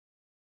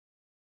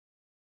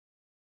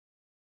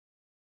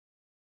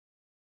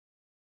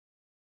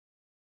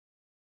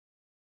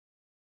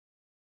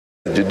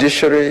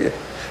Judiciary,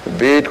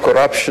 be it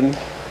corruption,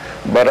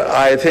 but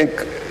I think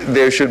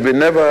there should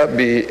never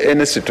be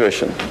any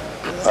situation,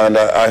 and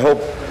I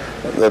hope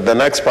that the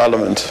next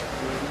Parliament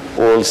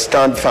will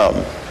stand firm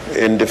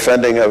in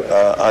defending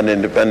an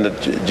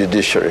independent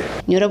judiciary.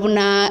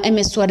 Nyorabuna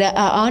emeswada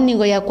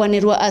aanigo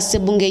yakwanirwa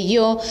asebunge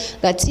yo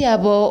gati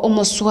abo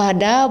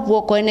omoswada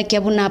bwokoene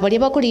kyabuna bali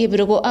bakuri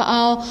birogo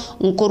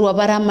nkorwa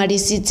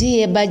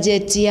baramalisiti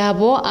budget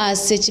yabo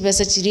ase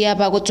chibesa chiri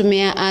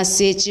abagotumea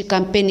ase chi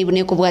campaign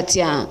bune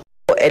kubwatia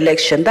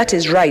election. That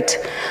is right.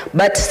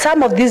 But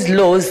some of these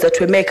laws that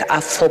we make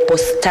are for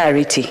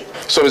posterity.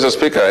 So, Mr.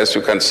 Speaker, as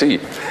you can see,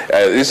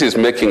 this is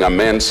making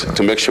amends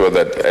to make sure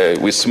that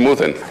we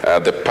smoothen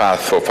the path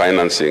for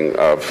financing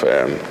of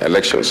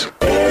elections.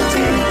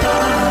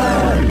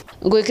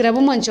 Goikira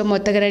bumoncho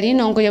motagarari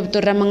nongo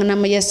yabutora mangana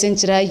maya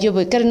senchira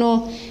yobo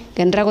karno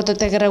kandrago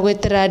totagara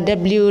wetra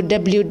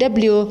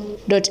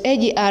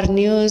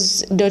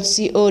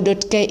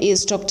www.agrnews.co.ke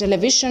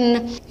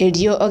 /television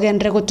edio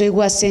ogendrago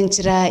toigwa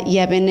senchira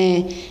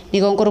yabene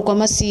nigongoro kwa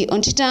masi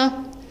ontita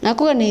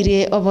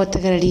nakuganire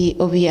obotagarari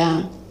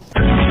obia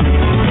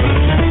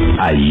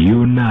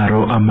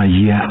ayunaro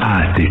amaya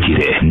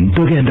atekire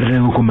ntogendere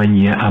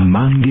kumanyia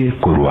amange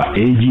kurwa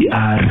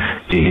AGR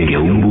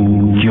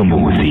egeumbu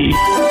kyomuguzi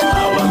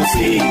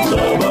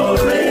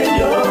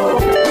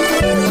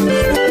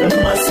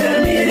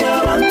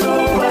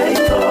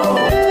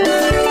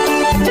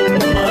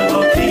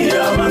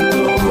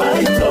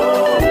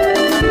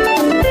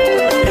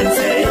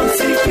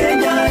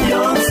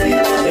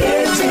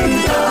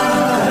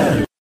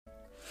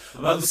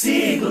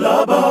Bagusi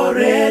Global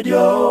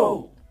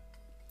Radio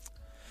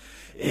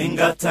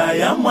Ingata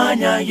ya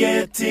mwanya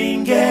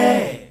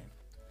yetinge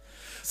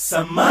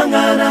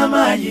Samangana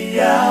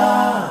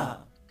mayia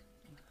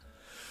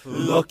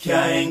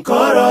Lokya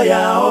enkoro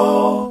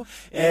yao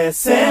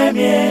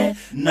Esemye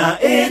na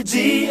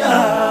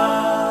AGR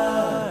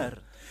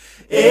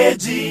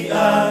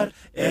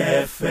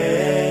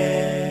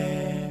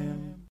FM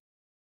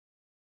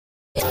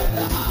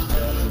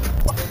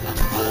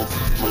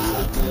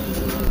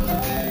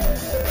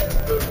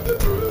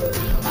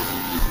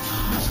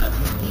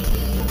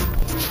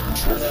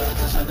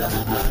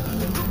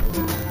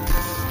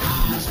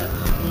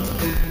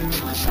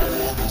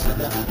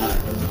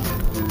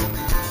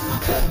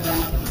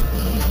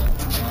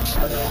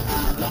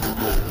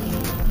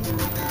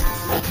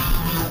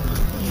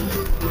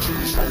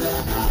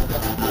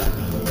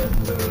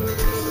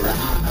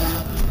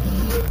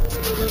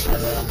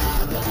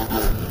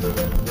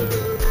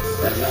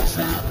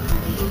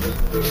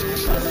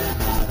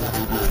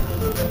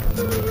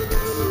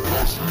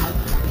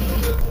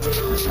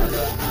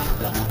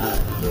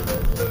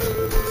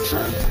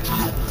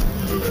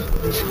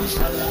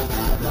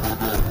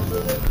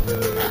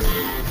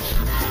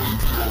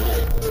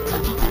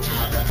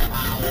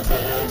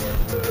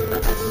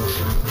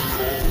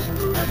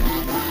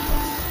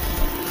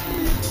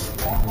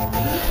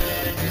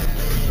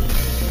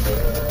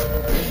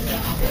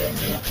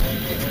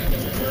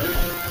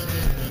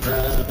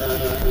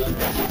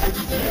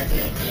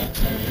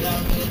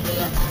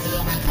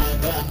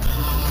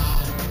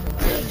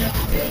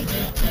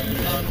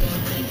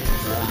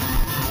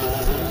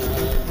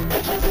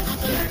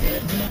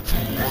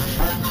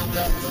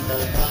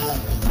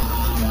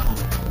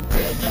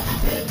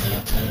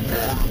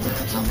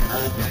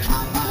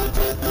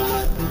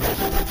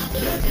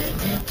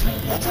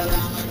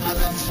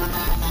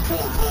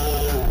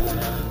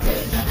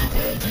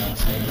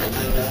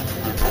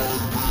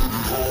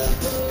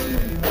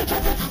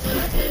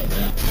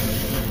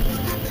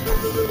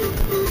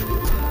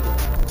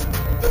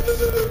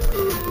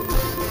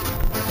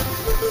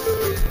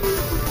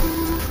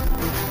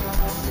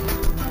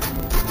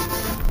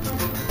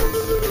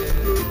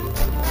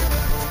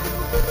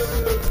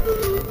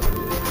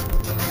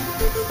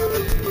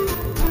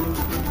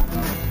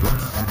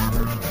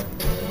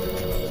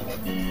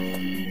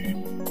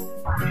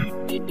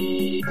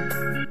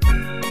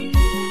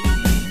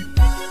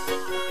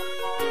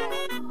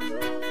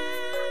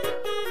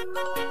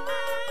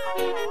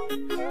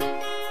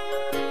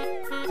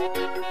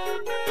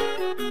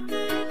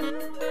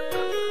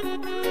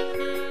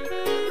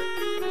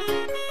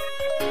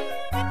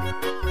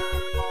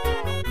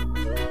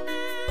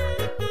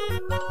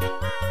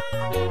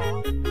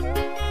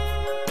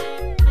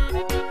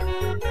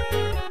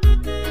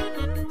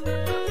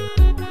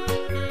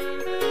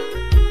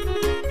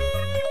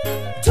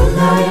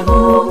Tunaye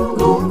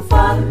Mungu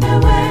mfalme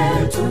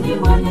wetu ni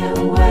mwenye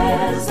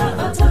uweza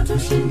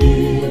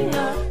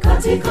atatushindia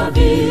katika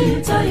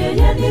vita,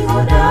 yeye ni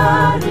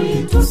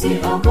hodari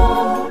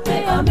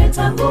tusiogope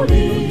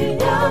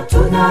ametangulia.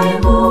 Tunaye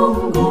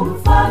Mungu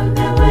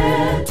mfalme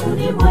wetu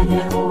ni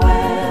mwenye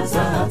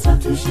uweza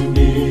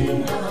atatushindia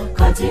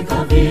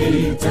katika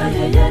vita,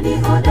 yeye ni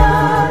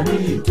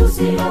hodari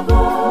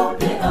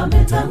tusiogope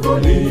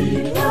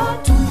ametangulia.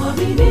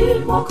 Tumwamini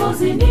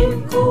Mwokozi ni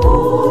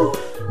mkuu,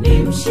 ni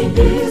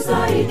mshindi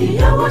zaidi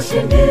ya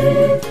washindi.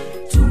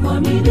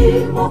 Tumwamini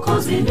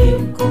Mwokozi ni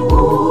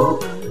mkuu,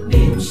 ni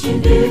mshindi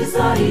mshindi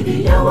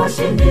zaidi ya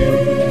washindi.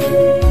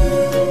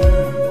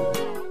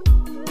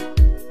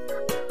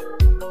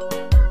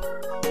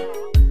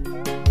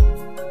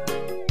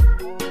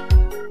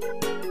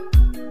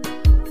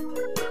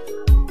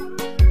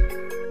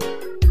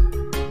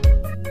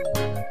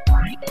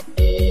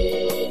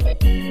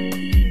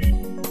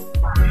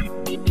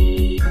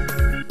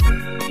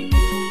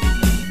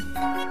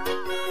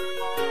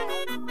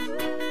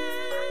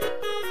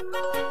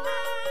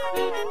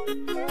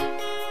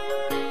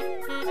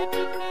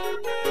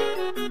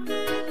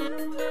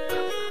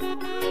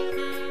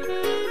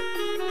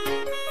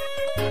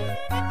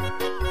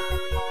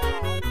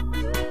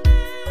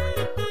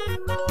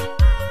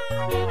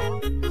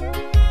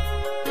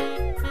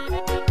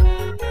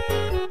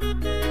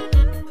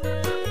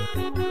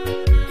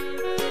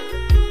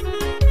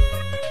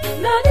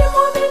 Nani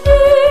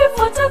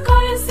mwaminifu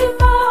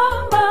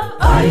atakayesimama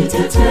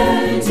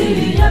aitetee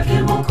injili yake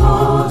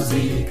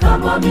Mwokozi,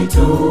 kama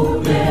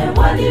mitume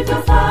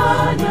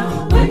walivyofanya,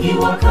 wengi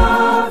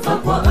wakafa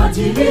kwa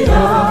ajili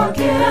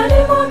yake. Nani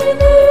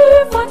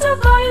mwaminifu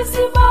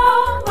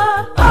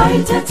atakayesimama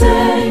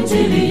aitetee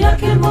injili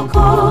yake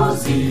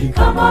Mwokozi,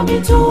 kama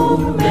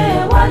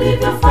mitume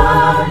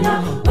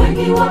walivyofanya,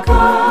 wengi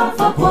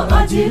wakafa kwa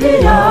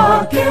ajili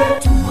yake.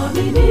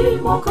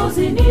 Tumwamini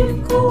Mwokozi ni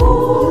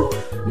mkuu,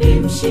 ni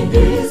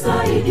mshindi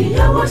zaidi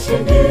ya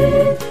washindi.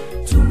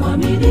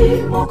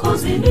 Tumwamini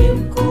Mwokozi ni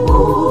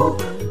mkuu,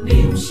 ni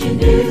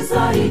mshindi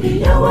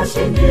zaidi ya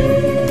washindi.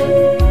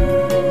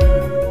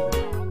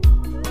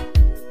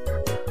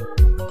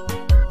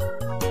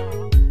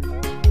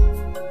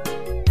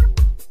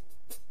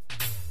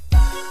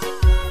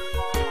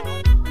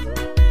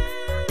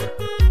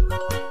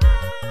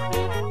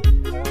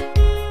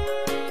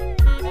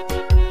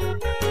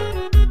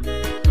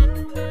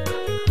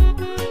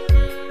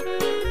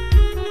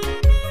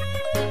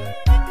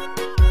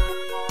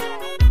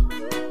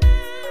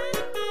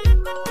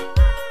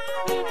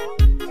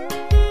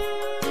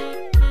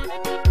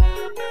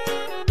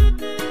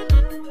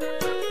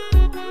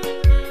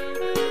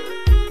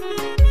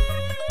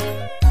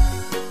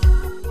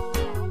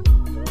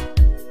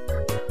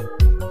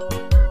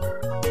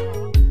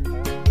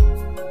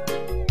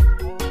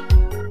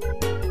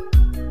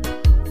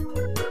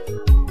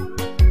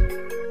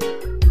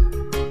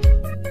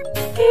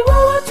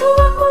 Kiwa watu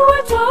wangu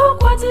waitwao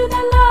kwa jina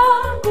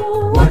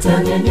langu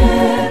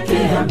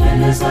watanyenyekea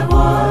mbele za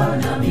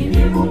Bwana,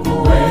 mimi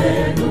Mungu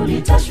wenu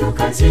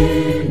nitashuka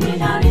chini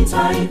na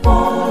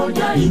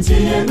nitaiponya nchi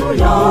yenu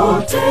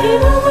yote.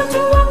 Kiwa watu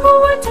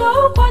wangu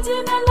waitwao kwa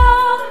jina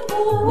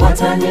langu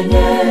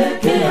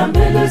watanyenyekea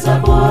mbele za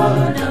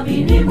Bwana,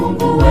 mimi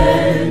Mungu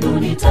wenu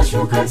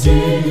nitashuka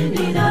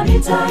chini na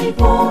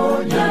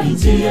nitaiponya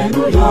nchi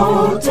yenu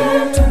yote.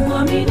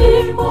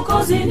 Tumwamini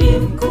Mwokozi ni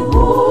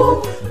mkuu,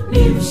 ni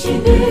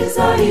mshindi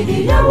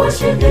zaidi ya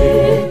washindi.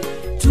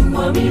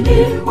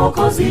 Tumwamini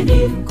Mwokozi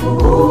ni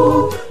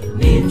mkuu,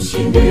 ni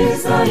mshindi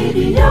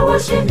zaidi ya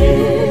washindi.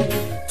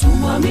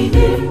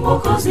 Tumwamini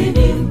Mwokozi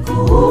ni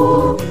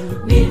mkuu,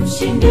 ni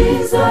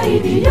mshindi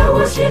zaidi ya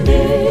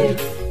washindi.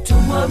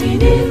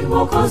 Tumwamini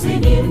Mwokozi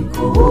ni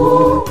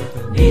mkuu,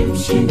 ni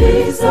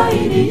mshindi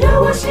zaidi ya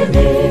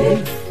washindi.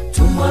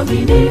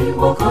 Tumwamini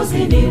Mwokozi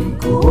ni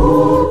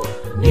mkuu,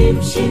 ni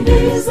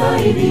mshindi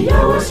zaidi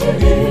ya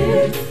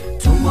washindi.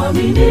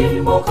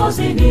 Tumwamini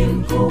Mwokozi ni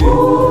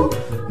mkuu,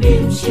 ni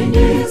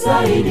mshindi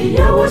zaidi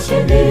ya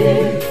washindi.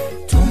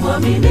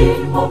 Tumwamini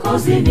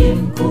Mwokozi ni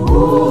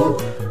mkuu,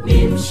 ni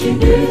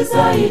mshindi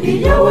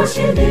zaidi ya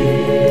washindi.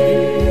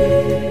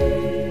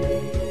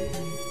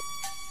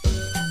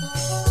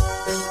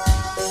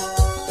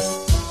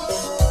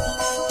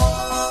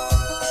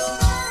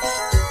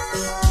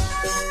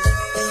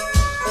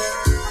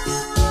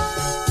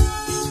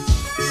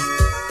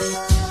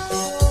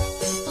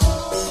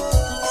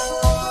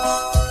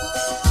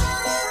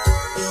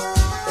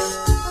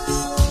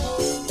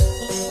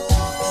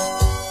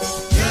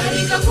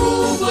 Gharika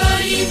kubwa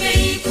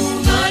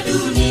limeikumba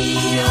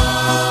dunia,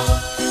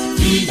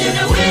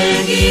 vijana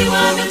wengi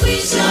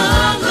wamekwisha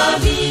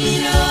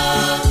angamia,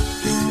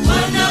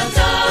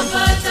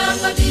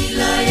 wanatapatapa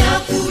bila ya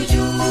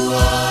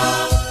kujua.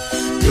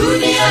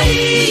 Dunia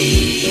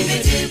hii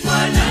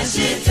imetekwa na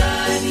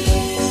shetani.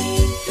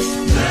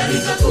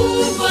 Gharika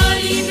kubwa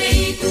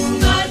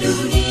limeikumba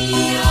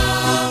dunia,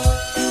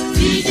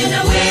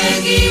 vijana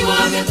wengi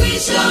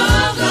wamekwisha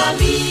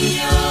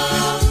angamia,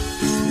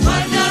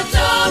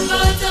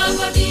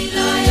 wanatapatapa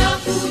bila ya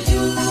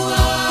kujua.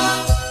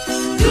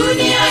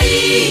 Dunia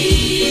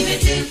hii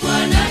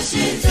imetekwa na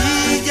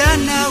shetani.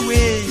 Vijana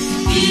wengi,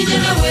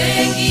 vijana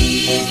wengi,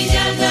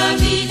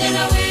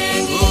 vijana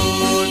wengi,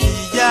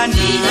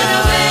 vijana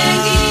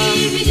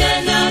wengi,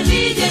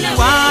 vijana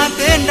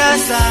wapenda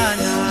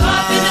sana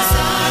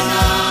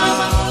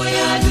mambo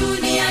ya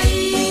dunia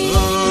hii.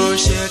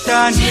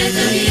 Shetani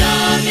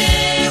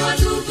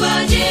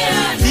amewatupa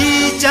jehanamu.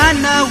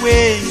 Vijana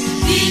wengi,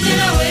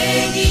 vijana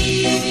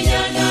wengi,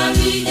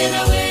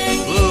 vijana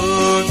wengi,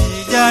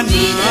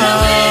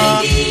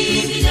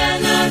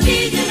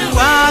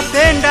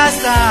 wapenda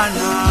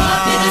sana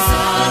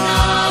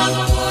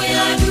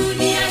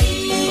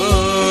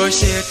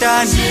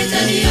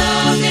shetani Shetani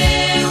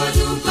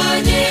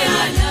amewatupa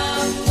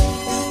jehanamu.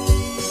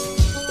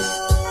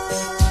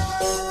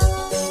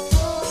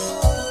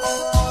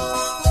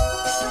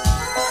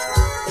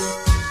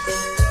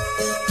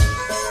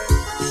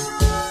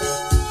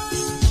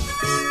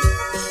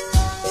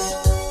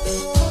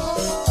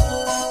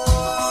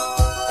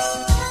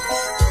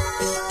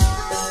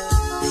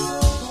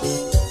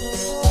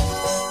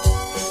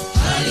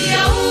 Hali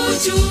ya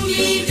uchumi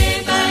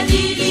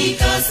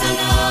imebadilika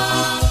sana.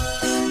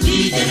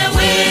 Vijana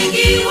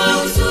wengi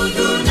wa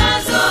usudu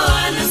nazo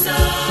anasa,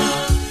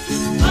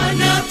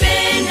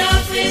 wanapenda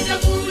fedha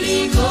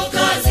kuliko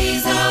kazi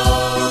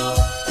zao.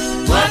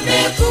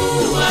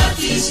 Wamekuwa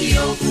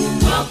tishio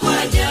kubwa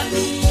kwa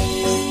jamii.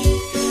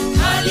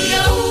 Hali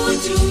ya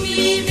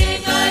uchumi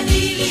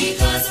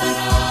imebadilika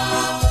sana.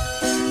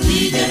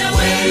 Vijana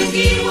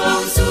wengi wa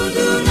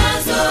usudu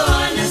nazo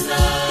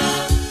anasa,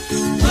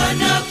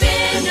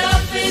 wanapenda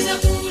fedha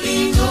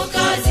kuliko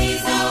kazi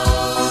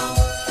zao.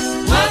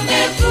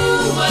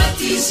 Wamekuwa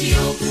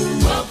tishio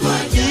kubwa kwa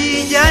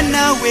jamii.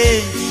 vijana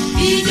wengi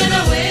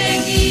Vijana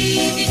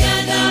wengi,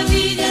 vijana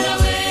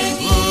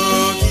wengi,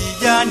 oh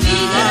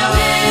vijana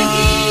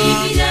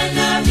wengi,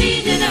 vijana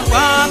wengi,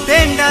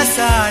 wapenda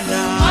sana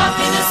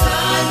wapenda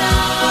sana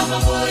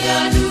mambo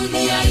ya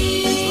dunia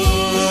hii.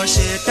 oh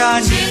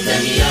shetani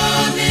Shetani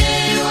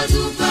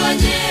amewatupa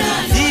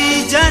jehanamu.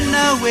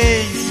 vijana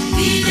wengi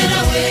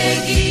Vijana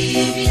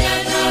wengi,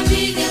 vijana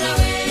wengi,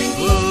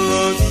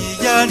 oh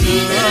vijana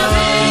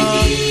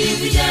wengi,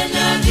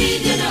 vijana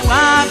wengi,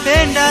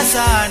 wapenda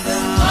sana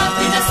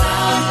wapenda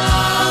sana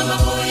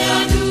mambo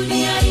ya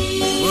dunia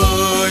hii.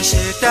 oh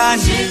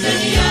shetani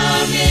Shetani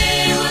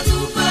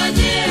amewatupa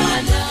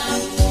jehanamu.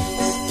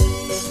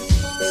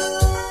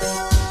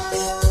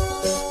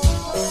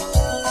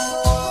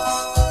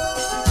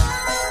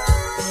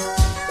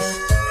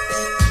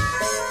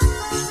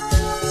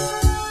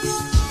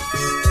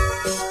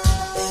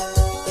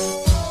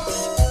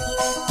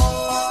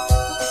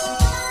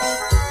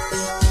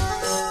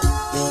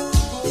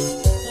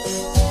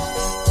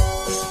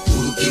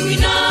 Ukimwi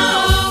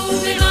nao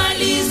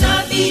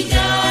umemaliza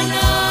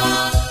vijana,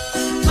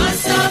 kwa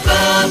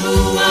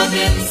sababu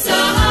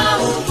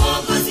wamemsahau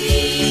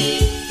Mwokozi.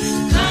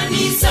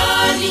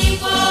 Kanisani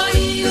kwa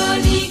hiyo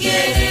ni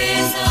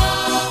gereza,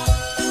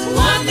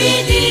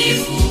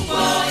 uaminifu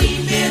kwa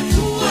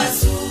imekuwa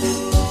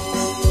sumu.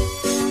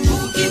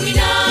 Ukimwi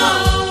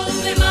nao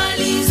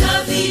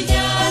umemaliza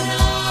vijana,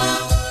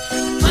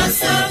 kwa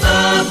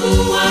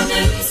sababu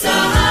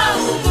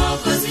wamemsahau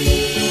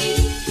Mwokozi.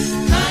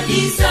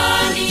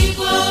 Kanisani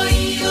kwa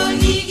hiyo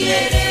ni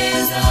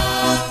gereza,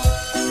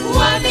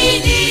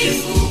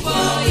 uaminifu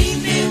kwa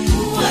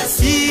imekuwa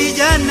sumu.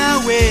 vijana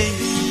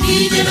wengi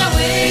Vijana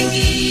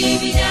wengi,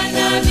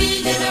 vijana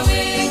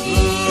wengi,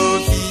 oh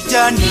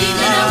vijana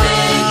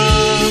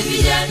wengi,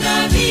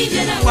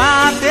 vijana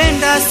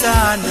wapenda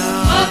sana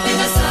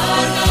wapenda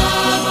sana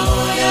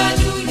mambo ya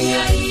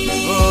dunia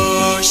hii.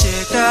 oh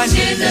shetani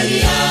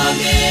Shetani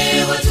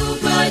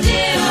amewatupa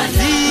jehanamu.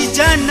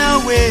 vijana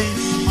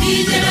wengi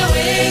Vijana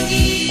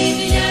wengi,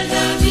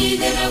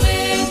 vijana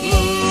wengi,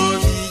 oh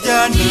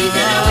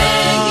vijana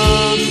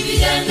wengi,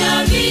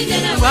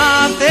 vijana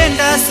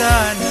wapenda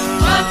sana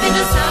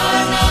wapenda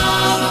sana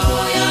mambo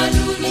ya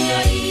dunia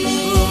hii.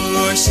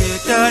 oh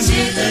shetani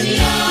Shetani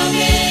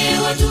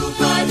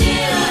amewatupa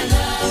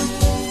jehanamu.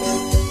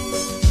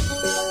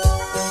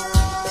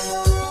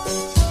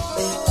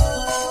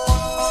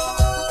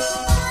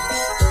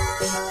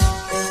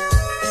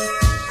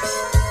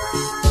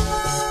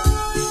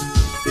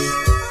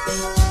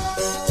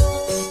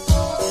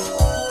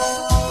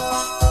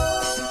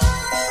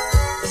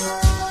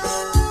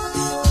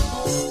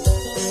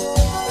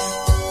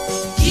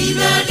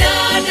 Kina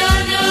dada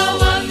na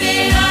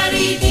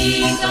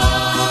wameharibika,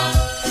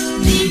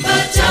 mimba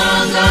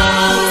changa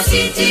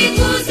wasiti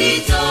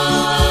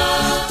kuzitoa,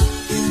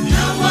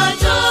 na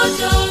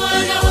watoto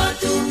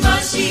wanawatupa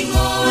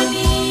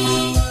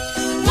shimoni,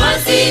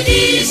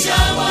 wazidisha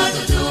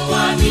watoto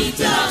wa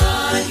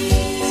mitaani.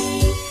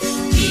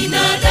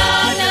 Kina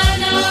dada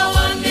na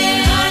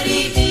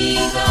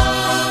wameharibika,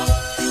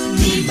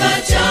 mimba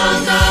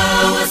changa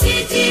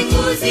wasiti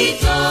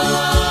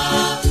kuzitoa,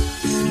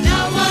 na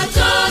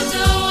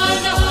watoto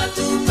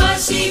wanawatupa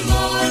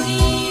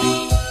shimoni,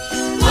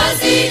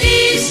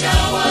 wazidisha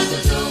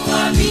watoto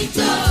wa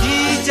mitaani.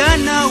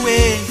 vijana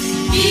wengi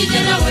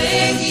Vijana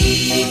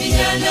wengi,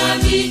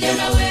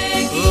 vijana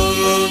wengi,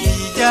 oh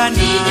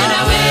vijana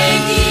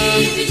wengi,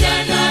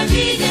 vijana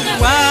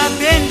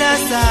wapenda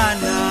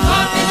sana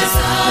wapenda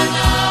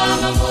sana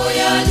mambo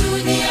ya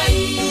dunia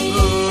hii.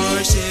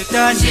 oh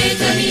shetani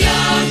Shetani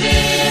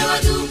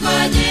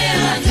amewatupa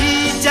jehanamu.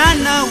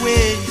 vijana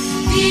wengi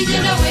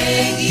Vijana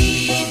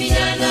wengi,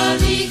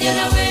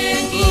 vijana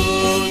wengi,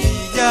 oh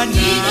vijana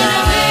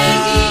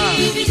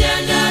wengi,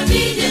 vijana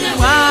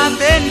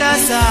wapenda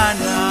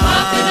sana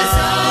wapenda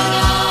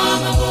sana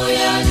mambo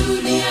ya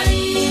dunia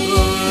hii.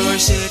 oh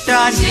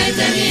shetani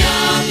Shetani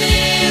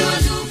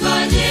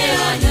amewatupa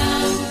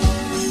jehanamu.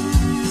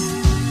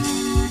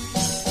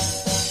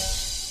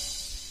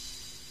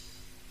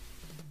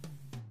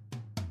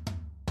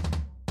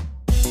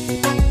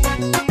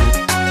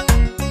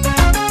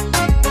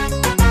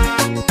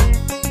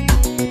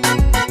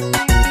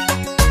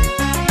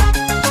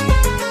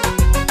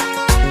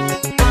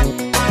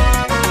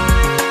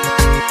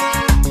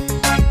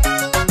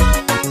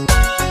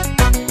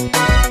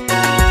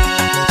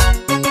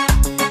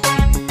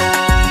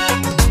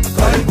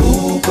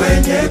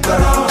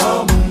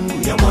 karamu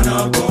ya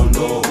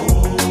mwanakondoo.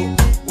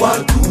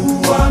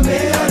 Watu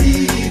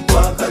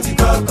wamealikwa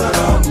katika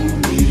karamu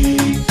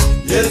hii.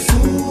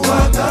 Yesu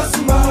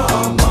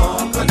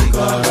akasimama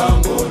katika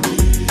langoni,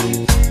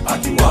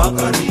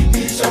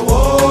 akiwakaribisha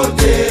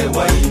wote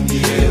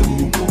waingie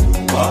humo.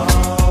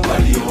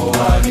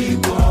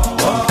 Walioalikwa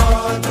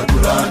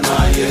watakula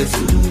na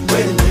Yesu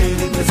kwenye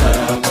meza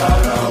ya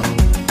karamu,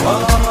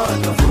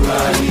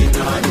 watafurahi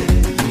naye.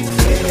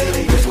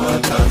 Yesu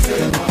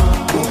atasema,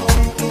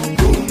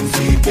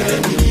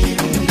 pumzikeni,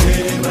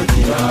 mnywe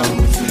maji ya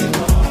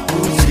uzima,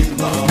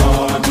 uzima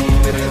wa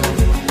milele.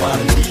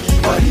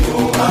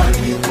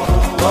 Walioalikwa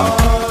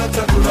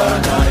watakula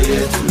na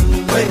Yesu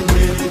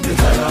kwenye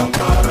meza ya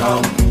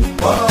karamu,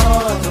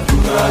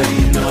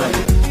 watafurahi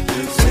naye.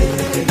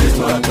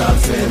 Yesu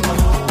atasema,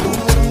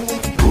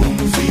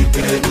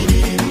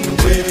 pumzikeni,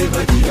 mnywe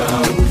maji ya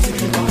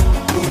uzima,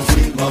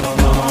 uzima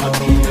wa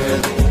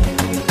milele.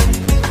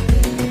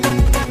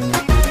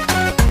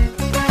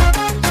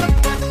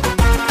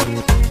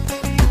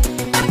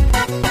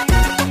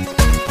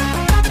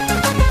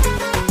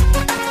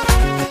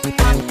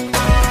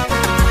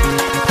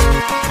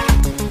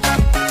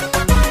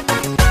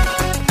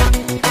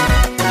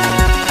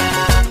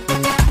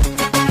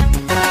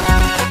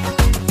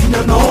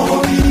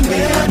 Neno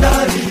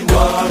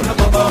limeandaliwa na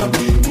Baba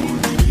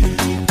mbinguni,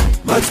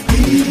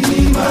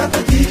 maskini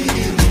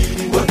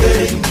matajiri wote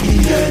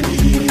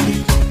ingieni,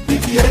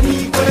 ingieni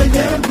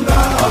kwenye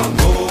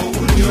mlango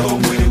ulio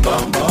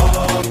mwembamba.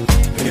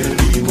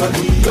 Heri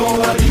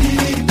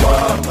walioalikwa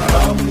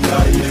karamu ya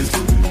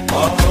Yesu,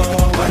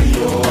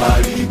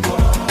 walioalikwa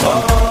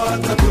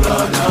watakula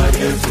na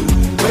Yesu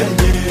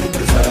kwenye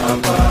meza ya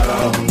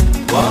karamu,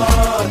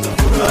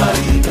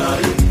 watafurahi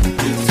naye.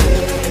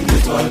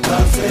 Yesu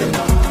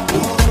atasema,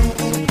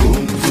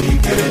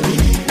 pumzikeni,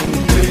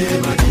 mnywe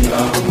maji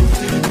ya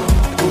uzima,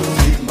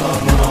 uzima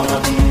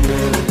wa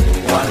milele.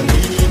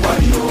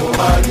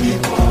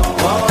 Walioalikwa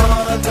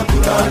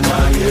watakula na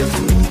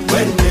Yesu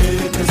kwenye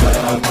meza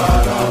ya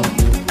karamu,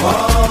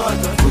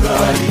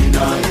 watafurahi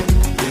naye.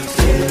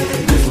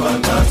 Yesu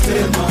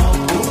atasema,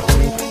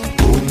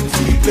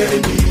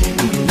 pumzikeni,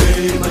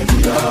 mnywe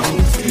maji ya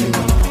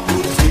uzima,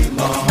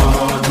 uzima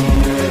wa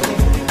milele.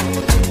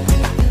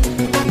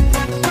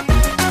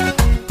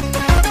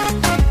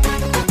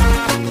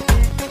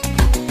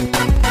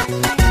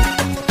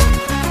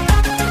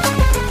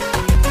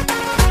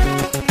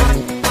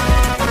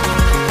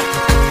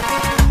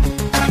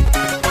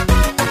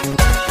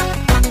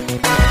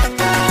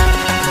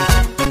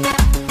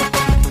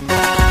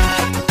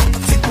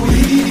 Siku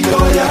hiyo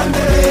ya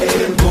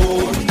neema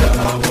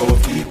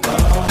itakapofika,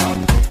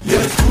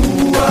 Yesu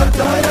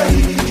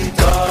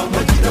atayaita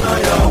majina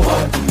ya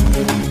watu.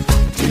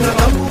 Jina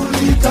langu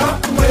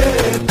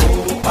litakuwepo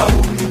au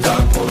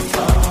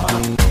litakosa.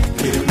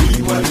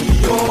 Heri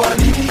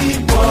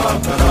walioalikwa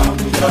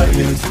karamu ya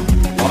Yesu,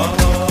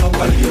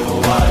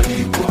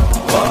 walioalikwa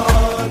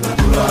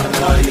watakula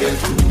na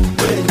Yesu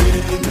kwenye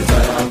meza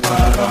ya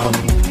karamu,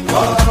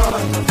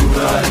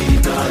 watafurahi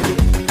naye.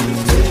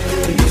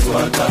 Yesu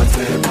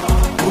atasema,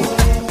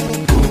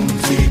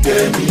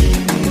 pumzikeni,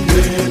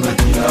 mnywe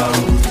maji ya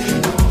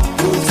uzima,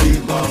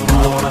 uzima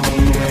wa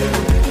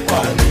milele.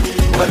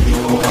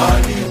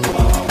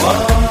 Walioalikwa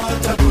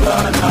watakula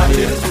na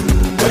Yesu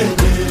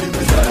kwenye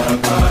meza ya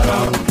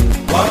karamu,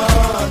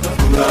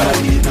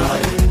 watafurahi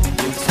naye.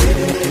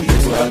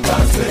 Yesu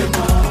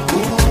atasema,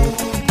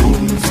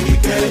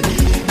 pumzikeni,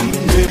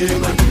 mnywe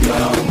maji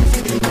ya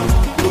uzima,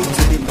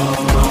 uzima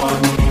wa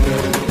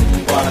milele.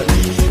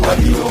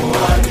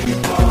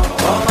 Walioalikwa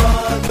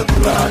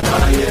watakula na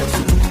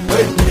Yesu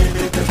kwenye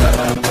meza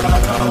ya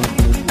karamu,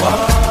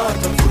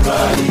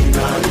 watafurahi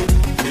naye.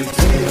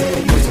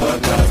 Yesu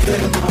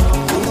atasema,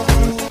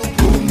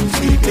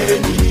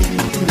 pumzikeni,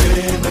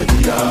 mnywe maji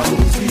ya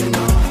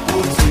uzima,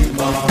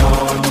 uzima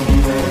wa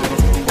milele.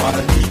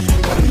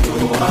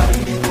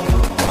 Walioalikwa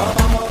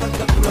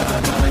watakula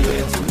na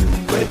Yesu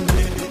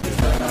kwenye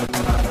meza ya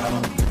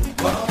karamu,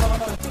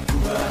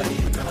 watafurahi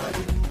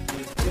naye.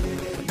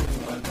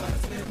 Yesu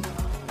atasema,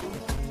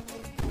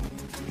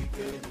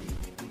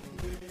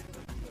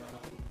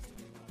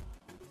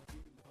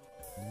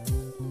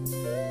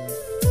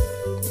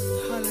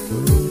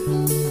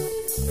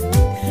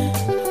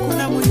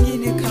 Kuna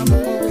mwingine kama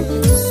wewe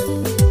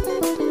Yesu.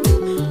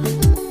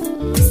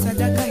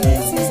 Sadaka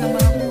hizi za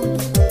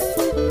maabudu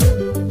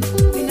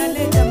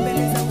ninaleta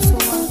mbele za uso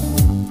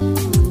wako.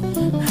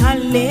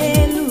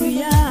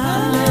 Haleluya,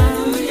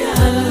 haleluya,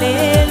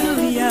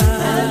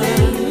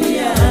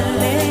 haleluya,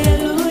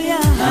 haleluya,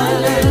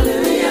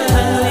 haleluya,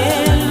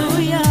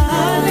 haleluya.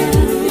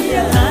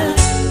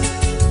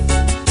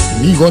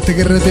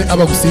 Nigotegerete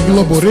abagusiga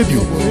Global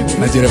Radio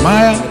na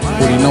Jeremiah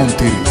Orina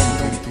Ontiri.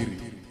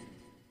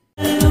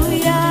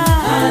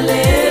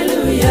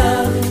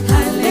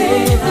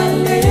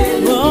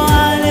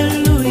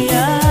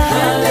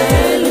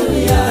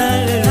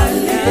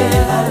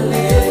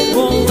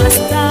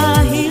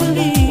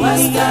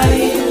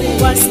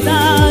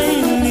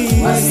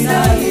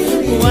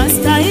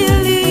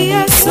 Wastahili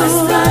Yesu,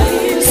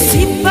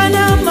 sifa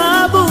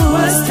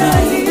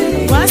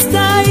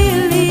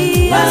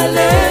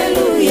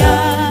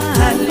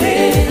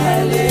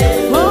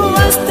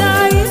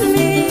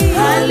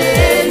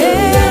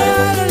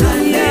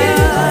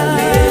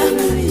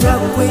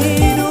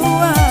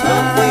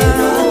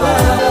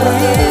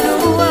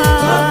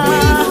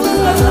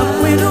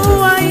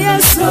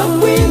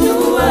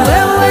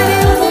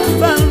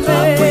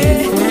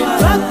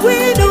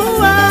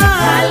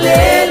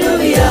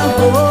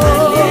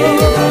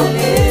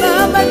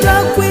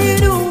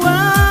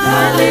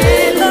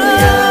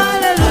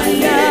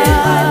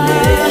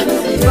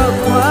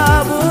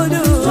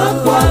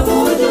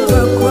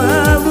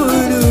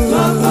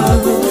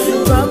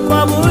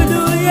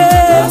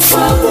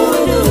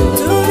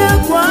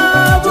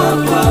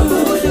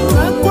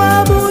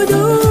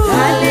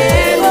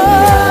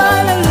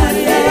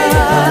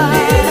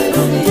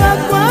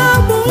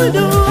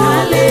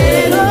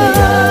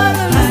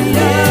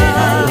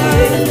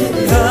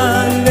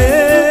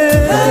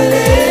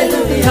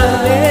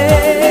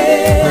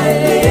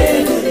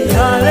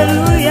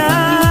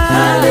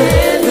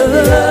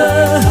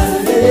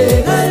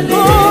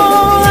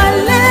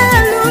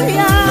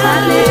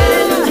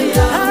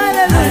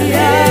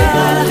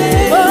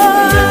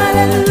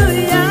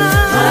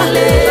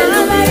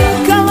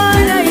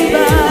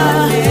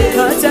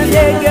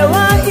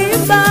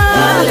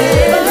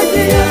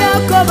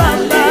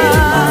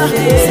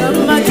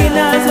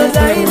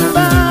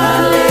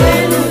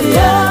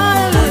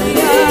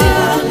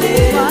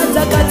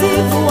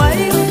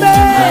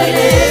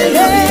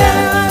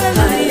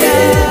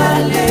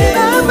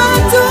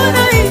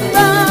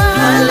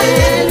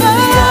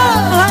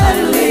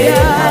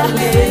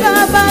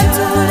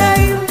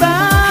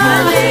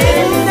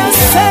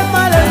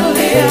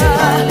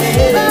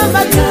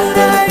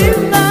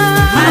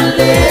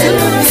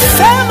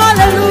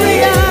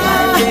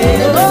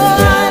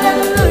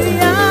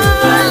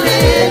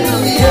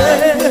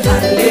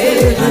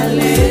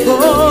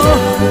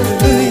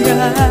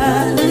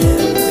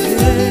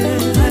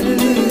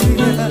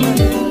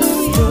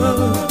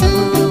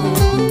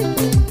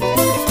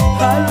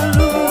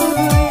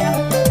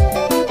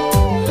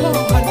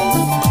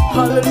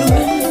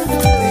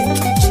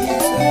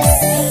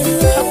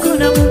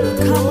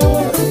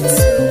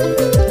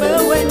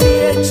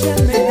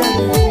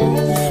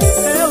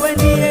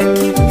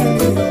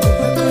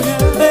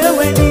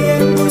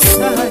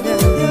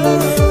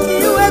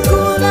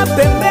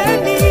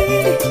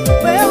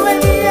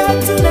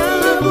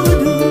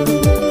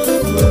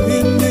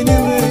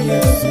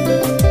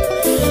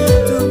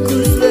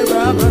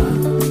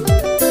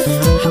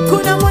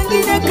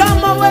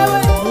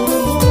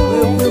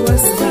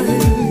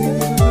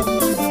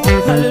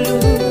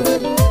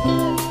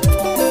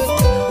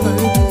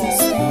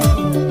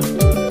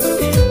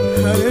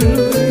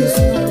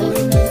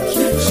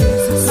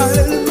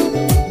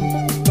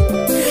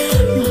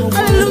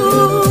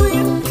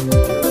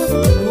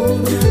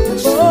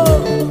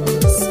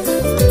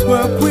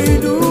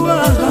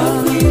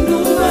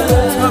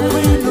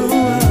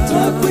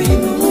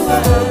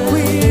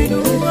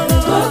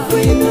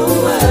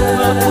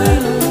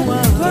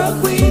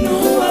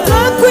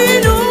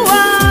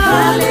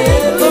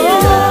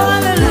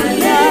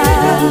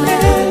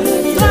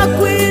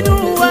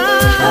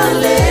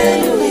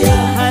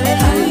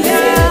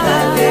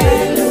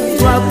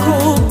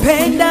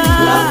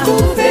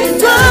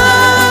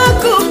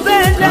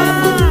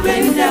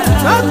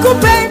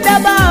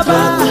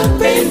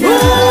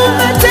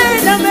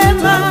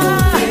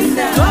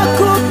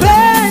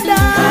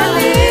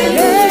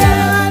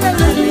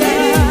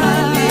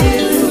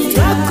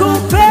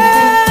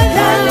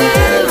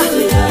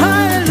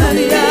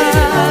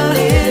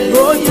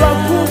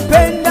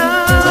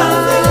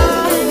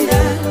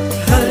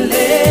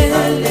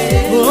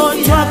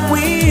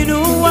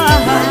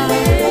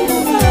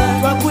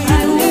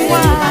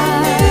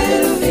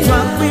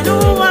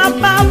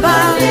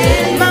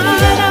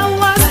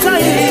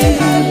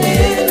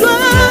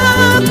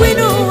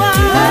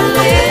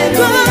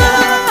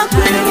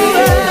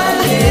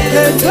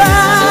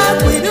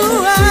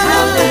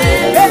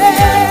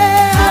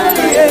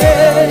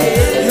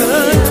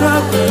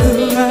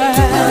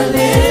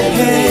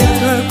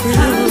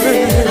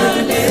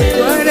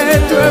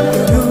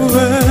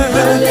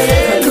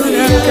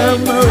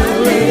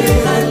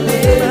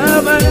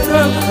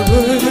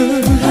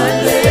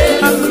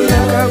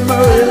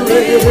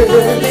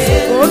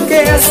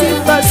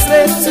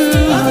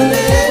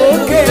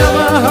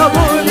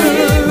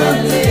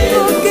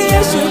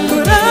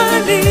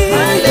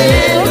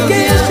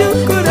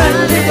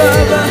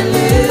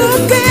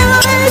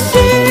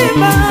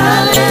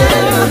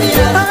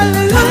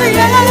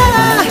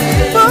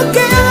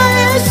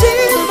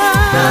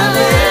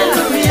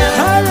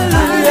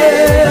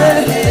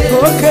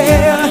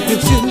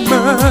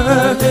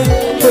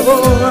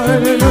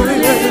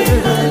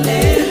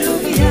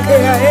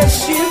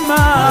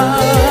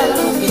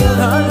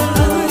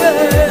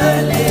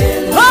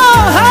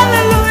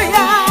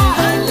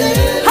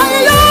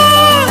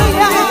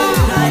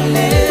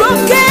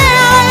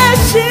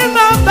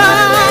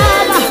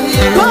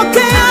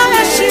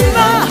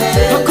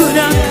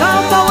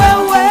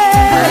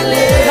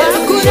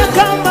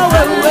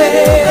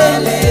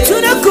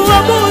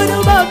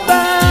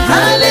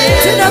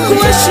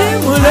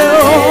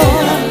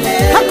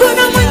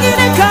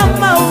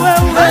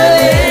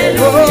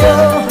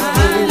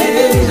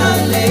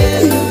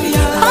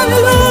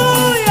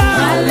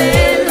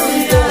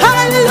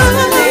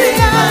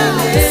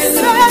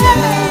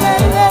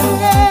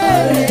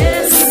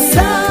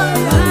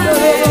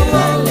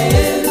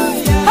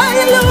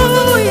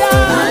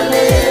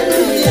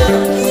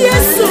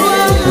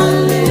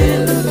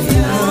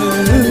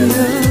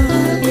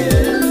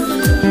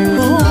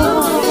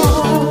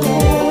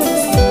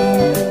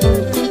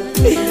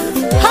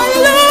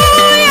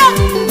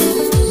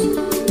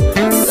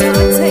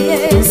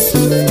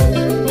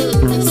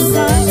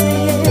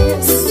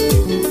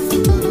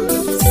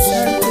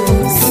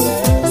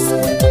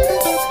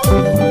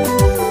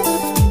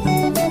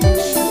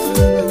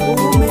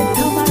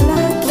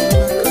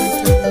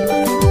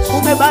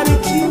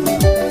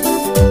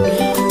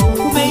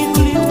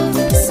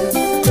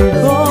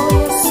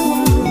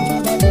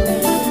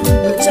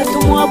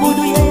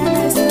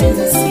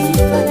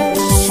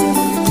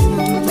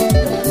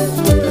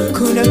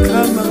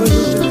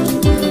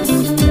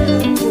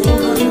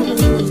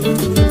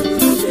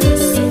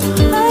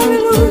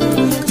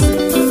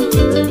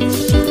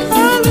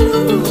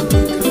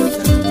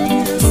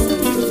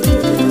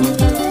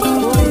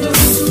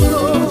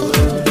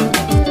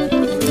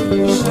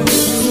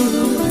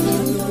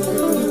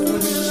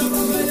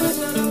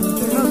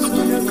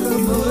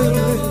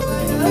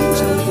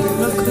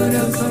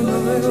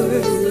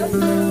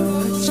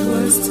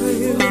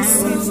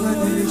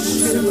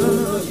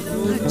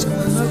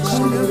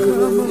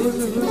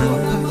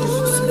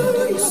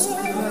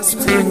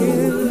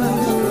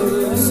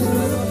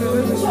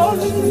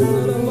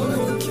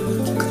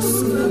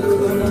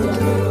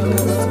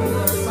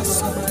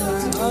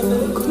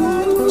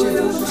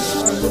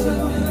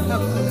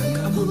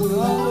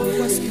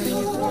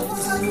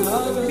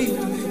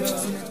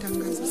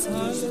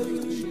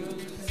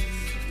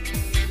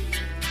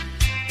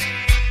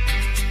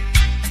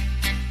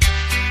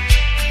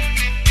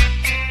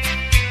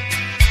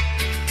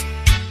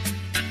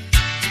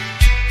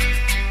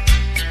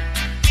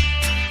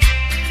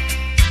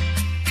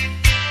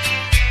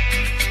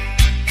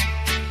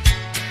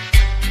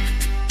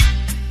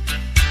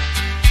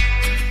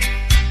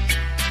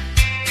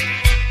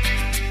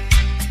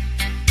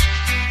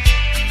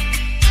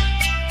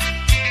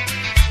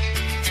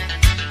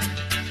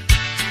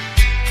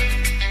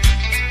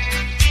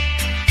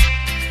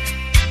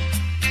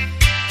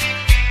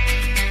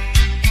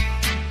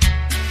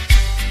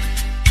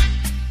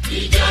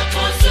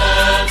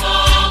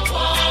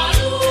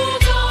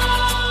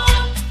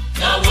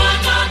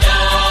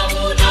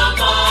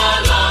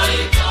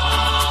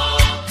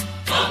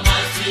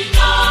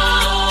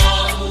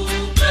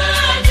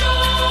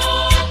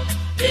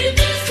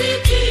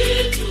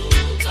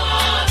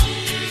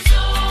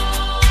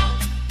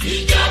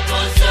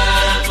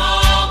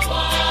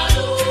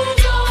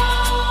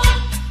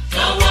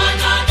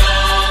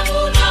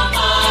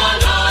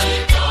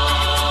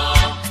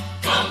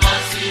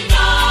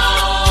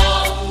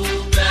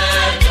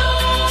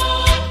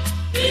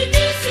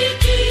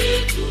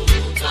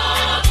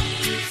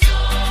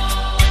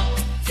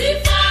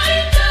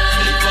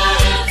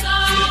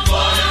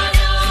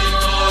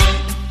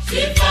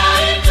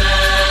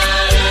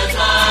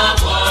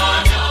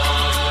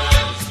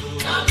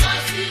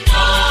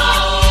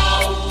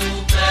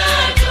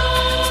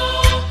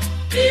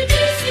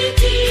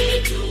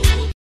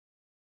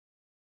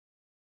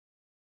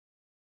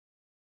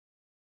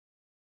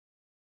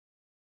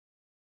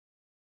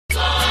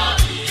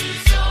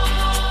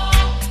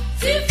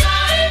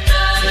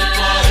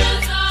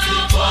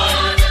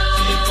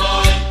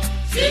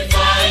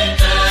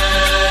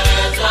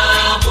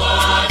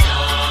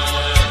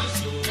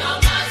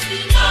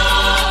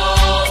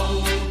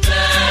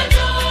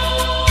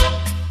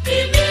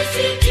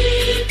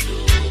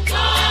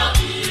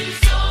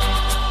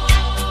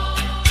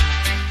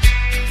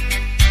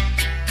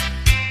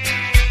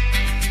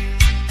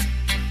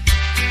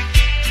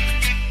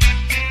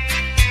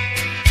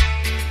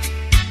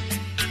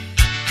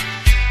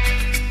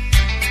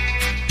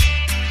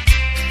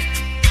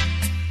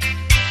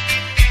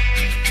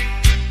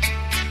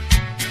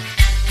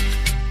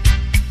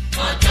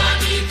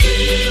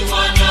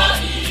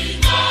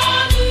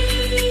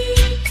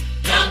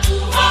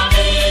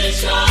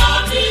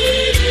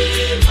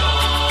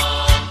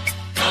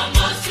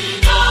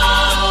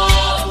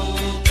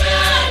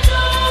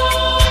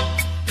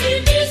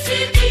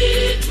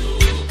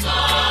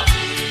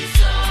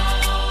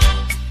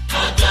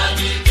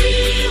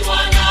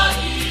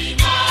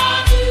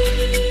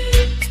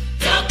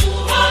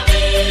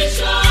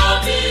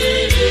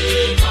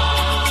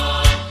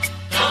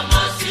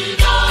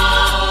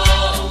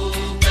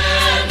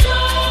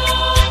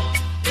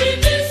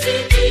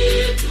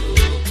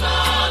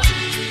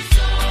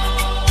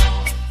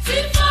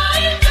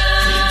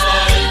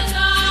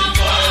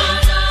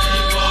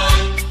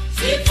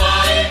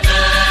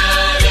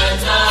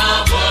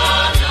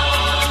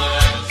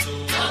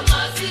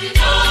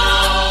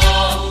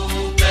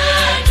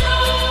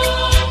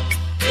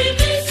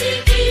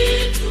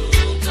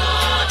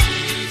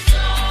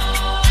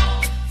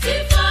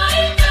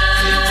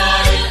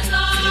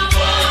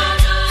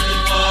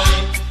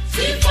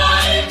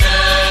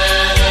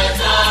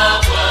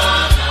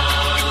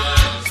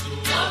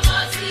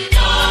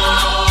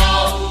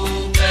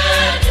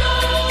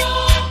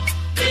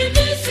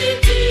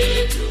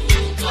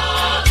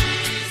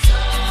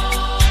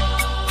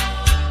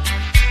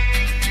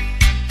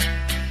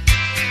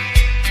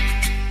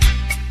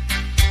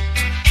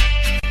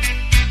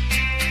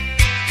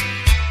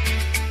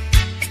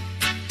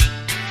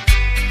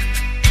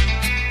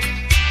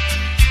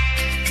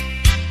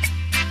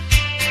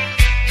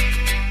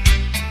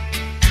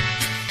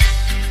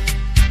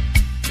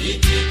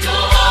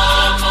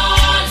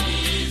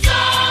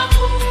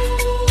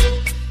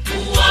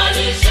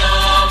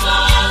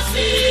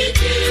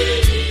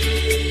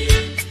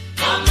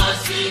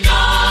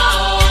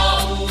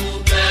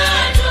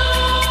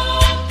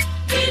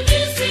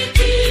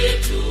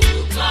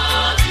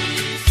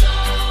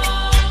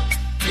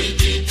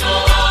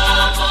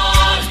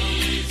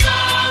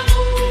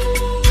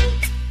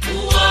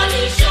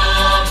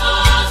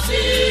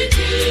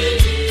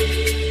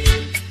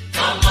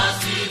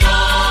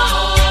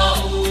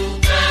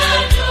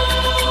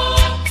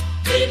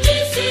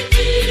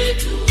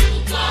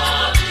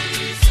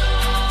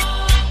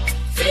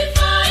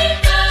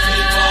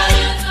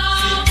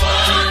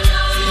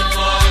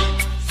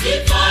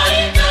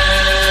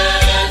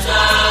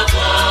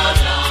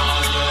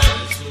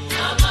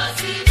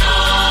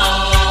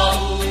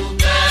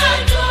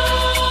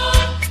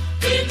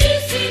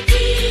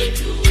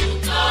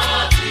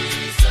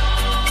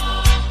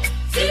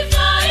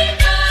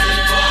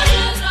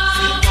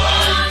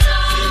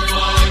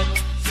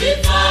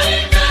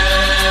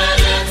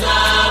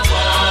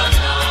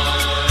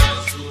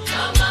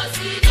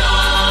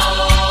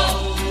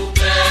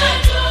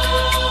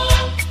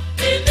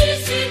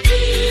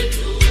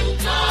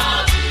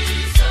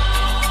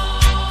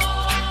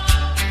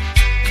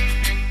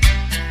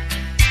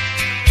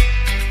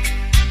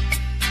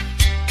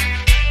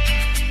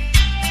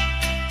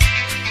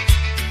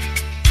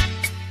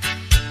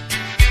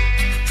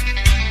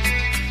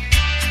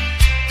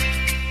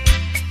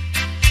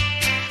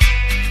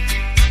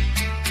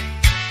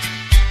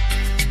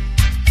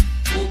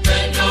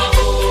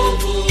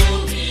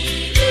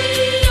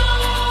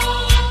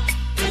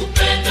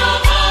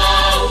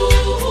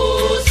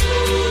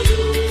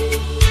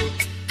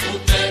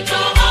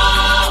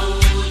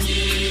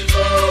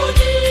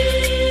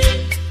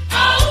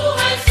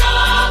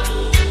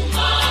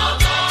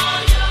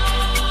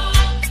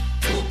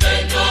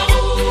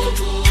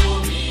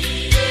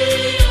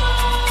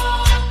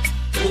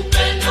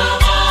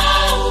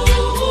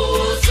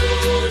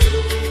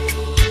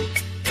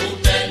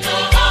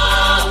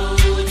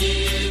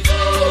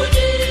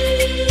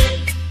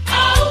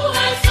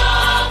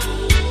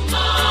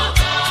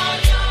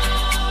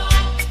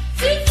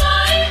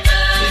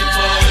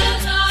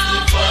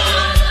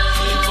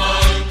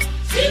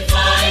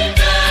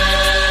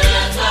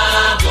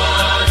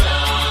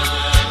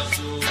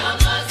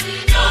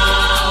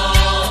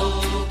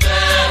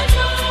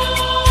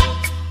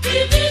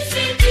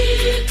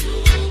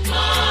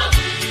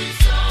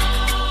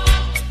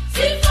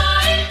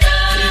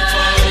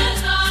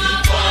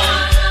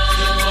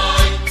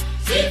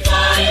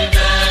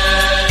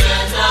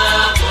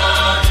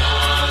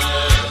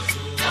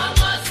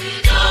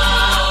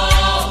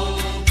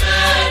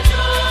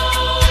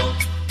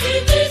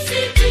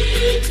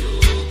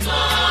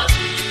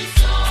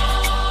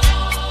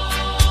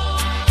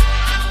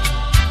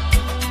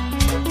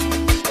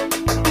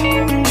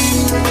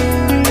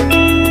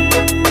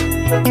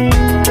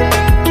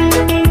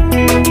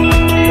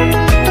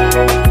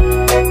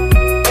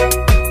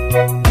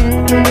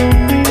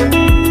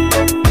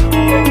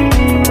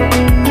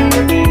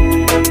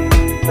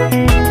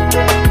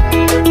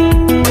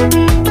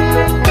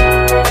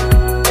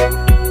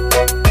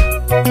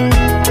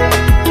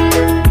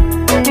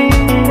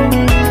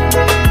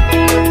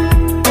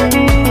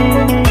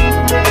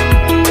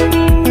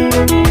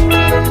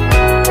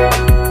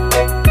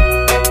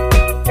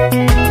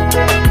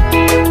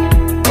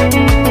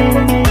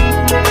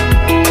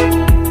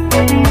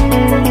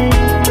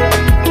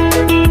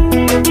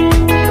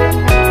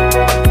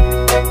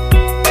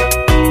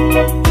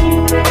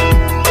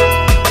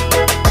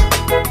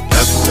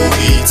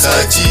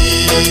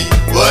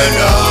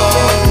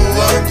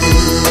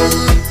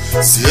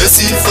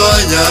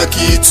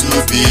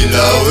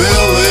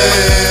wewe,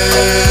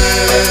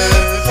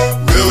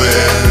 wewe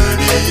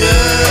ndiye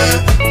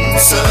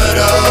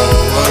msaada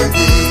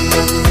wangu,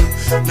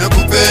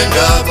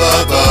 nakupenda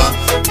Baba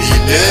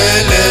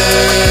milele,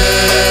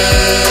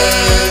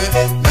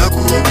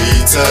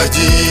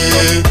 nakuhitaji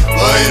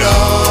Bwana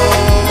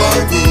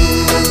wangu,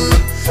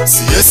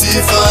 siwezi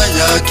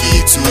fanya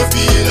kitu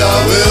bila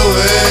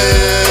wewe,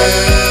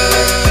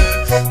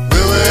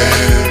 wewe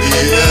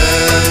ndiye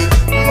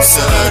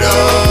msaada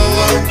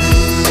wangu,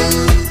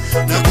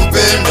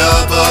 nakupenda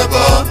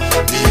Baba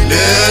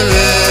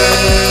milele,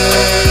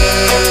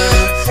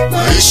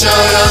 maisha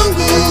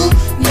yangu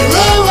ni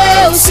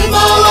wewe,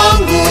 uzima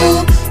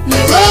wangu ni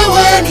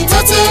wewe,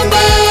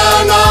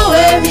 nitatembea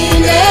nawe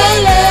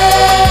milele,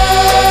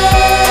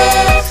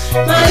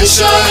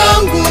 maisha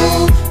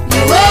yangu ni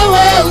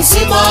wewe,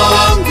 uzima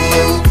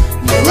wangu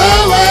ni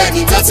wewe,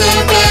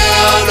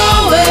 nitatembea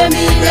nawe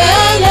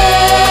milele,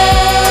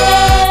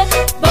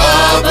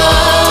 Baba.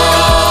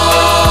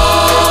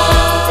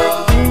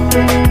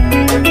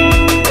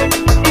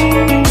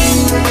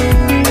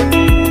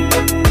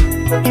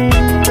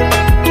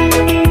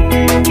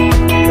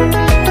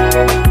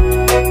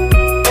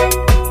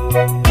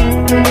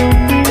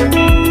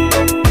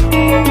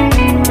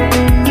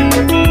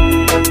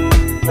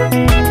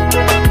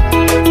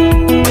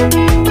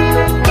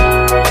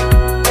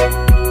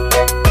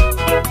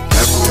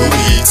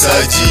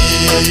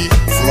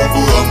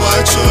 Fungua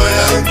macho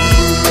yangu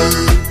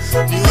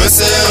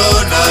niweze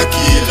ona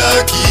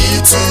kila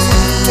kitu,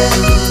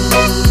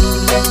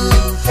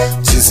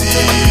 jinsi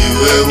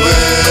wewe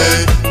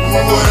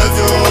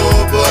uonavyo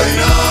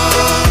Bwana,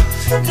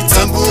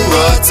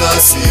 nitambua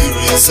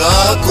tasiri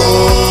zako,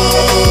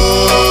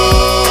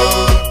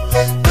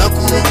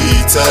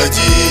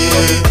 nakuhitaji,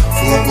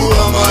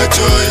 fungua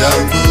macho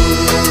yangu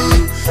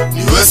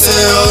niweze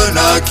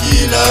ona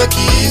kila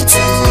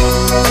kitu,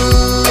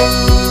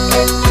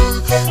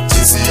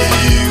 jinsi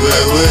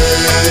wewe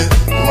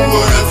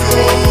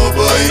uonavyo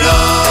Bwana,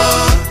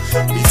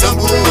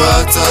 nitambua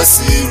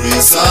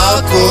tasiri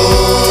zako,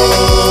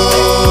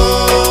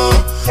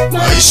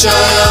 maisha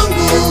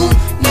yangu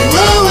ni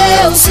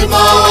wewe, uzima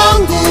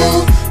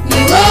wangu ni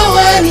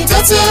wewe,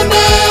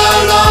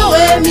 nitatembea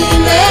nawe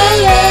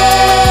milele,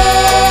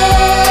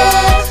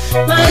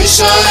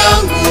 maisha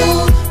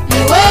yangu ni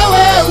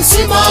wewe,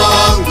 uzima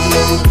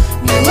wangu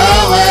ni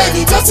wewe,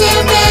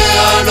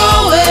 nitatembea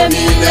nawe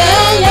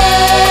milele,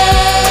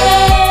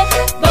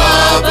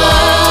 Baba.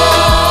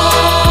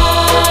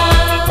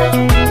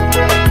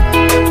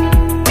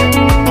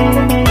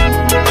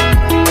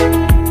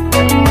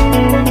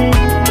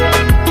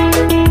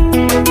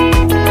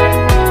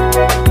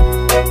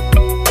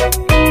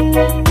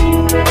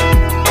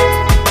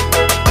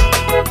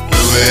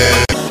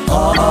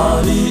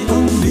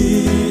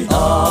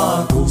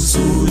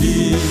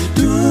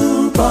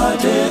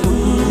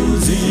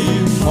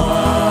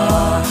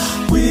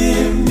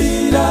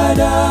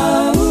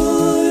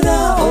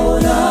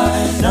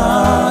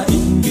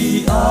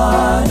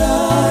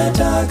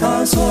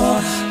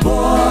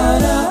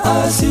 Bwana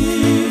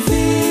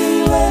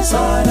asifiwe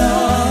sana,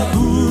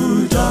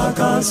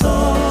 utakasa,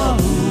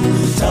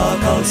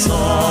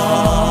 utakasa.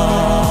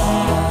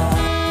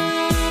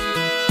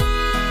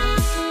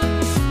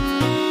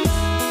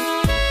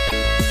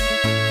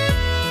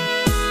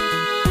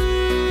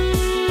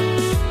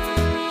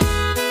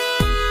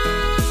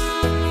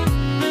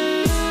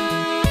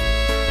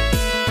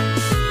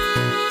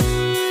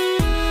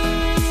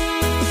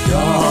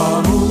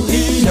 Damu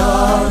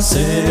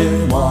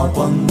inasema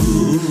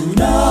kwangu,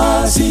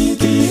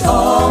 nasikia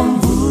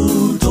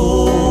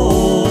mvuto,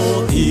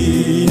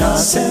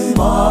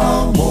 inasema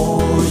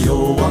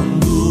moyo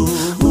wangu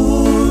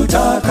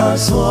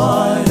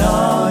utakaswa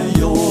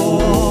nayo,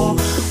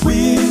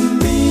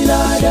 wimbi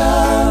la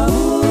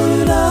damu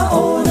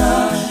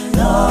naona,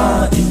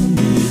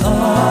 naingia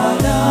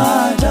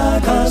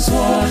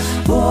natakaswa,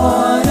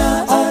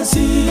 Bwana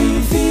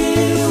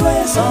asifiwe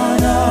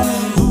sana,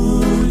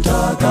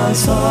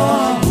 utakasa,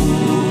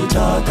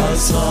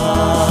 utakasa.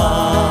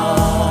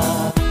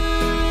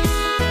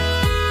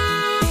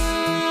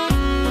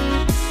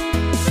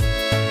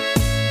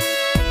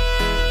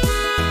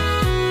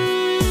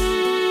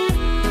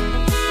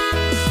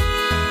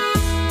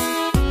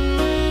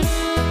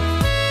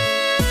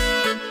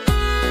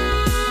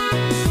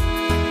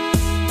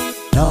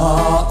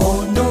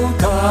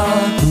 Naondoka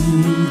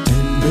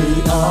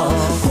kutembea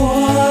kwa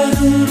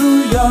nuru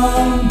ya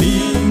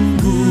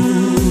mbingu,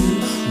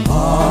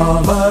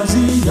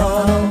 mavazi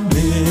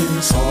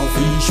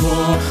yamesafishwa,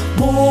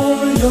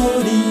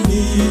 moyoni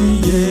ni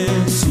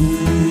Yesu,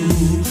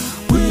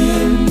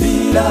 wimbi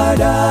la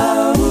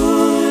damu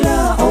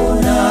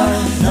naona,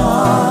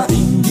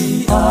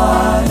 naingia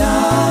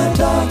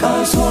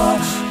natakaswa,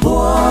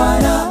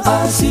 Bwana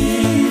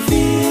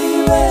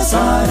asifiwe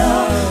sana,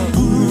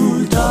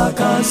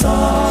 utakasa,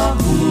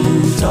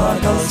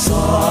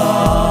 utakasa.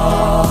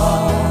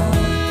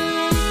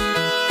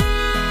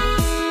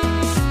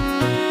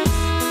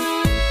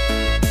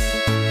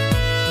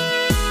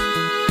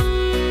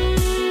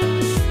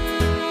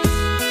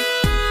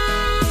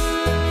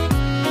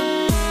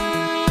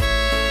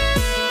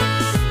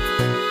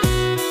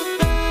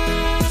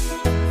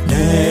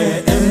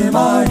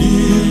 neema ni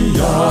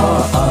ya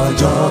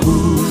ajabu,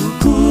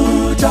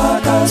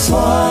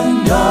 kutakaswa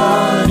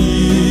ndani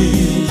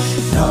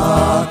na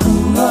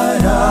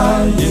kung'ara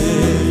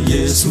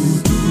Yesu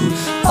tu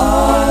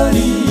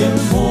aliye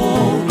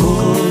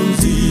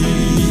Mwokozi.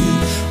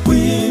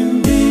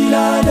 Wimbi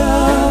la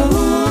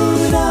damu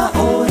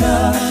naona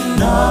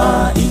na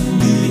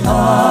ingi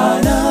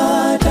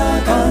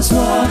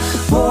anatakaswa,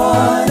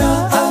 Bwana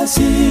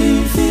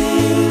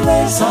asifiwe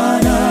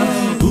sana.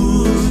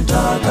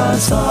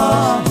 Utakasa,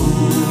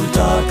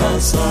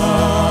 utakasa.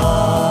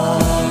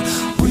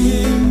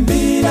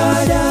 Wimbi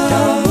la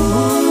damu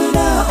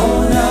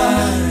naona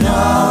na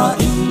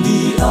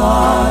ingi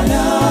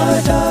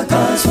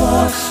anatakaswa,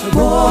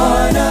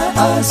 Bwana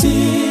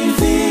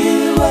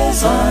asifiwe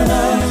sana.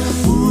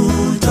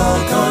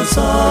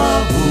 Utakasa,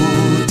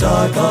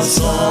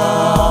 utakasa.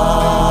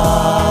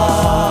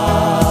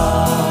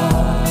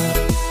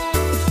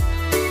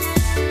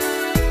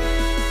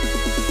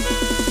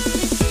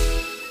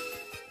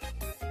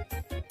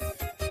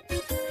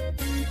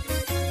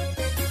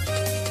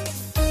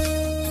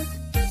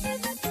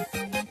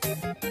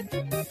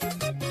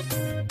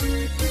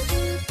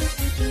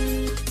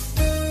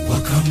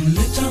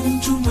 Wakamleta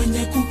mtu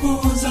mwenye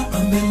kupooza,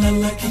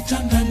 amelala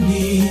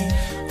kitandani,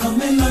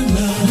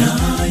 amelala.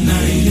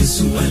 Na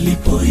Yesu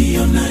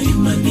alipoiona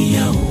imani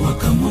yao,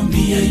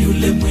 akamwambia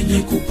yule mwenye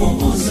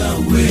kupooza,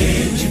 we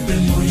jipe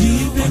moyo,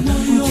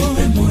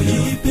 jipe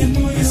moyo,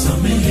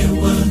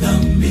 umesamehewa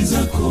dhambi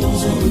zako.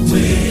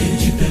 We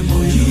jipe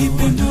moyo,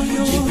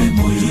 jipe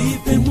moyo,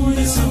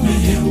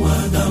 umesamehewa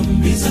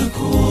dhambi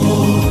zako.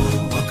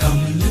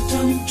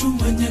 Wakamleta mtu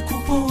mwenye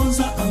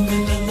kupooza,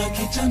 amelala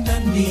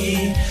kitandani,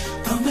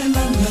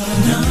 amelala.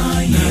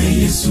 Na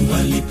Yesu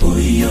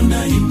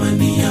alipoiona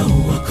imani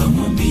yao,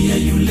 akamwambia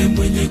yule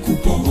mwenye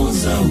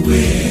kupooza,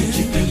 we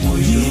jipe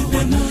moyo,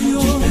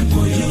 jipe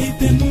moyo,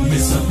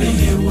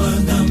 umesamehewa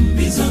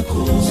dhambi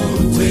zako.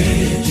 We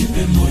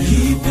jipe moyo,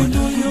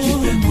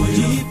 jipe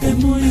moyo,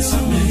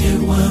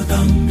 umesamehewa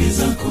dhambi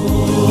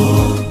zako.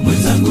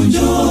 Mwenzangu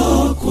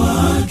njoo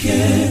kwake,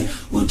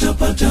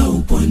 utapata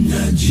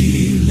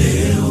uponyaji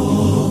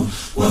leo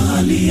kwa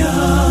hali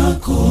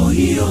yako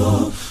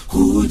hiyo.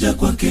 Kuja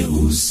kwake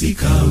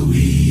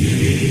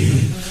usikawie,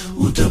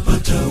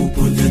 utapata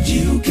uponyaji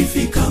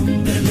ukifika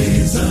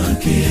mbele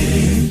zake.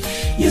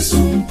 Yesu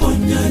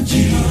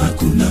mponyaji,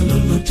 hakuna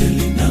lolote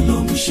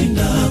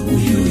linalomshinda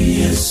huyu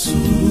Yesu.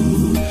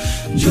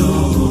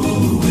 Njoo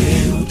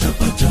we,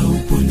 utapata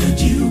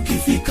uponyaji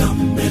ukifika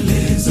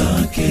mbele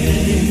zake.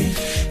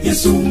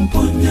 Yesu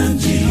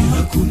mponyaji,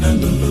 hakuna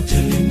lolote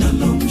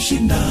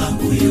linalomshinda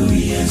huyu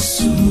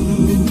Yesu.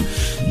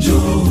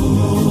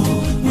 Njoo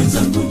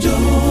mwenzangu,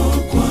 njoo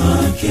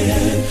kwake,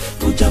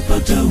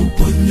 utapata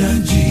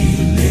uponyaji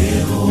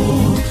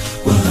leo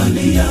kwa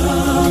hali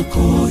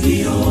yako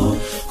hiyo.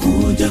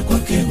 Kuja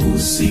kwake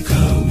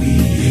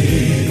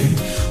usikawie,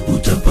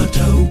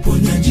 utapata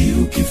uponyaji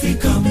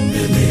ukifika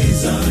mbele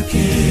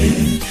zake.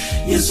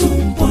 Yesu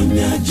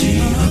mponyaji,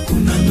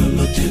 hakuna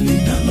lolote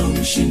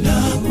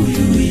linalomshinda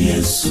huyu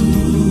Yesu.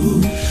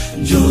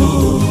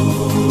 Njoo.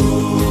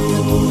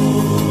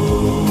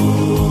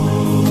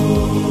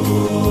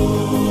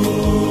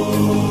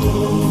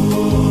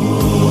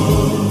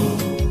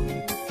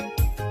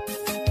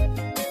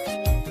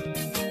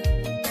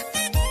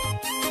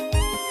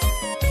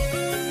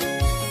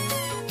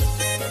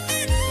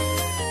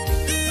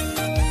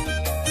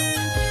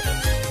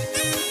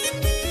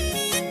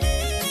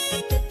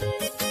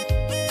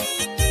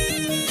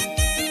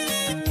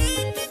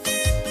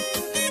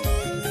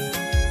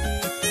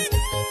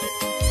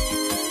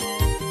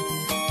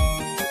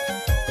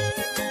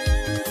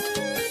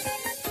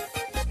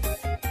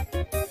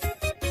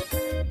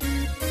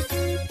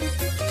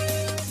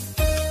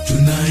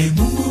 Tunaye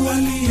Mungu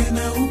aliye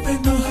na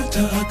upendo,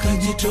 hata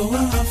akajitoa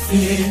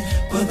afe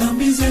kwa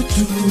dhambi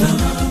zetu.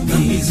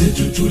 Dhambi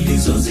zetu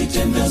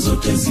tulizozitenda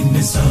zote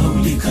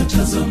zimesahaulika,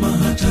 tazama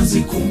hata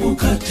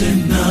zikumbuka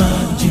tena.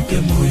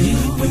 Jipe moyo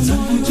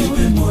wenzangu,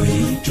 jipe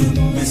moyo,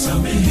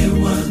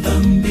 tumesamehewa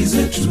dhambi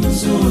zetu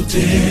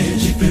zote.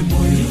 Jipe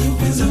moyo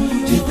wenzangu,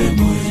 jipe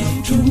moyo,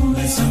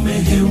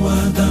 tumesamehewa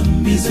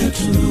dhambi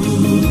zetu.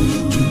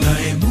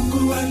 Tunaye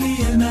Mungu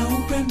aliye na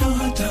upendo,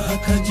 hata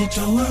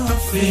akajitoa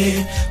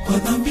afe kwa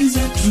dhambi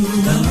zetu.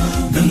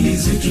 Dhambi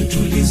zetu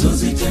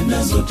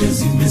tulizozitenda zote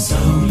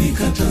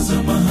zimesahaulika,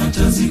 tazama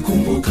hata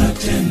zikumbuka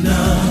tena.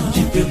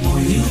 Jipe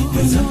moyo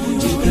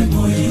wenzangu, jipe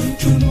moyo,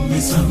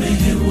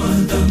 tumesamehewa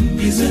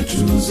dhambi zetu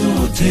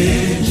zote.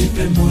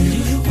 Jipe moyo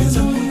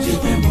wenzangu,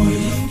 jipe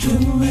moyo,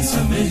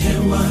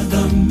 tumesamehewa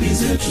dhambi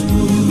zetu.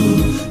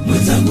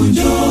 Mwenzangu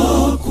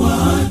njoo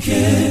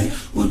kwake,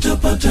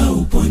 utapata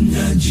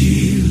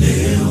uponyaji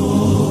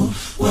leo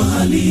kwa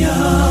hali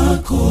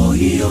yako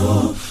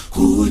hiyo.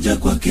 Kuja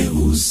kwake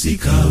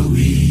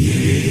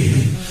usikawie,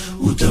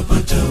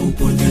 utapata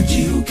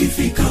uponyaji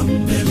ukifika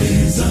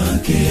mbele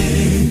zake.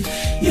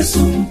 Yesu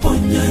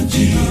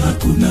mponyaji,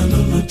 hakuna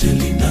lolote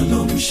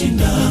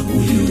linalomshinda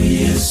huyu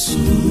Yesu.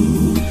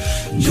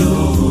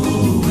 Njoo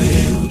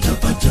we,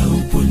 utapata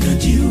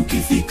uponyaji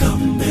ukifika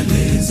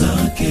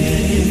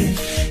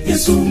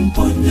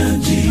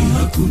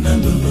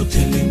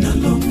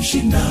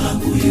mshinda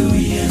huyu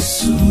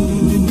Yesu.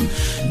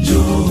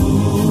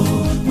 Njoo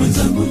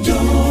mwenzangu,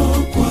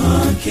 njoo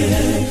kwake,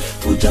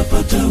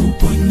 utapata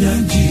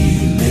uponyaji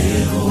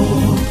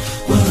leo.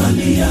 Kwa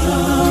hali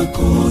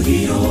yako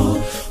hiyo,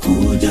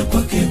 kuja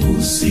kwake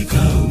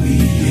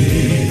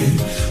usikawie,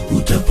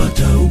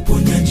 utapata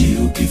uponyaji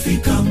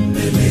ukifika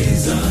mbele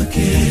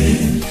zake.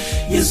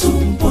 Yesu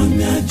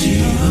mponyaji,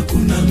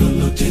 hakuna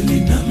lolote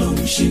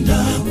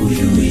linalomshinda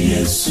huyu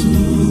Yesu.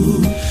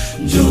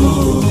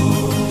 Njoo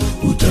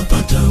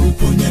utapata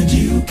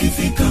uponyaji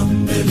ukifika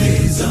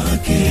mbele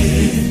zake.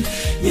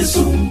 Yesu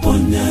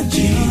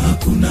mponyaji,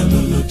 hakuna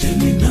lolote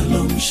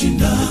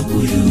linalomshinda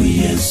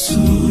huyu Yesu.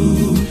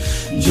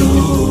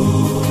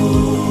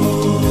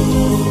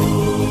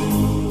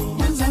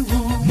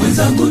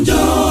 Mwenzangu,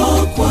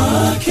 njoo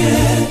kwake,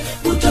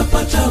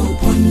 utapata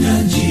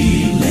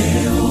uponyaji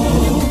leo.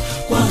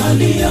 Kwa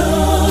hali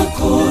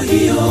yako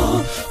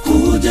hiyo,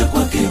 kuja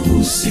kwake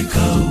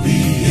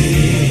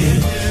usikawie,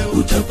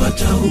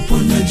 utapata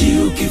uponyaji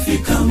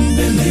ukifika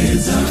mbele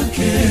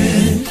zake.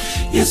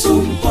 Yesu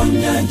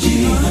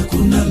mponyaji,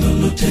 hakuna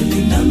lolote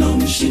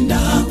linalomshinda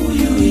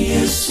huyu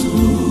Yesu.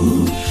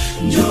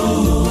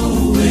 Njoo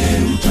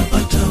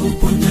utapata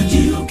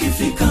uponyaji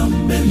ukifika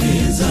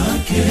mbele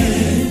zake.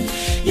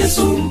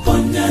 Yesu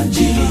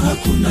mponyaji,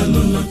 hakuna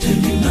lolote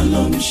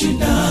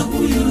linalomshinda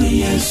huyu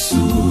Yesu.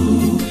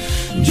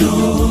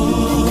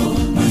 Njoo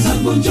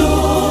mwenzangu,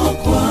 njoo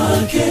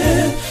kwake,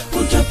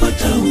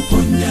 utapata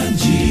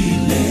uponyaji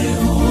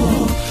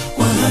leo.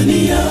 Kwa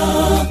hali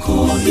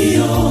yako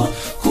hiyo,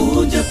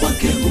 kuja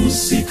kwake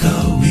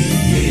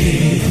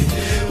usikawie,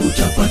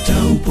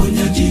 utapata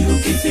uponyaji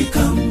ukifika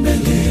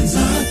mbele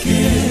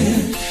zake.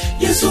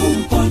 Yesu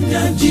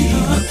mponyaji,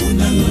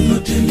 hakuna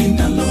lolote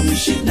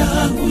linalomshinda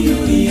huyu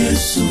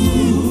Yesu.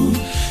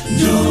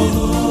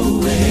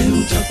 Njoo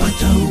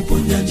utapata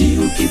uponyaji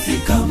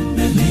ukifika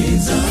mbele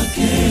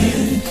zake.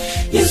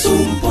 Yesu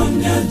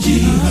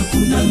mponyaji,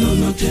 hakuna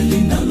lolote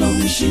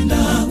linalomshinda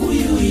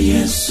huyu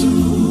Yesu.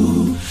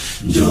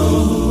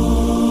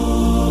 Njoo.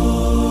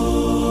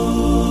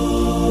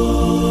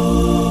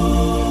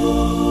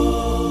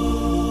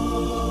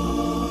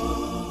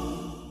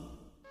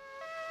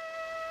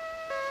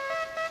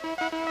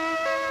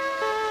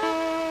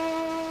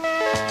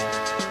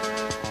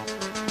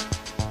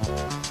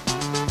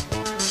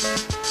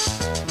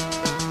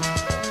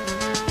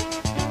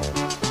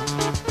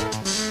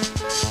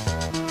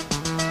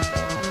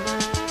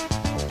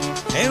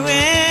 Ewe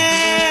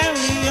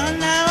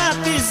uliona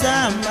wapi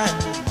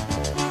zamani?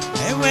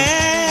 Ewe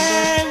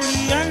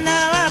uliona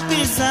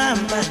wapi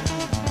zamani?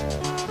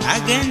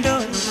 Magendo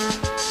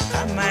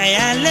kama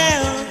ya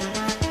leo,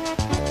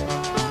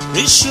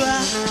 rishwa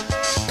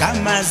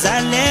kama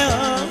za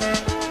leo,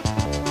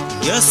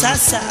 ndio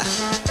sasa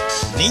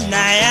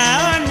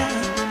ninayaona,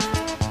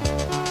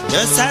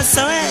 ndio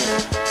sasa we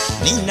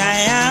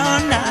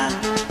ninayaona.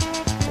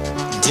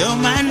 Ndio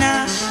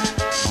maana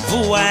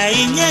mvua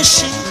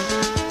inyeshi,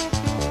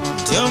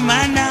 ndio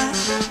maana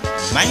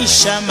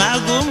maisha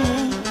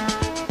magumu,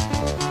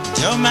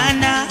 ndio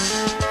maana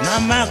na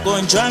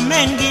magonjwa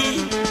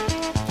mengi,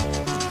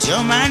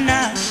 ndio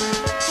maana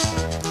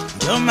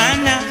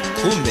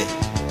kumbe,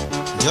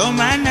 ndio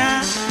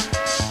maana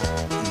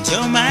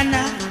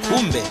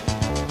kumbe.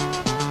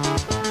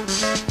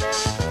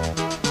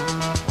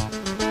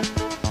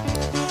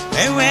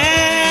 Wewe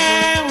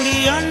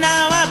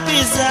uliona wapi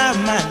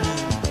zamani?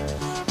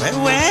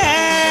 Wewe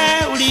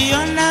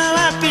uliona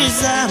wapi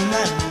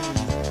zamani?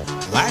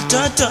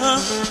 Watoto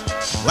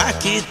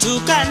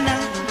wakitukana,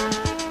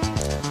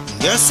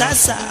 ndio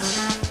sasa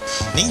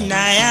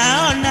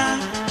ninayaona.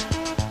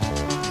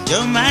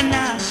 Ndio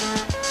maana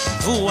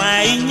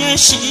mvua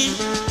inyeshi,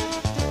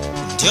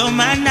 ndio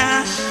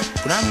maana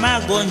kuna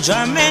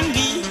magonjwa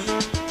mengi,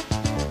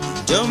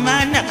 ndio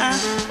maana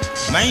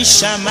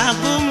maisha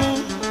magumu,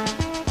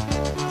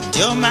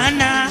 ndio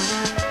maana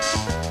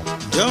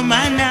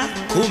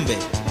kumbe,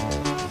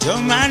 ndio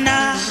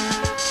maana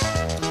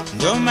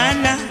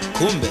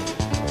kumbe.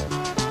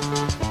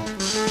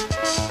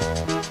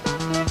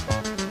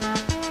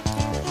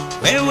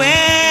 Wewe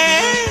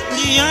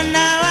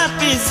uliona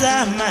wapi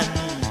zamani?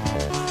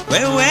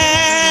 Wewe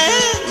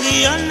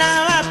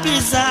uliona wapi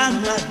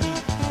zamani?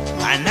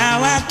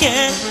 Wanawake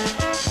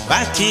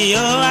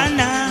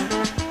wakioana,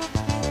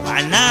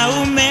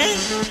 wanaume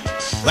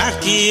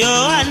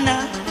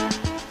wakioana,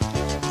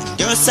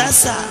 ndio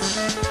sasa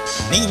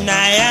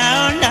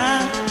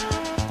ninayaona.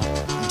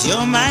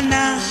 Ndio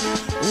maana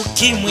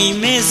ukimwi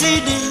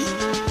imezidi,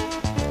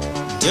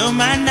 ndio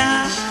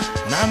maana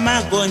na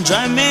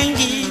magonjwa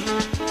mengi,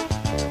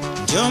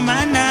 ndio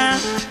maana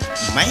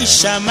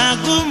maisha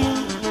magumu,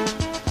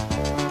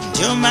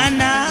 ndio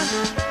maana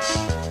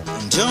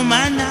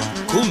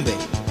kumbe,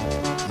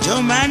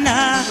 ndio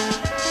maana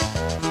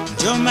kumbe,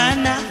 ndio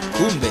maana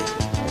kumbe,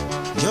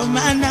 ndio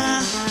maana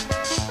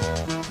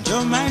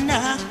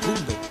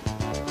kumbe.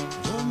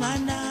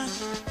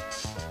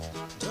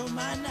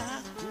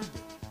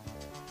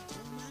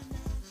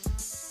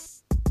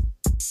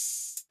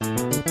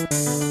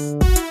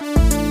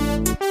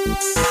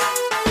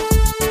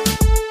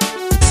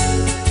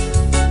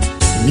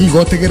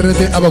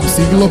 igotegererete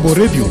abagusi Global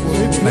Radio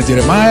na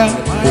Jeremiah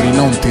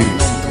Orina Ontiri.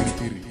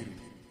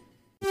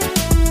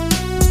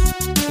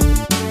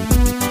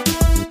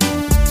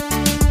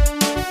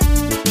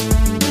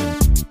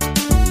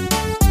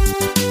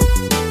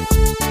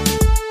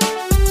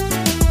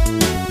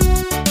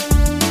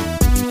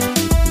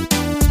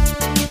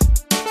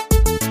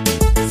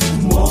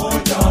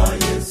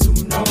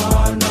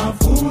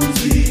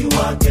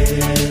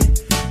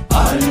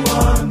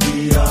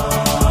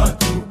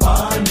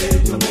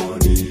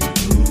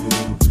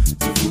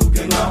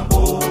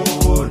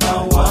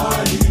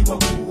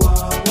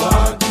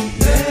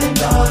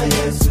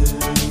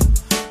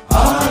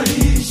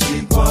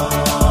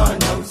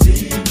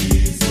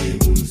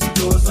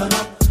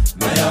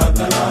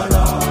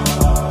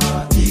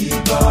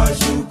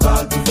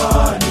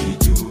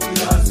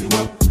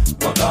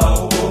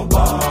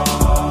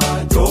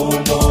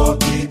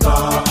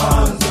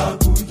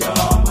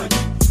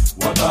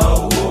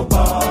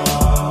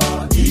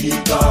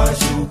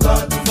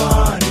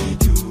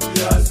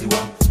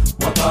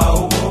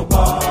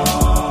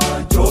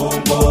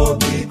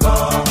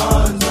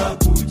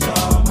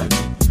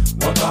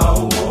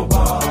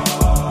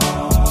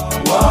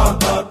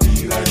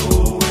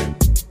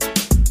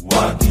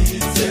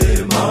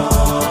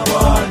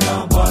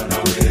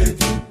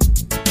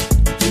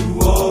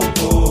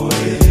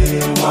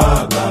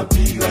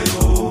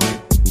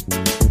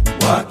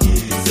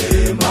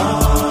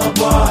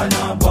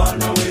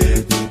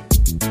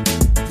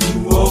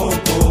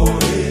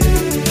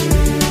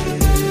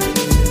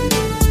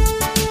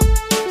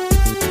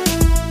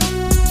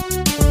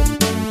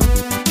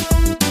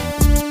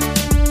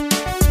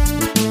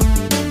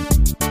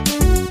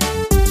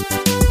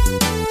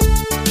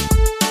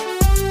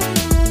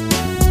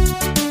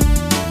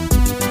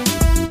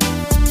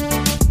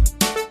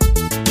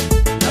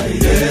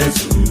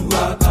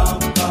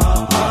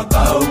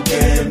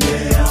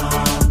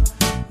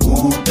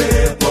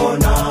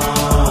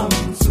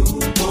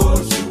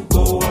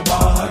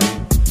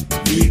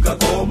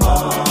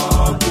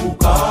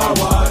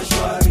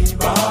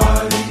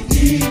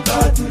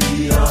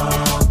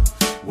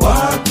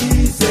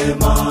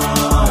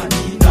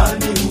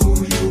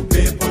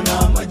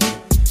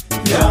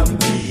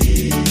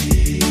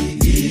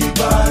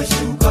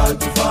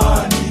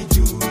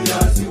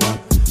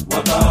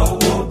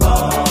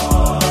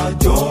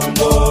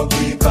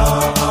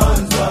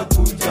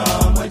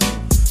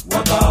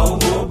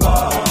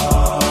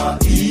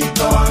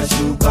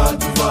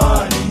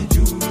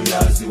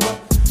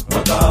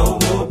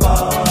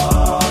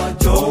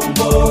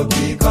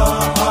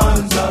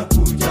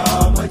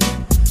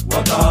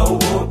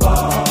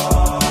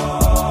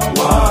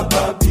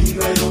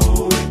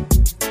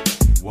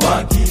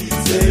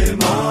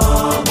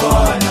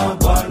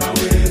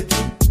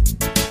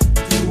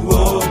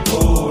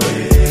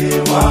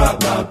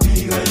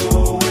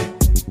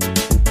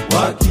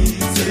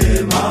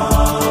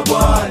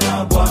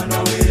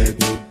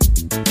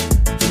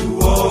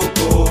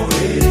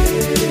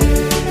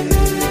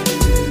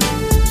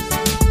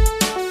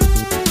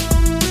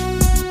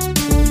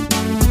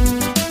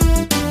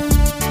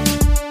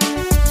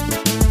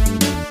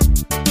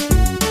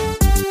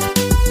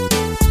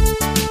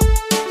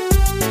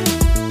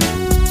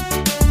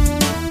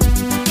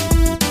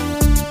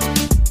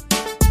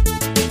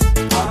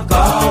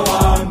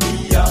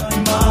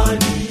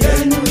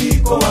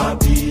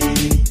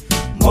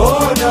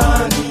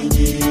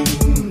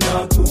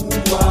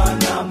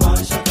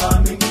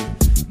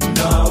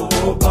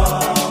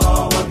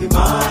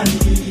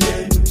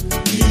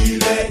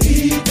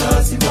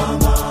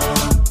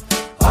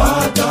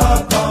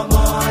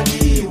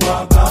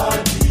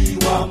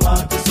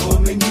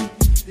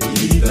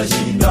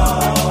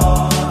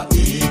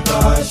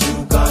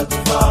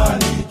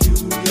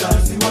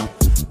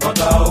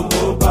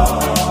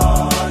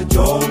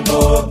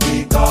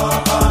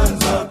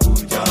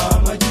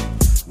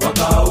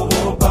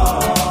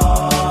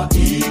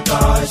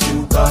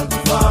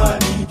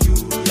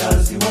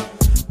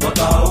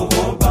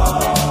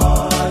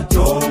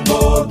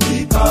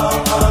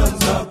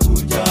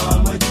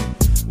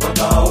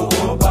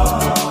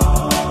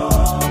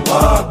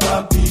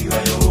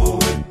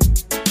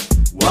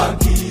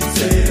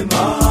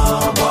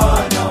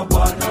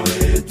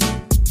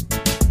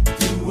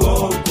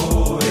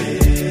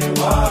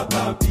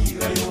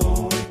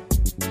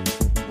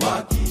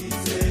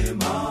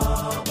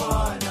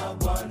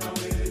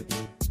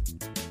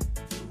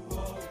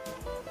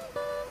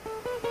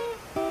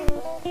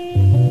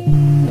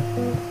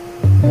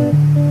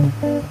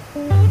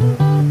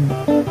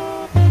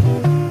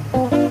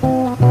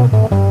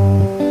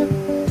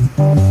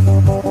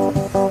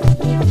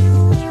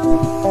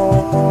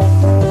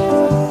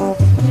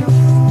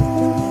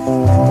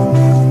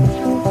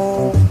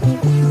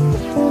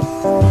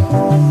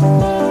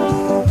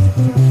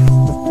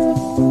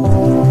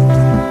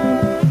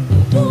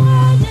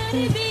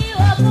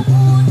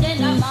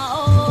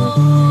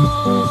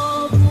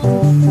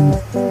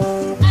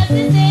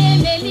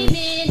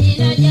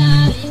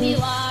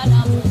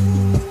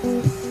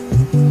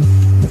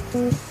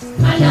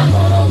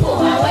 Mungu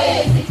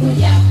hawezi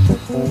kuja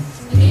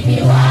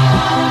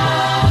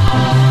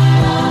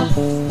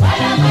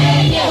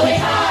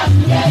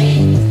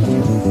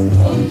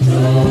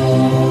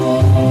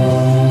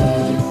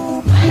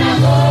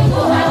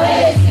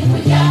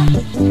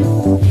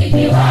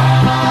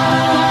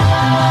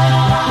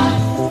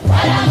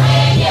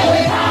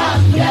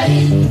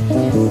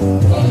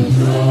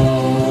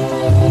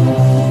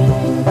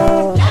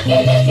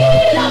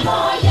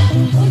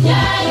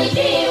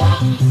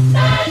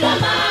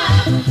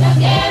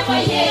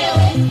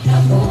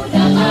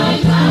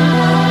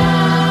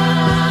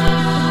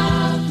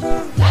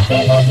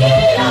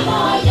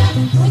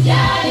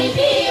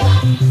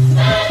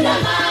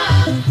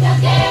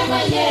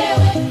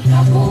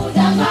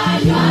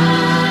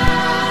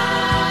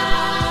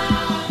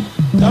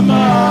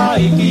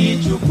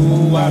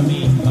ikichukua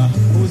mimba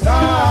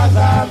kuzaa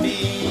dhambi,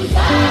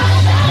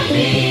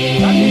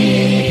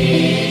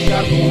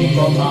 kisha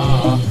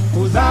kukoma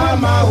kuzaa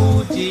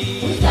mauti,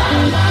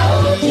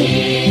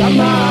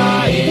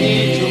 kama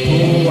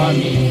ikichukua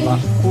mimba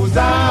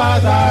kuzaa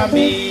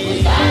dhambi,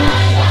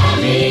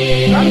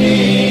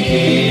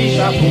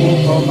 kisha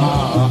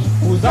kukoma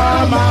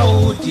kuzaa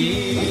mauti.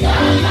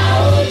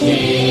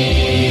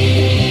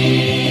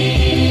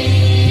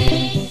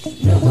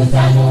 Ndugu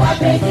zangu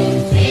wapenzi,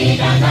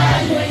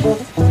 msidanganywe.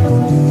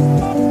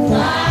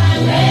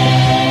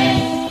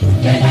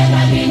 Mtenda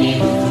dhambi ni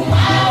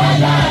mtumwa wa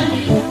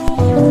dhambi.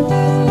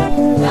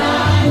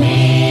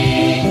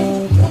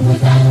 Ndugu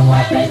zangu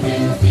wapenzi,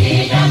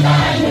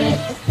 msidanganywe.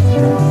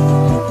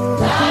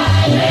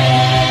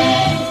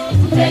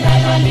 Mtenda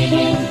dhambi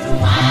ni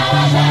mtumwa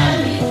wa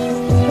dhambi.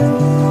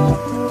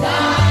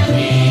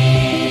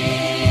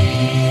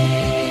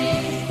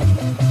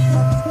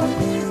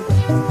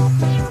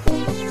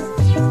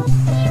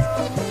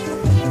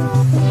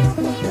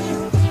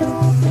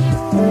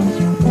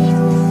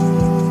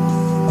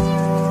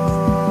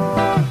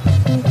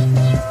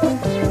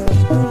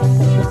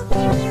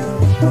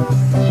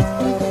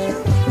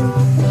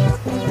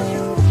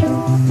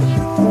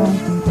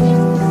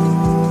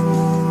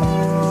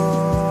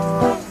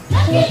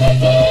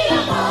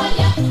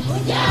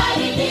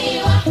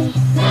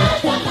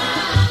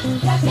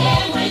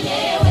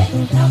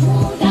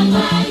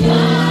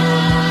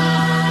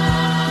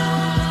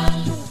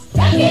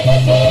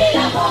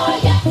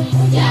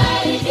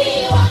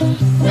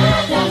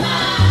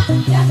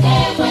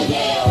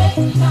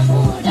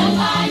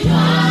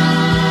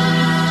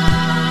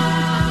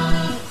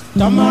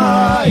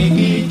 Tamaa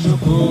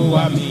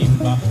ikichukua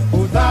mimba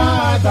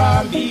kuzaa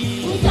dhambi,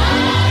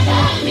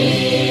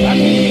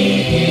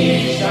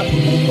 kisha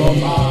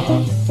kukoma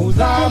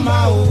kuzaa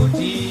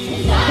mauti,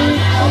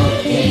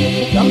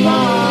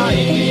 tamaa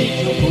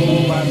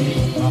ikichukua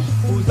mimba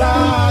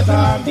kuzaa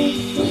dhambi,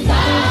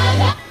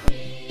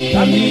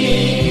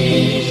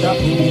 kisha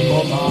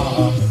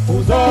kukoma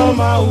kuzaa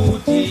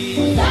mauti.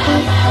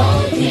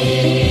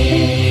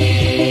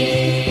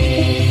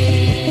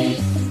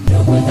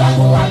 Ndugu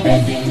zangu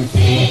wapenzi,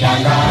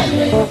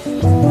 msidanganywe.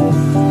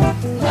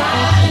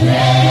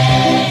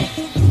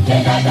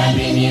 Mtenda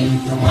dhambi ni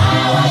mtumwa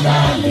wa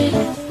dhambi.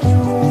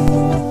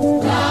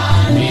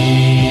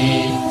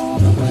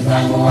 Ndugu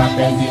zangu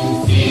wapenzi,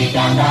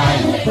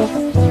 msidanganywe.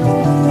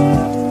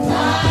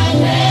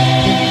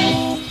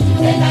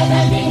 Mtenda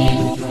dhambi ni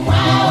mtumwa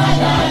wa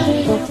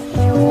dhambi.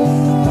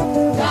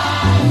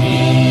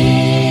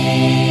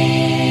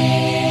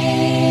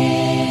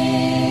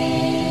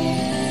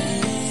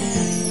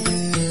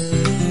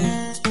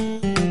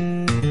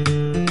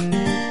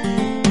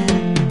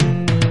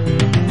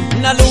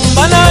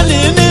 Nalumbana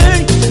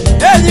nini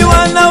enyi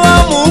wana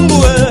wa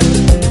Mungu?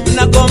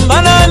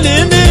 Nagombana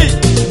nini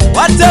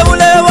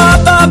wateule wa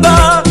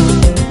Baba?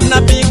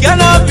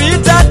 Napigana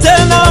vita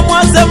tena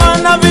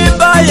mwasemana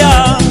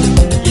vibaya,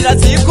 ila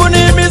siku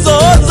ni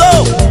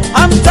mizozo,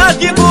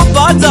 hamtaki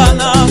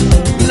kupatana,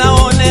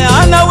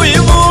 mnaoneana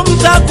wivu,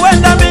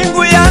 mtakwenda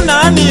mbingu ya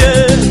nani?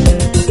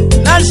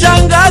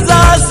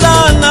 Nashangaza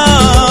sana,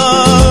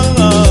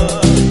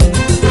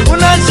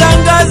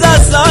 unashangaza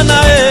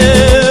sana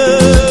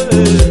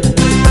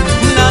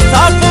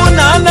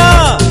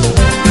mnatafunana,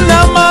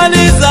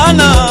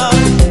 mnamalizana,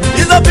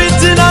 hizo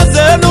fitina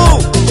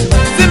zenu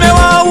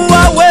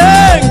zimewaua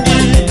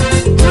wengi,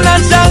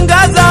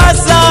 mnashangaza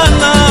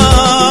sana,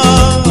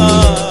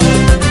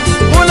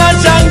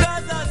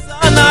 mnashangaza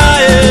sana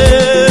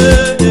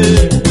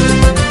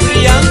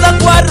mlianza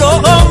kwa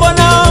roho,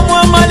 mbona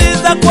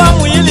mwamaliza kwa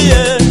mwili?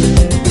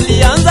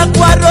 Mlianza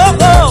kwa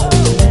roho,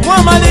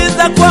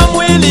 mwamaliza kwa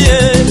mwili.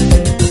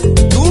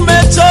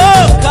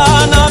 Tumechoka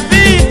na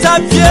vita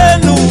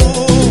vyenu,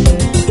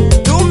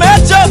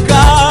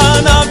 tumechoka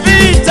na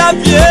vita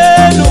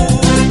vyenu,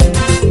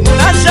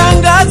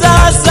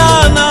 mnashangaza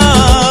sana,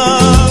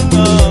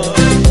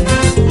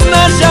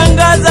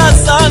 mnashangaza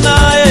sana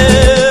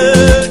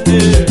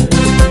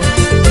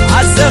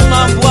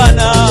asema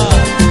Bwana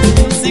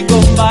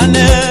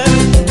msigombane,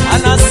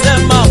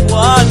 anasema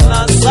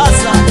Bwana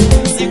sasa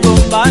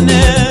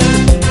msigombane.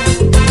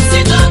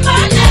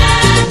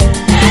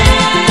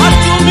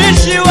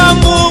 Watumishi wa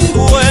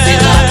Mungu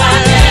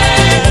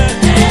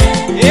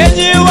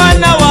enyi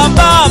wana wa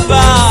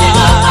Baba,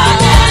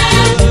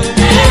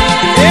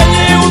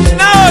 enyi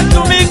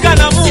mnaotumika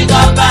na Mungu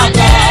Baba,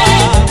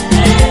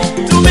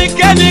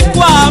 tumikeni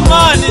kwa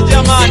amani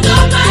jamani.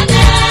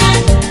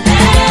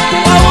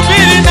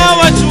 Wahubiri na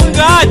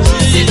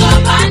wachungaji,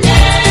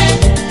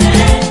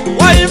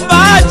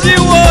 waimbaji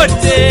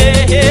wote,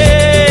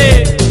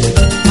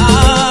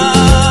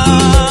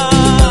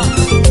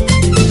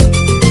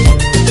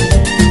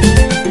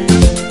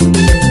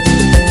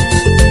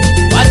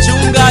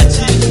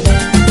 wachungaji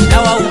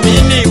na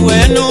waumini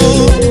wenu,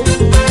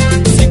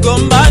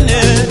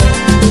 sigombane,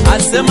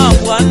 asema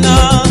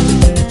Bwana.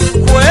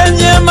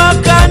 Kwenye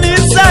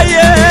makanisa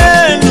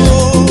yenu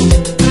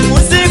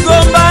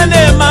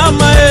usigombane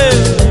mama,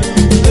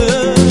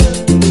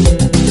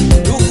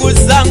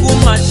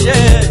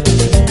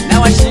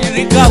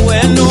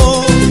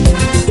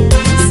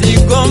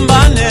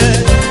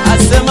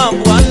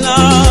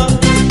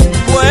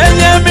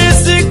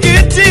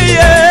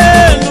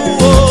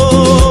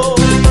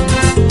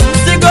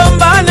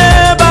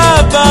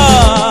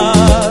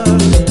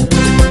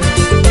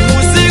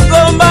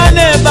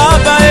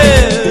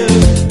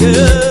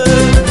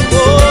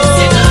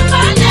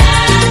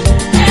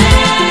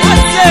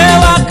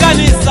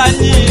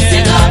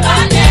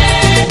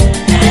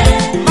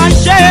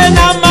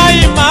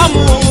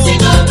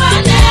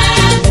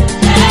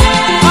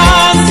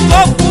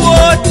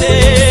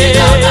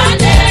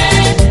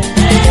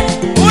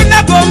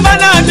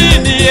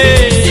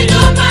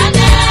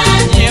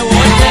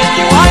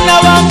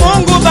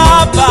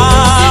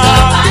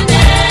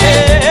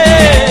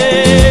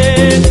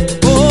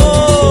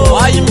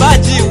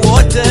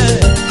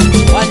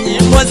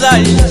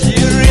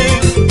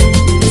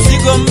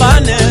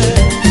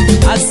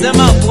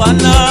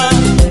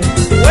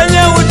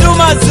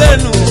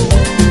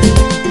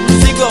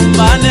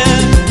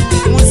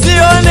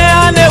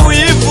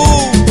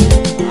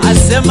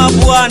 asema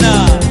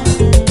Bwana.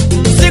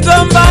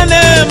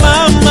 Msigombane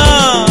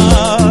mama,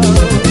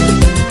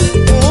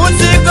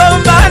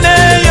 msigombane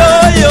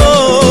yoyo,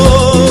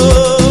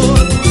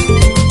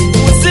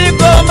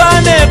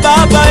 msigombane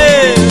baba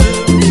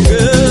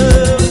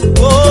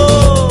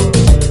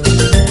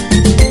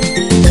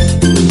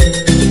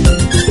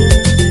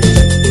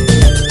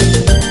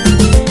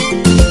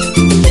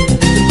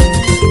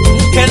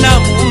mke na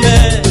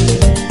mume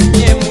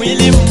ni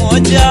mwili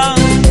mmoja,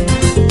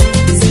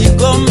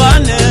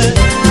 msigombane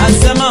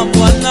asema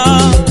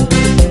Bwana.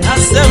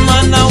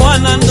 Nasema na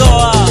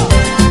wanandoa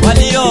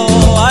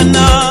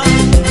walioana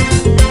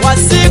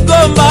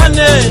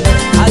wasigombane,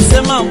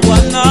 asema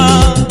Bwana.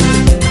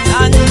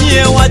 Na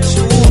nyie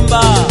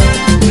wachumba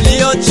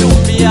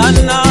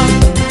mliochumbiana,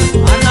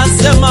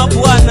 anasema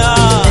Bwana,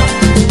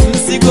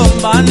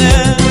 msigombane,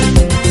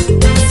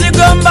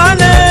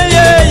 msigombane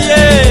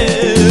yeye,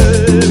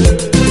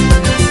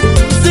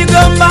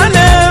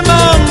 msigombane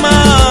mama,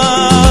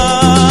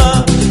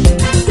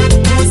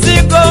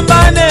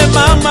 msigombane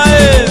mama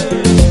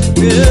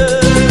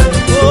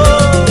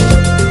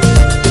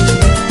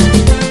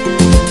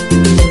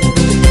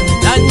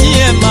na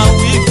nyie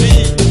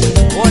mawivi,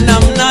 ona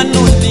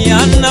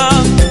mnanuniana,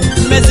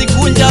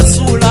 mmezikunja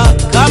sura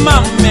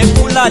kama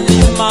mmekula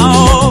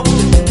limao.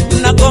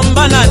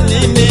 Mnagombana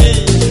nini?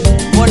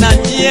 Ona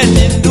nyie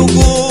ni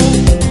ndugu,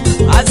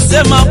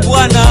 asema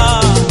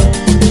Bwana.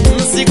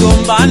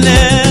 Msigombane,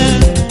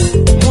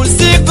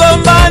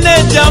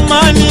 msigombane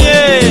jamani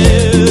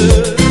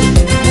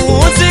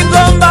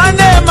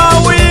msigombane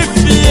mawifi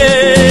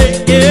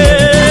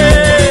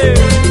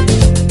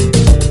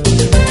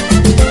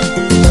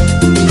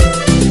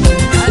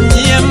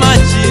Anyie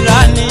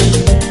majirani,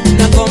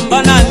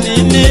 nagombana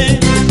nini?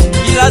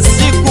 Kila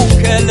siku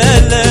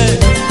kelele,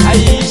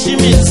 haiishi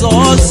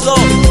mizozo.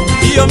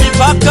 Hiyo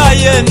mipaka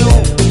yenu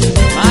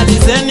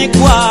malizeni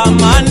kwa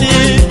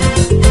amani.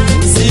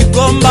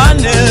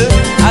 Msigombane,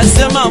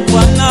 asema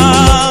Bwana.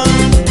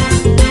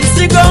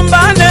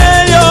 Msigombane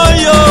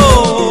yoyo,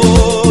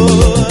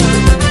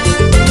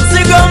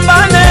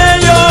 msigombane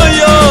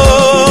yoyo,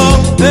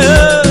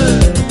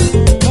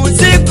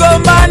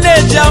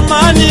 msigombane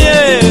jamani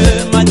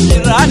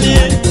majirani,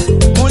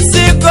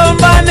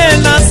 msigombane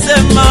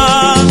nasema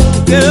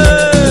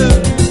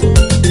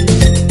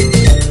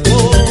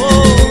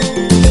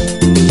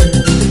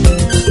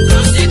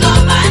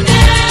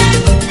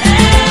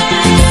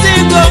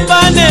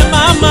msigombane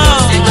mama,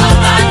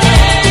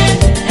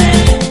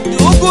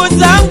 ndugu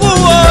zangu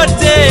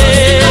wote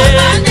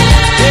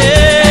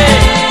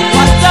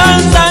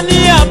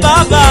Watanzania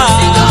baba,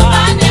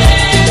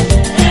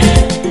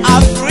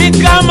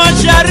 Afrika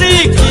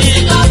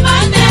Mashariki,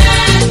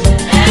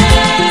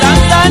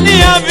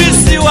 Tanzania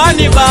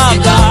visiwani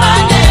baba,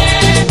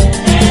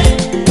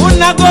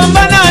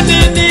 unagombana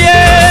nini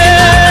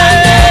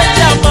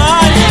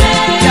jamani?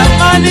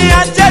 Jamani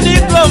acheni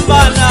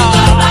gombana,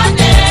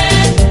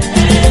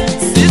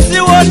 sisi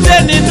wote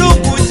ni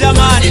ndugu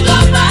jamani.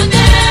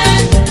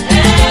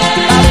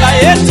 Baba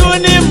yetu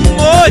ni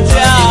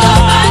mmoja,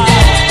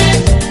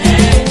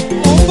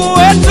 Mungu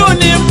wetu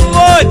ni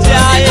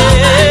mmoja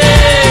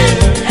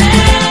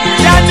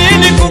ya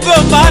nini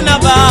kugombana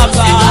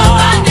baba?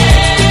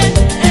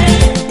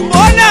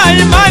 Mbona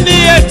imani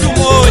yetu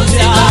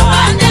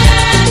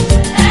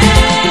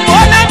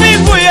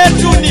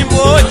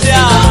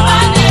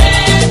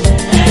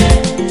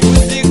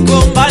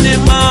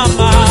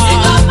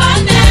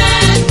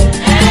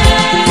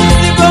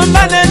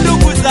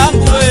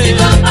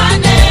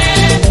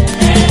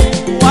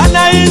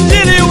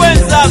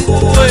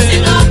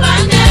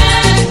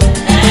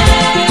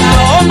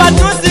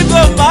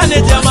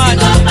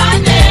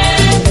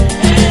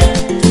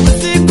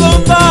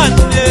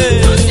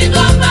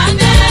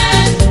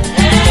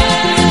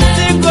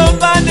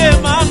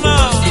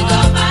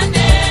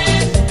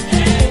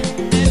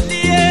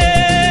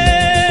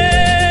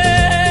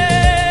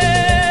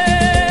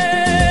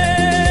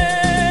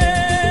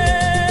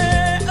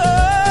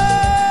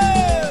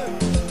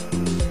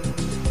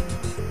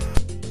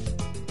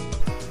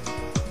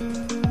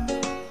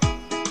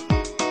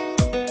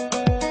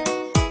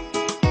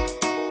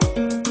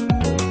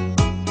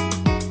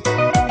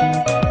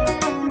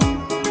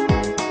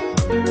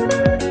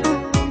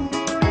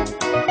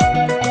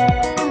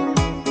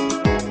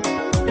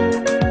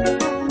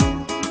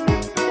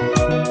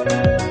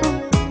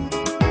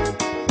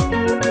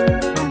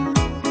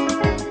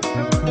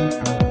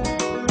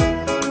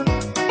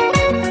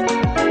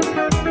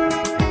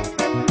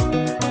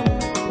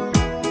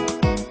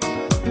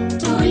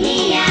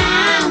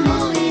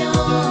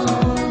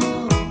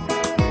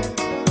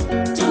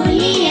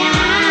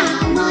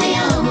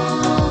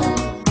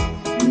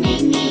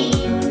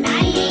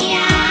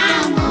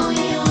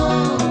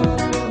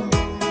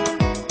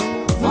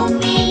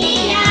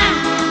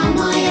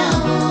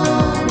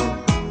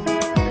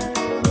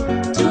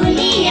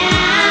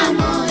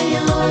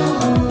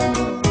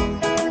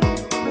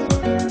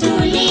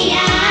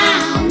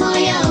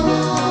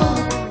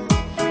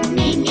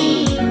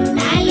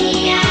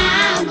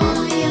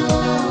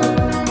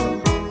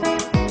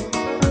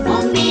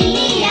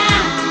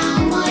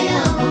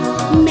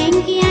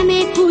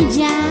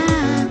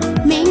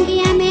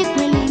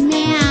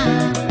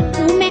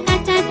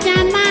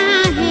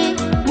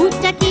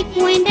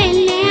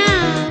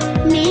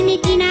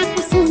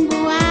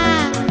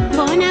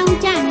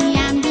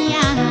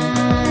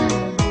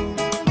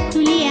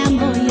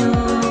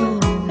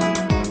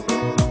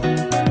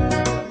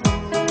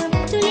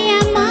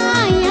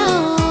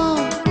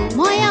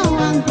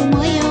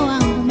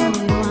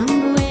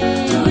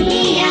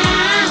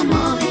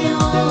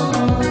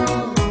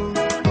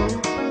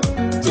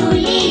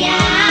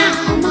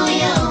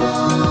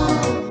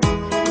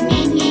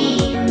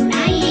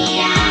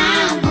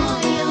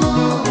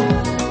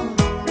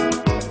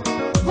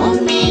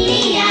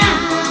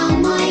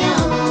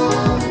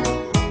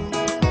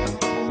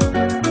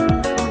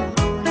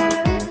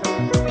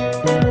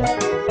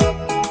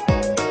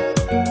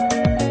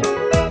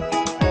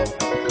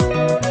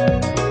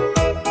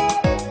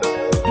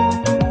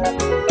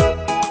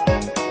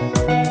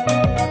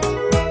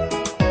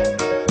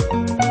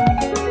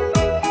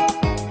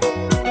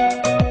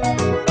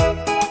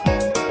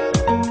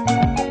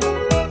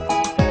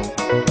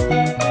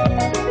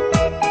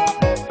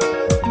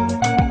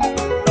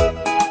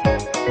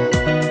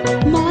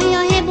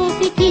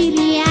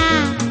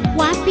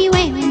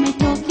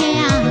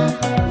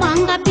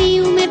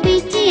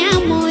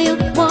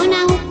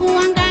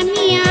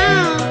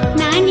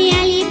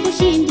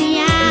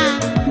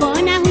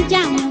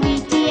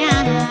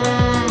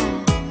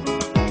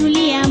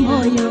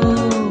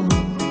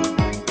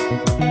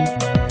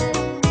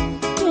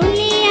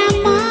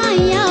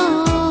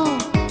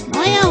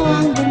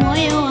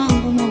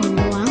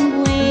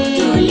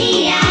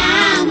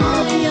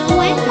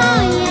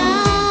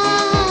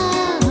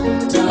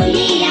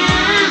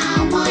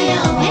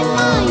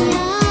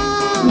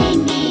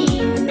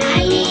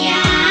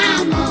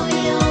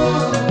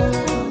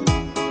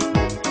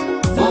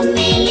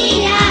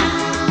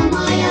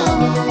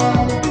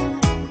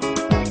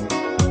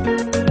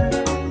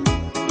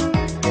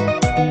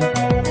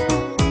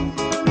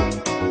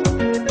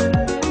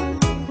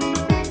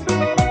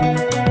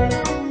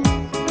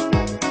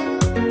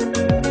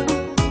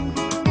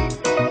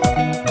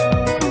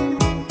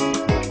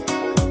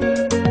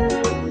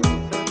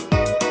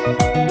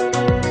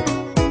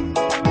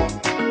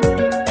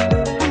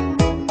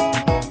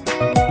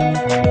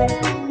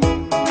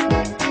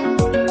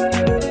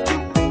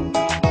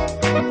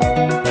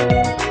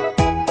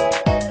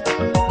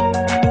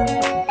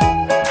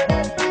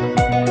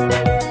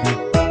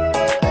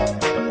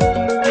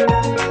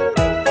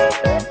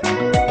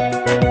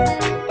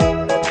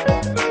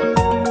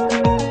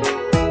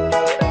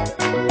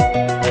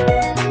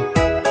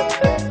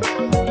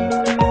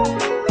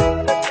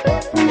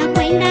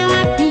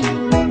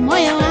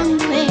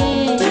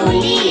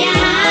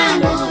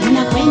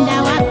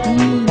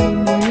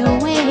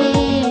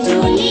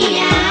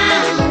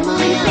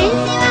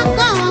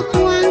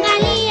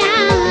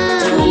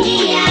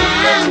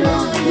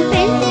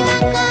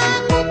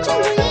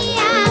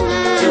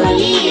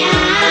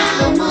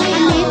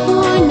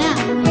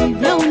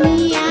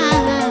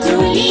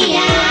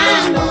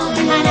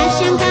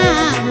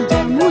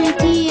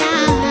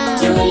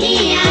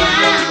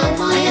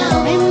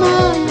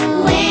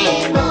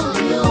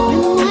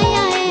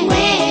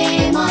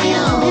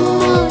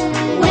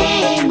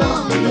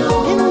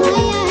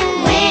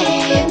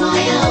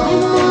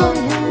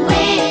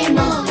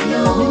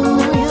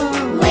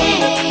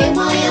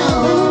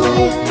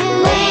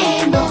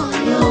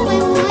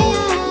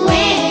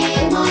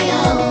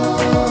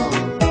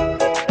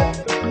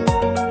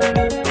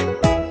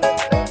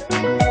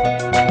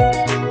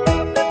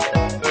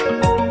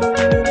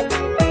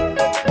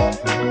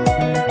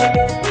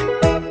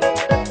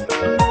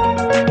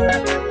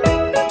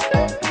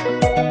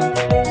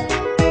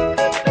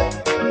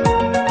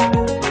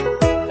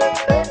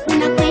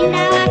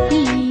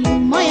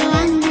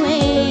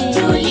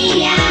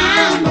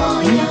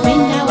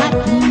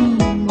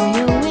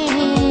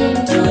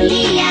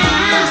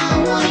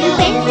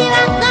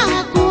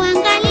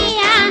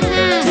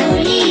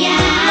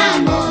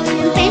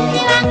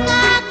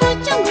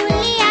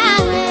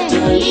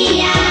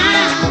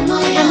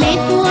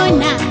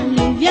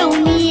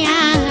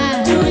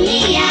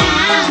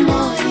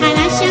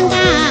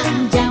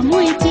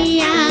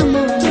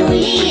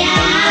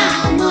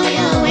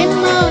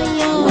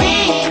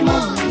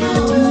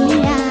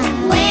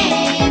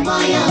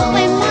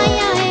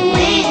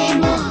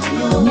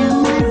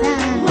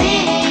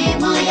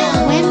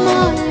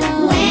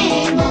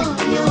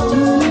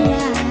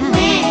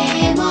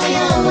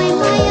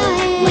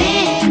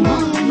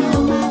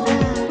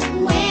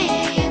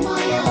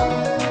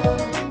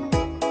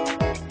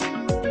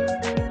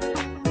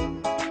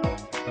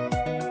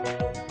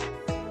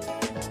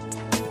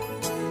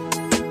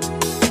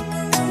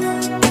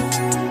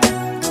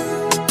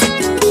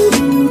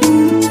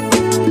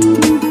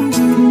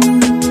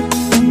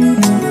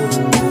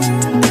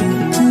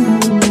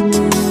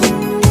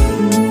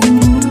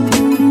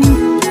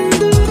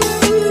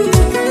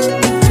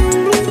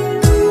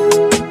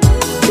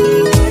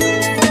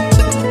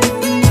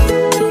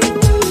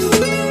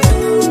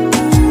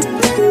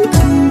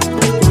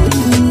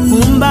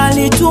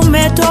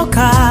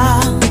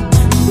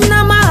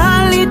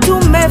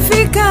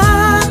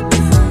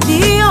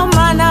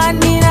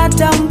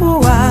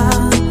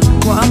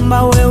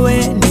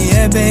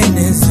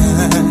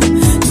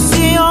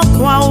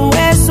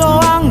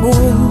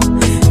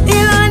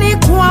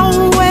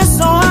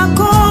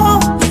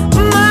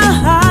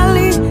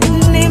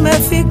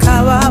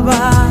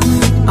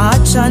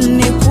acha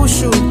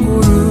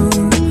nikushukuru.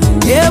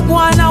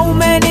 Bwana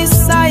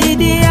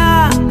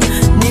umenisaidia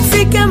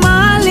nifike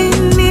mahali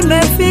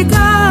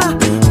nimefika.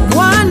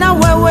 Bwana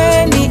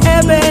wewe ni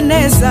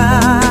Ebeneza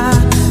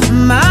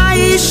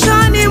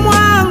maishani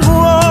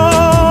mwangu.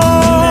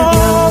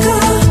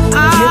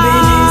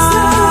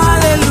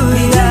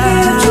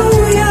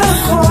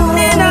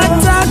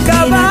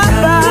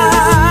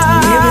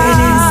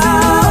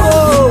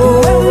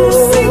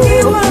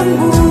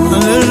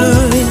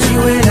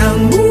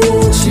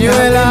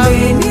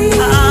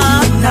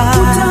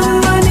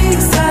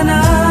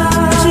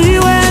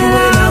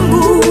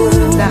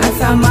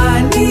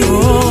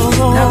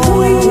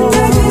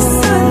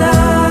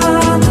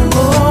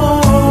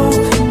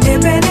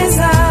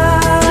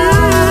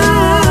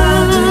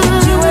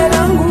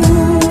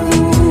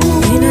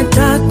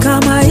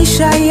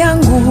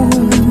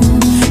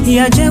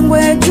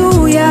 Yajengwe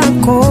juu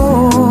yako,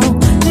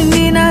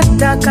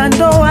 ninataka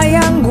ndoa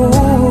yangu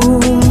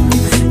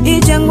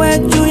ijengwe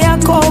juu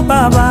yako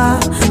Baba.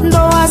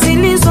 Ndoa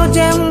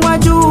zilizojengwa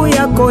juu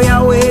yako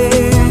Yawe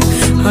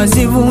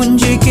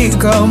hazivunjiki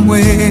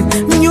kamwe.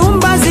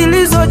 Nyumba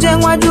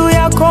zilizojengwa juu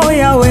yako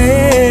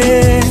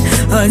Yawe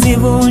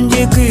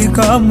hazivunjiki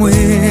kamwe.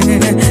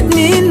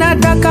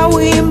 Ninataka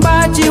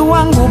uimbaji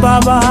wangu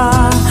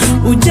Baba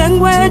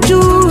ujengwe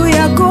juu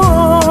yako,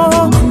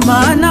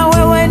 maana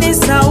wewe ni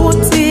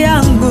sauti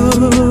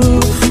yangu,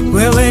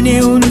 wewe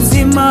ni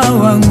uzima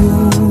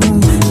wangu.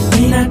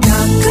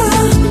 Ninataka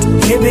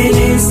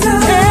Ebeneza,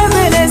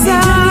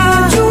 Ebeneza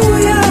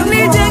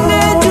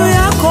nijenge juu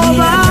yako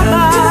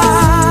Baba.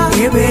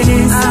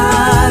 Ebeneza,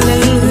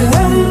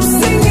 wewe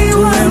msingi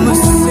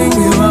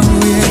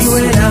wangu Yesu,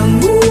 jiwe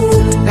langu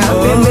la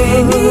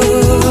pembeni,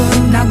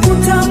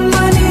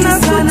 nakutamani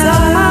sana,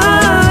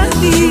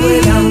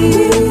 jiwe langu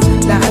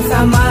la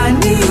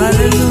thamani,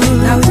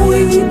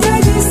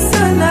 nakuhitaji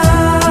sana.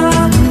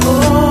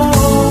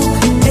 Oh,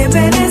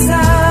 Ebeneza,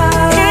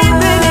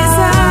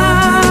 Ebeneza,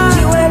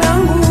 jiwe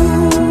langu.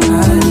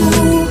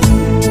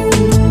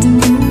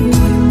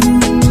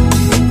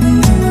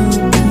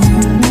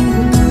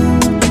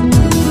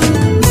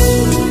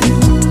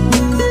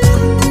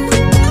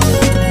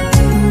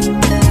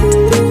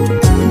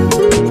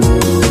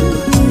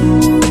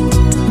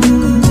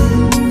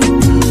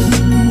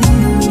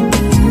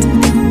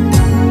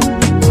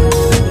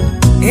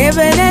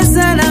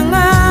 Ebeneza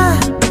nanga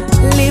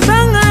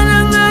libanga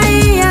nanga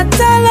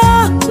yatalo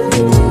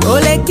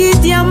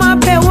olekidia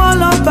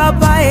mapewolo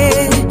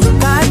papae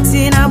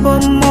katina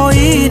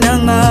bomoi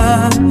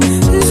nanga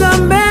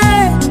Nzambe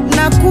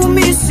na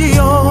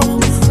kumisio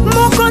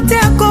mokote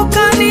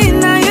akokani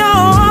na yo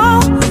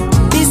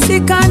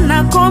bisika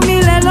na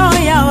komilelo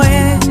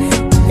Yawe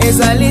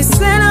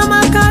ezalisena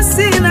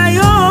makasi na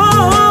yo.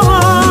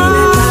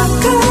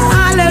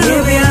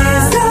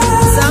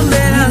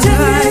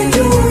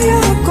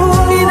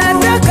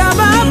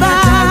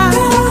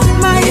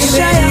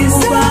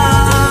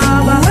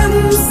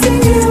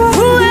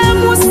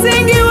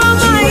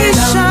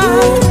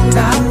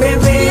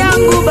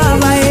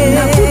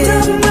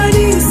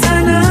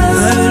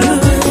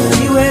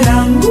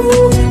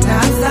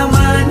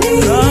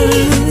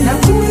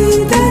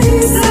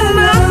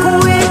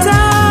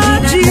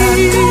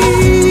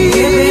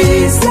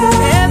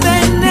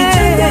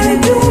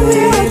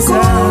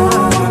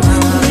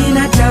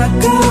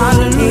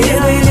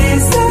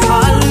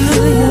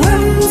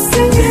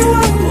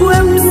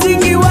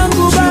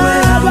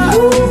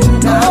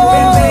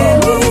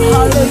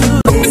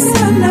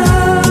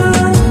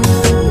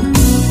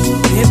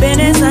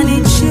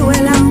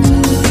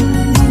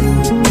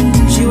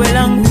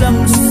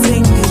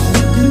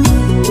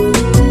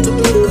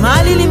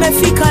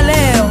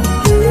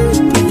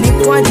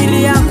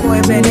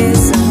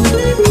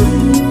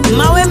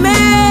 Mawe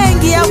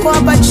mengi yako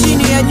hapa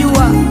chini ya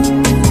jua.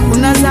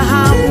 Kuna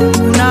dhahabu,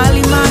 kuna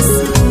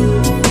alimasi,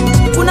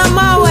 kuna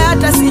mawe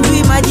hata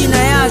sijui majina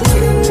yake,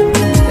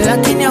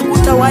 lakini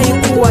hakutawahi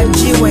kuwa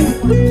jiwe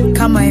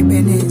kama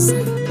Ebeneza.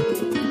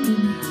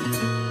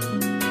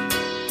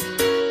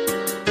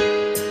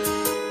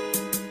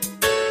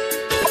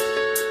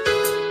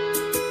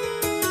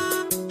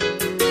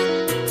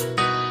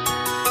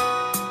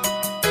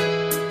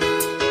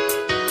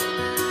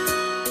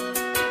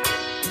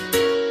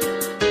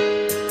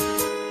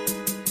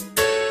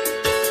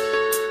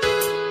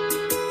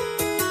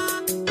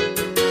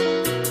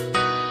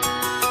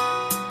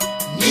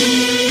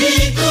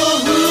 Niko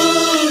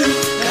huru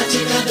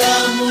katika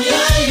damu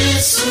ya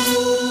Yesu.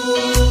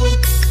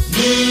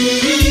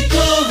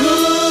 Niko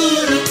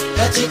huru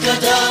katika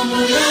damu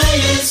ya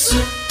Yesu.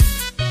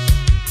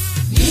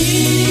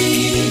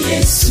 Ni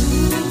Yesu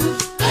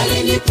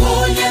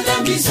aliniponya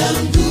dhambi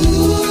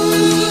zangu.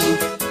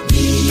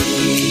 Ni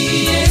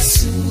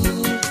Yesu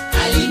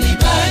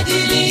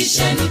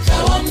alinibadilisha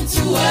nikawa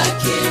mtu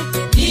wake.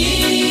 Ni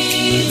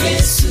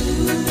Yesu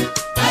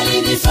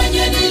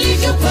alinifanya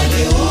nilivyo kwa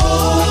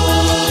leo.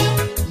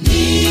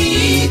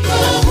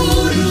 Niko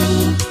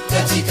huru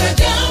katika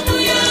damu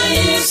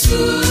ya Yesu.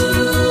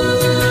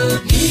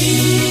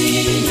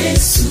 Ni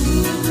Yesu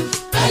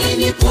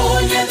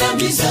aliniponya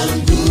dhambi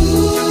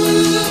zangu.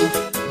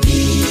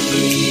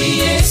 Ni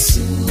Yesu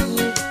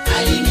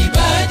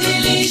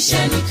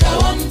alinibadilisha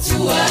nikawa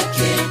mtu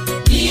wake.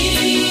 Ni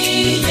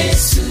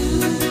Yesu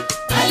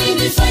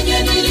alinifanya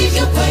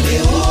nilivyo kwa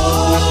leo.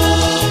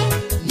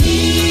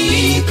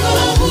 Niko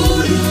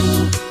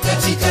huru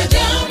katika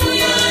damu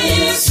ya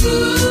Yesu.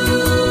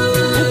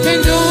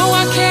 Upendo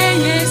wake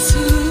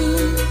Yesu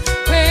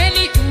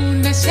kweli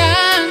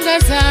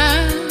unashangaza.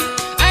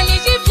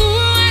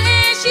 Alijivua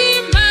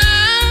heshima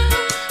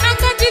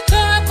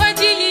akajitoa kwa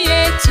ajili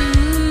yetu.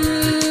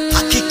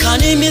 Hakika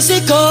ni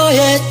mizigo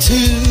yetu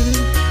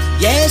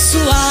Yesu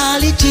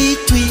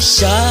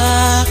alijitwisha,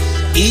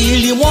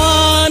 ili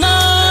mwanadamu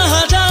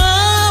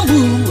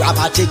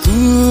apate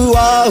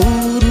kuwa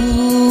huru.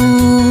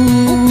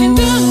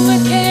 Upendo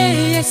wake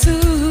Yesu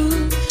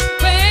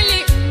kweli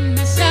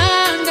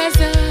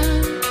unashangaza.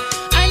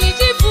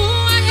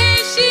 Alijivua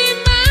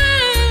heshima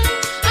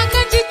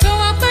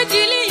akajitoa kwa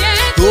ajili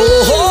yetu.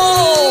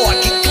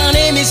 Hakika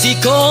ni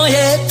mizigo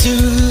yetu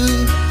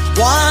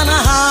Bwana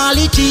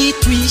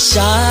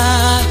alijitwisha,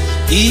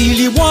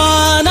 ili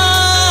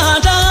mwanadamu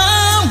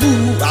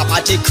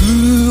apate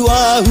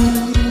kuwa huru.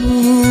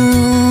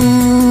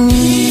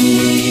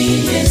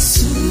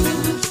 Yesu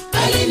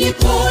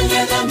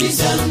aliniponya dhambi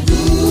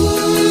zangu.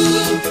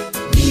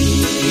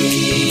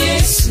 Ni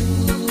Yesu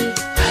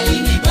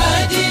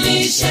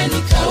alinibadilisha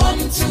nikawa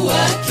mtu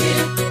wake.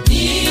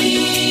 Ni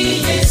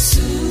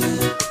Yesu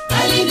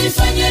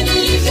alinifanya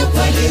nilivyo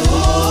kwa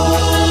leo.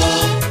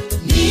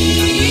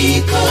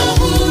 Niko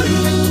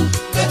huru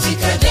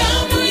katika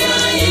damu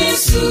ya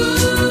Yesu.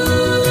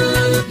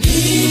 Ni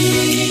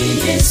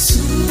Yesu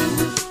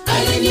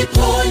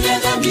aliniponya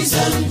dhambi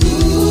zangu.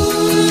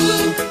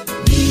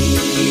 Ni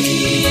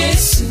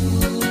Yesu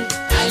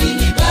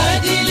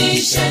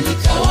alinibadilisha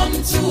nikawa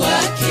mtu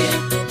wake.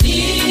 Ni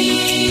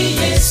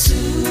Yesu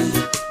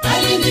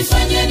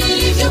alinifanya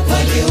nilivyo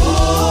kwa leo.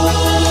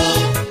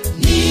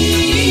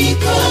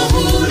 Niko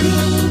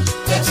huru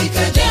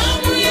katika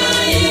damu ya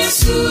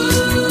Yesu.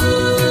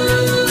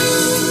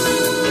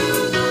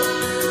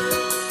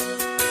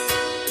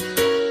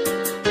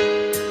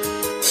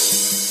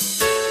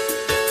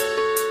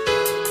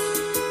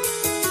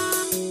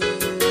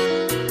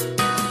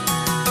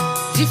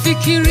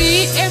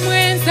 Jifikirie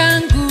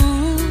mwenzangu,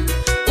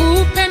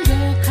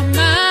 upendo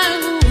kama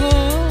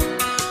huo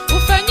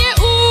ufanye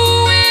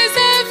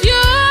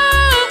uwezavyo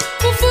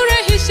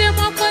kufurahisha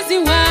Mwokozi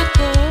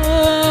wako.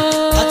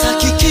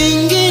 Hataki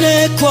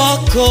kingine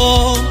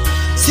kwako,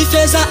 si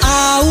fedha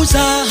au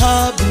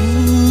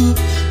dhahabu,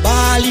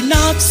 bali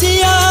nafsi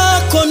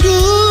yako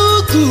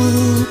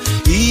ndugu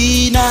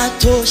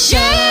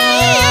inatosha.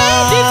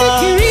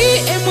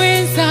 Jifikirie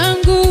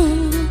mwenzangu,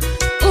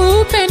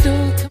 upendo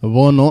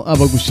Bono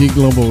Abagushi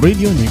Global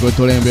Radio Nigo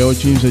Tolembe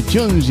Ochinsa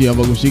Chunzi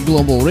Abagushi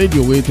Global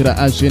Radio Wetera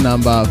Ashe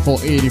number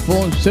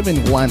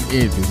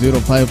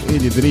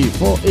 484-718-0583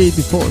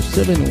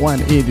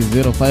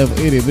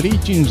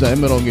 484-718-0583 Chinsa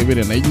Emeronge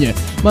Vere na Inye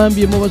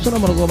Mambie Mobasona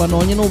Margoba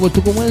Nonye Nobo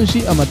Tuku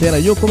Mwensi Amatera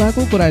Yoko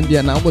Bako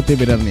Kurandia na Obo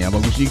Teberani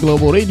Abagushi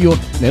Global Radio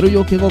Nero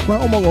Yoke Gokwa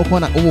Omogo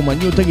Kwana Obo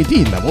Manyo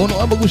Tagitina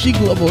Bono Abagushi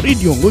Global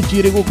Radio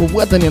Ngochire Goko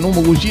Buatani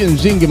Anomogushi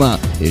Nzingima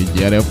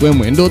Ejare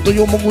Kwemo Endoto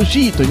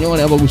Yomogushi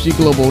Tonyore Abagushi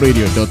Global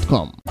Radio.com.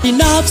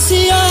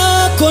 Nafsi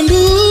yako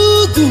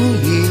ndugu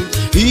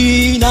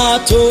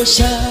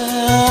inatosha.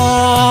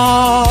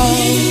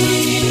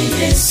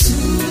 Yesu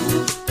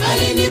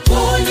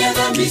aliniponya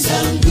dhambi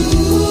zangu.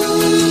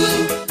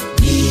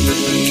 Ni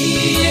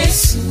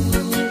Yesu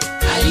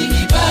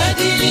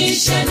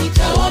alinibadilisha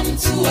nikawa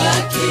mtu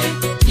wake.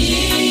 Ni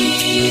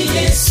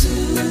Yesu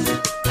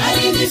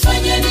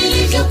alinifanya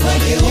nilivyo kwa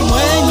leo.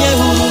 Mwenye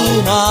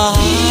huruma,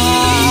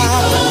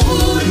 niko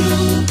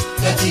huru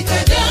katika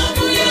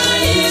damu ya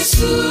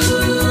Yesu.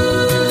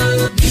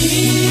 Ni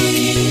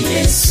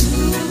Yesu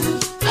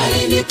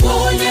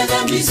aliniponya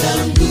dhambi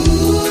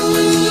zangu.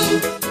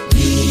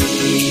 Ni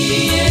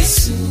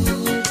Yesu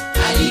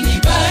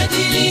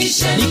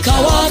alinibadilisha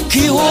nikawa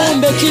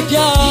kiumbe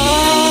kipya.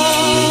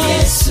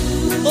 Yesu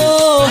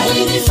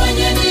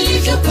alinifanya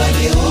nilivyo kwa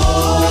leo.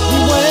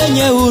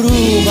 Mwenye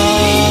huruma,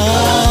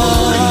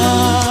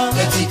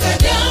 katika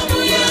damu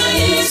ya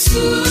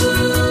Yesu.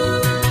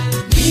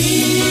 Ni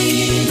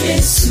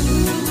Yesu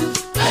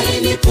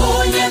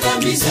aliniponya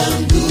dhambi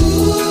zangu.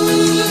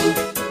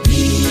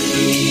 Ni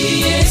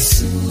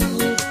Yesu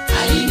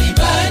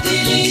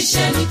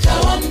alinibadilisha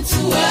nikawa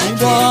mtu wake.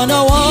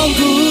 Bwana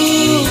wangu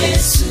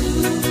Yesu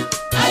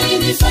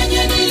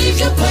alinifanya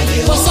nilivyo kwa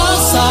leo. Kwa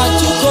sasa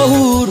tuko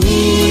huru,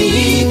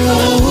 niko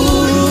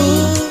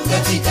huru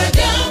katika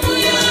damu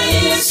ya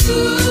Yesu.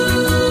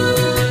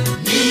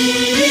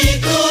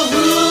 Niko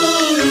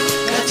huru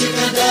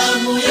katika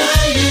damu ya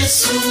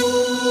Yesu.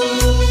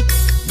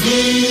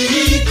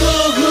 Niko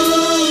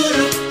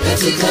huru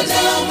katika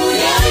damu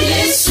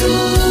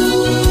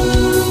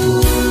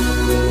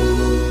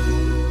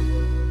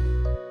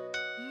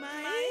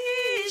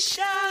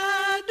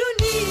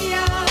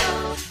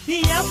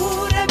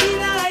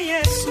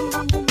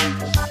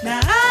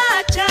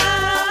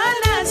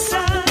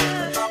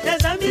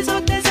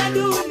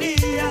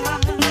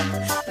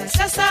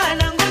sasa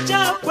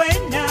nangoja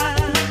kwenda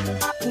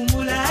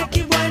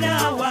kumulaki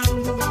Bwana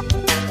wangu.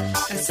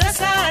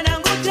 Sasa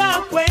nangoja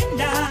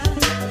kwenda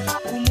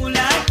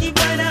kumulaki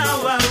Bwana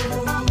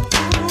wangu.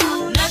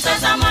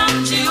 Natazama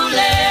mji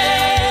ule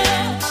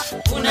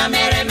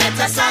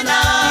unameremeta sana,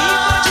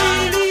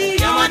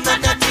 ya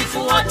watakatifu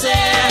wote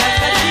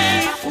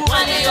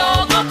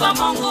walioogopa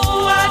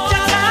Mungu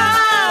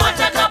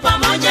wataka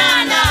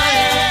pamoja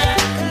naye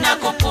na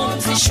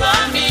kupumzishwa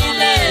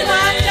milele.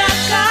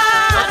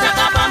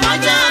 Wataka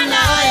pamoja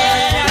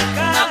naye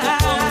na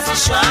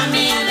kupumzishwa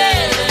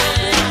milele.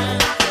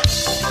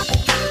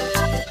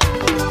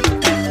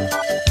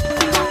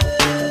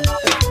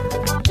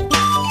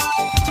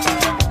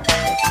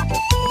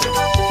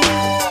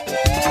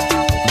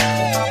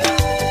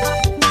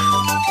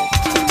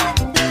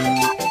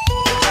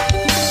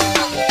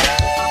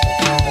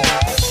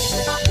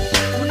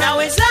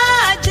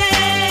 Unawezaje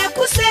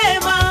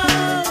kusema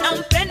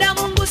nampenda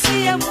Mungu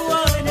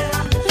siyemuona?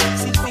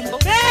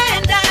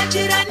 Simpenda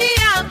jirani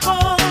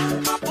yako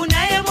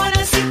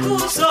unayemwona siku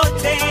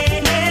zote.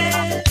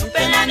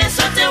 Tupendane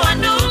sote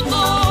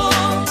wandugu,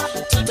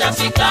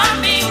 tutafika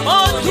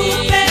mbinguni.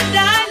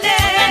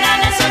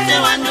 Tupendane sote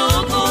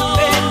wandugu,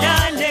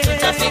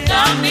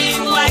 tutafika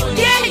mbinguni.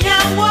 Wakenya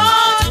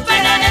wote,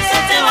 tupendane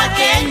sote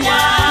Wakenya,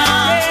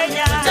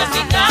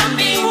 tutafika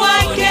mbinguni.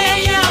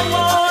 Wakenya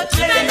wote,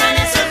 tupendane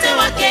sote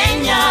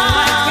Wakenya,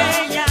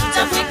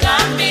 tutafika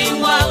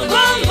mbinguni.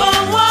 Wakongo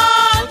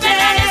wote,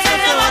 tupendane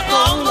sote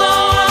Wakongo,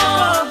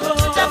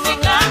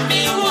 tutafika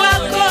mbinguni.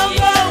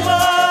 Wakongo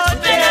wote,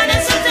 tupendane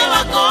sote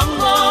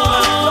Wakongo,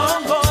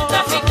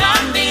 tutafika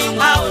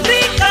mbinguni.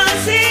 Afrika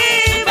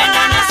nzima,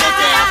 tupendane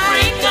sote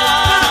Afrika,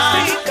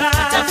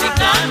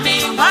 tutafika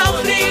mbinguni.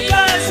 Afrika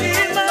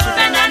nzima,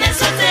 tupendane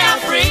sote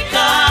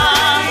Afrika,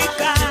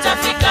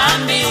 tutafika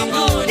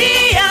mbinguni.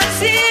 dunia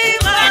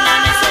nzima,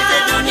 tupendane sote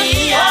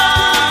dunia,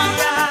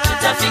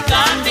 tutafika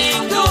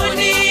mbinguni.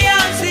 dunia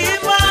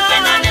nzima,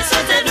 tupendane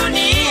sote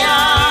dunia,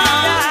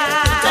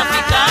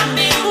 tutafika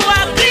mbinguni.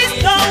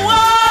 Wakristo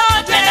wote,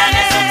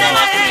 tupendane sote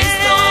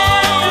Wakristo,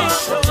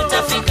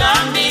 tutafika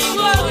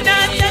mbinguni.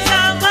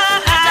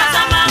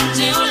 Natazama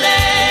mji ule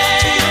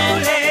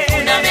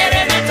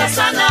unameremeta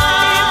sana,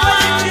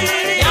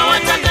 ya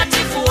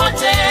watakatifu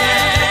wote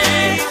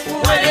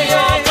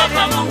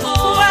walioogopa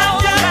Mungu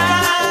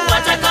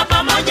wataka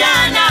pamoja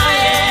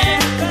naye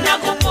na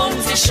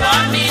kupumzishwa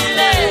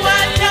milele.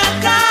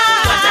 Wataka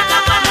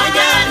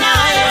pamoja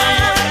naye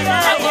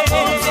na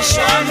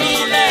kupumzishwa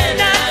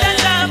milele.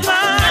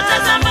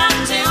 Natazama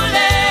mji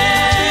ule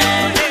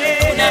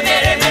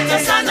unameremeta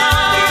sana,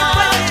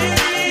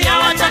 ya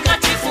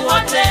watakatifu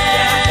wote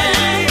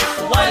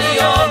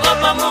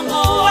walioogopa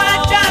Mungu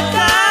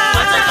wataka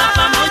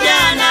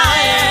pamoja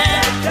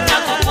naye na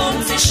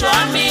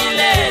kupumzishwa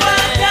milele.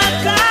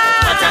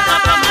 Wataka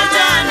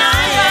pamoja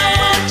naye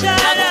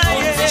na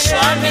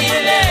kupumzishwa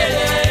milele.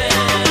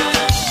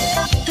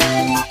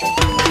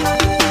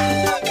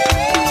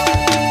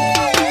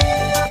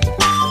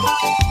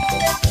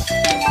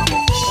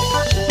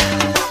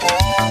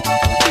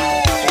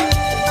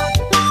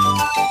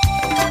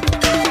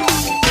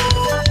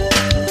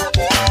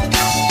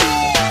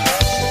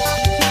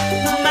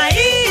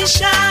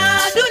 maisha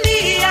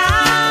dunia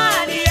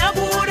ni ya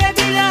bure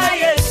bila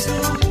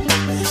Yesu,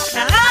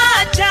 na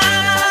hata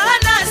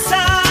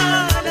anasa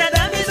na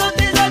dhambi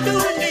zote za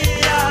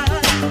dunia.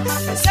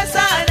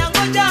 Sasa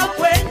nangoja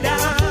kwenda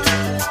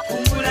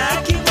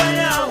kumulaki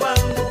Bwana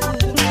wangu.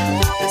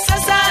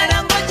 Sasa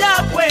nangoja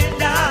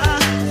kwenda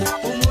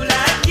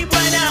kumulaki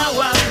Bwana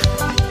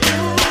wangu.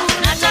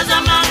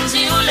 Natazama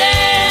mji ule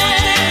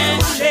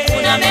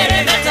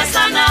unameremeta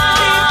sana,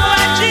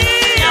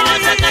 ya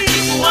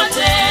watakatifu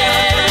wote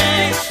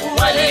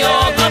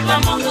walioogopa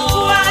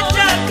Mungu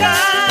wataka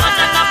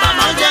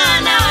pamoja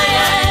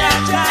naye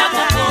na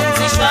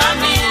kupumzishwa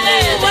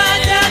milele.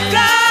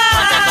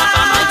 Wataka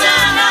pamoja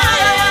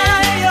naye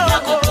na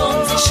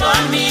kupumzishwa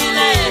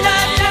milele.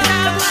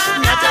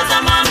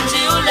 Natazama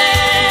mji ule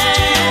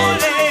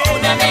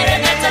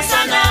unameremeta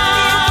sana,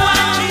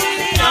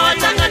 ya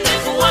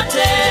watakatifu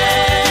wote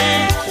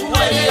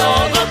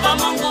walioogopa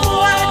Mungu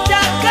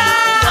wataka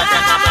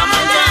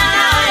pamoja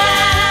naye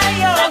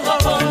na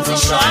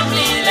kupumzishwa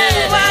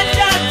milele.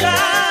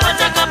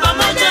 Wataka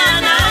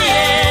pamoja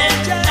naye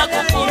na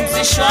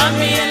kupumzishwa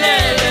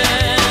milele.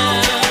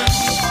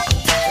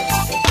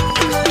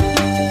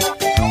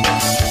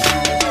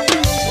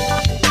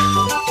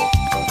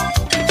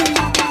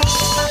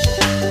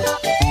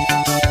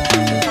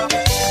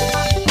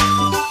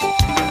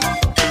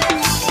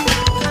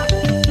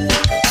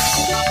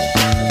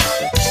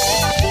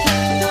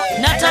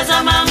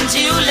 Natazama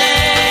mji ule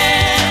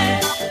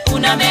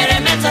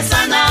unameremeta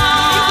sana,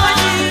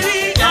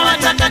 ya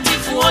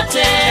watakatifu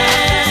wote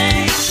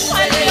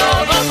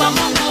walioogopa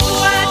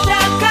Mungu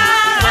wataka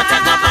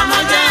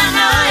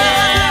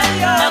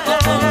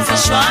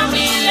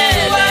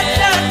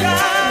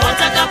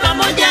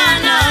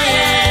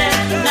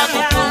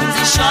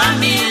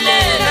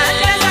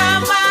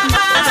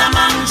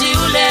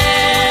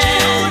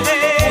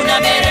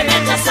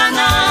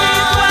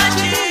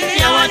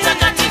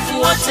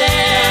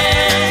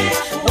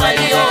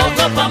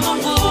kumwogopa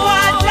Mungu,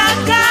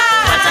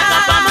 wataka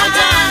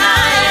pamoja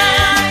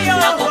naye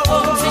na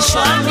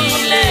kupumzishwa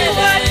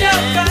milele,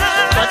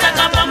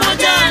 wataka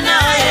pamoja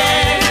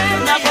naye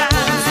na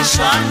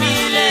kupumzishwa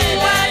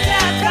milele,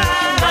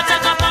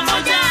 wataka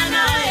pamoja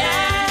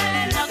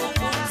naye na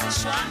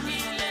kupumzishwa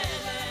milele.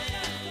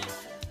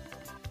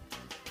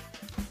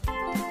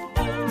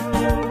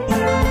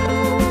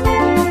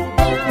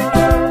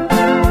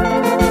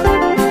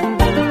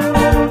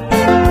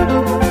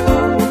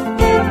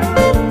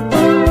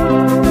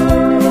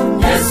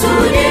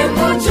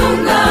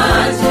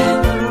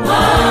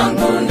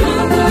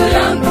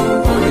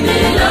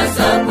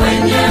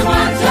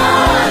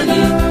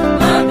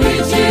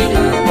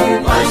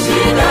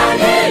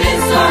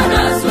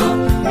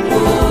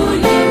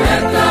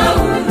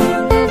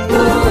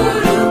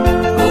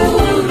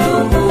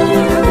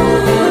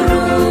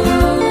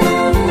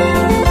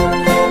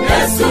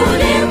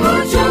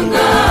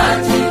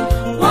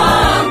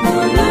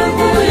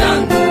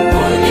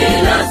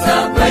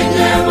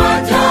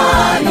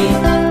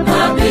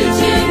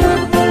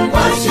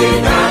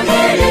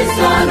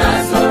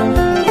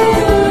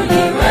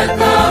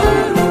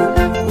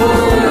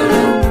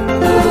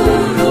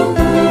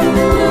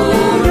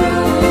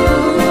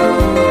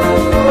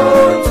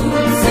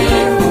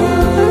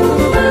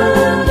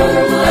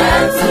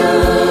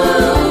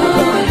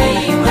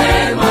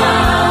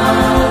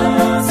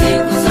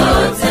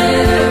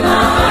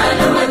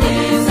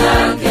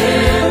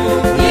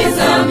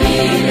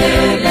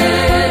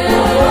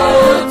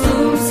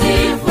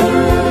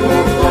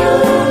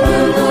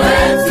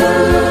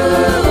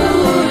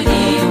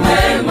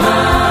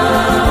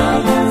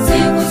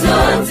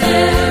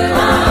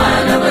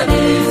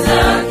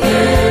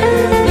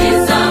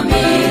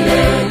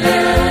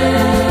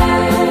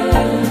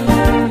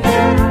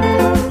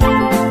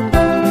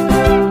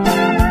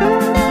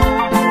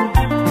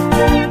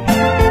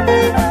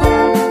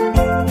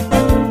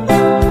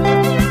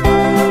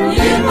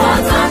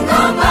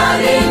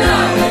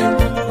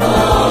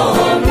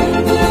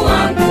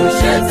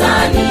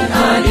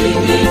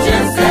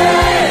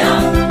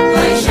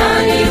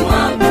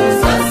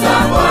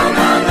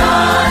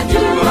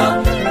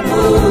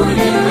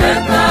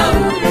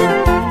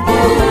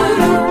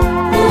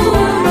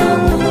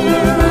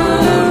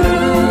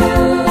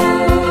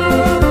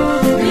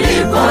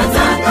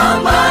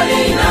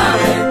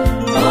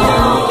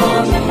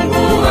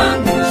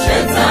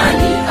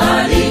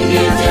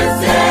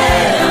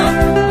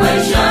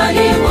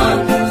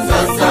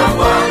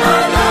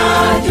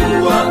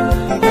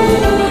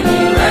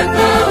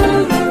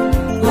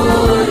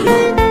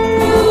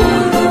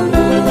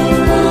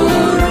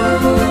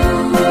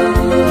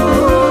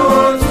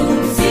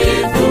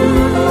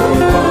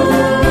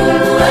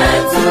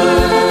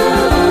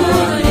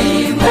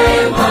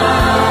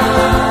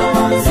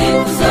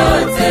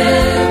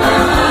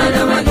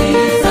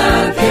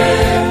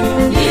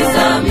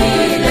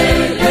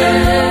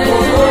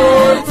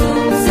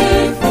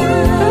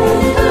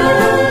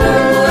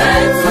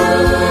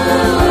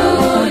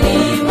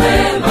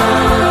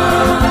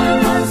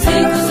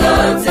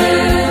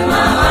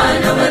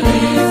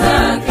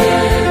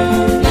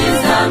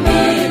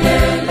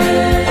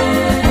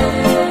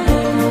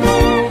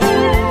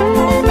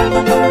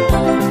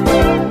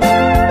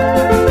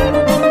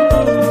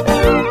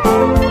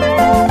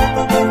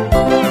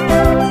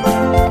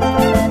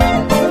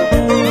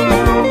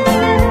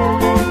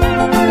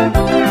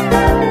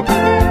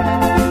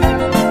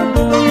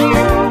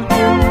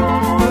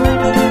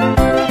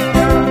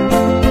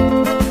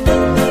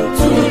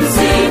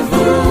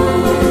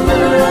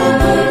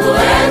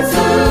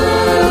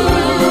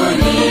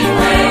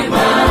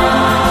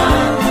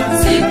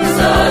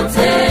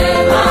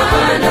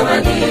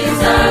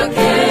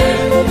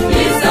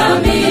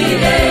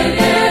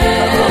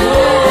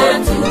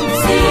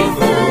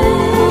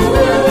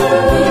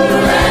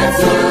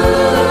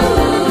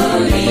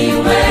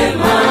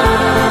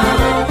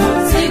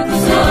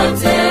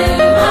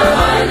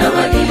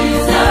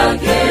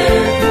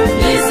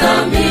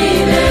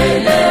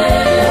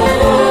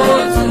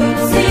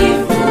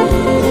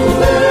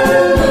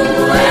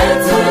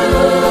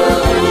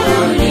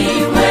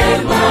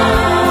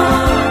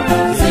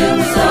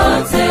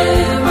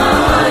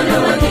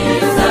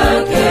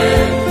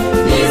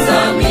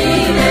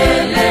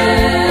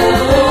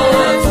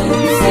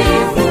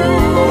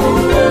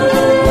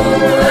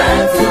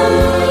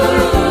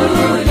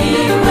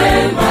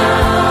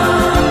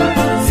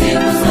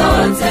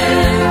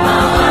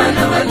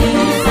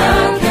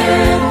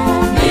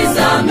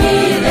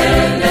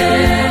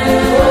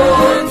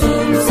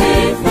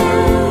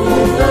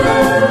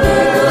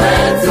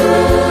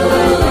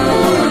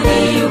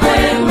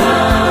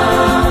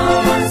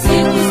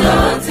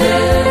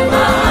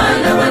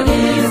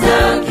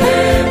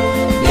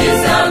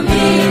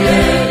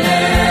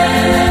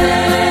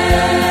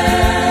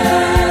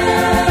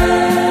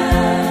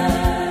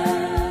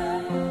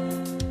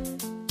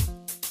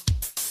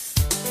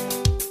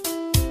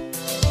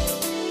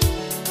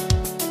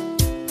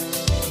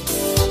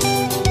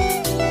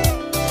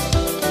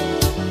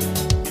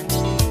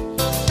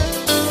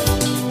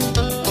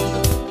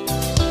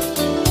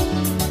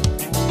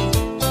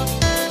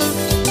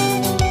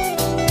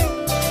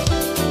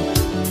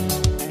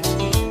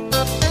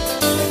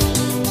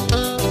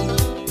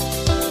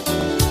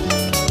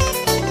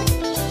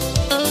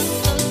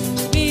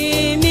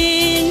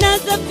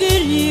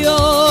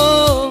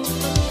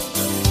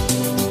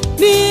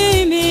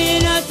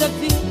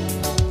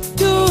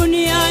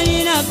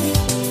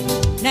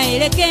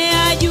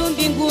 naelekea juu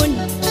mbinguni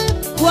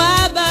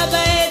kwa Baba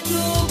yetu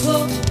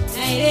huko,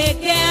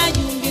 naelekea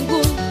juu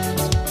mbinguni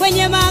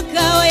kwenye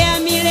makao ya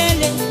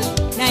milele,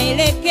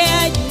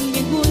 naelekea juu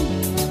mbinguni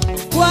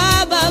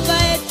kwa Baba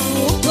yetu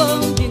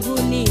huko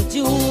mbinguni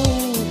juu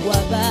kwa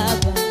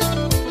Baba,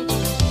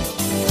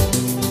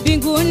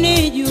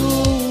 mbinguni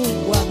juu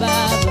kwa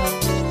Baba,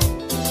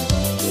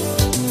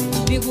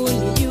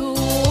 mbinguni juu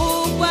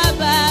kwa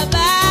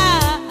Baba.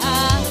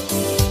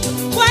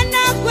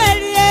 Bwana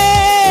kweli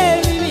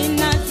mimi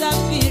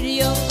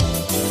nasafirio,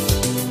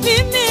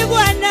 mimi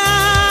Bwana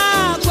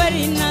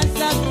kweli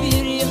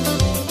nasafirio,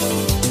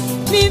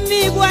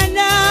 mimi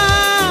Bwana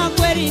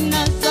kweli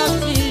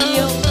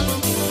nasafirio,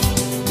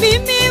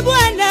 mimi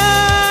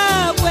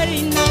Bwana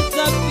kweli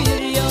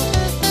nasafirio.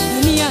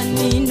 Dunia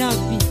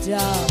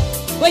ninapita,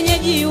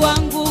 wenyeji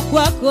wangu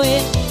kwako,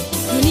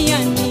 dunia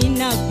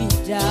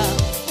ninapita,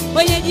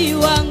 wenyeji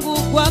wangu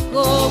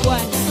kwako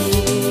Bwana.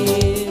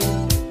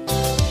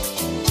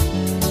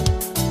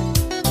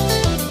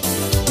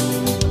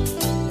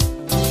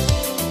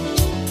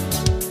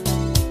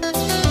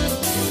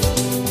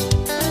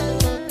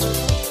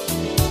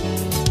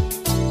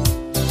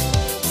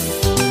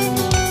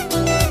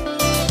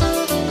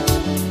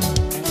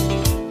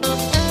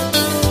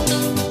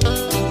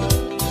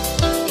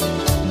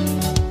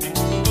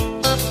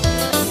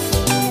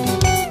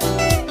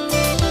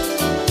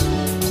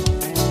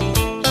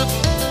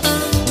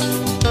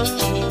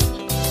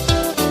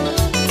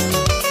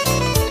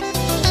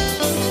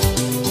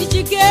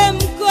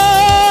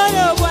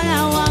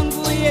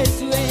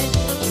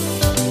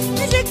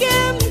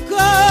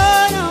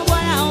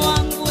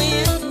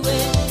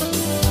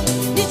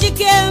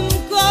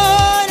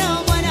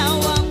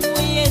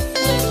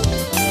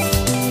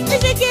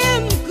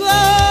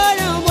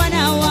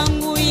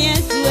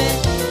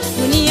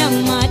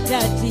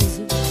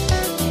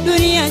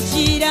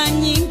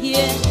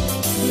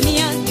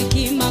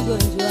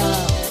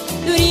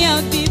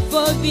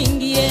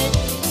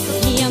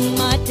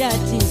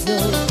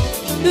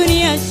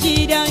 Dunia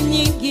shida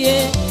nyingi,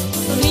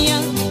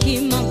 dunia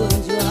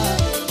kimagonjwa,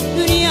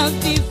 dunia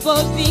vifo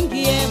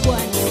vingi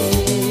Bwana.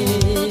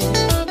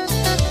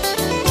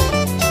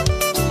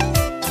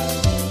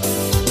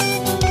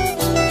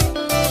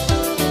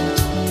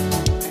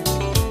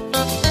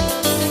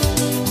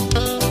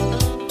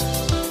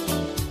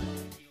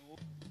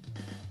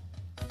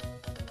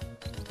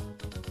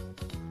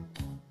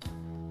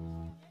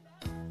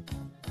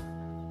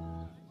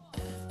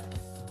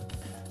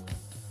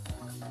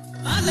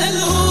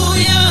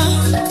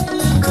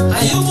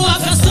 Ayubu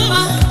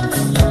akasema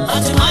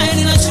hatimaye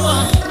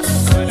ninajua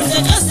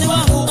mtetezi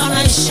wangu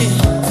anaishi.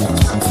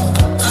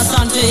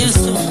 Asante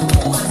Yesu.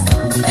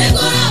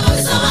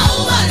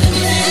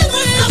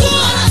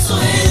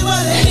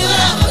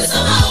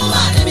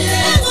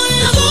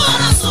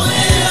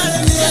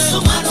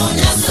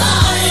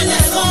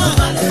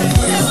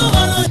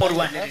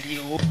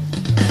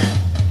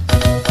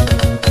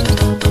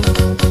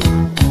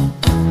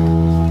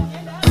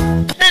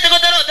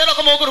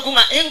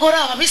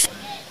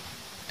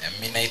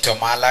 Mimi naitwa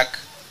Malak,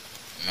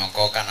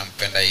 nimeokoka na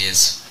mpenda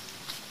Yesu.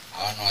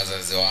 Hawa ni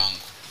wazazi wangu.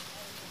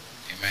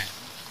 Amen.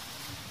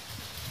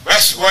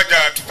 Basi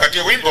wacha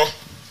tupatie wimbo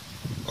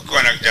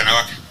ukiwa na kijana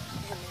wake.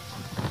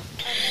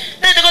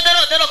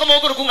 Tero kama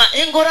ukurukunga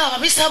engora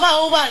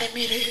babisaba ubale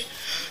mire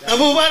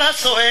nabubara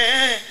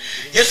soe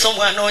Yesu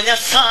mwana wa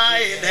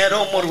Nyasaye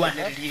nero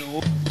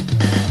murwaniriro.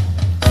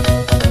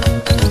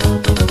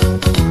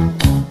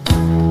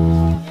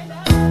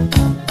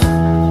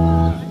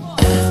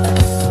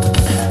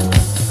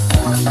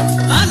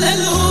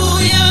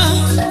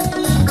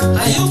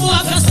 Ayubu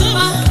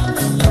akasema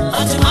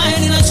hatimaye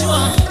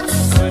ninajua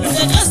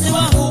mtetezi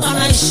wangu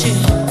anaishi.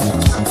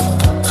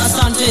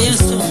 Asante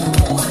Yesu.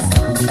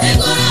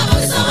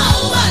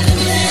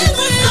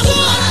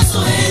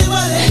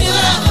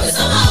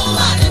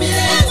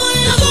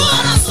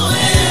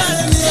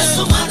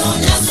 Yesu mwana wa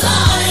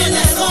Nyasaye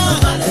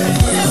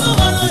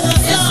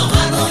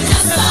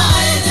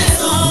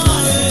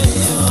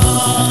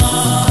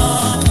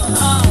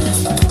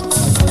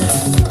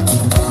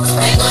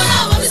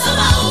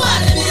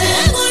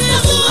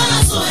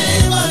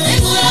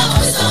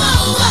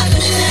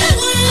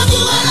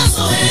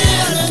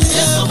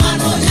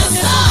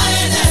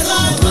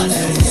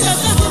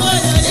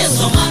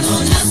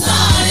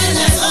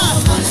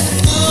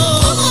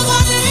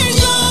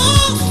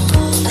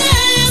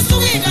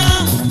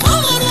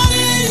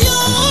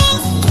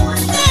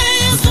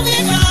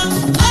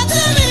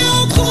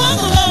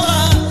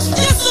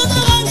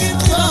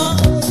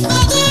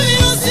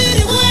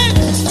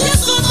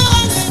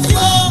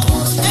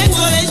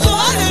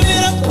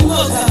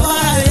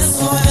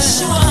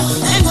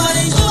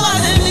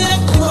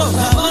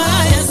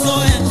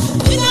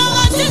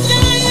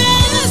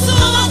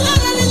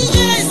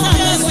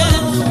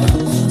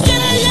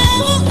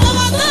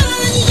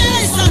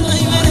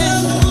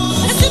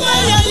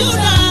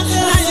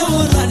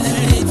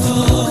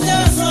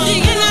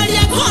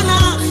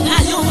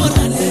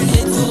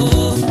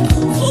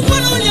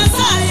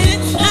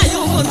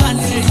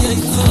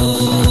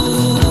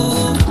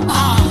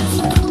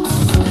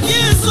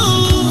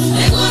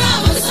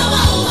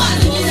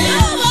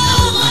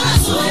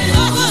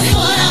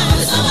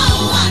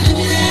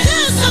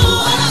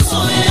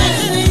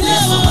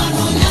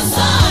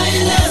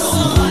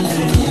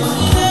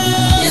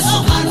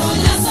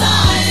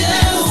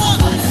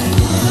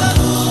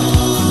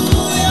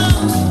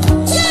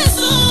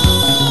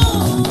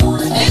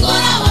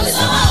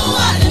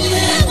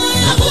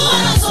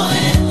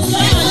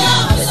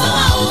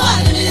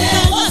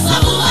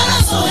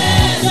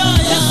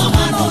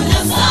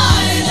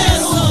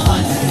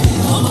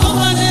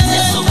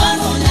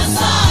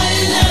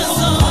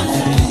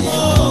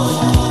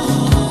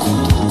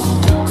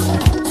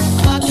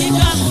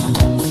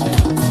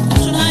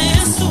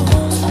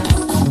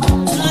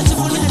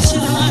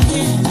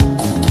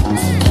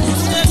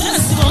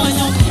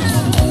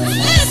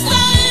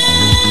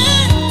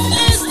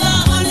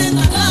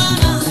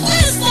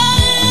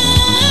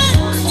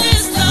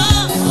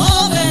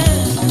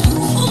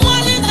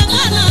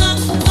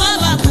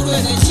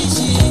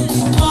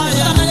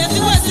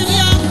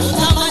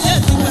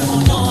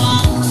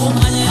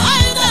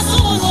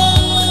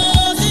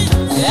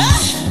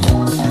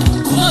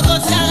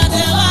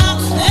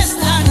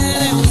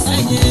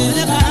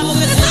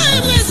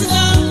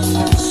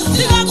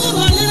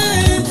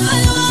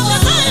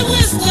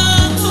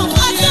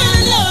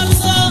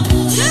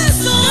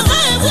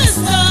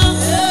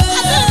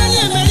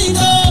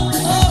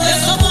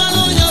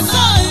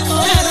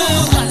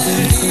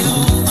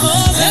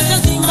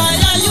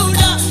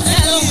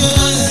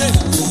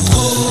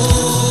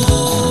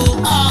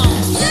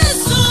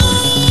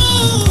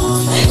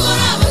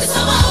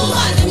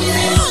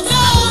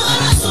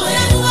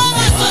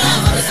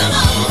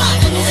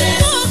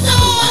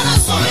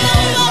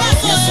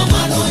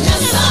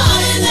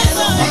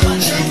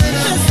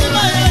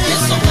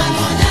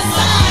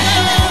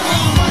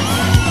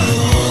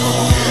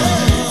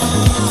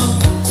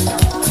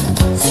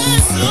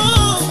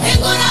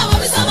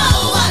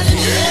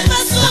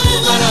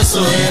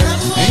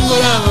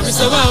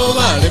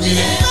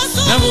baremire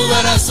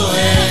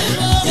nabubarasoe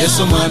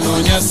Yesu mwana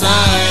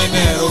Nyasaye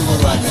nero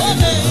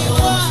murwanire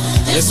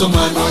Yesu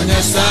mwana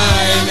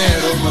Nyasaye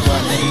nero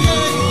murwanire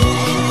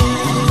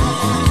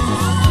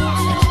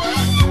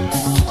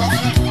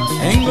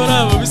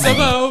Engora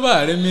babisaba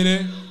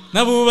baremire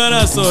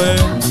nabubarasoe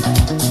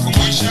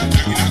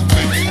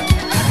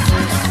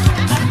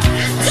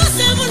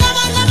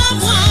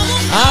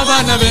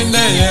Abana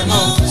bendeyemo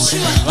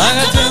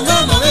bagatenga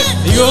mabe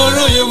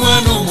igoro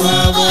y'umwana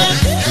umwabo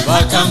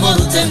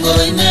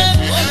bakamurutengorene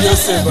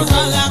byose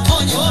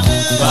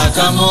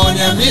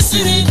bakamonya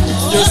Misiri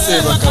byose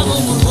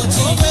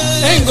bakabumuruti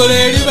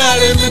engoreri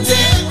baremete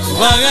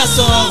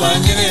bagaso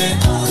abanyene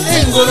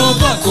engoro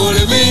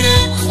bakolemire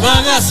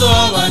bagaso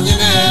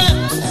abanyene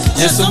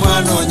Yesu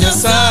mwana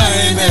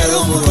Nyasaye nero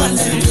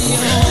murwanire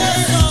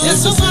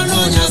Yesu mwana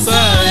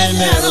Nyasaye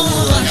nero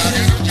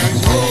murwanire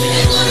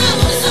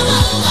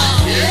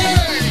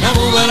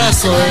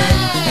Nabubarasoe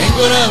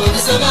engora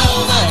babisaba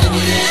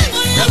baremire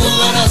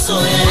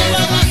nabubarasoe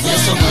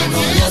Yesu mwana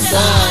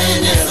Nyasaye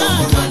nero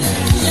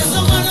murwanire Yesu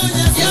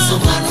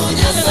mwana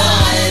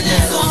Nyasaye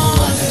nero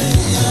murwanire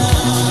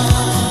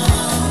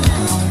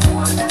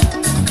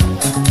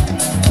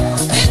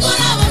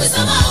engora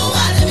babisaba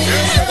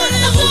baremire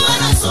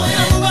nabubarasoe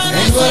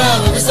engora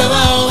babisaba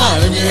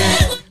baremire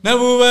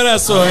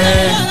nabubarasoe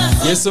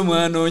Yesu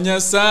mwana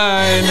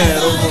Nyasaye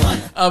nero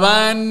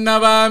abana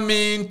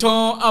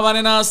baminto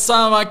abanena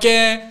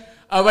sabake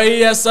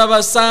abaiya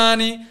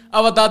sabasani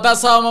abatata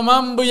sama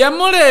mambu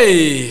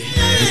yamule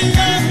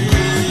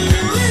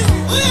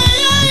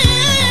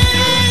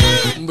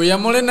mbu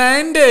yamule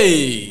naende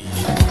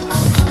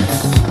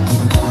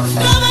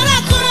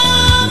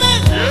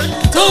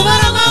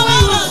tubara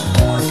mawawa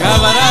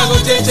kabara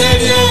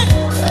goteterie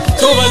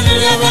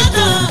tubazire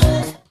bato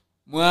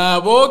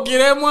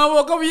mwabokire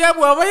mwaboko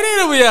byabwa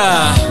abairire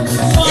buya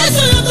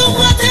Yesu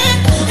yutubwate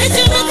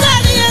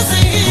ekimetali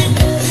yasigi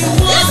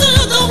Yesu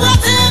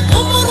yutubwate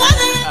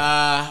umurwane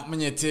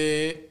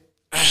munyete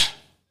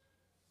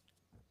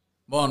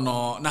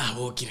bono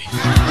nabokire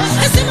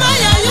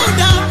esimaya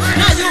yuda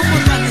na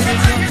yumurwane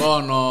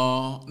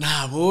bono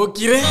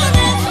nabokire na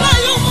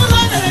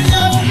yumurwane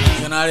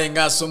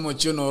yanarenga somo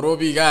chuno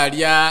robi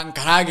galia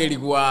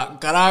nkarageligwa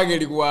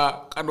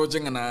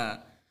kandojengana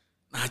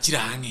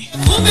nachirange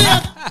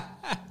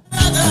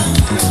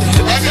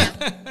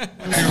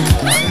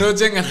no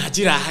jenga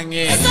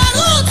nachirange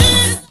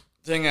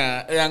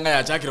jenga yanga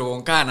ya chakiro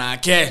konkana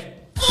ke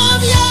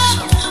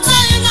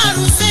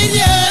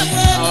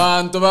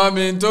abantu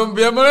baminto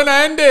byamole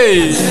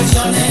naende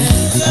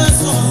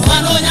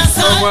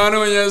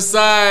mwana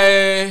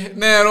Nyasaye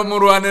nero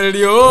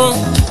murwaniryo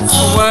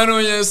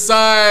mwana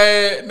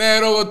Nyasaye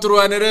nero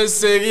goturwanire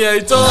segia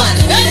ito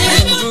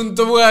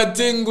tuntu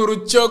bwatinguru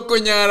choko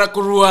nyara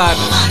kurwana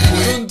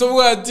tuntu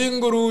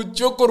bwatinguru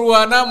choko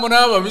rwana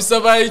munaba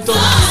bisaba ito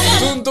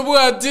tuntu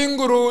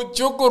bwatinguru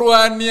choko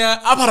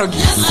rwania abarogi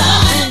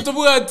tuntu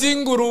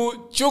bwatinguru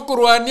choko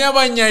rwania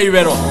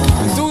abanyaibero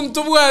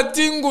tuntu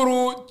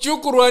bwatinguru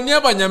choko rwania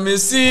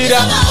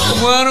abanyamesira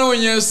mwana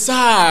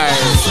Nyasaye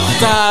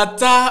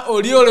tata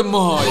oliole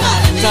moyo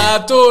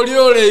tata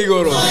oliole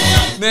igoro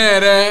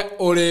nere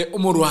ole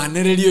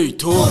umurwaniryo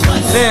ito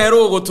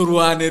nero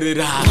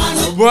goturwanirira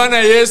Bwana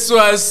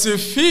Yesu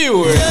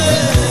asifiwe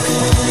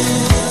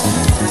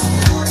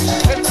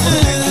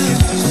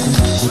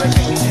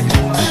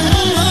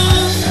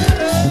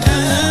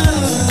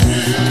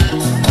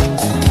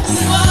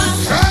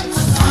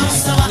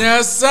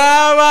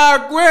Nyasaba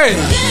kwe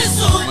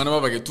mwana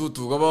baba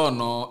gitutu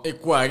gobono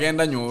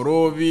ekwagenda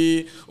nyorobi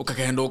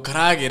ukagenda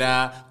ukaragira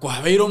kwa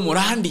beiro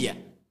murandia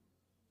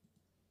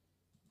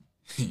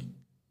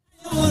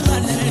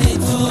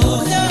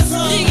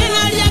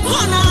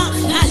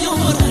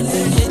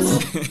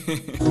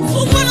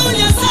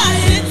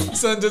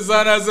Asante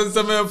sana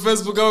ya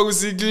Facebook au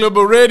kusi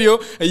Global Radio,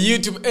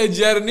 YouTube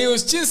AGR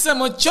News,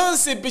 chinsemo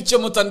chonsi picha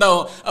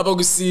mutandao apa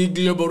kusi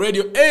Global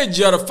Radio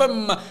AGR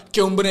FM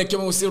keumbune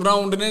kema kusi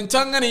round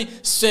nentangani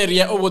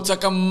Seria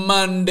Obotaka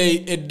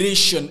Monday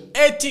edition.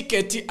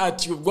 Etiquette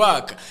at your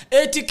work,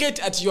 etiquette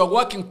at your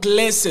working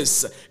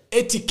places,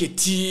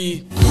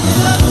 etiquette.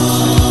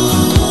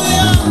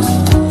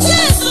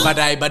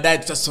 Badai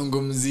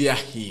tutasungumzia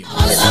hiyo.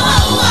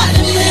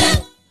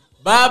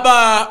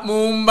 Baba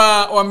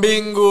muumba wa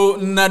mbingu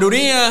na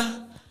dunia,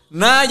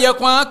 naja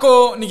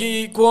kwako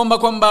nikikuomba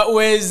kwamba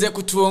uweze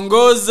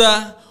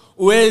kutuongoza,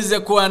 uweze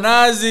kuwa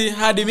nazi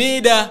hadi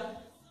mida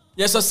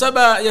ya saa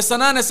 7 ya saa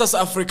 8 sasa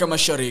Afrika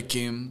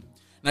Mashariki.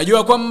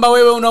 Najua kwamba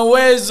wewe una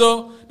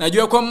uwezo,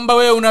 najua kwamba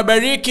wewe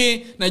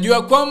unabariki,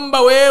 najua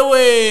kwamba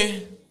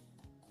wewe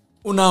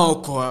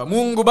unaokoa.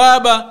 Mungu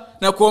Baba,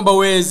 na kuomba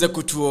uweze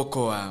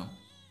kutuokoa.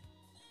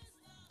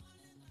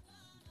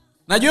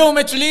 Najua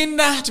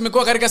umetulinda,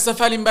 tumekuwa katika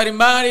safari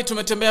mbalimbali,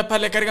 tumetembea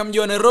pale katika mji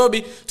wa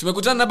Nairobi,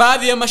 tumekutana na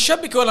baadhi ya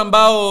mashabiki wale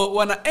ambao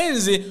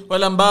wanaenzi,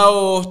 wale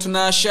ambao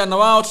tunashare na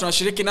wao,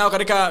 tunashiriki nao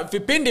katika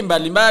vipindi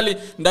mbalimbali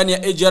ndani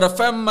ya AGR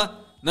FM.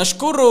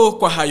 Nashukuru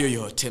kwa hayo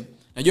yote.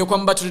 Najua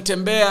kwamba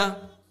tulitembea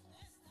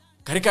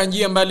katika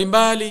njia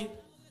mbalimbali,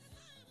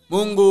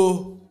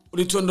 Mungu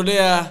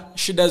ulituondolea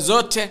shida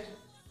zote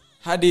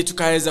hadi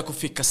tukaweza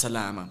kufika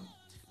salama.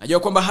 Najua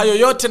kwamba hayo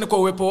yote ni kwa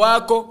uwepo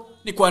wako,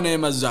 ni kwa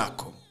neema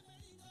zako.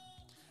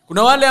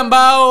 Kuna wale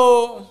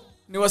ambao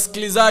ni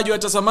wasikilizaji,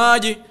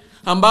 watazamaji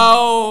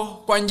ambao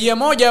kwa njia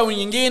moja au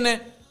nyingine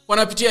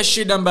wanapitia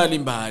shida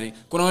mbalimbali.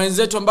 Kuna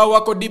wenzetu ambao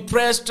wako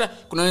depressed,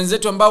 kuna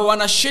wenzetu ambao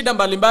wana shida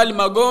mbalimbali,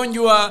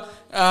 magonjwa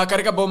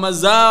katika boma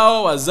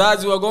zao,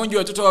 wazazi wagonjwa,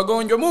 watoto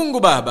wagonjwa. Mungu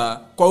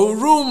Baba, kwa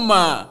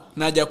huruma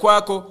naja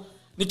kwako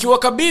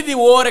nikiwakabidhi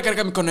wote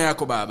katika mikono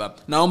yako Baba.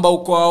 Naomba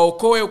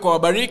ukawaokoe,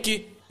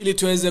 ukawabariki ili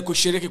tuweze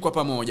kushiriki kwa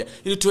pamoja,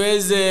 ili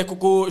tuweze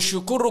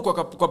kukushukuru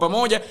kwa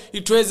pamoja,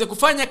 ili tuweze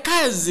kufanya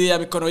kazi ya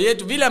mikono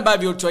yetu vile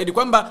ambavyo ulituahidi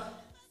kwamba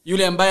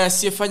yule ambaye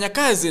asiyefanya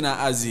kazi na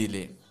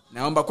azile.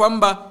 Naomba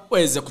kwamba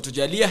uweze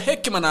kutujalia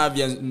hekima na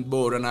afya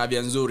bora na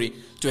afya nzuri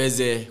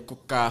tuweze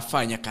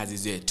kukafanya kazi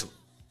zetu.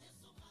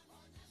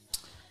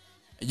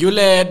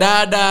 Yule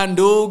dada,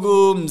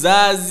 ndugu,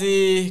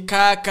 mzazi,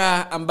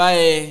 kaka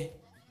ambaye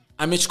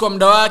amechukua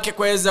muda wake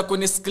kuweza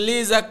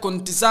kunisikiliza,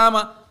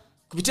 kunitazama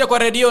kupitia kwa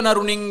redio na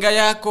runinga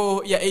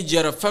yako ya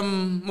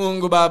AGR-FM,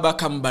 Mungu Baba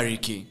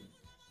kambariki.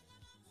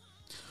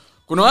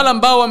 Kuna wale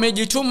ambao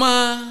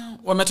wamejituma,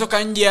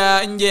 wametoka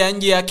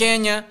nje ya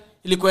Kenya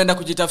ili kwenda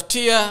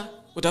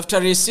kutafuta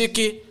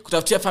riziki,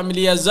 kutafutia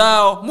familia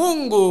zao.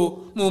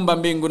 Mungu muumba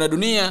mbingu na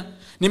dunia,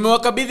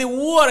 nimewakabidhi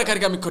wote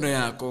katika mikono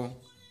yako.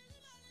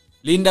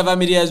 Linda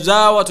familia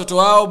zao, watoto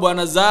wao,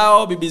 bwana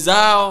zao, bibi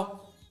zao,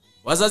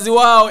 wazazi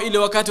wao, ili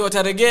wakati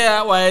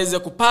wataregea waweze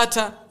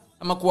kupata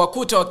ama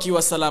kuwakuta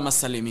wakiwa salama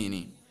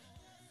salimini.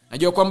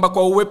 Najua kwamba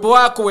kwa uwepo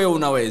wako wewe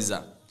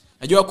unaweza.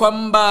 Najua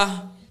kwamba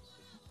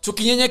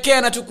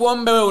tukinyenyekea na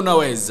tukuombe wewe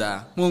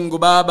unaweza. Mungu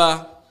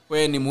Baba,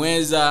 wewe ni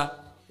muweza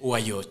wa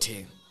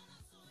yote.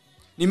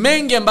 Ni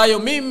mengi ambayo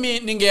mimi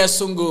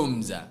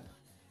ningeyazungumza,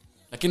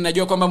 lakini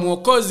najua kwamba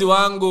Mwokozi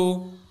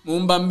wangu,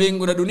 muumba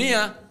mbingu na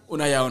dunia,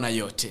 unayaona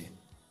yote.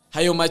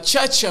 Hayo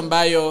machache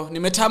ambayo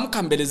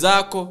nimetamka mbele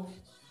zako,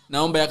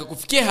 naomba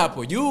yakakufikia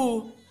hapo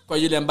juu kwa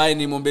yule ambaye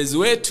ni mwombezi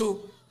wetu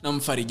na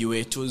mfariji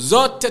wetu.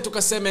 Zote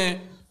tukaseme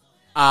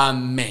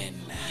amen.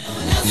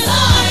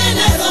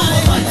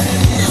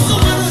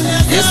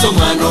 Yesu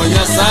mwana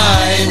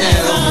Nyasaye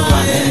nero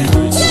mubane.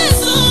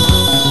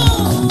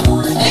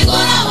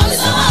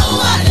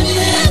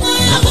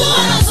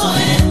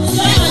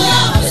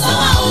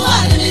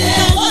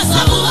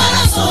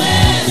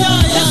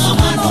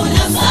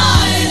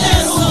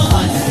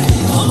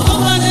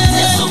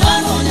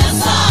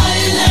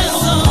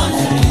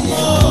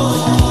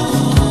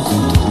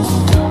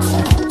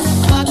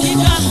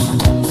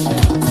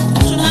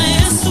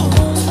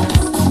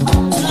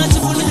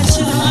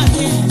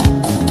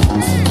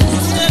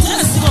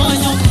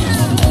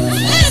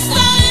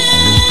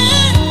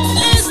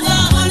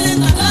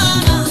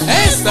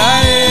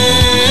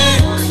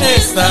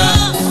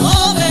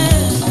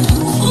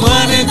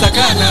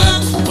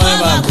 Takana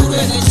mwa kure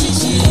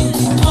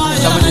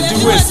tamanye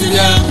tuwe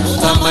Seria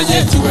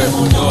tamanye tuwe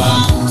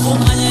mudoa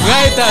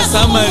ngaita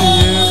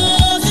samarie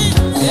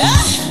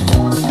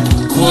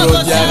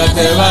kuro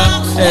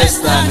jagateba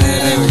esta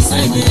nere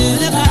wesaide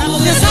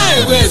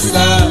Nyasaye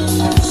westa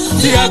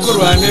tiga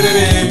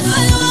kurwanirere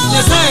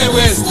Nyasaye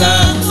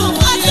westa.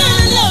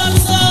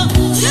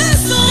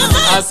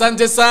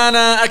 Asante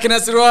sana akina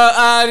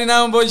Sirwa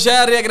Alina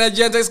Mbonjari, akina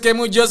Jenta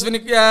Skemu, Josephine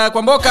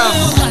Kwamboka.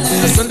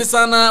 Asante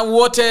sana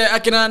wote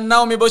akina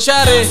Naomi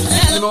Boshare.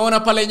 Nimeona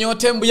pale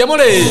nyote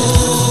mbuyamole.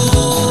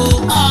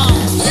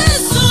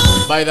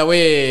 By the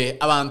way,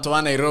 abantu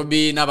wa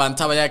Nairobi na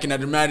bantaba ya akina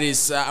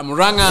Damaris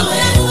Amuranga,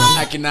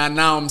 akina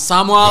Naum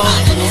Samuel,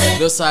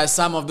 those are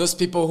some of those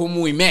people whom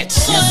we met.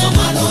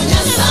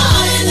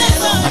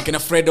 Akina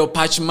Fredo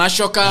Patch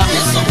Mashoka,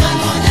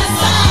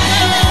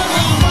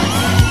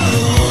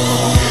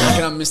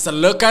 Mr.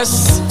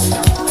 Lucas.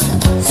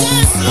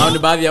 Hao ni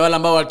baadhi ya wale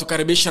ambao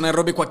walitukaribisha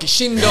Nairobi kwa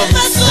kishindo.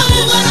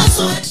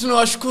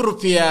 Tunawashukuru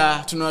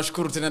pia,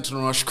 tunawashukuru tena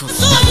tunawashukuru.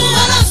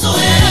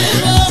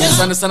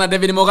 Asante sana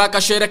David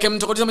Mogaka, Sheria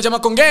Kemto kutoka mjama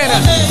Kongera.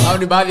 Hao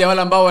ni baadhi ya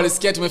wale ambao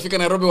walisikia tumefika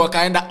Nairobi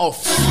wakaenda off.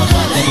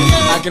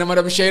 Akina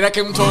Madam Sheria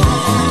Kemto,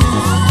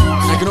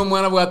 akina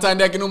mwana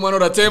Bwatande, akina mwana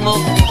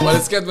Ratemo,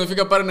 walisikia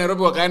tumefika pale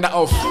Nairobi wakaenda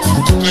off.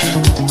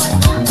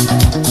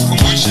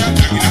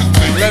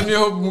 Let me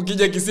hope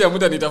mkija Kisia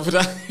muda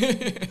nitafuta.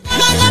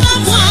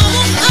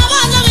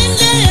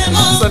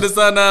 Asante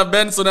sana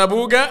Benson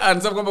Abuga,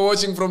 anasema kwamba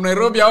watching from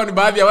Nairobi. Hao ni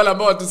baadhi ya wale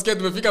ambao watusikia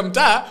tumefika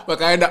mtaa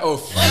wakaenda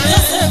off.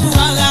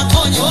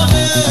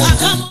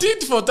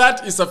 Tit for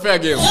tat is a fair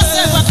game.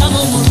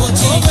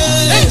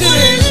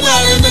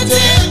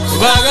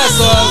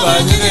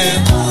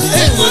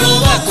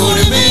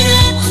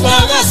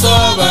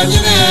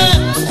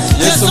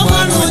 Yesu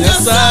mwana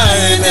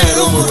Nyasaye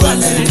nero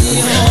murwane.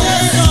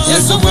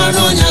 Yesu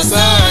mwana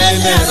Nyasaye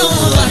nero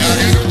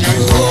murwane.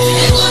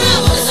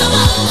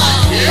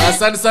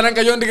 Asante sana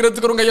ngayondi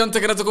kiretukurunga yonte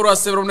kiretukuru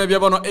asebro mne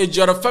byabono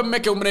AGR-FM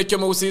ke umreke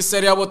mu usi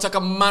Seria Obotaka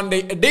Monday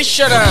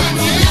edition.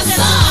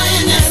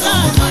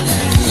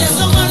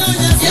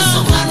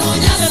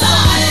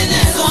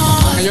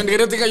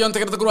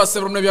 Kayonte kurwa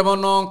sebrum bya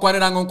bono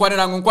kwanerango.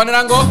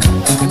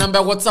 Namba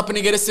ya WhatsApp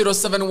ni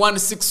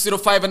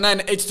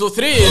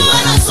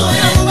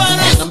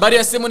 0716059823. Nambari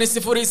ya simu ni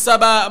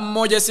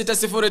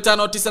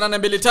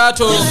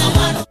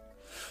 0716059823.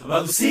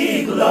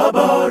 Bagusi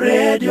Global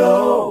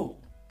Radio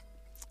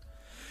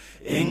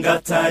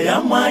Ingata ya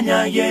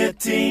mwanya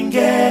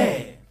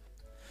yetinge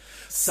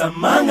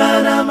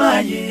Samangana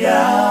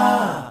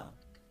mayia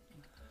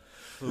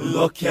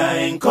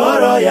Lokya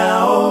enkoro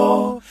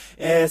yao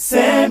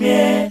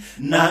Esemye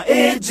na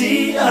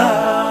AGR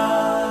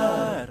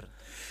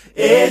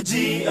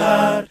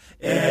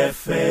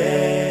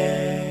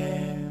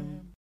FM.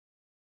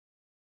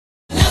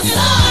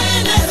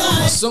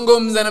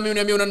 Zungumza na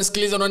mimi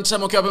unanisikiliza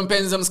unanichama ukiwa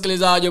mpenzi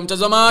msikilizaji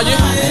mtazamaji.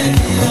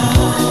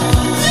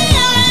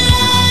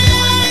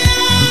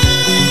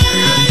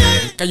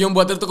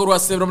 Kayombo atatu kurwa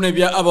sebrom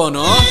bya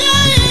abono.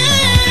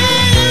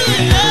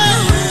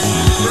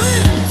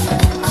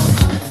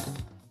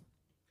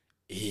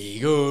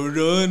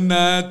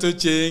 Igorona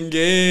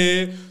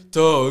tochenge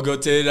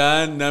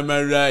togotera na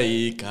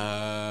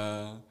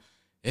maraika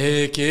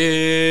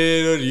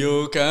ekero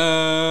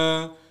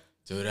ryoka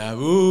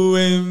torabu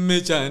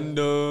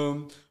emechando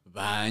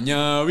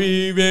banya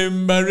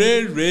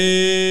vivembarere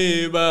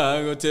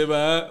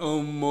bagoteba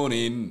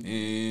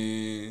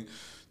omonene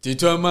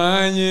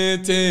titwamanye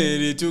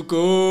teri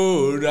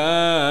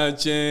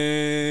tukorache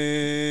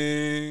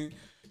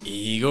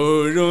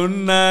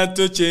igorona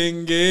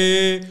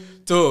tochenge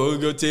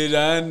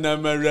togotera na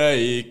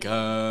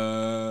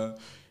maraika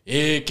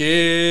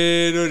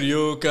ekero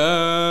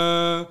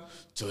ryoka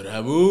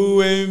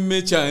torabu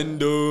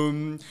emechando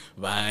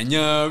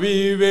banya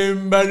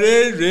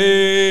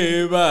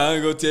vivembarere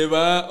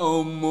bagoteba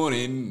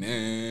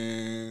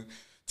omonene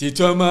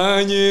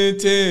titwamanye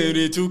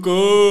teri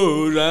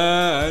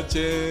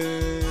tukorache.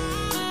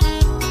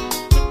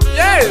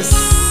 Yes!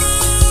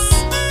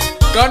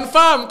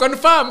 Confirm.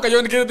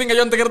 Kayon kirting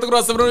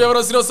kurwa sebelum ya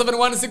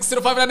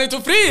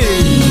 0716059823.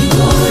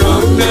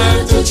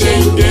 Corona to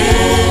chenge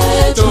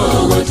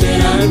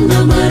togotera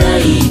na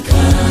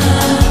maraika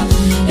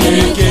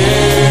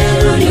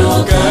ekero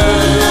ryoka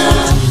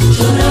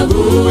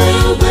torabuwe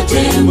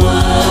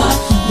upatemwa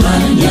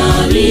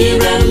manyari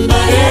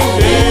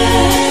rembarere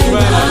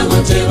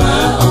bagoteba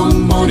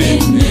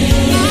omonene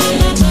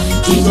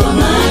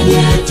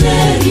titwamanye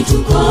teri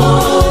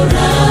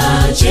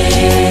tukorache.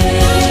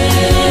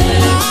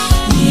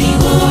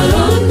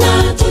 Corona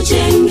to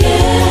chenge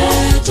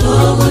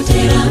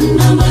togotera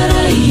na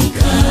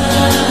maraika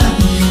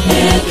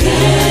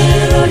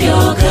ekero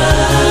ryoka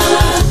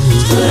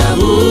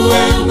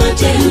torabuwe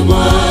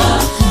matemwa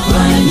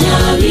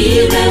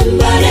banyabire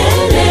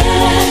mbarere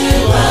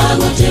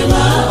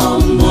bagoteba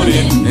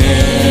omonene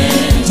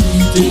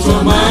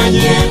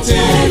titwamanye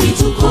teri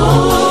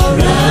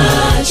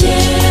tukorache.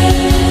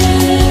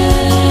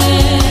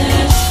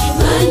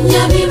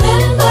 Banyabire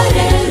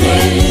mbarere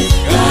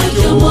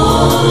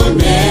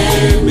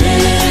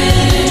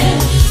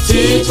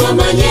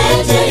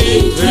titwamanyete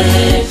ife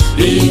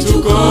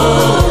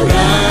ritukorache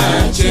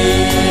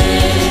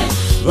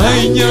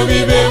banya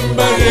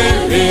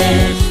vivembarere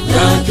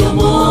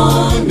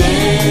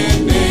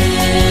kakyomonene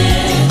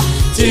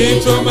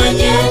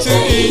titwamanyete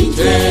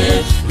ife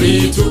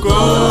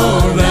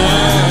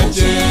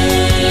ritukorache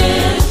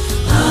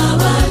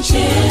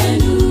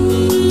abachenu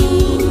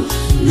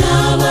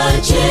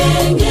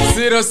nabachenge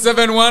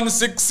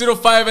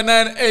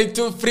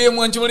 0716059823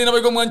 mwanchumulina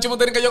baigo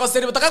mwanchumuteni kayoko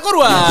seri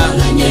batakakorwa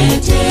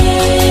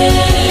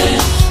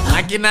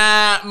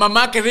akina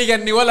mamake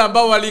Regan ni wala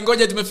ambao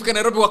walingoja tumefika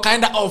Nairobi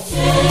wakaenda off.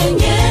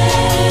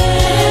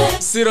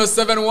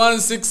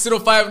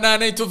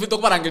 0716059823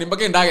 tokuparangeli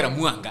mpaka ndagira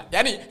muanga.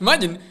 Yani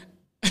imagine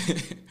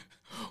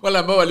wala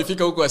ambao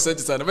walifika huko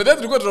asante sana. Baadaye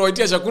tulikuwa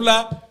tunawaitia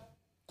chakula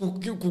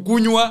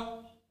kukunywa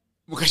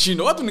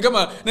mkashindo. Watu ni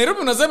kama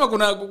Nairobi unasema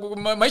kuna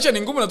maisha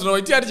ni ngumu na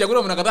tunawaitia hadi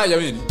chakula mnakataa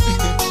jamani.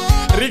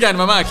 Regan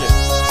mamake.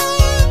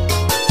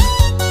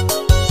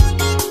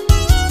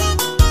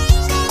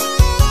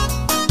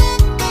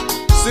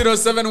 Zero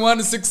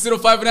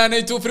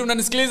 0716059823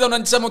 unanisikiliza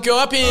unanichama ukiwa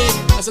wapi?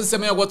 Sasa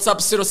sema ya WhatsApp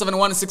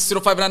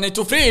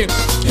 0716059823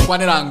 kwa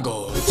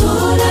nerango.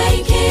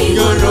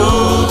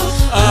 Goro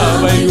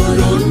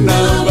abaigoro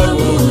na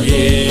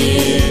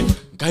bagoye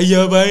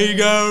kaya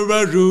baiga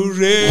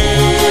barure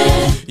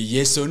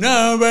yeso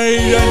na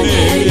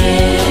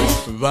bairane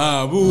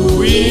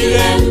babu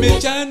ire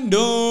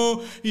mechando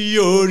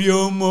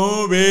yorio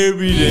mo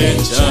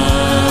bebirecha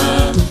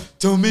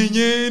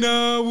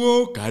tomenyena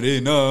wo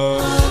karena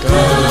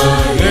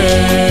kare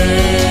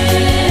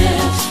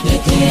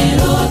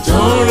nekero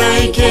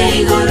torai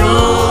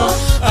keigoro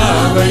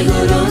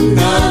abaigoro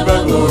na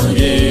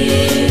bagoye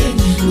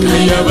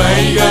kaya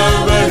baiga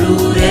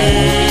barure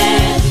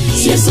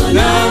yeso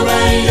na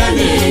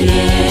bairane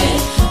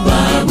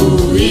babu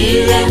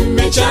ire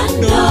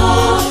mechando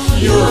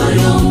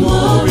yorio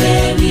mo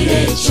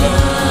bebirecha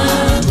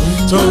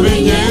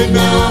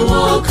tomenyena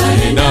wo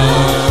karena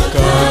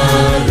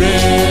kare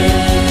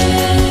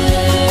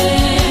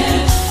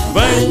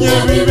banya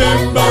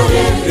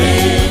vivembarere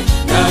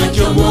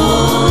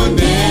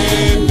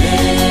monene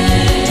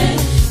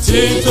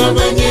Titwa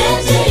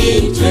manyete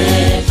itwe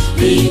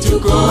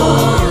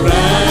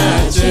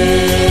Ritukorache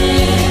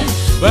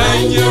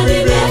Banya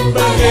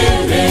viremba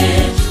here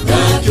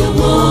Gakyo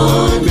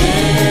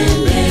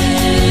monene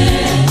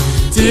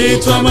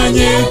Titwa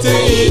manyete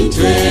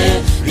itwe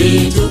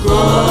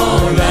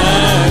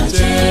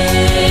Ritukorache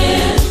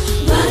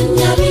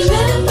Banya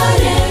viremba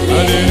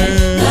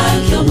here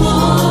Gakyo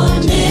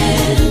monene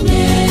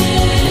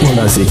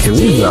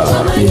Unasikiliza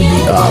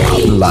ADR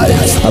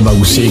live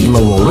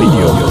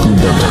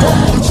abagusiglobalradio.com.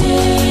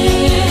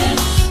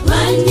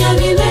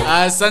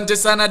 Asante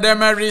sana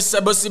Damaris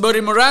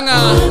Bosibori Muranga.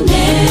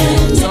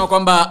 Sema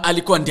kwamba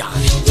alikuwa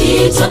ndani.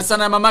 Asante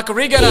sana Mama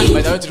Rigara.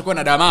 By the way tulikuwa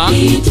na Dama.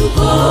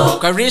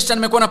 Karisha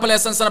nimekuwa na pale.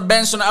 Asante sana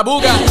Benson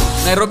Abuga.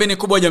 Nairobi ni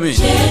kubwa jamii.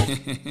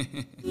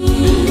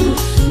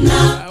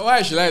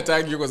 Why should I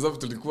thank you? Kwa sababu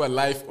tulikuwa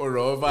live all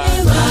over.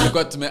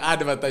 Tulikuwa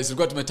tume-advertise,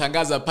 tulikuwa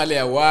tumetangaza pale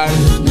ya ward.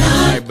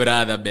 My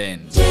brother Ben.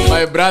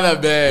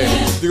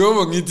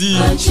 Tiko ngiti.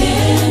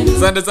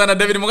 Asante sana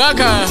David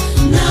Mugaka.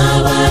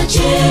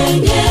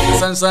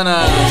 Asante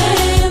sana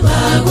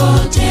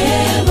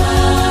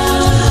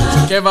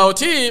Keva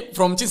Oti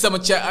from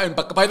Chisamocha.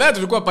 By that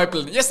tulikuwa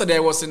pipeline. Yesterday I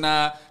was in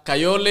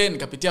Kayole,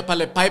 nikapitia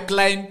pale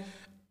pipeline.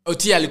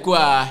 Oti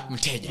alikuwa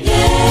mteja.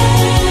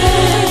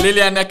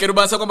 Lilian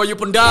Akeruba sasa kwamba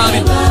yupo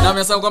ndani na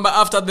amesema kwamba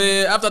after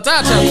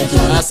that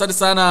asante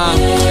sana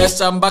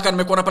Esther Mbaka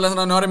nimekuona pale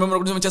sana na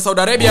mimi mcha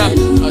Saudi Arabia.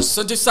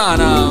 Asante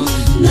sana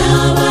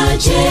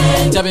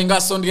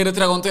Tabinga sondire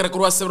tra kontera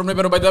kurwa sebro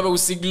nebero by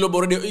the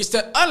Global Radio is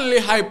the only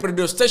hype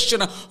radio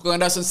station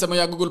ukanda sema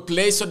ya Google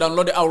Play, so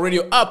download our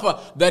radio app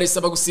that is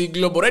Sabagusi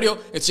Global Radio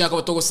etsinya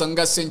ko to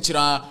sanga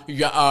senchira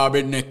ya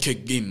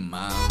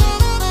abenekegima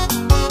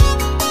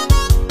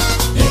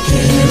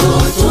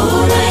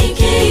Tora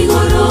ike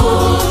igoro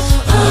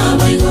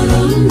aba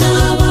igoro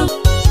naba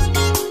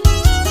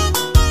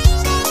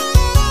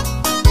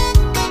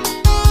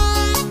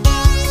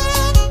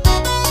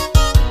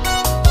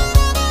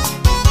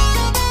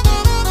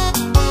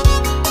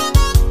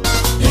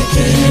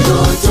Ekero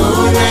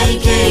tora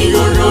ike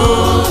igoro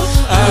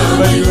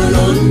aba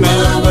igoro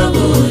naba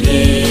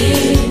bore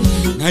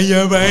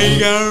Naya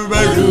baiga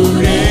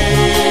barure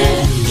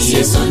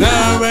Sieso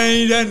naba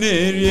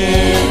iranerie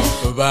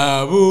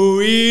Babu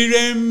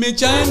ire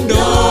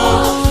mechando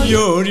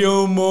Yorio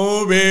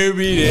mo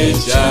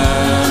bebirecha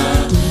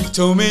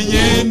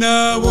Tomenye na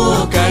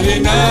wokare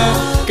na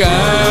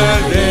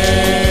kare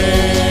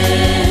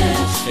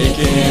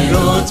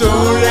Ekero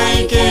tora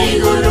ike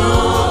igoro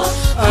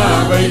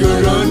Aba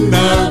igoro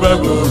na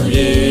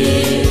babuye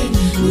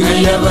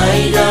Ngaya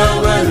baiga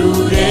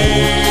barure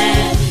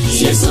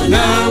Sieso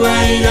na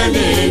waira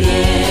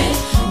nere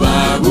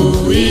Babu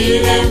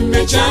ire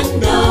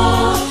mechando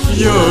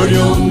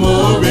Yorio mo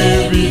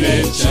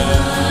bebirecha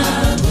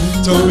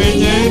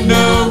Tomenye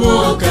na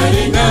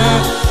wokare na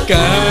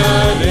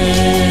kare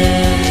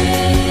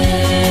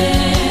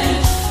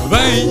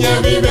Vainya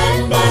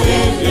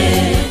vivembarere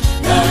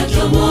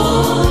Nakyo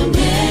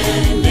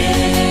monene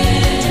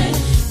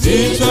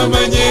Zitwa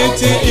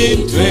manyete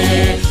intwe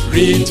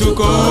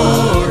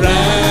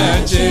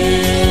Ritukorache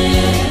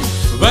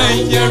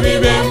Vainya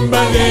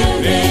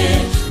vivembarere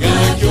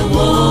Nakyo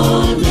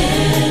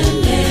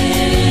monene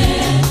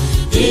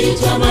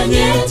Titwa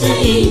manyete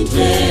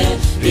intwe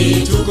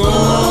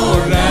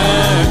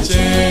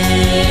Ritukorache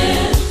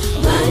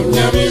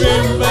Vanya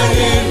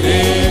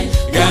vivembarere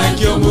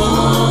Gakyo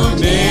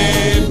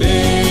monene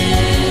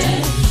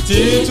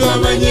Titwa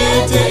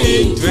manyete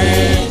intwe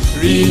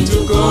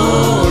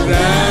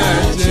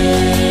Ritukorache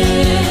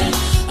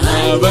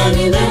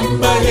Abani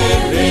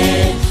vembarere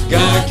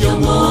Gakyo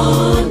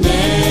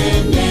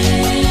monene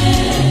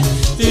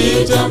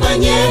Titwa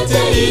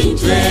manyete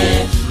intwe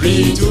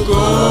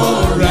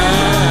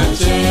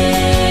Ritukorache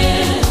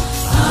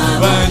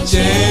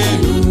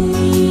Abachenu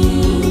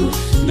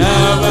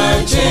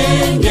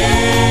Nabachenge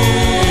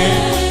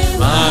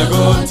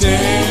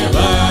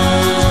Magoteba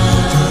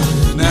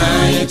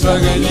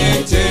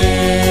Naitwaganyete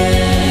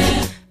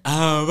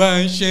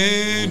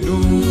Abachenu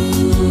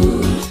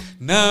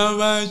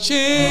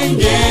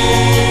Nabachenge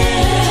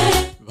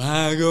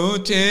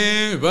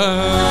Magoteba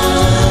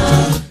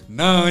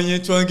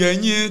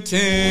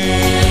Naitwaganyete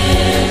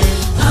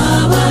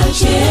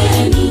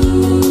Abachenu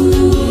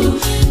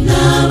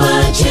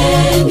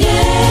Nabachenge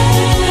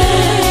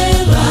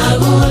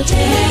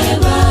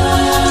Bagoteba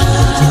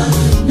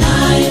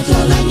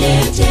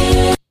Naitwaganyete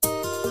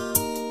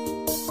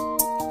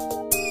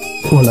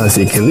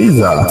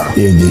Unasikiliza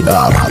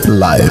ADR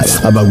live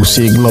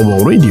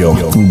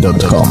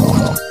abagusiglobalradio.com.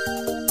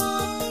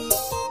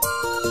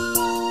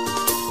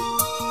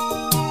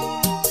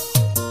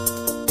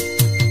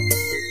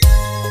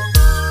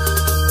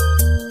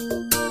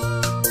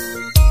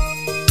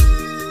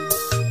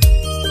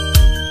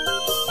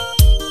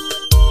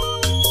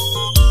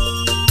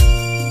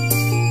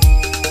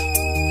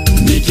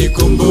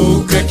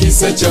 Nikikumbuka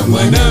kisa cha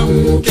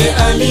mwanamke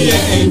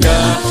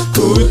aliyeenda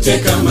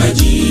kuteka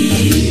maji,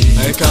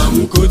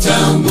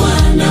 akamkuta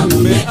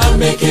mwanamume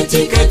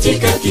ameketi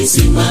katika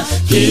kisima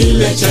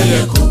kile cha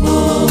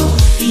Yakobo.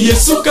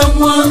 Yesu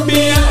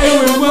kamwambia,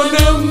 ewe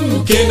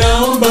mwanamke,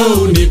 naomba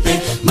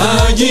unipe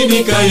maji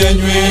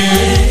nikayanywe.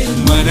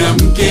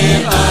 Mwanamke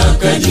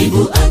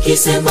akajibu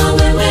akisema,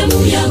 wewe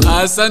Myahudi.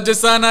 Asante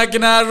sana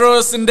kina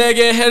Rose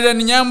Ndege,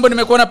 Helen Nyambo,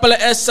 nimekuona pale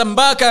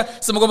Esambaka.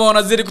 Sema kwamba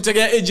wanazidi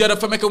kutegea ejara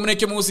fameka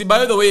umuneke musi.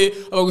 By the way,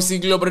 abagusi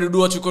global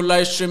radio tuko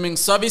live streaming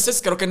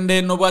services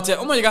karokende no bwate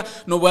omoyiga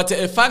no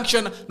bwate a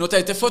function no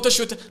taite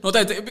photoshoot no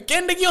taite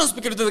kende gion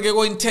speaker to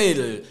go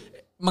intel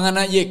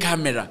mangana ye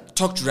camera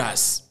talk to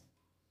us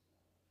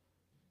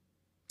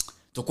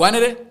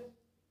tukwanere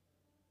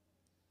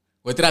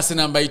wetrase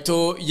namba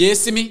ito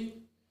yesimi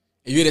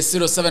yure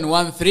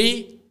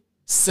 0713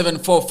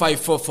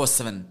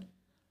 745447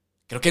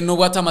 karokende no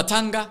bwata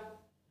matanga.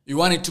 You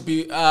want it to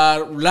be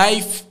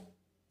live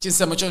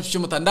chinsa macho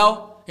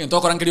mtandao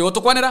intoka rangiri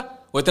woto kwanera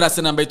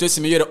wetrase namba ito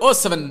yesimi yure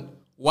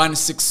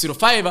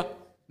 071605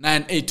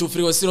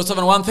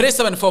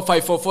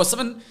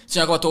 98230713745447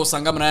 chaka to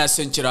sangama na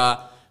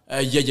senchira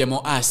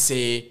yeyemo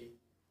ase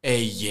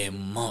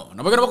eyemo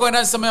nabagara bako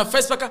na nsema ya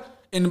Facebook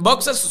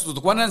inboxes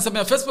tukwana nsema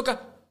ya Facebook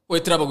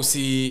wetraba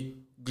gusi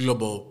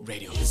Global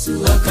Radio.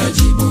 Yesu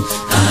akajibu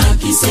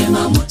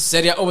akisema,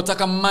 Seria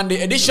Obotaka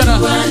Monday edition.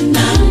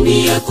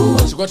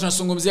 Sikuwa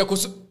tunazungumzia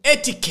kuhusu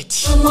etiquette.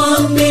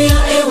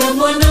 Mwambia, ewe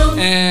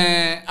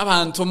mwanamke,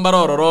 abantu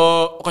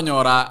mbarororo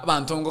okonyora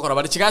abantu ngokora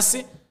bari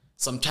kigasi.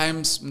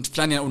 Sometimes mtu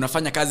fulani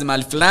unafanya kazi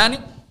mahali fulani.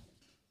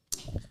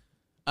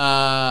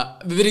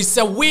 There is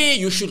a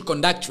way you should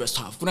conduct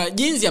yourself. Kuna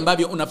jinsi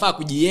ambavyo unafaa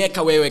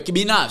kujiweka wewe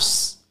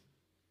kibinafsi.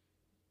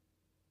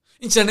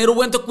 Inchanero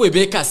wento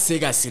kuwebeka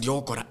sega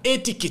siriokora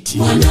etiquette.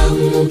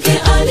 Mwanamke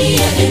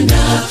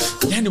aliyeenda,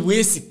 yani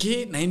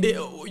wesike naende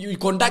you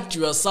conduct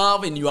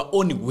yourself in your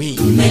own way.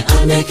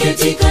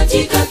 Ameketi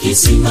katika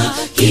kisima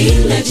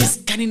kile cha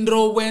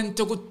kanindro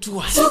wento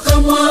kutua.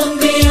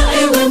 Tukamwambia,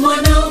 ewe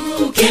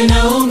mwanamke,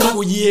 naomba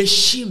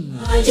kujiheshimu.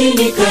 Maji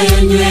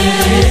nikayanywe.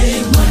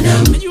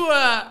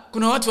 Unajua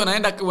kuna watu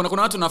wanaenda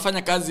kuna watu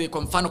wanafanya kazi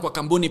kwa mfano kwa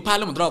kampuni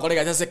pale mtu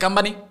anakolega katika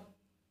company.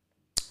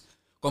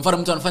 Kwa mfano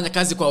mtu anafanya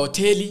kazi kwa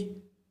hoteli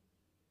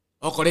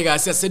au kolega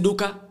asia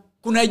seduka.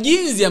 Kuna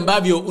jinsi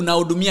ambavyo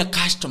unahudumia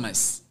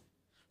customers.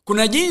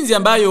 Kuna jinsi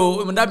ambavyo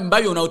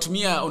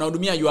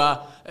unahudumia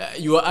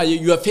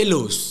your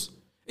fellows.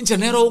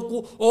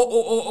 Inchanero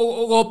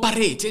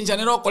operate,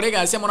 inchanero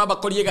kolega asia mona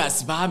bakoliega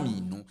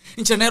asibaminu.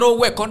 Inchanero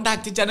we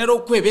conduct, inchanero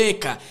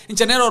kwebeka,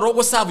 inchanero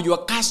rogo serve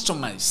your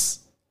customers.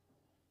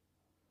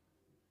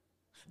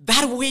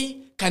 That way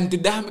can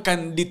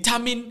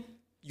determine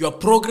your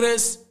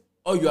progress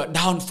or your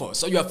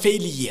downfalls or your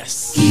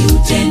failures.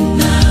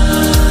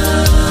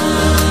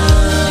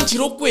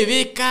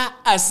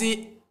 Chirokwebeka ase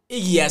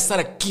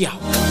igiasara kiao.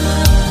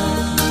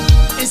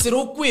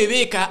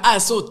 Ensirokwebeka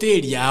ase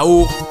hoteli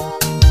yao.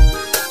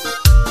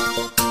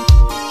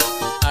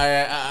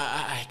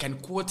 I can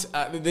quote,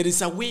 there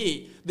is a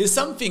way, there's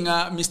something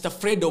Mr.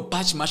 Fredo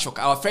Pachmashok,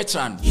 our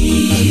veteran,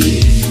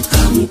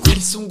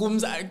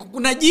 alisungumza,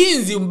 kuna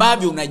jinsi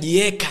ambavyo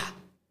unajiweka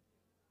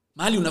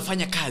mahali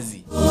unafanya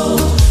kazi.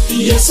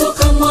 Yesu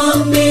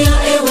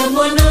kamwambia, ewe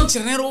mwanamke,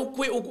 chanero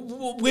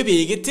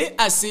webegete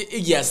ase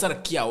igiasara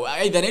kiao.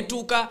 Either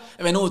netuka,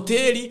 ebe no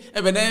hoteli,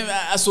 ebe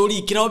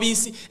asoli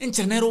kirabisi,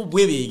 chanero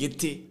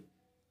webegete.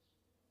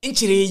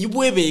 Enchire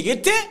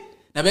yubwebegete,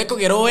 nabeko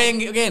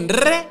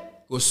gerowengendre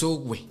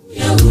gosogwe.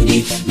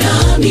 Yahudi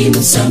nami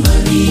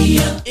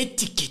Msamaria.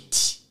 Etiquette.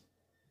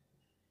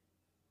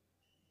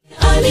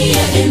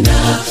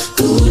 Aliyeenda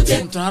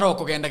mtunaro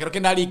kugenda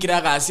kero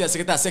alikira gasi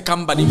aseketa ase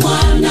company.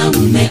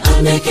 Mwanamume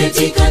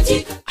ameketi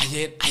katika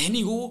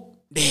ayeni gu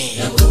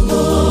de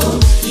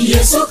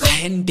Yesu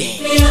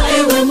kaende,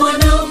 ewe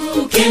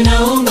mwanamke,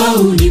 naomba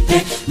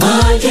unipe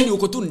maji. Yani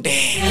uko tu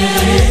nde.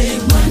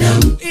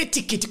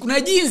 Etiquette,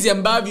 kuna jinsi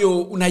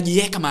ambavyo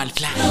unajiweka mahali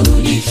fulani.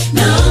 Yahudi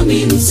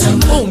nami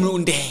Msamaria.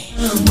 Nde.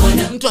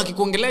 Mtu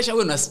akikuongelesha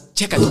wewe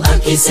unacheka tu.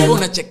 Wewe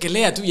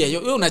unachekelea tu yeye.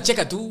 Wewe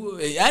unacheka tu.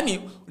 Yani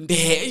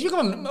nde.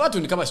 Kama watu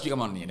ni kama sijui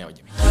kama wananielewa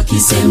jamii.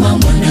 Akisema,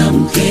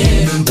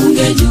 mwanamke,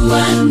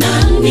 ungejua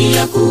nani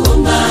ya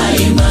kuomba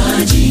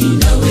maji,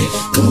 nawe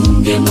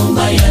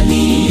ungemwomba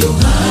yaliyo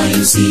hai,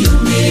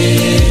 usione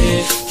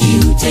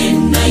kiu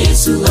tena.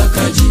 Yesu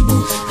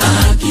akajibu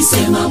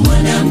akisema,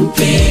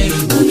 mwanamke,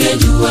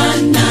 ungejua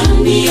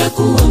nani ya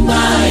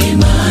kuomba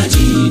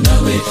maji,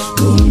 nawe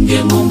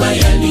ungemwomba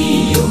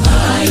yaliyo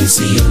hai,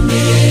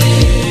 usione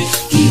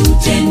kiu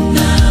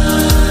tena.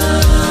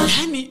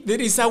 Yani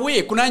there is a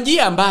way, kuna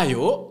njia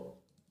ambayo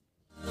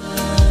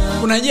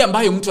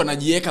mtu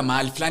anajiweka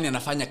mahali fulani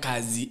anafanya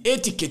kazi.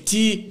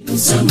 Etiquette.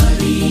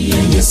 Msamaria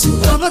Yesu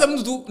anapata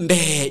mtu tu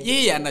nde,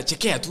 yeye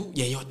anachekea tu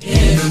yeyote.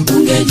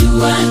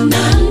 Ungejua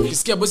nani.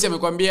 Ukisikia bosi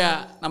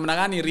amekwambia namna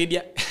gani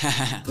Ridia?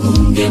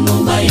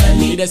 Ungemwomba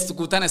yali. Ida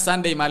tukutane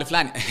Sunday mahali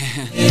fulani.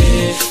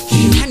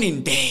 Yani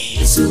nde.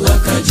 Yesu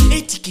akajibu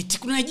etiquette,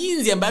 kuna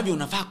jinsi ambavyo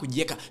unafaa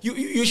kujiweka.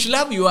 You should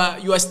have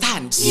your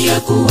stance.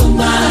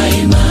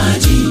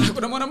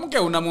 Kuna mwanamke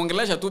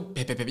unamuongelesha tu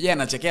pepe yeye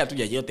anachekea tu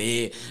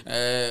yote.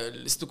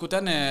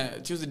 Tukutane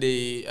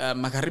Tuesday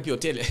Magharibi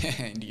Hotel.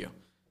 Ndio.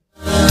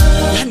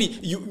 Yani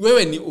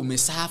wewe ni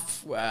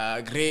umesafu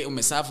Gray,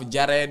 umesafu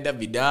Jared,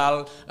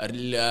 Vidal,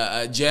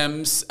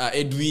 James,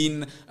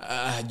 Edwin,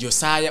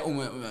 Josiah,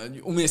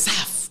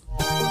 umesafu.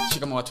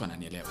 Kama watu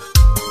wananielewa.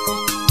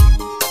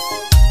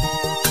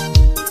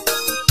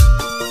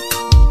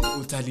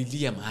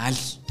 Utalilia mahali.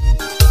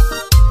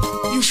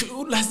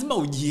 Lazima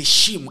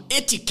ujiheshimu,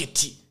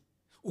 etiquette.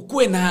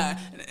 Ukuwe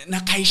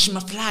na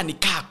kaheshima fulani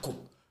kako.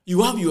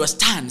 You have your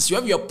stance, you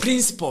have your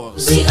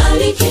principles.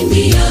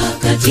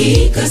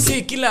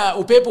 Si kila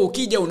upepo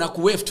ukija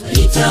unakuwave tu.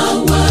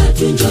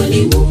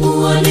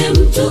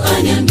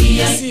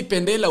 Si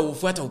pendela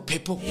ufuata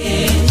upepo.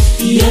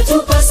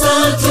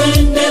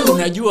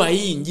 Unajua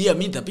hii njia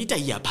mimi nitapita,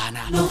 hii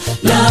hapana.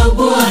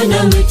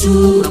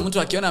 Kuna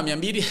mtu akiona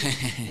 200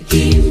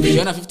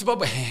 akiona 50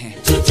 pop.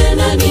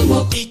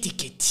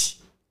 Etiquette.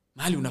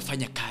 Mahali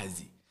unafanya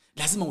kazi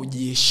lazima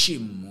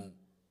ujiheshimu.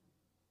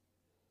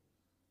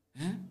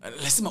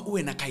 Lazima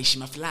uwe na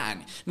kaheshima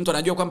fulani. Mtu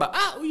anajua kwamba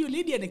huyu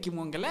Lydia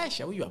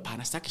nikimuongelesha, huyu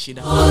hapana sitaki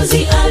shida.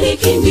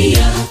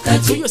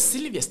 Huyu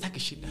Sylvia sitaki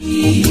shida.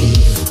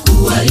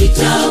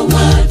 Kuwaita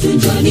watu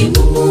njoni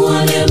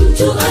mumuone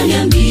mtu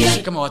aniambia.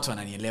 Kama watu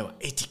wananielewa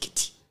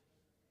etiquette.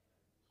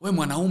 Wewe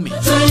mwanaume.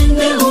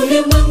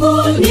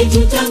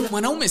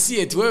 Mwanaume si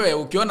eti wewe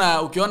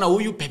ukiona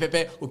huyu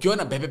pepepe,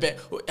 ukiona pepepe,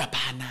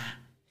 hapana.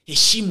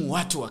 Heshimu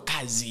watu wa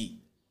kazi.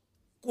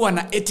 Kuwa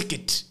na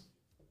etiquette.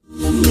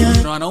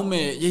 Kuna wanaume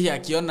yeye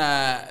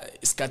akiona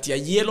skati ya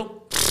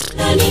yellow,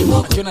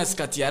 akiona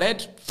skati ya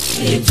red,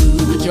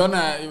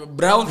 akiona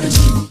brown,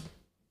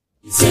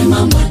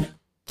 sema mwana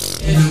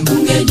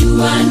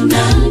ungejua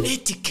na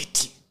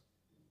etiquette.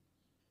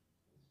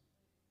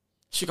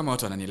 Kama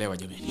watu wananielewa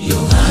jamani.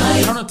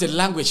 I don't know the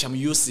language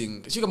I'm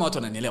using. Kama watu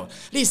wananielewa.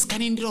 Please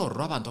kanindiro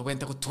roba ndo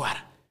kwenda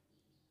kutwara.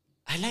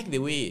 I like the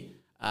way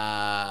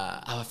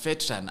our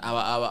veteran,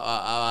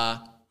 our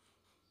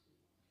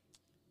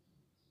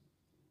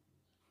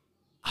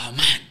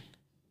man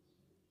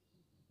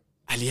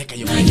aliweka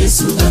hiyo.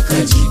 Yesu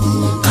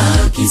akajibu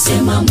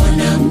akisema,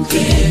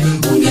 mwanamke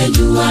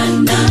ungejua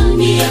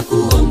ndani ya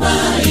kuomba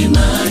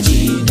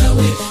maji,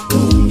 nawe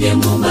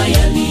ungemwomba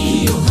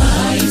yaliyo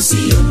hai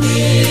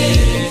usione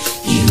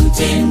kiu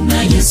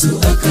tena. Yesu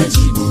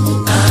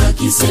akajibu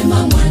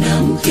akisema,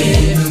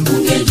 mwanamke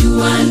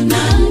ungejua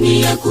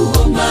ndani ya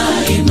kuomba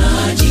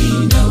maji,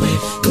 nawe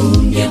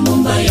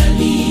ungemwomba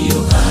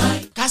yaliyo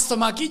hai.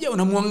 Customer akija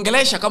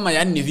unamuongelesha kama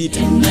yani ni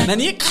vita. Na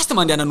ni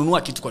customer ndiye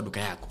ananunua kitu kwa duka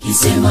yako.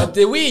 But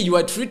the way you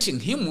are treating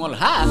him or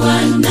her,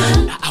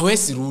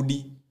 hawezi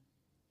rudi.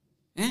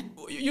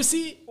 You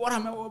see what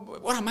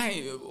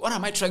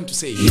am I trying to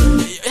say?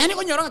 Yani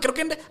kwenye oranga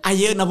kirokende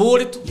aye na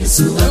bole tu.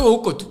 Wewe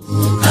huko tu.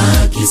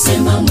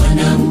 Akisema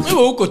mwanamke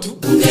wewe huko tu.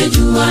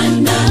 Ungejua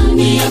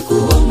ndani ya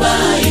kuomba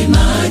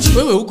maji.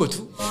 Wewe huko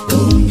tu.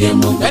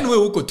 Ungemwomba. Yani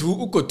wewe huko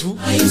tu.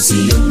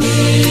 Usione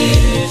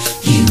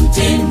kiu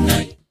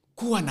tena.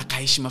 Kuwa na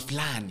kaheshima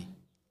fulani.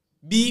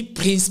 Be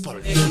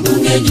principled.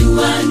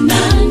 Ungejua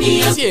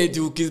nani. Si eti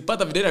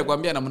ukipata video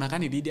nakwambia namna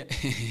gani Lydia.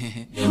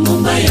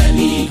 Momba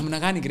yani. Namna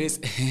gani Grace.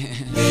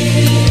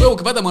 Wewe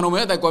ukipata mwanaume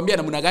yote akwambia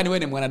namna gani wewe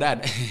ni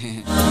mwanadada.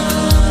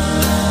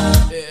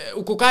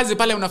 Uko kazi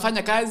pale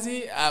unafanya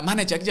kazi,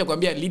 manager akija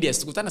kwambia Lydia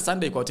tukutana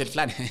Sunday kwa hotel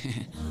fulani.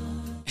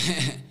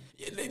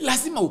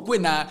 Lazima ukue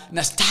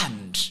na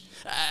stand.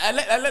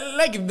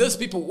 Like those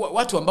people,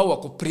 watu ambao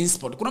wako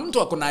principled. Kuna mtu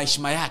wako na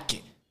heshima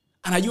yake.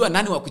 Anajua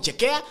nani wa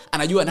kuchekea,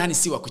 anajua nani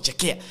si wa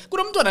kuchekea.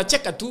 Kuna mtu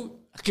anacheka tu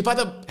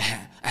akipata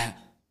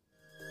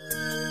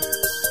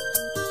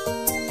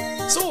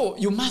So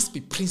you must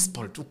be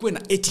principled, ukuwe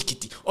na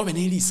etiquette.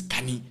 Oveneli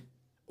kani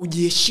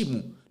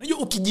ujiheshimu. Unajua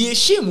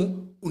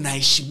ukijiheshimu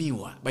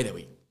unaheshimiwa, by the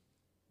way.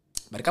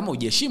 Bali kama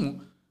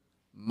ujiheshimu,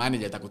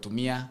 manager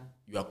atakutumia,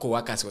 your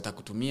co-workers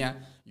watakutumia,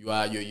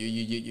 your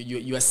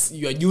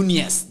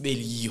juniors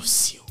they'll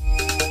use you.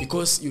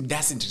 Because you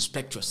doesn't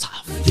respect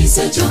yourself.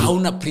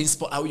 Hauna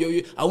principle,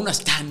 hauna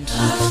stand.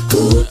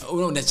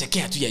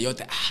 Unachekea tu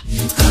yote.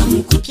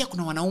 Pia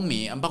kuna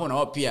wanaume ambao na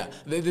wao pia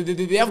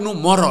they have no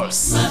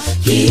morals.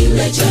 They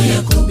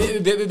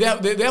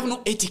have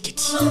no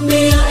etiquette.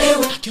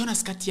 Akiona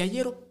skati ya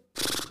yellow,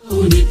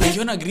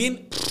 akiona green,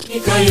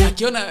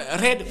 akiona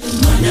red,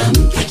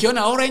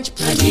 akiona orange,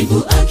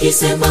 ajibu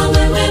akisema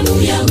wewe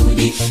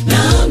Myahudi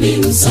nami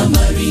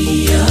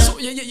Msamaria. So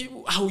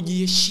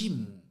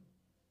haujiheshimu.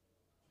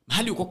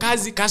 Mahali uko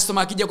kazi,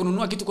 customer akija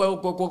kununua kitu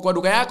kwa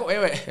duka yako,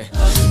 wewe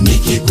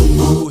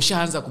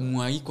ushaanza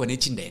kumwaikwa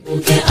nechi ndani.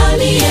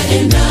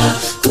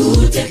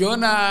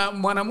 Ukiona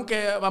mwanamke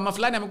mama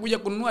fulani amekuja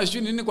kununua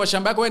nini kwa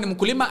shamba yako, wewe ni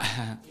mkulima.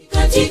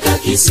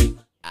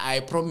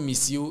 I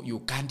promise you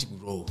can't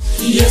grow.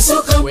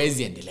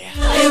 Huwezi endelea.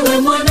 Ewe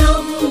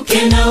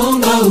mwanamke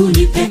naomba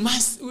unipe.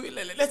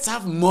 Let's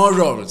have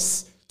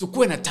morals.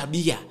 Tukue na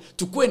tabia,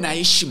 tukue na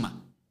heshima.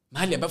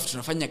 mahali ambapo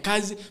tunafanya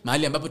kazi,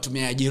 mahali ambapo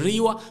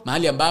tumeajiriwa,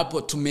 mahali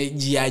ambapo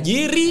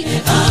tumejiajiri.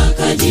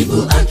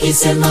 Akajibu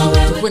akisema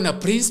wewe, kuwe na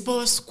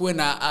principles, kuwe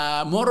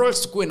na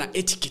morals, kuwe na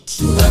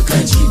etiquette.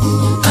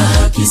 Akajibu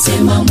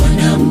akisema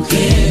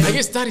mwanamke, I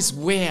guess that is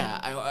where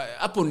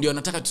hapo ndio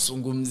nataka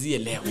tusungumzie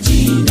leo.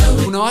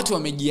 Kuna watu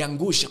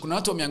wamejiangusha, kuna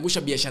watu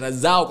wameangusha biashara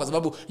zao kwa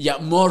sababu ya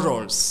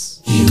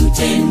morals.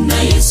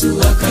 Tena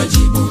Yesu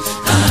akajibu,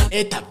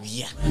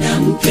 tabia.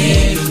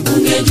 Mwanamke,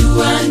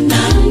 ungejua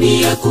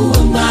nani ya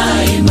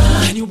kuomba ema.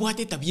 Hani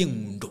ubwate tabia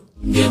ngundo.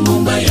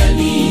 Ungemomba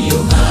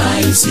yaliyo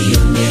hai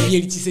sione.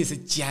 Yelichise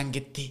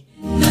changete.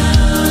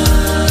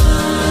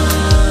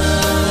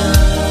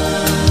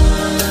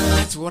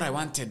 That's what I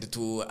wanted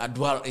to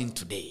dwell in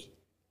today.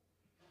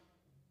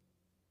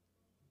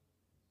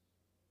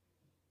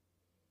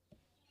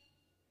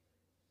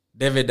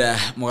 David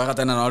Mugaka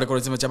tena na wale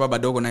kwa sema chapa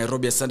badogo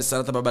Nairobi. Asante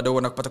sana baba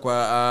dogo na kupata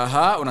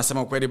kwa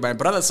unasema ukweli my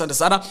brother, asante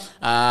sana.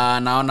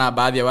 Naona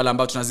baadhi ya wale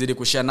ambao tunazidi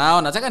kushare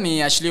nao. Nataka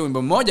ni ashilie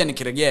wimbo mmoja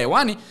nikirejea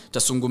hewani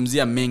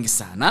tutasungumzia mengi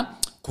sana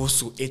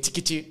kuhusu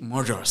etiquette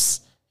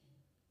morals.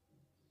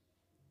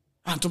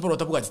 Antumboro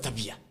tabuka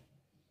tabia.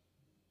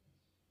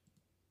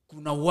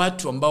 Kuna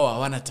watu ambao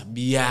hawana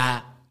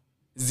tabia,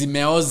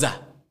 zimeoza.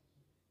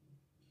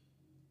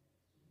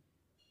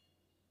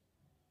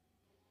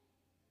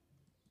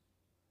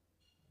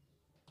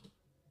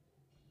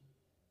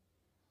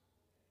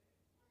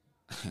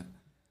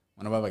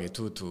 Mwana baba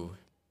getutu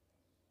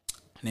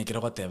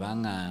nekero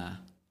tebanga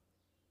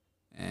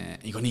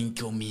igoni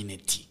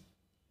community.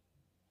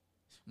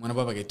 Mwana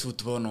baba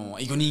getutu bono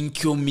igoni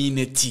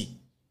community.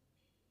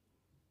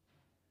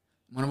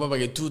 Mwana baba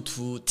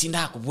getutu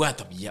tinda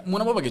kubwata bia.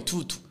 Mwana baba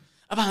getutu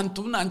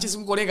abantu nanjisi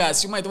mkolega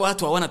sima ito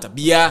watu hawana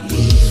tabia.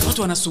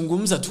 Watu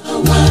wanasungumza tu.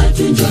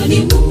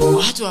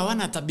 Watu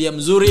hawana tabia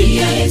mzuri.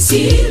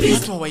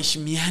 Watu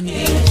hawaheshimiani.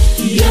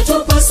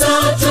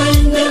 Yatupasa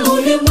twende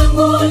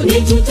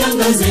ulimwenguni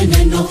tutangaze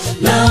neno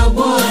la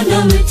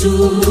Bwana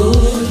wetu.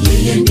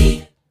 Yeye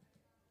ndiye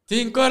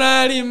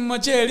Tinkorali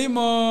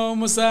mochelimo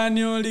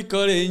musanyo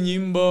likole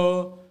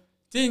nyimbo.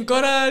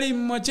 Tinkorali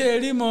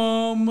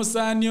mochelimo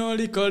musanyo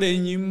likole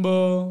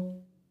nyimbo.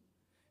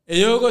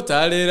 Eyogo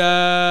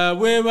talera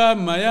bweba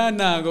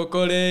mayana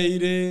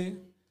gokoleire.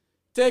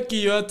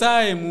 Take your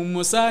time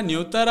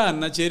musanyo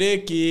tarana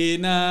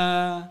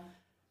cherekina.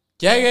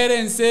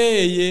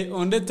 Kiagerenseye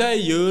onde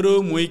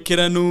tayoro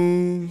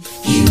mwikiranu.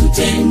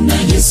 Tena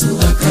Yesu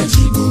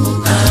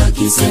akajibu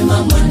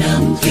akisema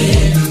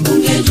mwanamke,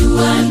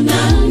 ungejua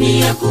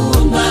nani ya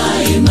kuomba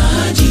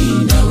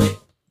maji nawe.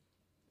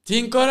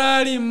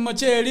 Tinkorali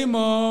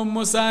mochelimo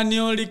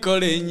musanyo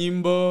likole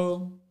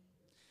nyimbo.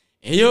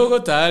 Eyogo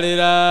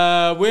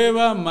talera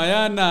bweba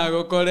mayana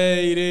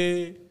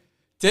gokoleire.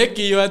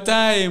 Take your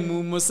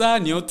time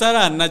musanyo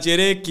tarana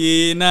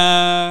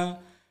cherekina.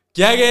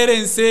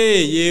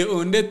 Kiagerenseye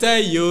onde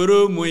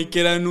tayoro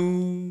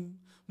mwikiranu.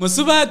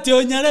 Musubati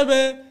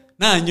onyarebe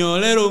na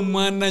nyolero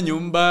mwana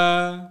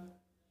nyumba.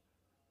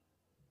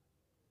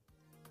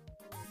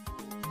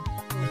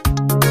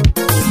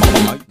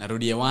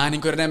 Narudia wani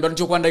kwa remember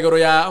nchukua ndegoro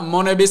ya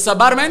Mone Bisa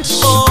Barment.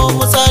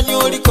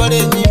 Musanyo likole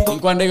nyimbo.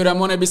 Nchukua ndegoro ya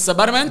Mone Bisa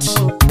Barment.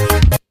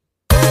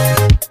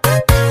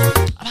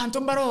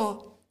 Abantu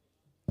mbaro.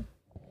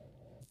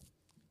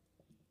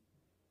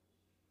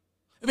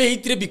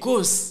 Beitire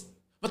because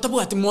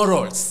batabu ati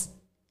morals.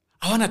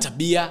 Hawana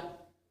tabia.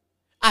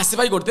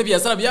 Sibai gorte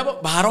biashara byabo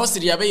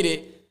baharosi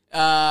yabeire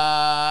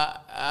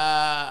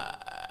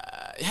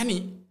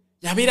yani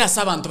yabeira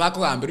sabantu bako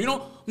gambiro. You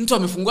know, mtu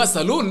amefungua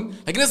saloon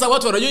lakini sasa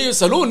watu wanajua hiyo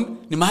saloon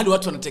ni mahali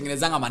watu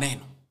wanatengenezanga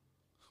maneno.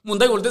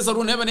 Mundai gorte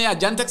saloon hapa ni ya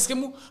Jantex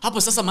Kimu.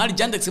 Hapo sasa mahali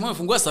Jantex Kimu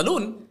amefungua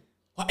saloon,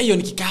 hiyo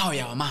ni kikao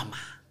ya wamama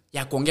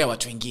ya kuongea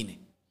watu wengine.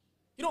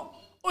 You know,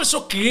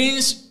 also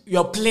clean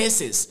your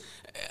places.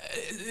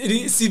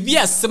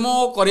 Sivia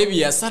semo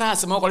korevia sara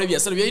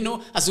you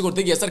know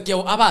asigortegia sara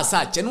kiao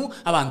abasa chenu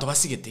abantu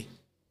basigete.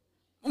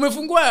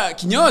 Umefungua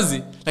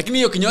kinyozi lakini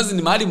hiyo kinyozi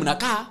ni mahali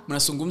mnakaa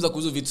mnazungumza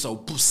kuhusu vitu za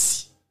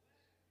upusi.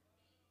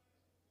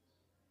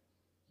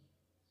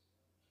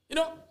 You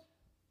know,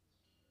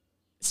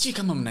 sijui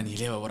kama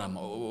mnanielewa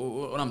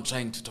what I'm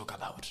trying to talk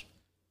about.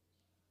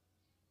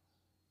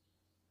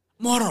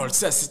 Morals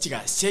sasa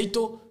chiga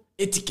sheito,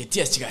 etiquette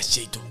ya chiga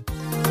sheito.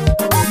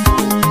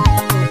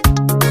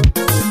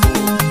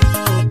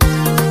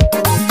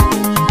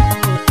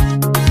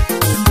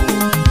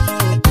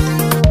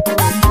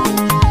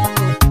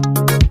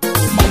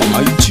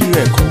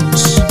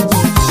 Records.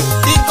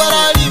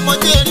 Tinkorali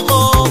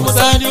mojelimo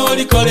musanyo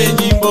likole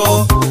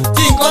nyimbo.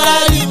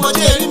 Tinkorali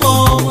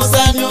mojelimo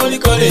musanyo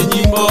likole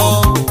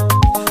nyimbo.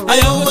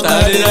 Ayo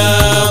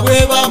mutarira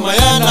bweba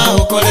mayana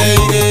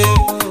okoleire.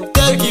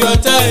 Take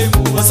your time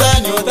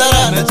musanyo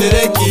tarana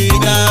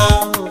cherekina.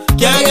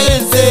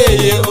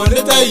 Kiagerenseye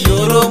onde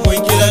tayoro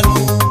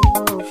mwikiranu.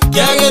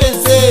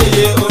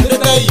 Kiagerenseye onde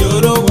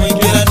tayoro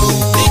mwikiranu.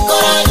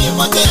 Tinkorali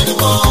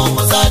mojelimo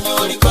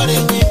musanyo likole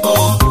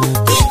nyimbo.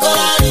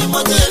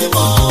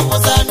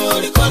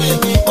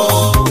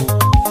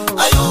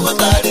 Ayuba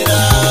tarira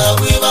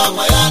wiba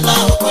mayana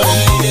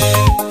okoleire.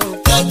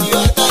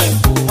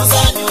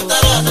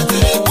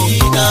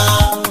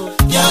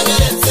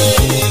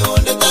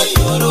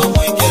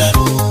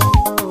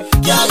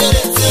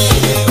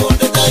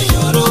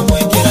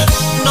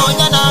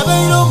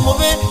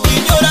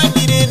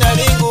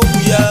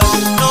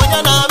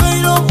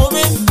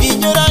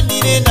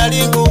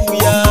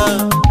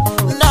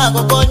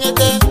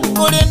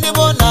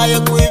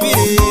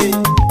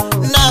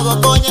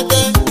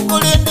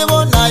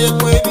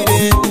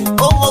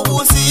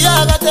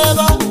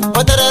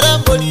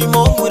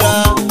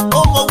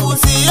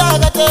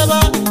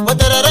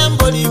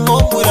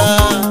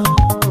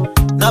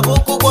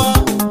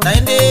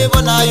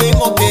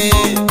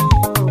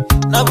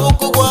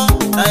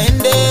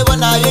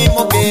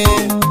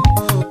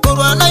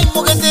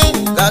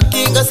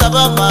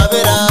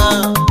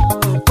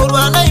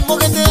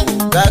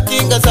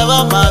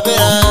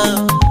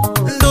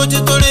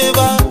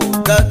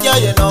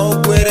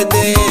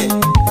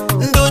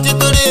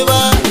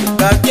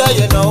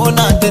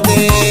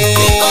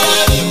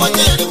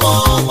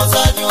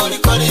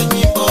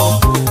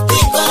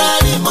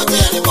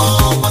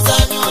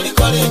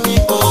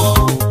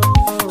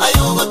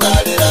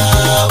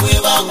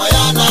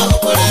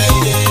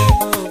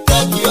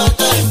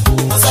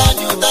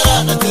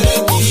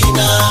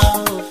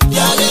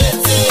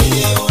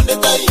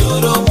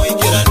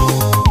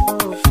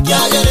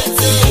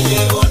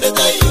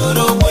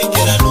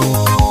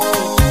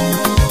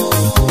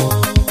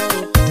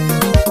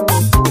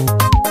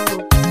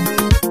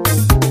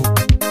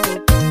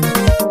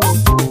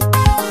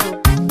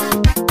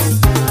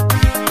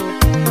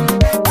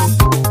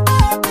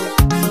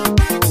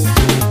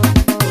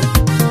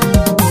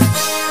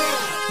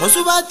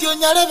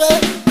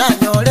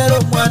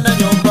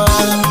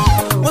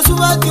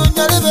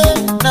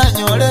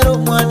 nanyolera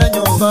omwana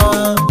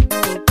nyumba.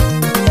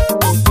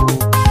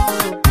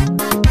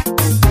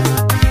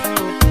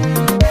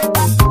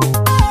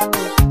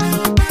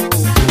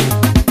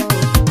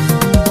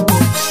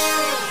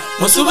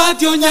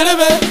 Musubati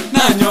onyerebe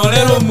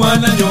nanyolera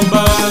omwana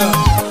nyumba.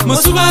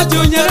 Musubati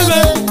onyerebe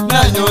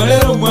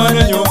nanyolera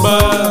omwana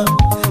nyumba.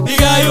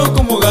 Nigayo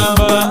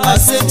kumugamba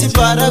aseti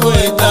para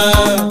goeta.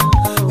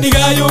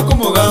 Nigayo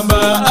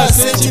kumugamba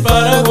aseti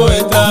para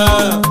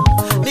goeta.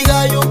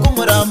 Nigayo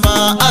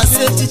kumurama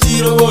aseti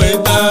tiro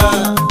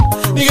goeta.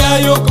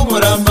 Nigayo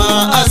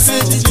kumurama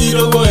aseti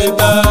tiro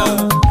goeta.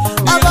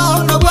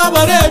 Abaona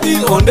gwabarebi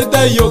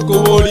ondeta yoko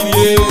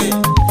boliye.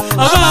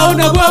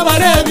 Abaona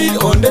bwabarebi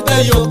ondeta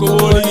yoko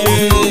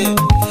boliye.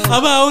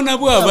 Abaona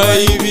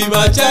bwabayibi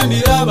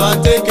bachanira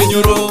bateke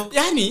nyoro.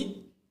 Yani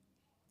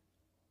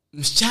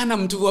msichana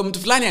mtu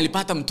fulani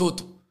alipata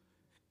mtoto.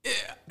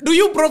 Do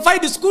you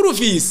provide school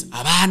fees?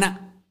 Hapana.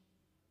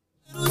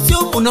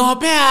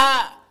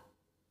 Unawapea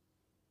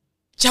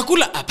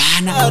chakula?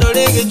 Hapana.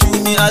 Arolege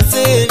chuni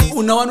aseli.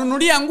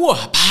 Unawanunulia nguo?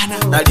 Hapana.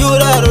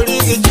 Naliura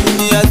arolege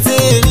chuni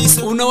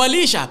aseli.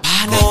 Unawalisha?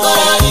 Hapana.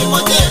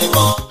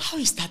 How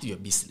is that your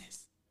business?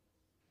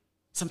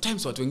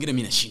 Sometimes watu wengine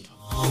mimi nashindwa.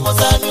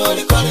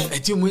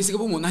 Eti mwezi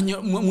kabu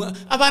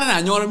hapana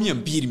nanyora 200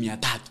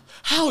 300.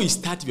 How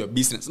is that your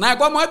business? Na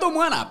kwa mwato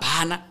mwana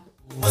hapana.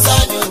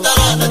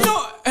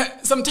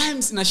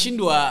 Sometimes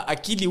nashindwa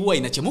akili huwa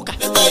inachemuka.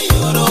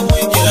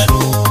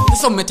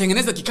 Sasa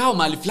umetengeneza kikao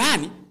mahali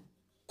fulani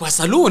kwa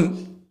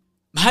saloon,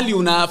 mahali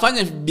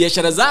unafanya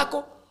biashara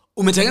zako,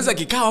 umetengeneza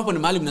kikao hapo ni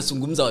mahali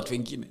mnazungumza watu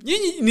wengine.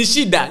 Nyinyi ni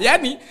shida.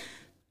 Yani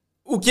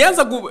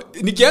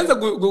nikianza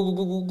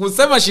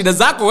kusema shida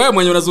zako wewe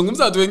mwenye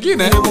unazungumza watu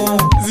wengine,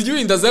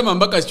 sijui nitasema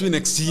mpaka sijui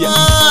next year.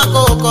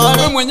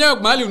 Wewe mwenyewe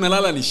mahali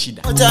unalala ni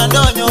shida.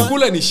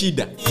 Kula ni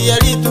shida.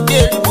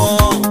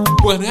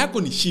 Bwana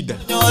yako ni shida.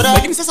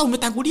 Lakini sasa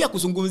umetangulia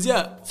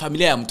kuzungumzia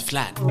familia ya mtu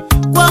fulani.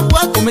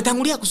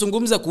 Umetangulia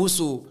kuzungumza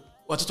kuhusu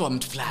watoto wa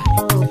mtu fulani.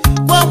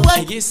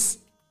 I guess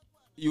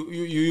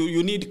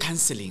you need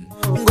counseling.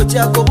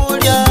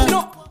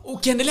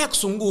 Ukiendelea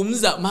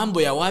kuzungumza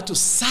mambo ya watu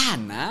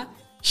sana,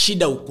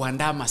 shida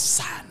ukuandama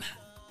sana.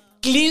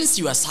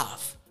 Cleanse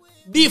yourself.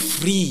 Be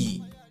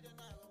free.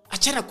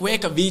 Achana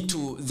kuweka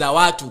vitu za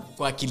watu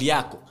kwa akili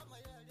yako.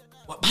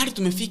 Bali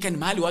tumefika ni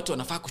mahali watu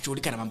wanafaa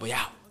kushughulika na mambo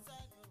yao.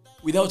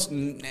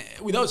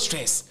 Without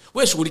stress.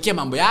 Wewe shughulikia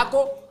mambo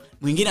yako,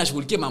 mwingine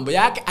ashughulikie mambo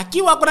yake.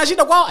 Akiwa kuna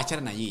shida kwao,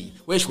 achana na yeye.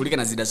 Wewe shughulika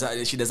na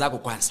shida zako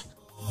kwanza.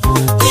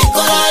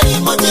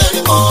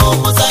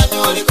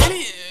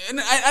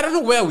 I don't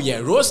know where we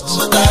are roast.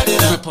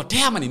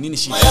 Tumepotea ama ni nini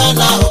shida?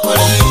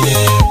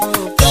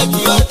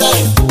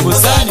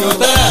 Musani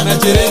otara na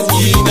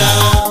cherezina.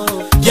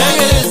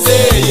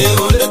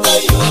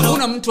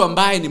 Hakuna mtu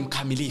ambaye ni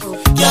mkamilifu.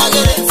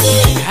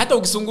 Hata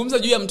ukizungumza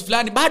juu ya mtu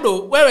fulani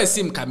bado wewe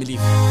si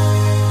mkamilifu.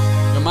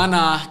 Kwa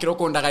maana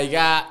kiroko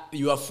ndagaiga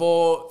you are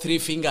 3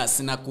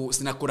 fingers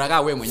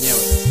sinakuraga wewe mwenyewe.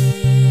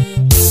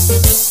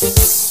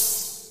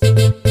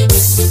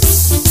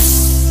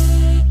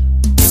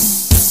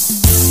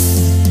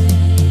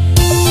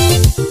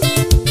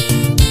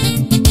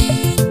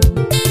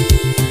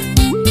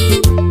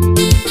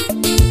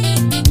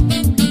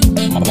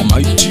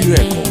 Mighty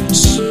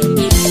Records.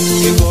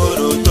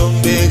 Igoro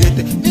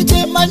tombegete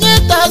niche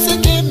manyeta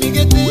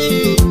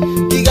sikimigete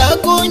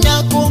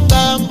igakunya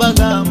kungamba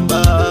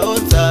gamba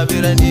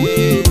otabirani.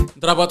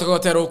 Ndaraboto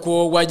kotero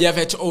ko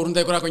wajafet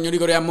orunde kora konyori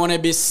gore ya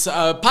Monebis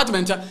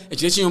apartment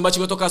echichi nyumba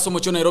chikotoka somo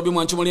cho Nairobi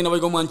mwanchumo lina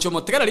boigo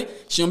mwanchumo tekalali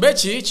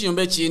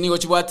chinyombechi nigo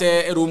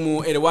chibwate room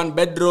 1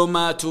 bedroom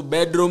 2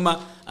 bedroom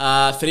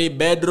 3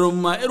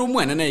 bedroom room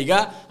ene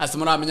iga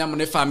asimora amenya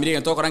mune family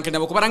ngento rankene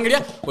bako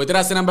barangiria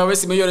wetera namba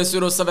wesi meyo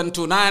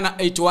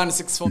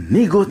 07298164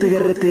 nigo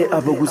tegerete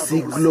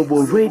abogusi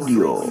Global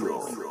Radio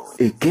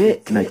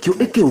eke nakyo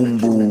eke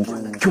umbu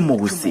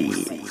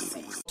cyumugusi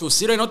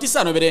tusiro inoti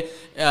sano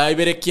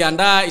ibere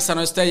kianda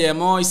isano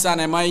stayemo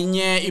isana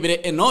mainye ibere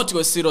enoti go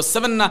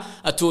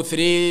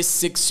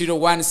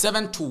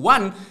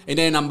 0723601721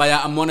 ine namba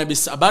ya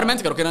Monebis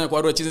apartment karokena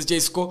kwa ro chize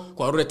chesko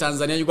kwa ro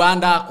Tanzania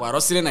Uganda kwa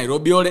rosire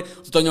Nairobi ole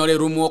tutonyore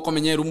rumu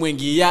okomenye rumu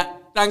engiya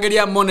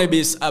rangeria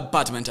Monebis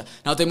apartment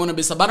na uta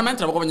Monebis apartment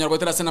rabako banyarwa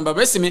tera namba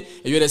besime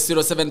ibere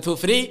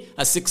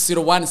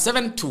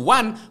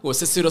 0723601721 go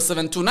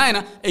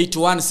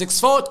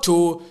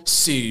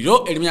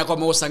 0729816420 elimya kwa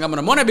mosanga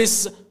na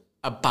Monebis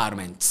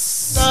apartments.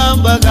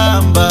 Gamba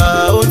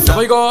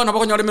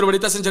nabako nyore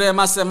mirobita senjere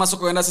maso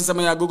kwenda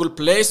sensema ya Google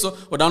Play Store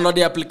o download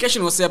the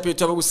application wase api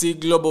tabagusi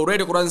Global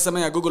Radio kuranza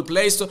sema ya Google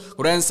Play Store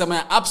kuranza sema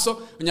ya App Store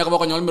nyaka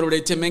bako nyore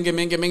mirobita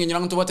menge nyanga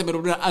mtu wote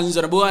mirobita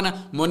anza na bwana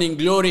Morning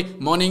Glory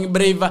Morning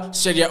Brave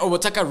Seria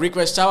Obotaka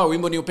Request Tower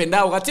wimbo ni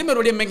upendao kati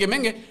mirobita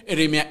menge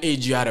erimia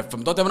AGRF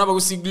mtote mna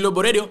bagusi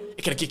Global Radio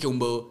ikira kike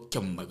umbo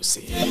kyamba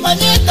gusi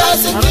manyeta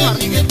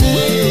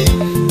sikimigete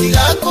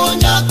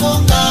igakunya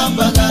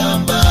kungamba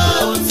gamba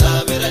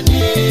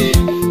osaberani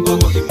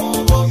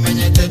obuhimo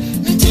bomenyete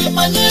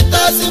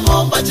nichimanyeta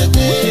simomba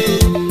chete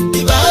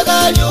ibaga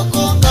Ibagali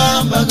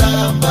okongamba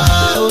gamba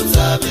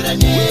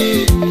osaberanye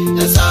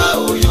Yasa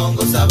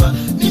uyongo saba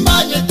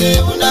nimanye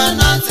tebuna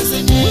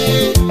nansesenye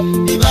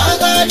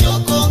Ibagali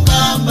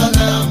okongamba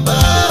gamba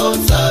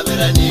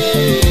osaberanye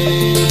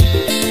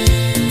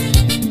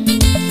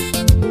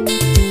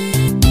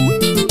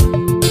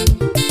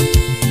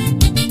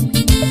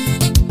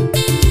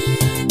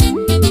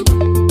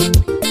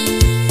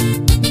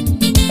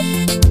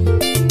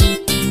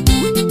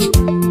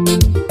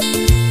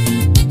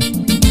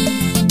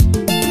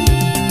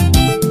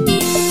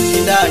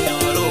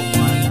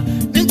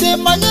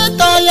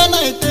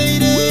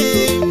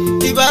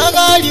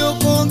Ibagali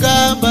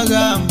okongamba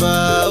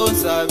gamba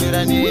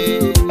osaberanye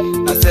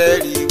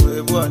Aseli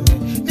kwebone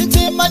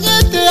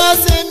Nitemanyete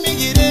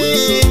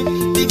asemigire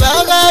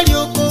Ibagali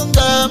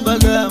okongamba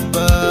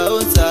gamba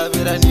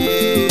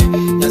osaberanye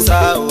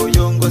Yasa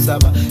oyongo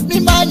saba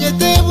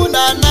nimanyete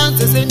bunana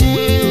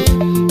nsesenye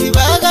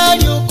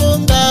Ibagali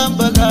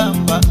okongamba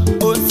gamba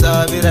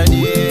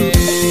osaberanye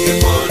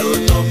Ekoro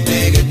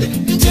tombegete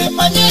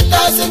Nitemanyete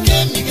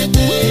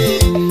asekemigete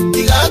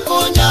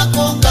Igakonya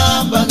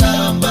kongamba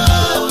gamba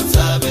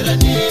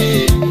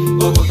osaberanye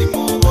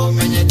Obugimu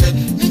bomenyete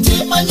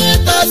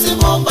Nitimanyeta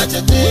sibomba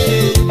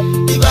chete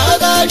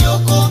Ibagali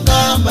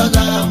okongamba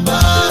gamba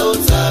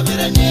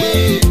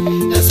osaberanye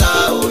Yasa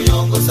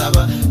uyongo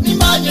saba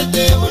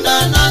nimanyete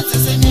unana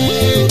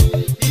nsesenye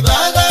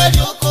Ibagali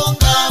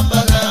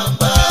okongamba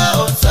gamba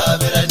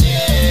osaberanye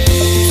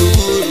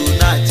Sukuru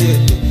na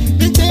chete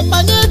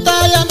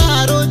Nitimanyeta ya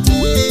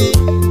narote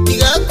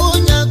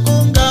Igakonya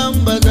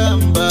kongamba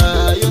gamba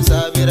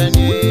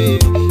yosaberanye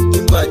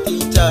Imbati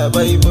cha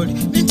Bible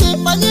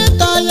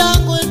Nitemanyeta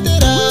yangu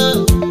etera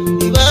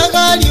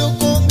Ibagali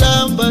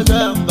okongamba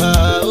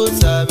gamba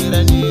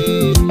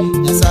osaberanye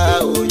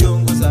Yasa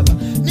uyongo saba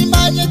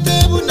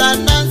nimanyete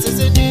bunana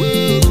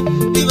nsesenye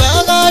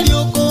Ibagali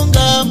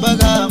okongamba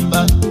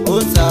gamba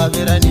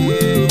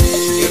osaberanye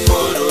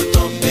Ekoro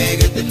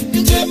tombegete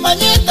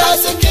Nitemanyeta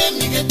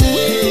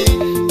sekemigete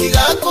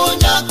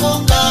Igakonya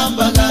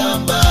kongamba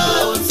gamba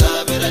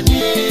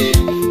osaberanye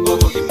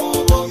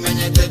Obugimu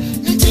bomenyete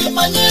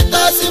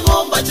Nitemanyeta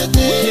sibomba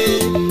chete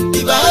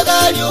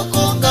Ibagali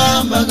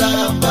okongamba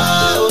gamba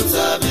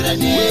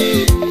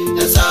osaberanye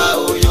Yasa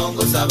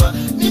uyongo saba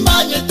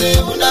nimanyete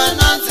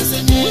bunana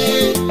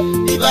nsesenye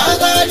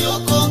Ibagali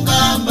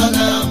okongamba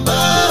gamba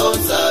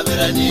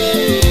osaberanye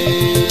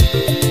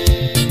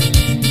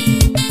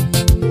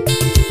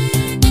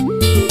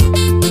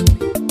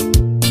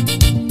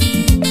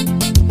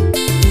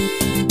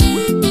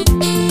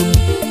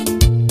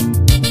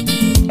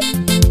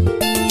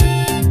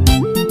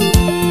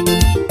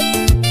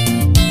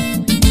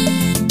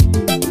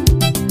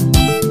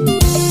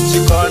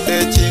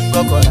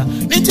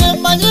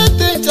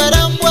Nitemanyete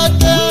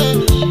charambwate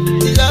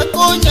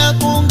Igakonya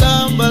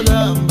kungamba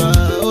gamba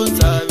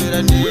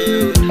osaberanye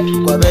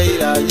Kwa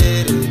beira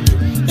yere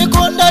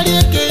Ekonda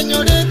lieke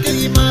nyoreke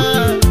hima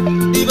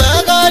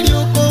Ibagali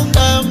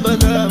okongamba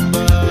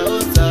gamba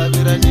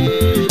osaberanye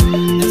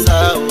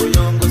Yasa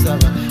uyongo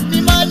saba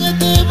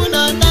nimanyete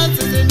bunana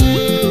nsesenye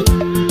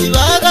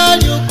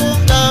Ibagali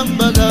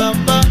okongamba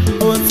gamba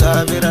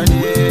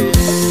osaberanye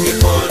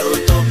Ekoro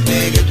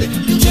tombegete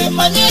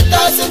Nitemanyeta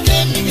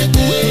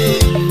sekemigete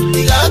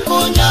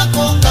Igakonya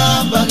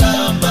kongamba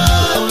gamba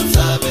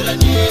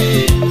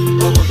osaberanye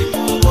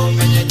Obugimu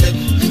bomenyete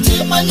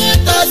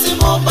Nitemanyeta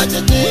sibomba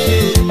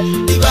chete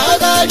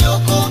Ibagali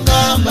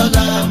okongamba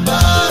gamba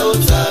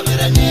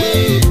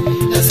osaberanye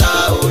Yasa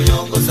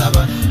uyongo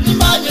saba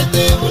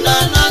nimanyete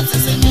bunana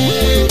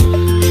nsesenye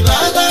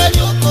Ibagali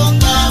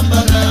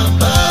okongamba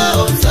gamba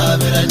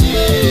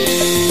osaberanye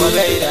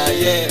Wabeira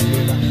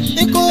yembeba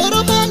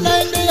Ikoro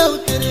mana ende ya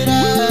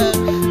uterera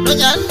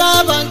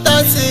Nonyanda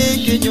bantase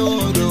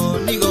kinyoro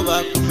Nigo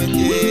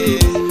bakumete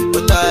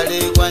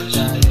Otale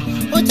kwanchale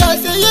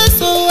Ochase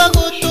yeso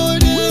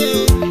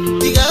agotore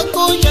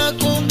Igakonya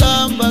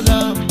kongamba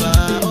gamba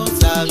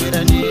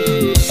osaberanye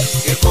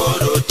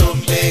Ekoro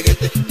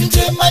tombegete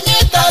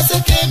Nitemanyeta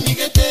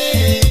sekemigete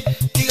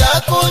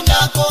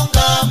Igakonya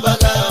kongamba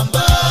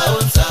gamba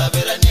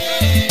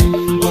osaberanye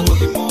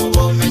Obugimu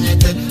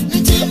bomenyete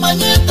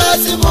Nitemanyeta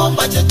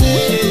sibomba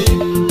chete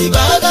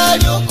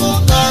Ibagali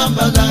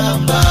okongamba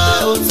gamba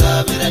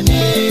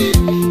osaberanye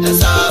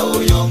Yasa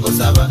uyongo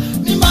saba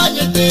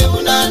nimanyete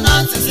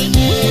unana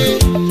nsesenye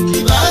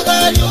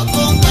Ibagali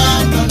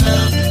okongamba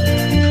gamba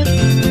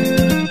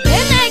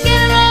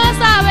Kenegero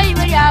saba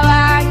ibiri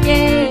abange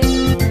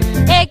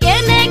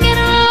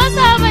Ekenegero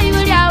saba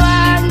ibiri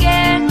abange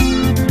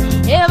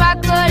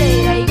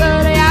Ebakorera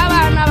igoro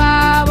y'abana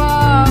babo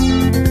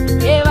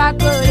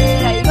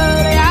Ebakorera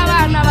igoro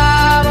y'abana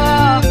babo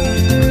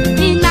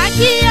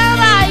Inaki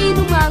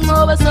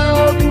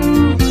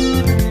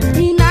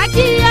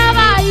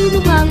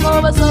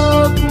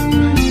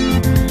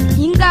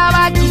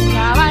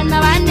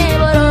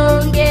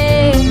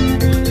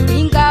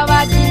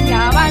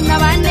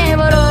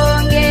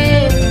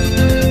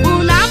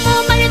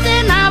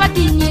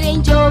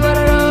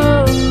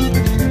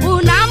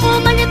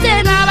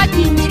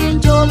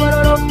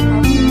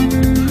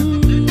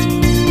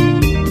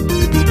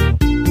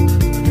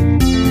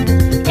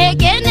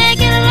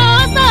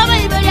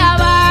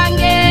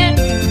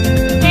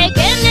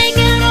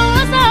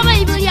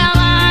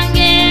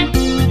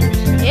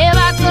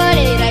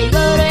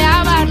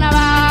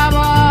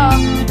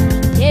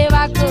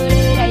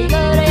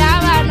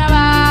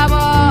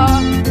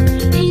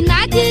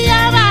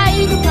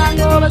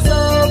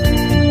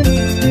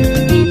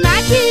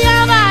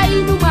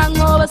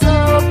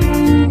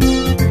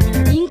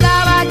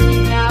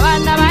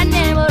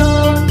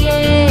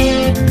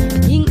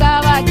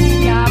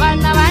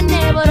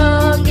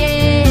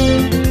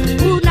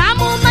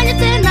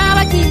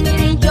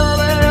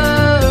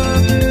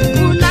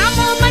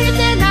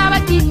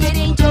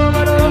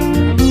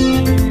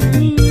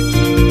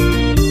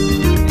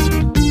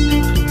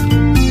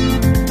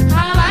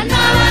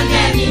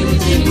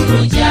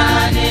mutinguru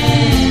cyane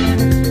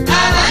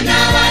abana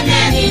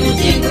baneni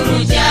mutinguru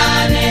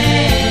cyane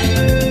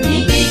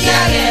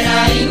ingikagera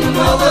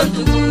imumogo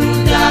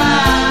nduguda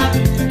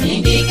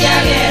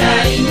ingikagera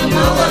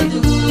imumogo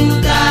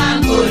nduguda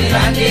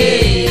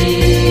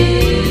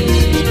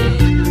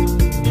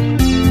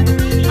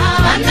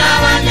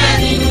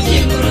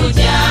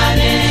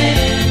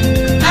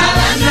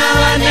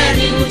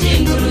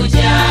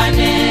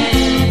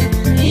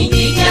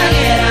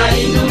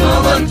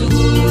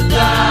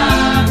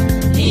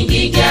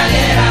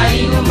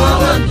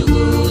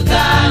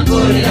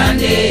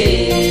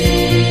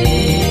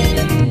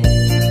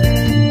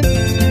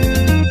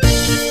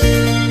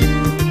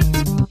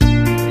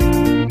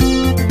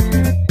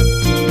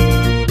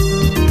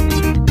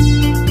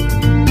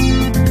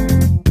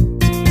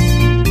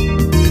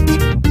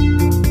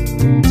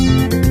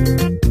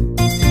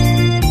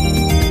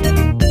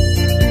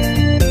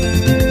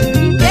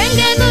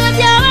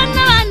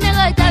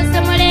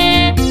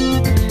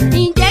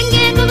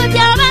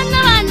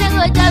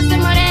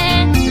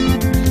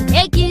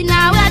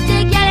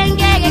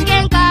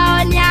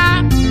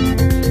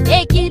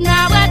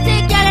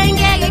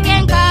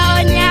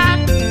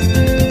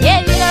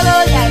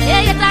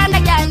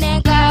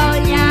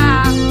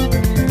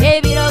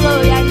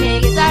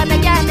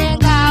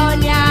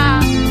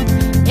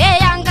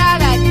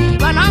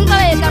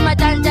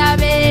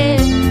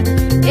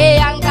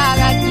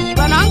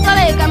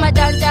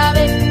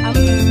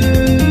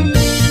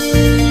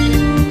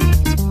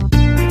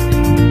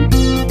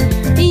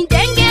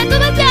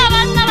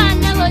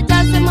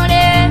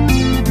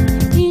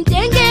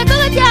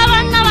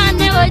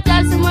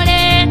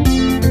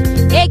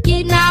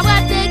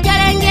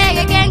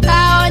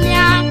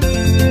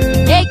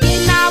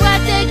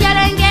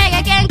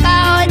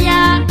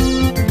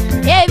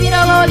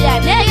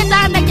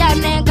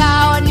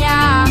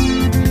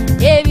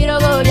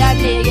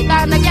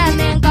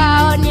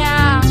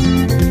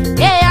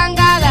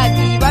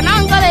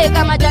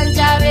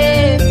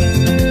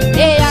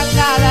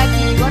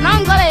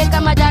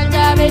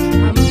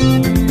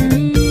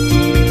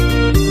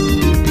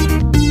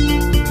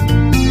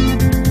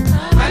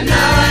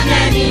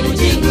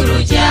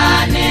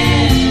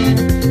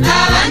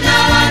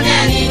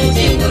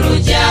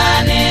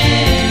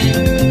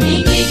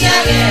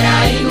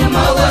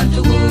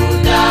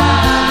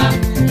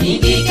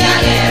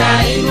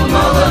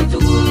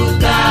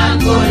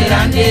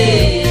ngorerande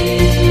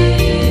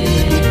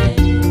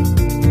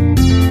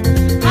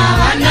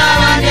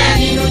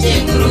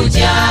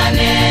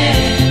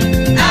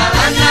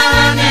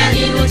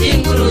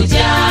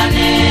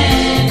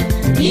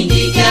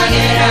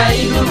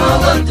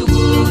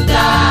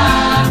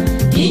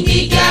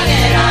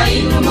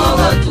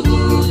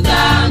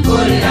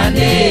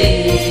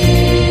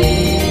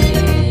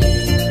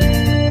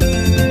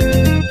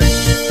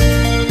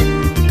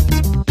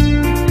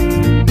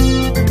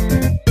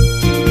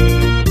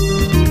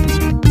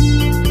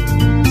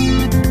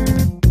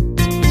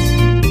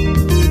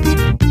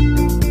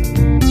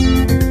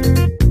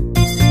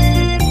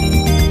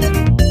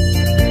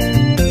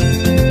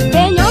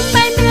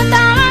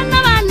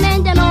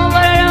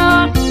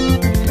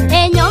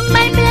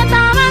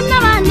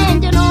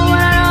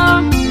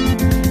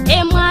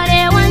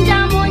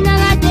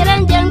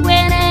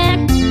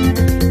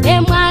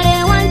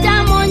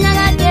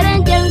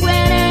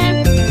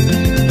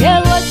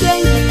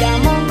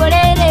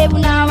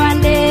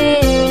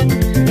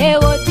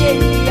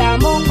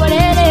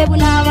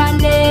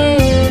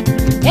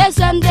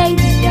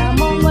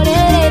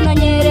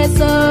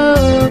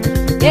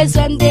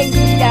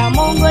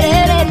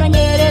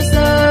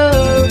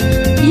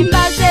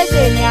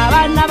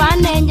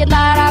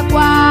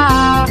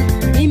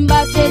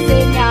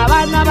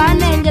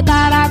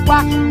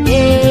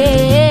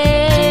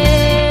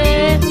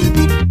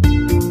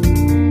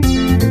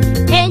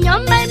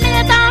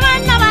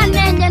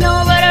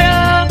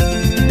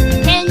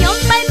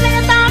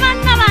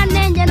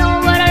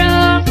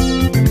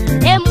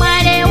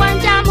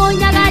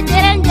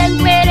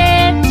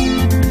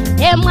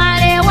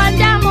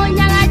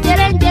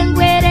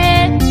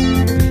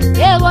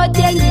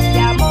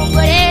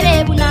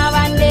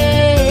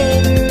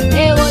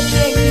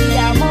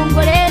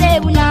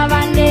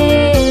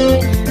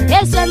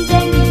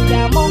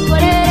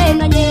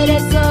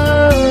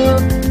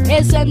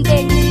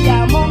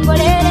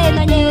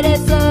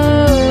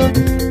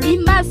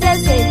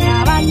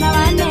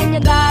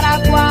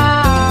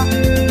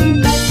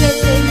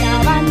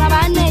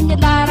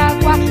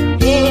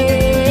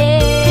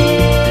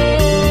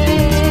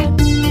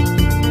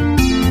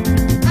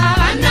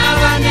abana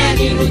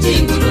baneni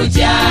mutinguru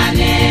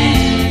cyane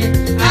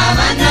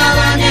abana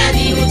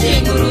baneni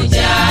mutinguru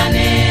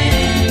cyane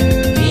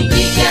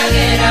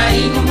ingikagera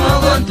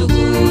imumogo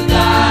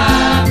nduguda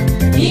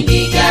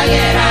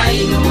ingikagera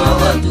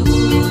imumogo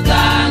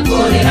nduguda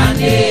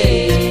ngorerande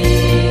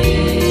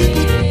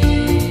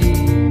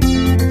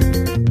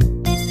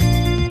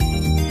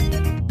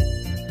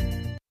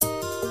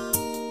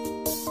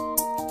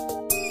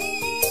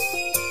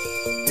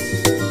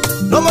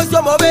No me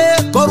se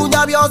mueve,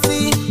 coruña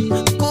biosi,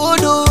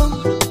 kudu.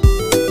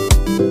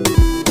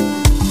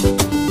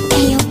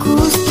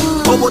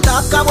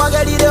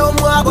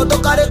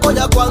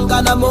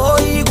 kwangana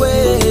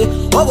moigwe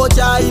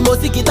obochai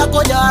mosikita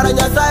konyara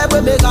nyasaye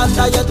bwe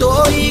meganda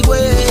yetoigwe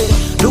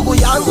ndugu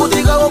yangu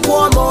diga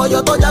kwa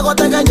moyo tonya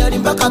gotegenyeri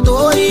mpaka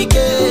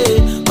toike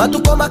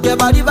matuko make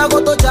bari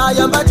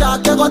bagotochaya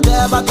mbachake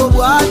goteba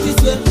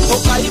tobwatisye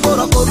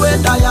okaiboro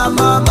korwenda ya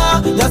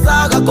mama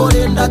nyasaga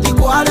korenda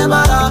tikware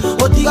mara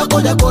otiga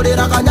konya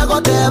korera kanya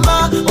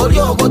gotema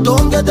orio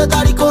gotongete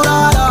tari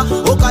korara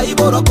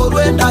okaiboro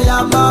korwenda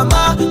ya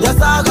mama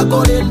nyasaga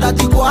korenda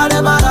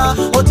tikware mara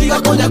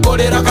otiga konya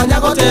korera kanya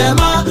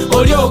gotema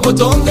orio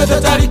gotongete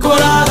tari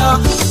korara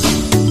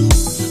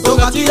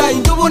Mugatira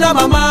intubu na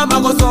mama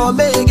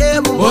magosomege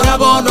mumora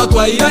bono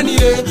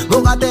twairanire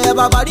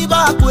mugateba bari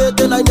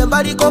bakwete na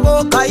nyambari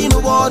koboka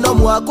inubono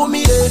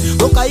mwakumire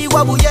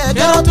mukaigwa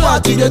buyekero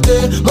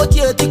twakirete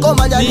motieti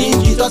komanya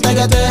ningi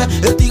totegete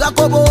etiga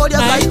koboria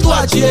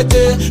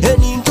kaitwachirete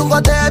enintu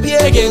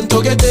ngotebie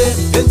gentogete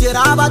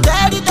enjera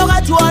abateri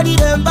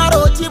togachwarire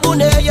mbaro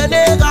chibuneye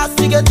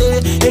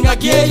negasigete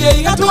engakieye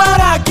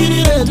igatwara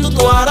kirire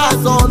tutwara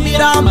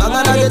somira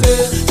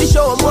magaragete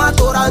isho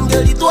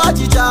mwatorangeri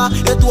twachicha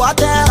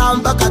twatera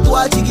mpaka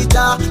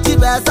twachigita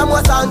tibesa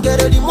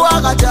mwasangereri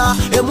mwagacha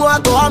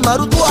emwato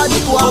amarutwani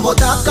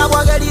twabotaka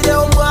bwagerire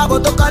omwabo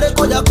tokare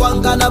konya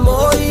kwangana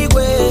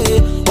moigwe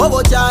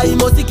obochai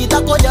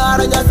mosikita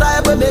konyara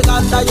nyasaye bwe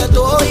meganda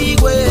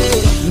yetoigwe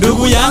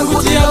ndugu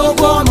yangu tiago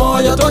kwa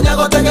moyo tonya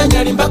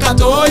gotegenyeri mpaka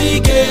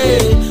toike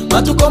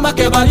matuko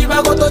make bari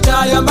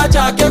bagotochaya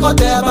mbachake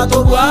goteba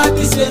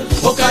tobwatisye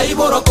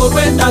okaiboro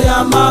korwenda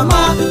ya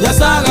mama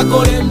nyasaga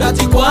korenda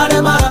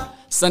tikware mara.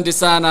 Asante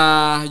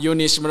sana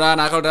Yunish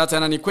Mrana akala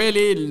tena ni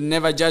kweli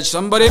never judge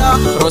somebody.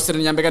 Roster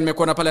Nyambega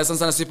nimekuona pale asante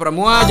sana sifra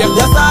moja.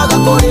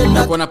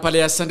 Nimekuona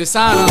pale asante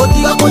sana.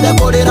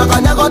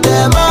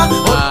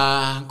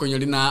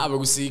 Konyolina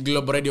abagusi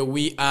Global Radio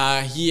we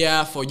are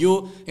here for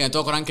you.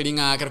 Yanatoka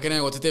rankilinga karakene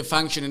wotete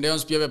function ndio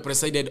pia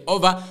presided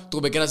over.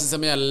 Tukubekera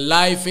sasa ya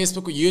live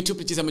Facebook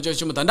YouTube tisa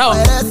mjocho mtandao.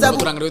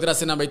 Turangalia tena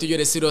sana namba yetu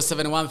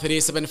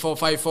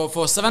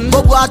 0713745447.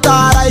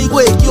 Bobwatara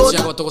igwe kyo.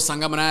 Chako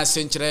tokusangama na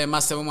century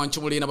massive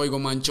manchu na boigo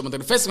mancho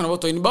mutari Facebook na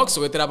voto inbox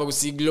wetera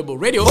bagusi Global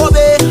Radio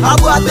obe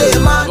abwate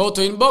man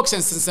voto inbox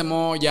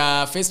nsemo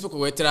ya Facebook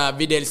wetera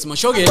videos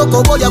moshoge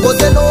tokoboya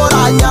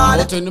gotenora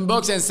nyale voto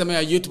inbox nsemo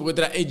ya YouTube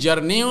wetera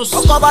AJR News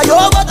okoba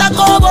yogo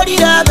takobori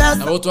rebes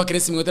na voto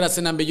akresi wetera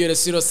sena mbejore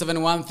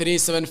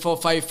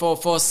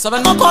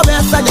 0713745447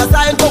 okobesa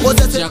nyasaye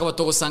ngogotese chako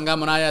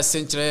tokosangama na ya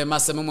century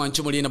massive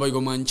mancho na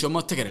boigo mancho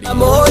motekereri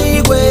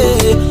moigwe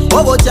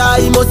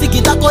obochai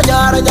mosikita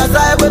konyara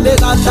nyasaye bwe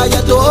meganda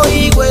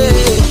yetoigwe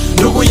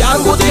ndugu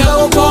yangu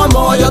tiago kwa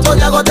moyo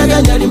tonya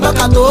gotegenyeri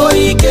mpaka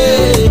toike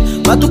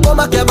matuko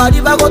make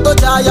bari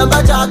bagotochaya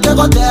mbachake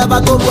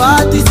goteba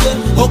tobwatisye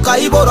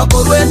okaiboro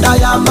korwenda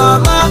ya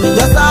mama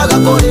nyasaga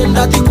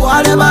korenda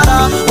tikware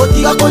mara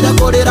otiga konya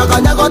korera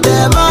kanya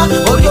gotema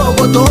orio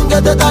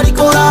gotongete tari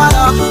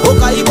korara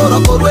okaiboro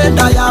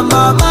korwenda ya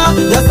mama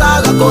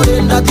nyasaga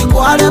korenda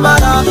tikware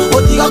mara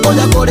otiga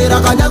konya korera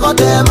kanya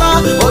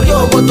gotema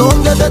orio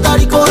gotongete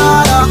tari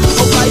korara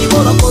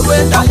okaiboro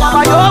korwenda ya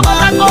mama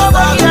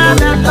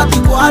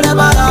Tikware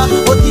mara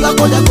otiga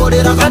konya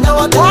korera kanya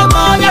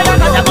gotema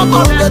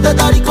okongete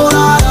tari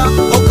korara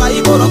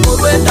okaiboro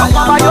korwenda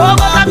ya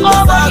mama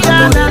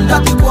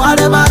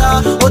tikware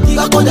mara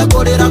otiga konya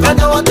korera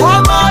kanya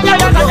gotema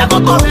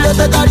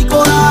okongete tari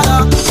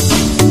korara.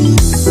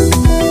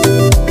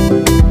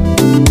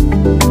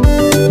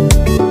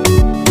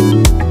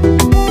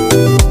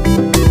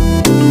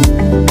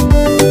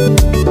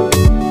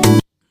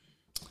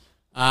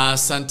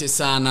 Asante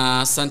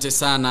sana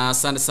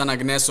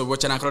Agnes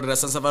Obocha na Claudia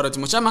Sansavaro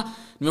Timochama.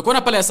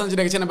 Nimekuona pale asante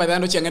dakika tena baada ya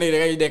ndochi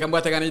angalia ile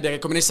kambwa taka ile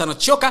dakika 15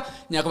 choka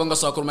nya kubanga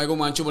so akuru maigo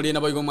manchu muri na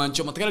boigo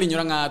manchu matakali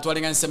nyoranga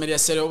twalinga Seria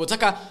Seria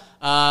Obotaka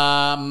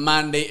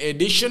Monday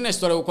edition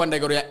story ukwanda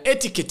igoro ya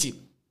etiquette.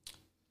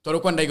 Story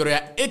ukwanda igoro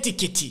ya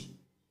etiquette.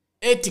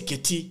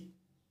 Etiquette,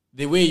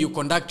 the way you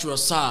conduct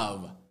yourself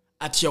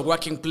at your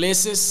working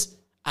places,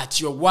 at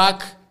your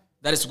work,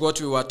 that is what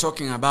we were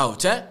talking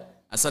about, eh?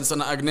 Asante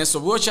sana Agnes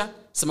Obocha,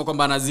 sema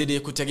kwamba anazidi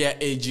kutegea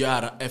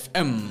AJR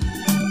FM.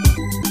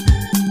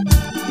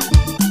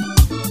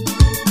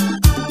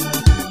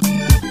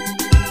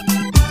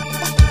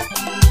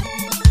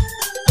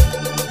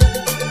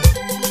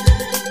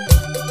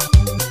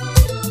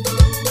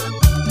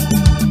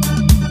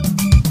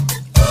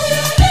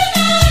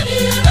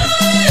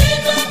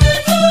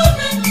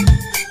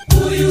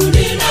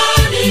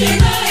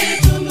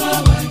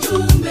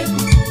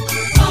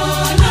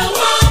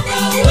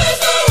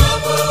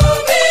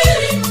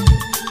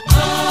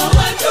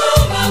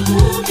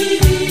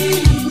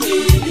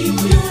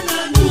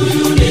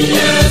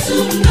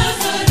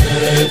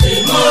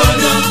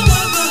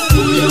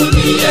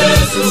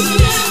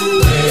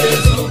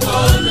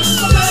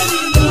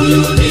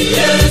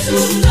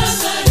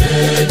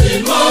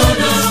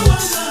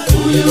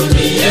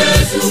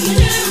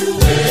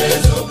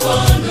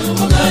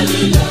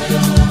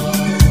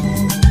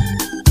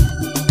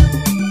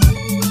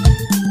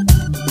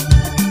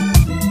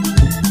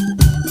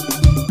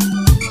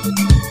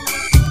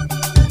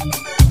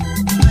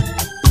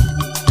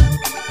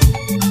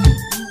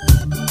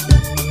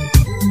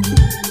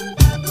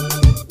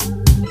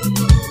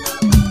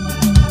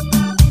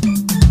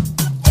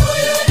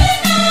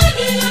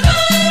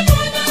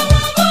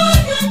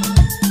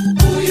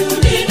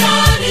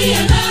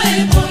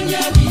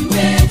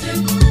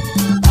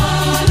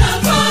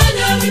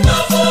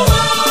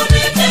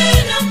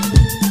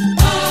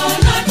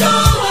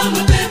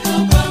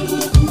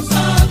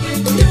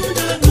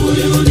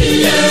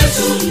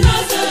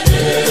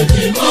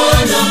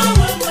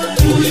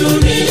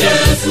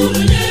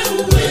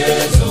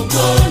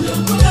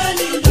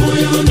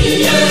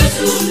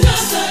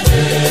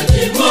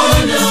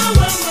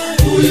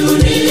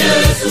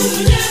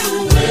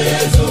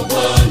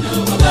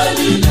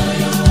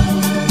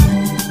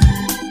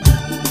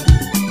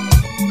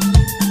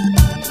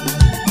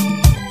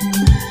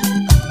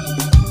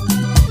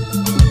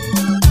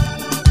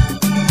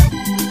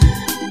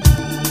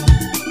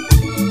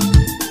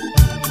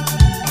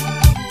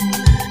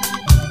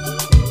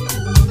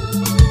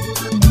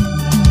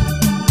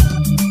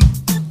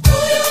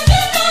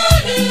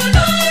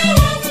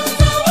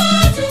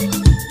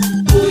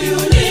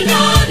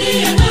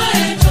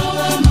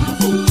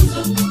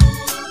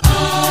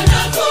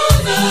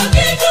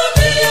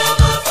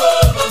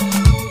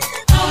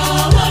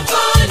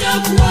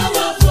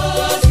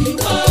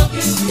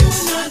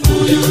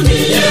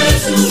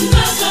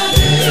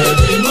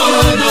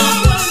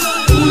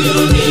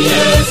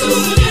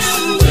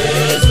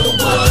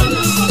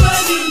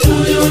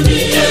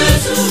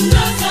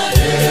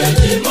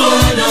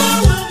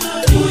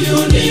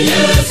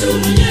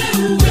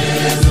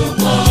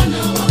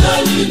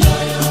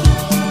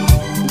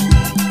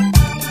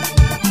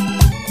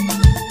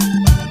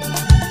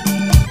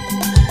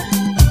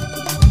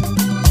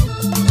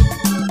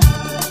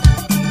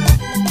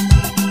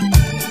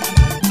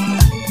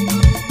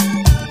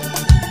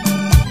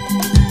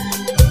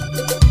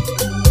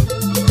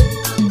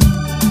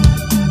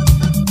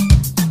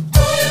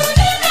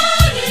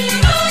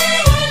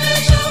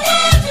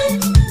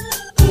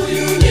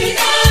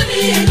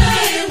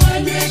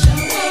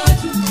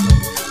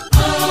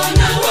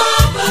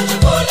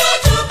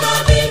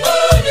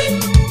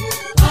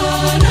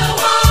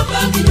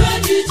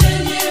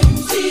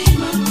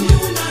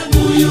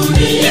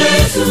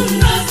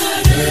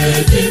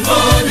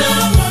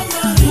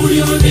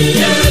 Huyu ni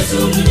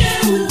Yesu mwenye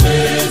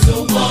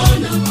uwezo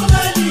Bwana wa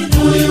Galilaya.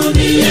 Huyu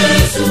ni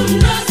Yesu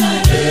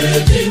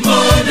Mnazareti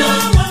Bwana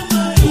wa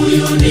Galilaya.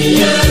 Huyu ni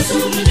Yesu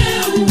mwenye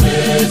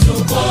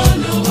uwezo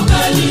Bwana wa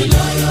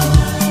Galilaya.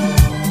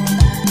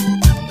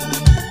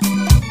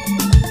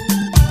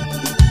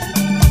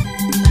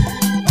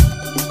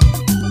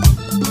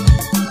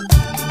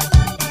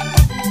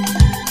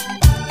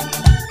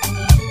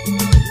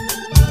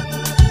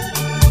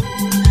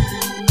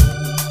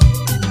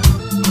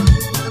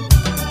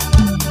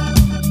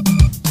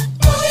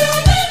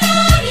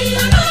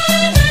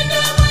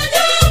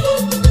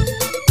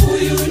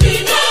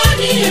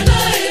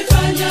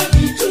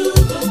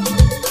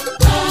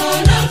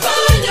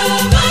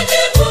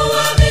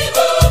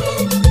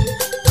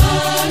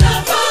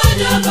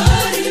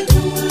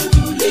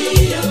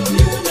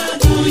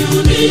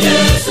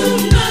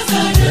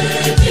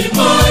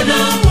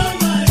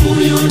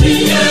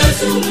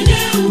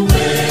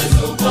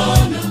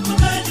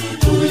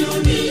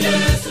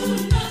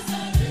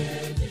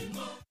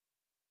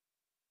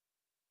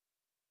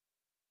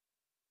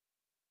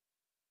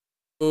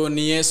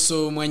 Ni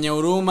Yesu mwenye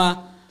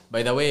huruma.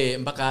 By the way,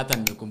 mpaka hata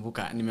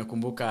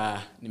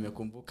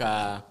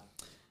nimekumbuka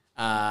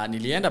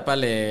nilienda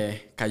pale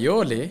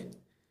Kayole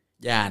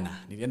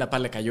jana. Nilienda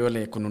pale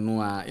Kayole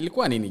kununua,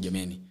 ilikuwa nini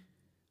jameni?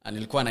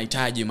 Nilikuwa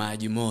nahitaji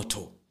maji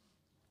moto.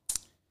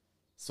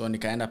 So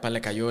nikaenda pale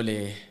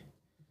Kayole,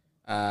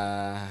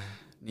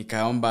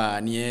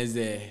 nikaomba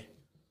niweze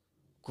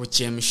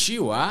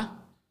kuchemshiwa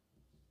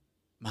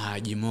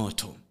maji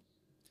moto.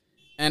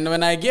 And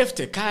when I gave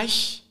the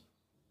cash,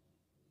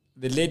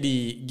 the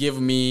lady gave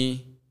me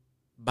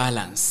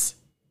balance.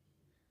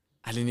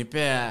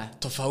 Alinipea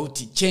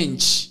tofauti,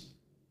 change.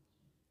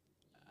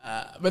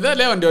 But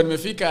leo ndio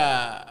nimefika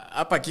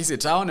hapa Kisii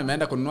town,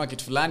 nimeenda kununua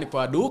kitu fulani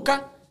kwa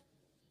duka.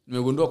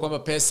 Nimegundua kwamba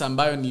pesa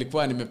ambayo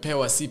nilikuwa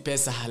nimepewa si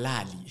pesa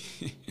halali.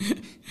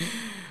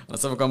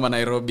 Nasema kwamba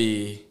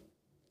Nairobi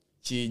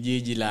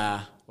jiji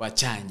la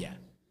wachanja.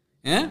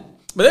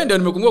 But ndio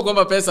nimekumbuka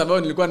kwamba pesa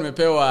ambayo nilikuwa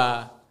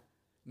nimepewa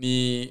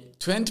ni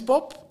 20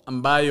 pop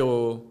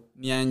ambayo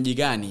ni anji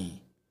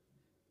gani.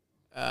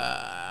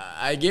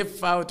 I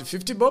gave out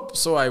 50 bob,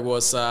 so I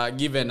was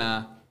given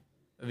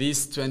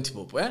this 20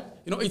 bob.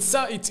 You know,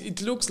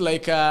 it looks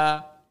like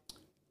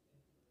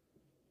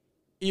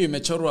hiyo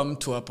imechorwa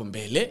mtu hapo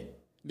mbele.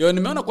 Ndio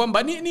nimeona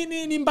kwamba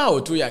ni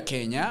mbao tu ya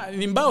Kenya,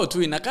 ni mbao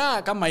tu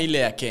inakaa kama ile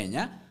ya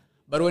Kenya.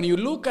 But when you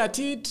look at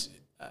it,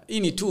 hii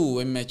ni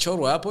tu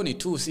imechorwa hapo, ni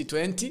 2 si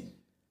 20,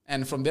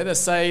 and from the other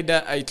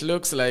side it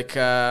looks like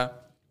a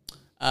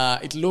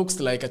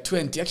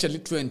 20, actually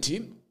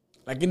 20.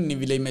 Lakini ni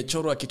vile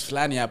imechorwa kitu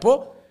fulani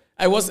hapo.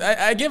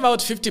 I gave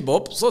out 50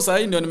 bob. So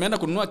sasa ndio nimeenda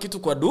kununua kitu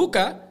kwa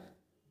duka.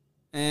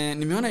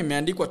 Nimeona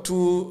imeandikwa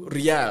 2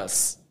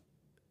 reals.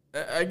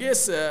 I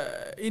guess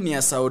hii ni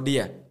ya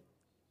Saudia.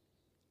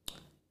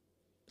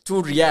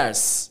 2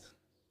 reals.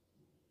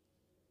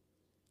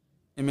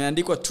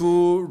 Imeandikwa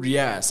 2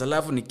 reals.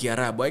 Alafu ni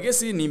Kiarabu. I guess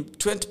hii ni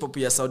 20 bob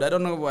ya Saudi. I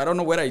don't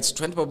know whether it's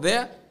 20 bob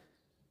there.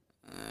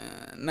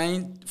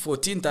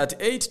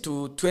 1438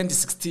 to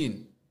 2016.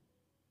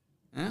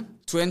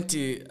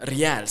 20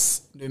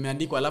 reals ndio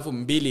imeandikwa, alafu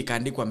 2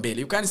 ikaandikwa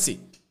mbele. You can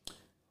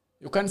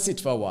see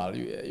it for a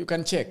while. You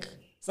can check.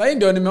 Sasa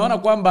ndio nimeona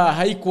kwamba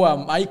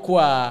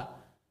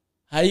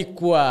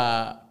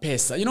haikuwa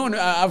pesa. You know,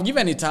 I've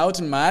given it out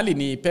mahali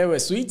nipewe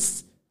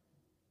sweets.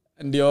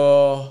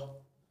 Ndio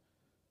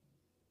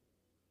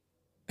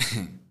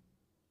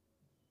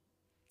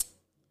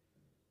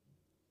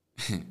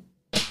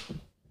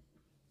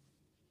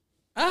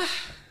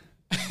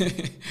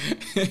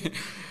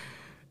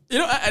you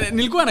know,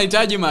 nilikuwa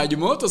nahitaji maji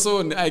moto, so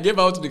I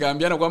gave out,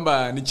 nikaambiana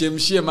kwamba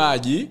nichemshie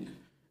maji.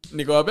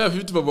 Nikawapea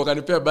 50 bob,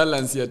 wakanipea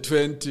balance ya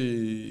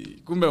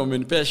 20. Kumbe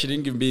umenipea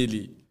shilingi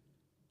 2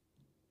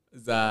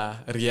 za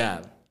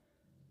rial.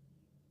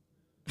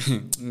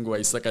 Mungu wa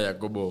Isaka,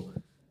 Yakobo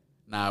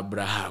na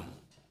Abraham.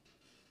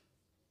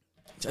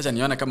 Chacha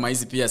niona kama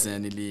hizi pia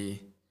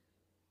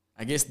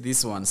I guess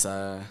these ones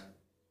are,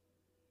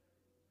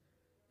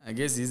 I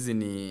guess hizi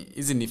ni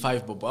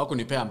 5 bob.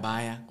 Hawakunipea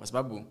mbaya kwa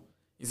sababu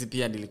hizi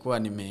pia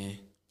nilikuwa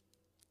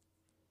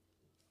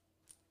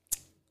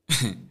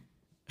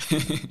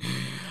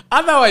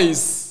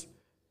Otherwise,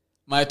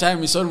 my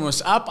time is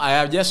almost up. I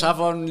have just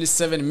only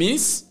 7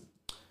 minutes.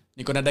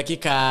 Niko na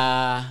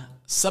dakika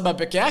 7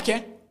 peke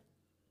yake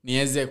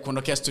niweze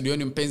kuondokea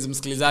studioni. Mpenzi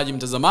msikilizaji,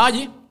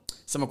 mtazamaji,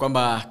 sema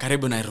kwamba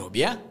karibu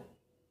Nairobi.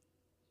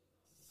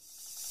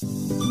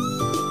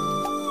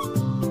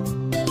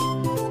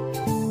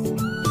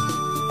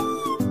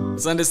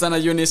 Asante sana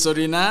Yuni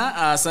Sorina,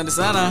 asante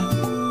sana.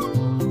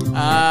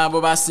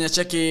 Bobasi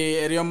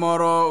nyacheki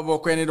Riomoro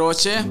Bokweni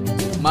Roche.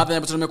 Madha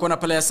Nyabuto nimekuona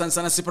pale, asante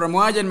sana. Sipra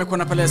Mwaje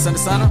nimekuona pale, asante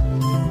sana.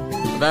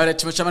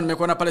 Violet Mchama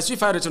nimekuona pale. Swi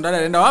Violet ndani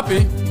anaenda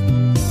wapi?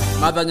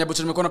 Madha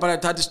Nyabuto nimekuona pale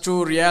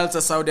 32 reals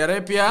za Saudi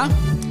Arabia.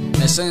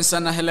 Asante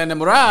sana Helene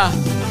Mura.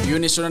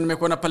 Unison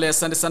nimekuona pale,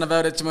 asante sana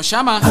Violet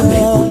Moshama.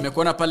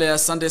 Nimekuona pale,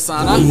 asante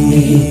sana.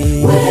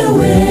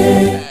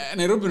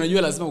 Nairobi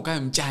unajua lazima ukae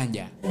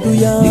mchanja.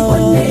 Ni kwa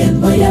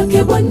neema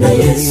yake Bwana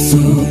Yesu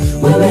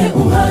wewe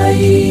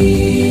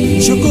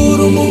uhai.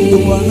 Shukuru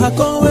Mungu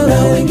wako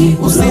wewe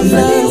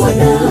usilazwe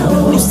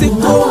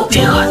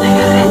usikote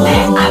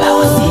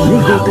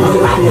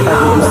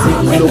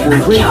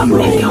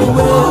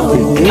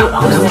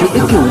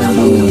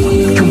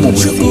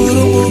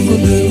Shukuru Mungu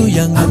ndugu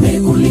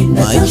yangu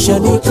maisha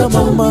ni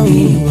kama maua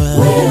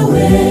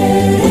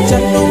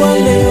mchana wa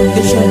leo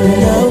kesho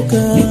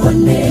unyauka. Ni kwa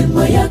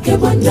neema yake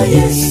Bwana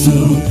Yesu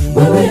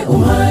wewe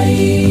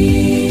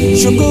uhai.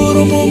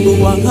 Shukuru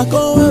Mungu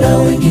wako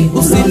wewe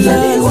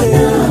usilazwe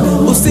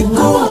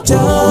usikote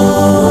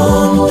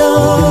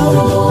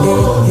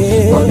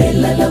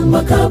wamelala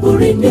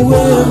makaburini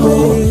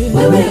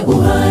wewe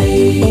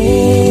uhai.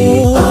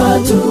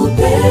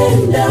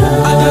 Atupenda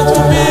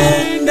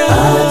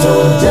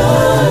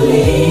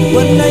atujali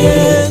Bwana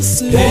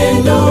Yesu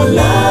pendo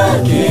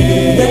lake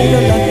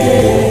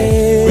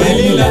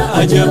kweli la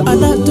ajabu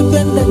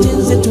anatupenda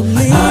jinsi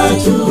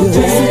tulivyo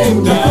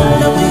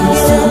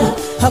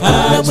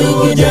hakuna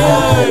mwingine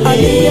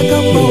aliye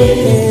kama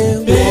wewe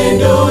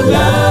pendo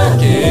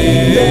lake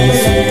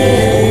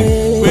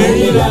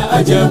kweli la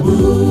ajabu.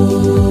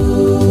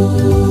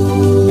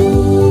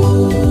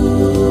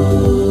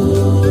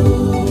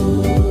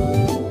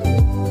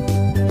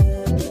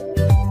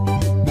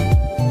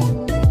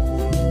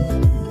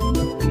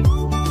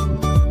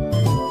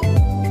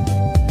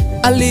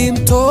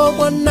 Alimtoa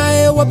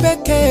mwanae wa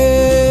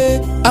pekee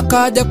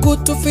akaja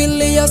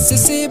kutufilia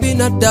sisi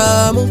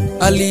binadamu,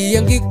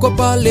 aliangikwa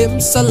pale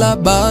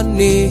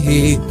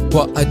msalabani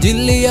kwa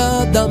ajili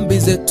ya dhambi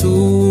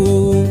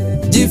zetu.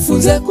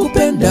 Jifunze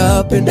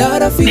kupenda, penda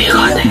rafiki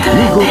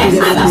yako.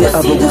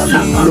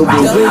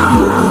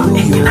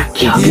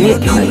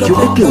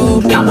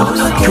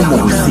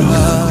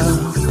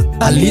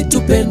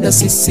 Alitupenda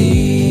sisi.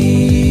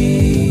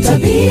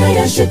 Tabia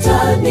ya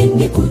shetani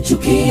ni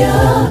kuchukia,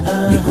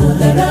 ni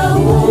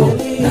kudharau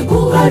na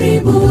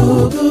kuharibu.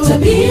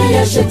 Tabia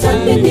ya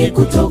shetani ni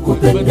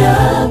kutokupenda,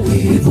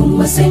 wivu,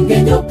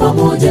 masengenyo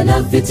pamoja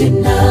na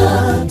fitina.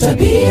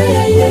 Tabia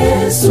ya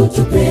Yesu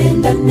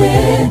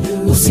tupendane,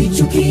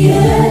 usichukie,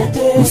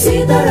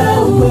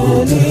 usidharau.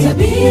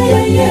 Tabia ya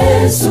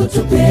Yesu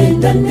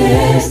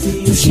tupendane,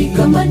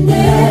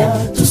 tushikamane,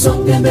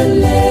 tusonge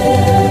mbele.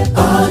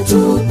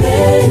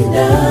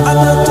 Atupenda,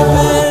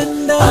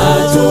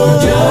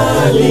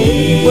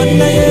 atujali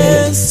Bwana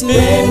Yesu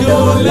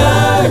pendo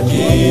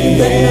lake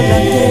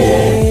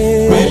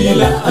kweli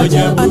la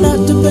ajabu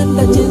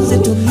anatupenda jinsi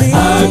tulivyo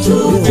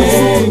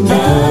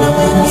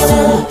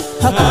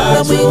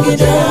hakuna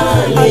mwingine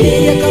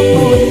aliye kama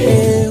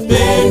wewe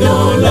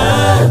pendo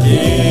lake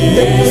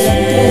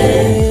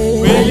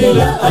kweli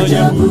la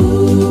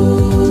ajabu.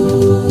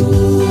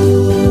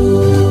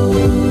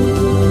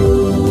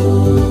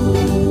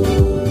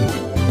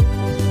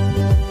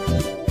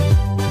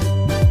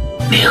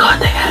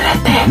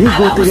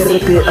 Nigo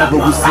TRT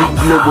Abogusi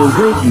Global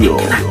Radio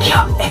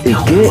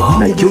Eke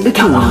na kyo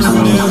eke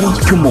wangu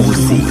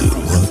Chumogusi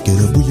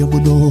Wakera buya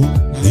muno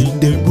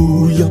Ninde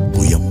buya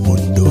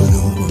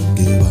mondoro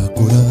Wange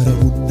wakurara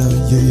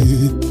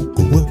munaye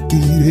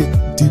Kumwakire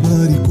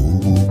tinari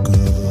kubuka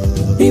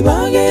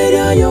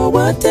Ibageria yo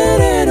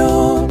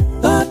waterero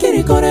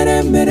Akiri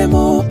korere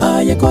meremo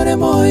ayekore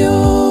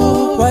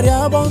moyo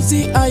Waria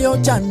bonsi ayo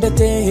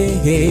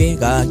chandete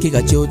Gaki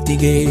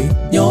gachotige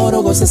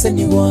Nyorogo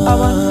seseniwa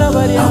Abana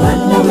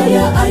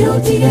baria ayo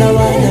tige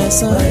Nabana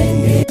sa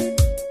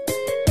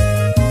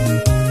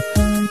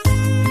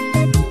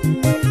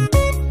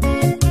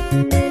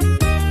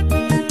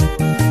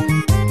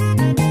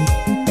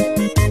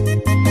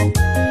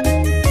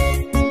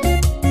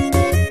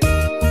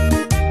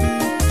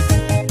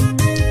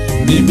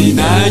Mimi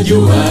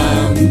najua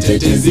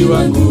mtetezi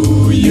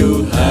wangu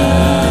yu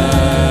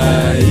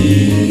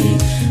hai,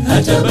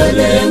 hata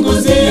baada ya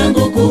ngozi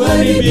yangu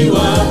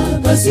kuharibiwa,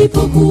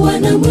 pasipokuwa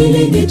na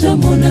mwili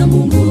nitamwona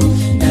Mungu,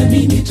 nami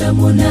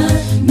nitamwona.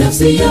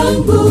 Nafsi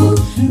yangu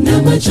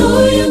na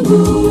macho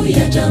yangu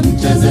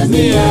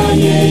yatamtazamia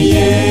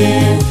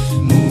yeye,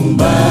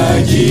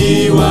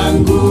 muumbaji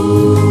wangu.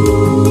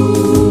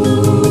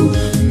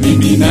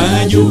 Mimi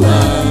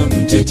najua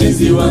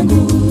mtetezi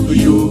wangu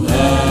yu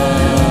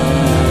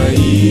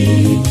hai,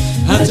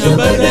 hata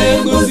baada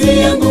ya ngozi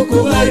yangu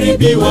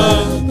kuharibiwa,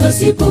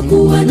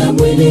 pasipokuwa na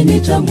mwili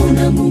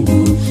nitamwona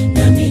Mungu,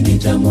 nami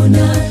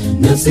nitamwona.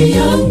 Nafsi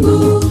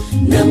yangu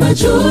na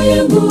macho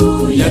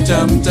yangu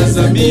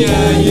yatamtazamia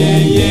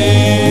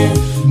yeye,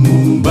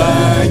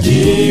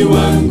 muumbaji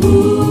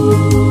wangu.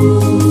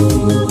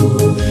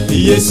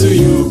 Yesu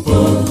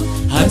yupo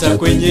hata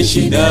kwenye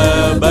shida,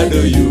 bado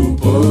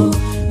yupo.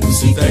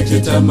 Usikate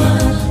tamaa,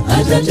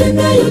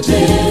 atatenda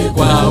yote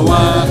kwa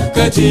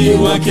wakati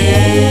wake.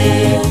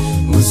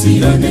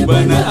 Usione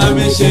Bwana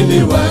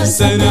amechelewa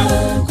sana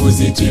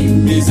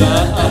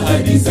kuzitimiza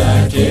ahadi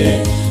zake.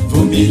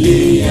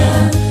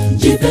 Vumilia,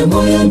 jipe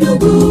moyo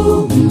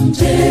ndugu,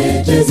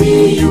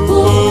 mtetezi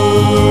yupo.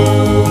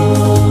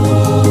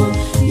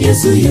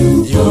 Yesu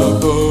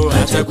yupo,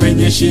 hata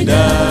kwenye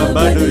shida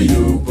bado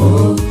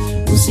yupo,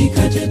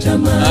 usikate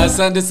tamaa.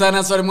 Asante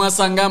sana Swali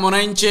Mwasanga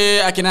Mwananchi,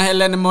 akina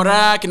Helen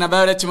Mora, akina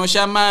Violet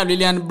Moshama,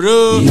 Lilian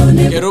Bru,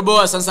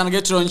 Kerubo, asante sana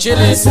Getro Nchile,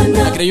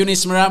 akina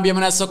Eunice Mrambi ya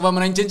Manasoko wa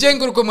Mwananchi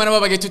Njenguru kwa mwana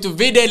baba Getutu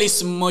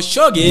Videlis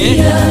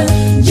Moshoge.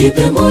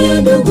 Jipe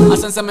moyo ndugu.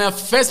 Asante sana ya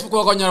Facebook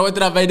kwa konyora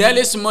wetra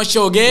Videlis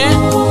Moshoge.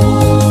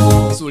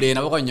 Sule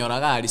na konyora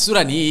gali,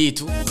 sura ni hii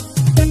tu.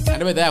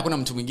 Andabedha hakuna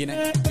mtu mwingine,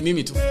 ni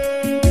mimi tu.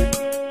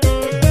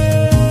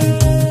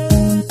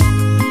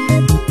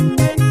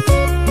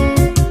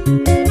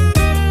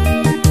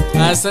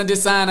 Asante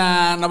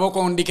sana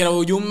naboko ndikira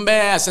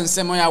ujumbe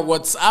asensemo ya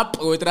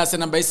WhatsApp wetrase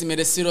namba isi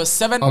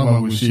 07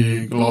 Abagushi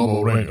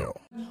Global Radio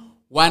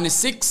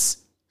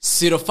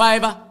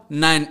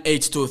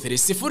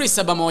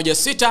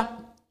 16059823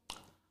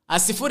 0716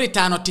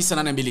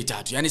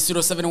 059823 yani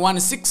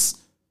 0716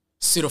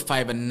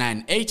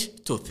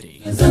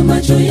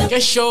 059823.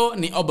 Kesho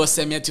ni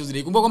Obosemia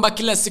Tuesday. Kumbuka kwamba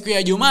kila siku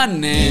ya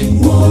Jumanne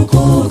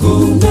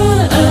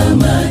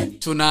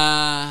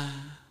tuna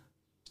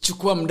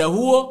chukua muda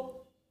huo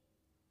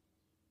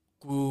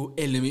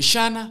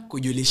kuelimishana,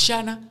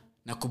 kujulishana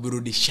na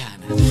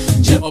kuburudishana.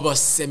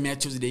 Obosemia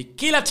Tuesday.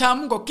 Kila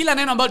tamko, kila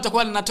neno ambalo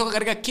litakuwa linatoka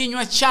katika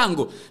kinywa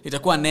changu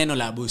litakuwa neno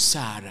la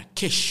busara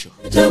kesho.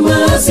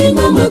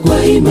 Simama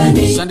kwa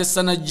imani. Asante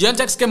sana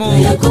Gentex Kemo.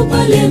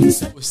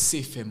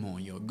 Usife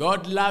moyo.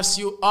 God loves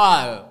you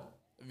all.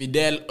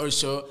 Videl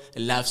also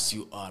loves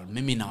you all.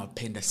 Mimi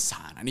nawapenda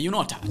sana. Ni you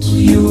know that.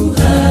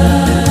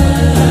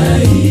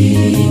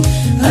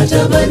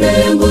 Hata baada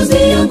ya ngozi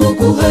yangu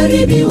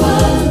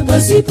kuharibiwa,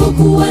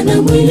 pasipokuwa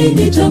na mwili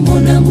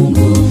nitamwona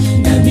Mungu,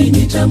 nami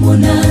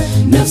nitamwona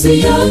nafsi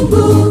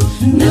yangu,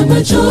 na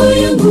macho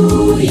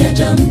yangu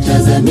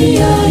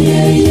yatamtazamia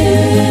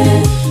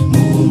yeye,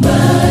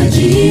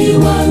 muumbaji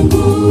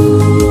wangu.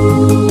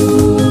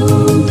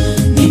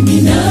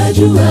 Mimi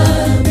najua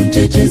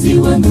mtetezi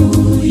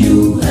wangu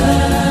yu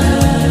hai.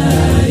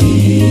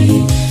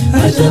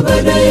 Hata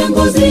baada ya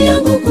ngozi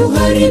yangu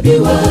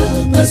kuharibiwa,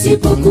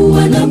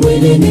 pasipokuwa na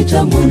mwili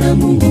nitamwona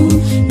Mungu,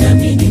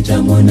 nami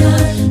nitamwona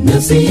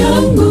nafsi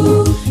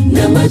yangu,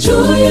 na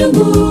macho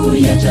yangu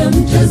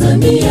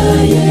yatamtazamia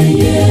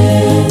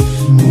yeye,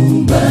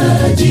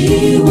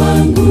 muumbaji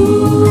wangu.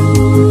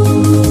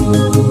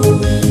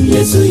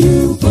 Yesu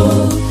yupo,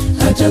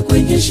 hata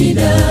kwenye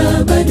shida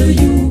bado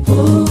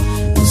yupo,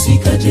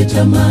 usikate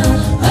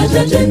tamaa,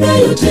 atatenda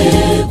yote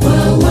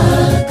kwa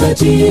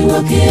wakati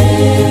wake.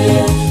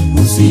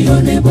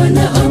 Usione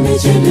Bwana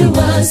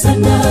amechelewa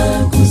sana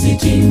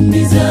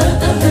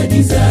kuzitimiza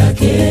ahadi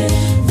zake.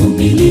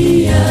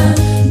 Vumilia,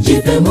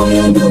 jipe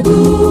moyo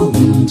ndugu,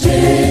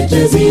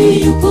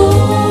 mtetezi yupo.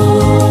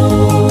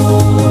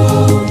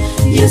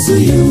 Yesu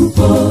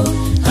yupo,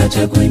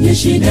 hata kwenye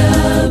shida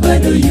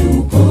bado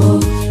yupo,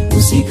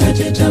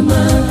 usikate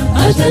tamaa,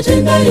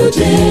 atatenda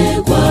yote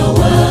kwa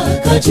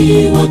wakati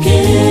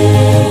wake.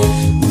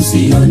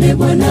 Usione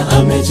Bwana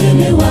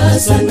amechelewa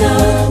sana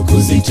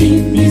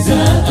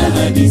kuzitimiza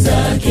ahadi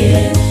zake.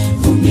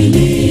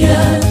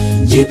 Vumilia,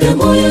 jipe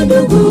moyo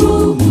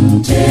ndugu,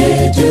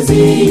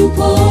 mtetezi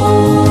yupo.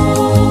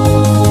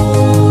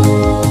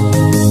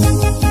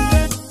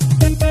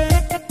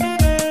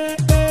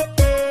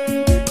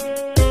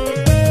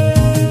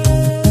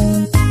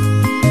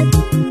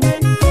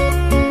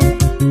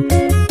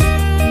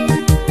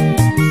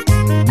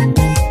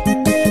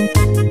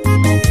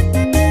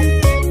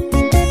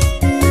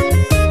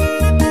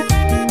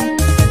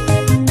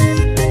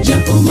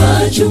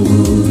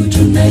 Machungu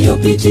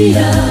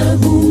tunayopitia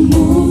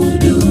humu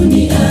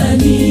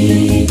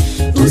duniani,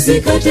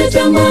 usikate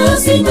tamaa,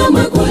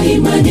 simama kwa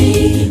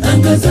imani,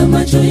 angaza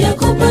macho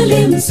yako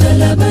pale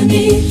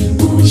msalabani.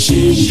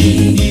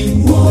 Ushindi,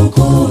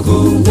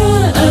 wokovu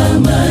na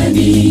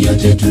amani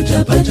yote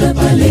tutapata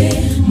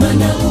pale,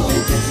 maana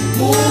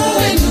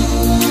muwe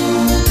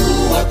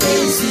ndugu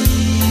wapenzi,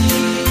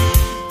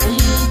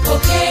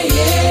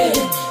 umpokee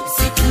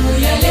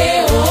siku ya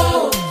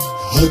leo.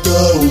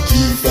 Hata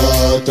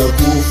ukipata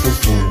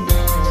kufufuka,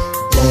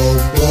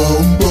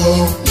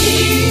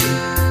 ni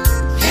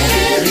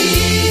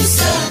heri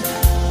sana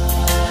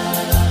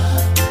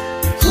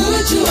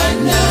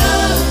kujuana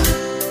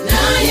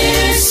na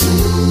Yesu.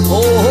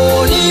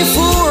 Ni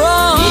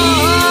furaha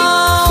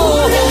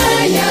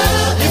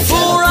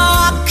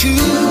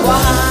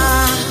kuwa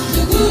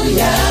ndugu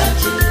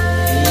yake.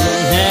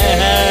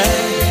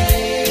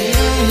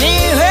 Ni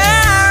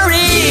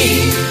heri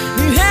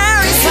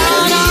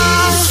sana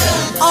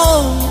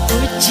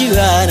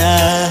kujuana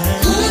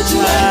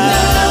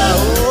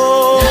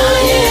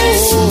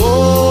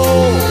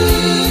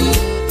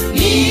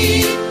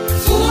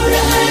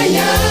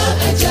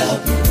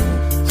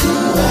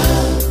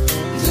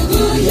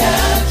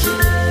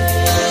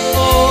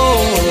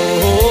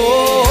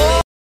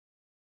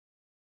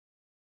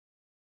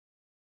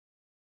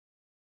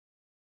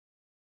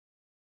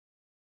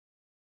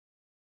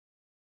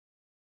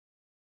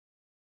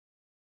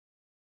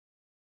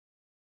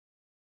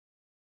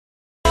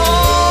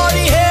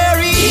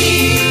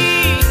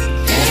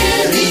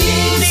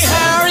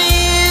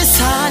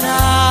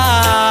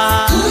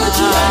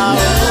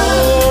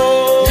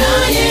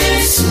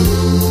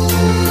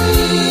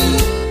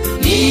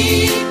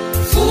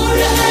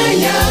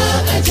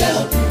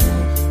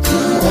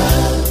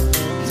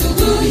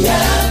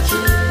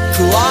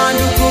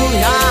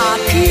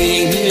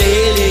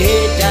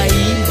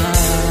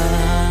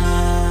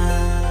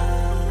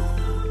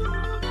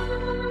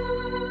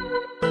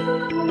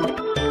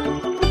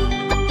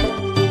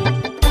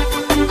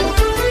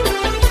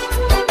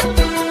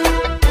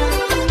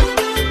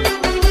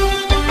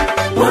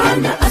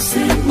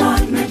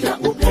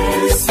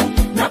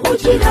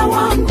ujira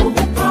wangu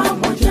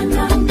pamoja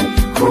nami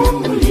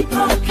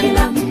kumlipa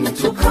kila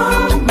mtu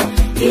kama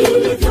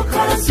ilivyo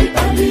kazi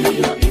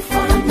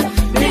aliyoifanya.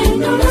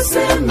 Neno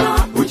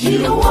lasema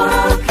ujira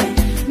wake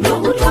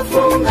ndo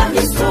utafunga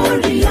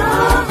historia,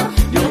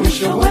 ndio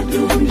mwisho wa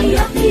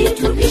dunia hii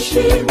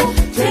tuishimo,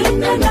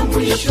 tena na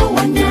mwisho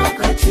wa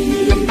nyakati.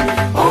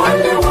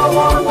 Ole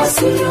wao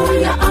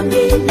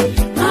wasioyaamini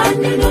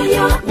maneno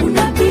ya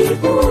unabii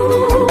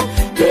huu,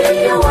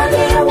 pia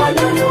wale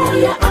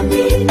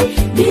wanaoyaamini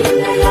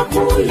bila ya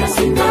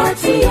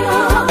kuyazingatia,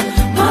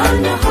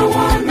 maana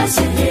hawana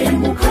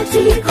sehemu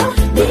katika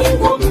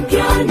mbingu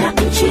mpya na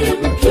nchi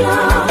mpya.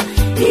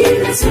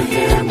 Ile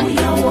sehemu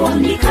yao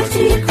ni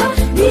katika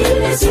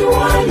ile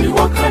ziwani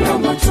wakala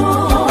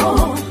moto.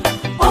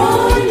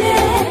 Ole,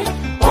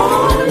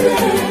 ole,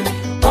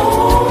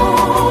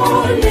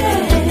 ole,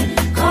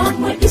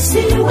 kamwe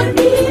isiwe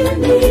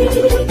mimi,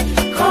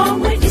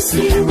 kamwe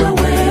isiwe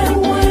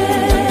wewe.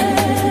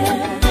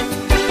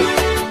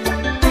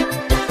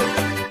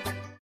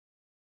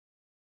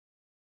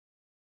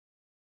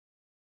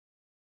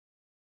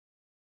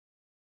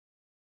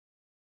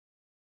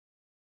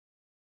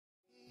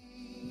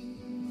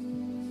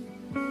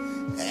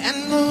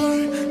 And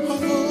Lord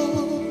of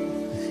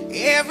all,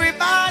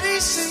 everybody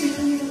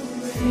sing.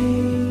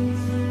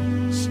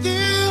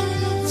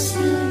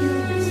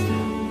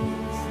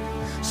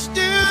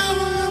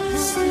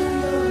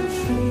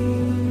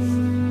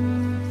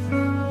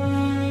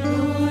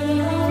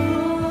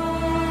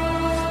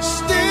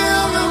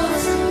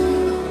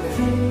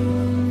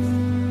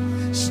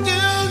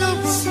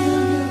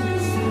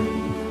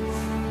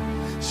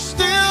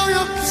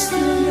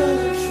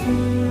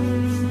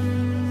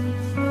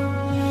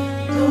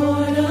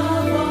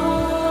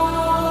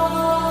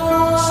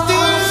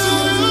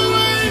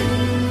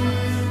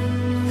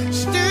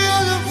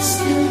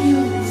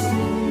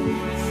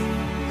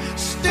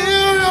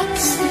 Still,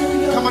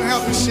 come on,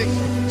 help me sing.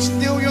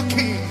 Still your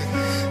king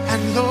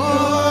and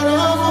Lord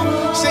of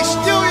all. Say,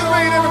 still your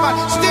reign,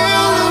 everybody. Still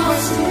your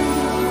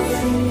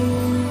reign.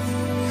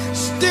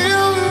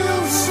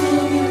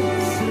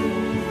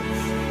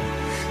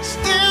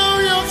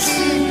 Still your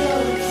king.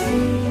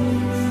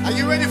 Are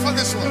you ready for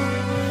this one?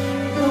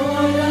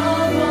 Lord of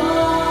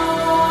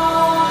all.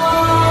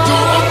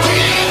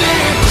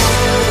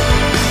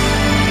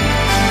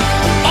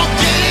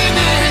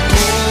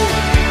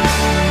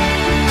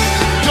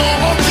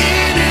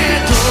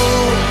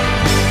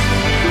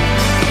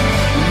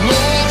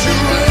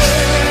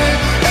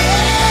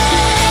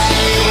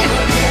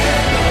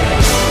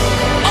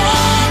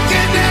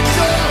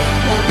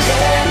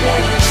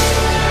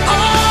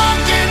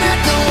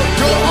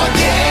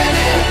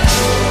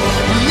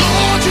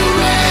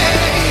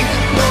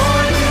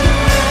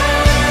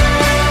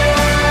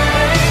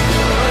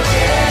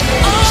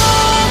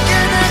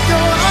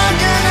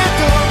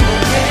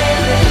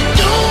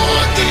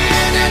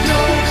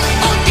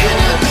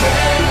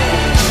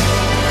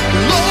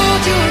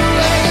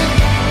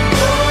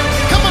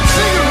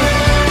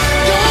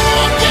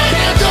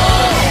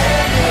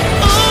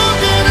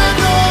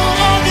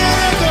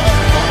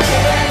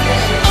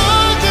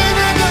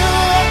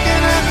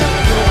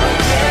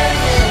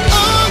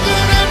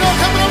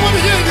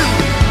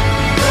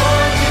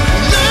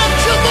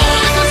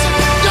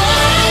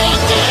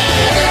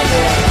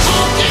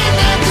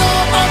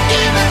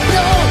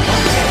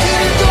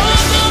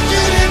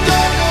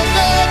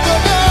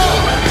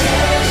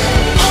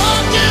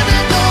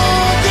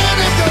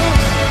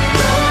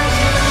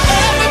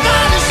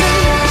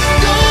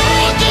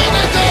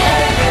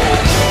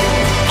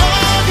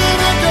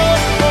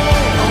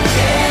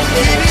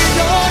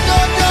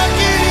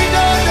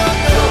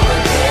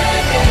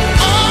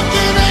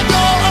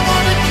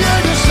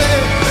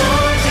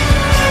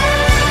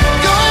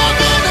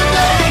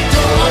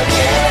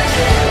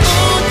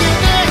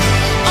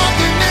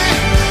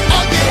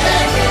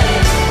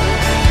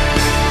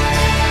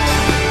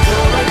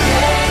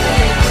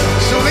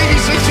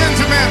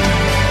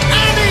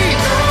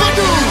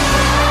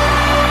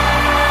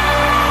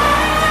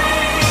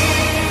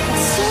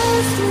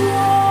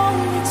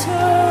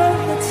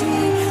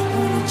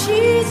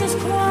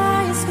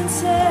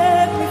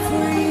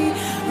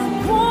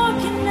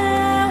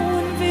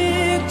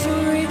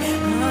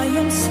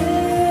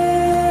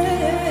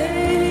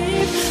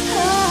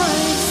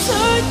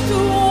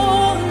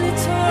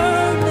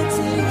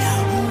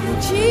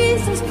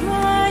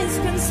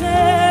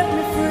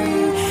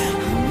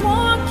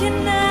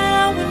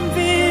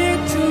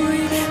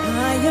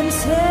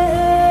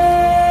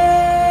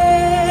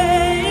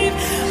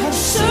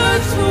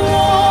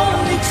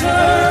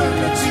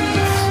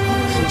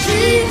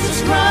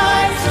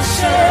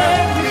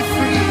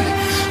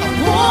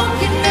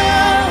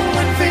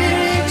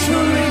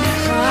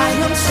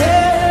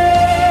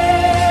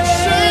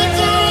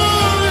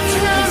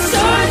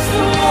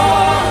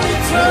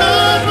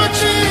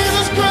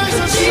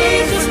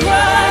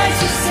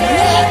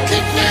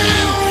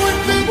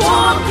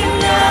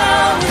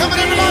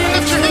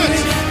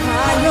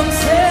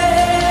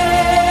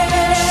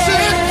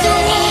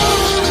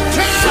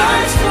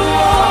 Search for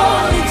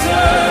all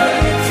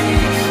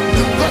eternity.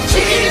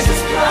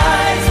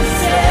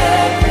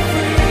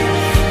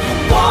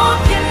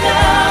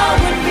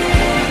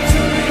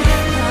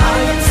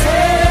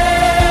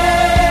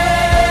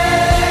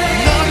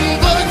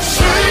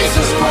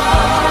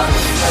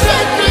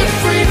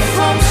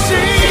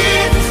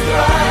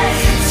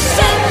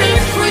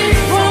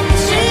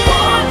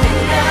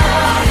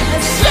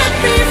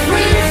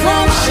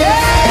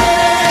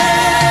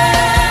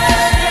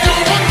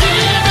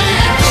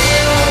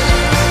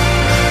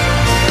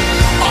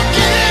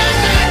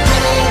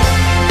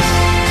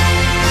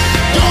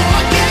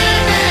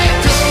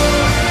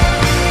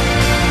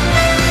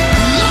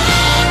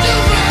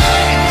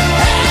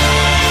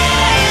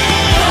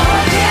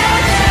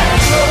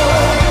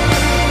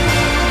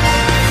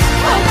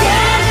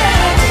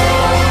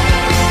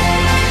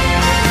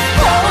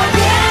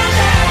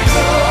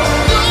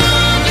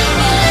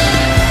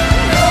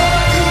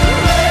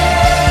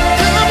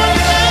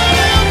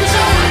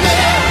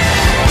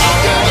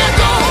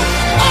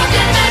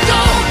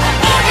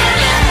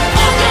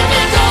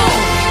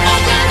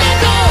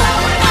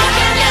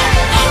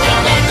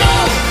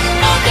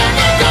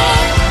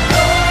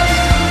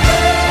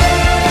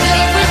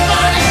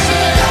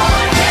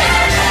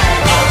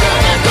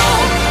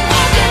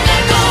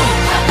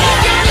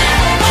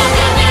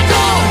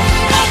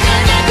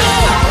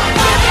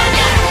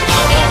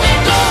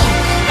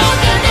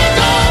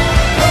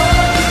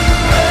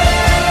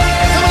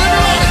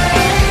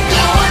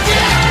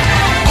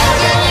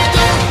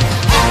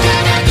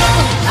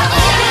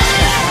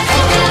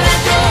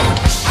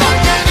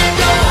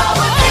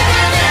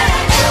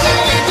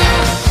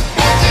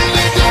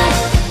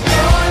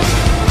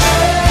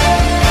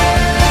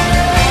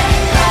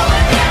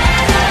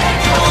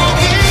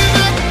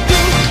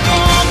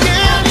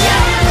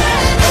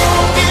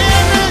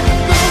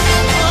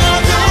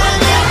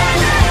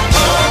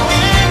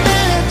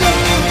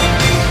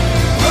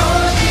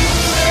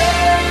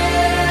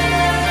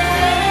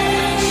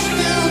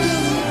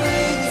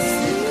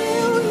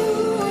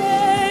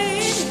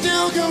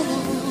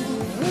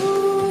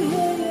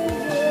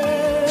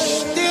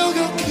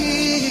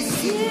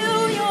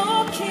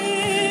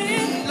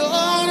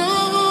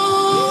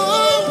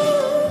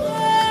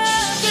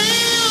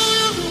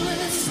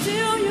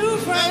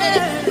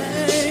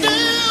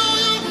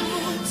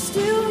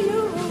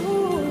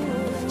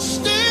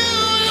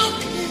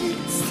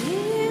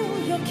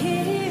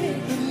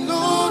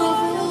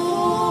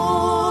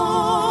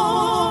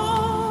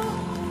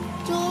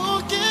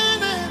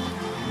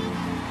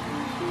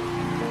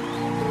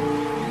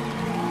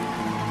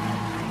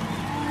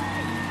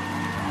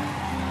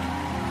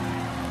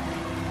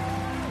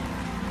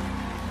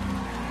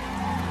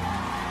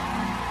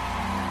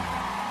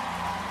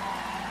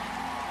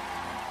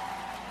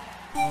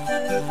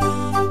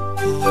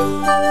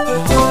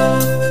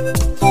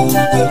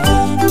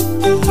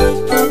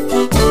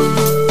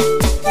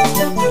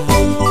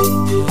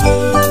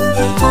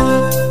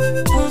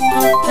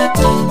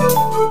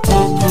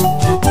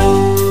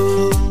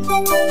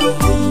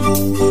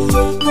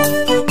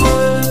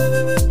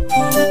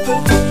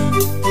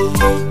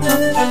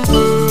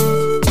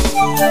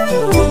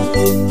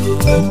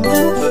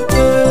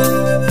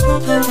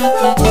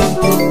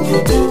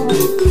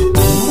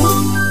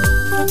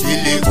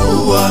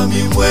 Nilikuwa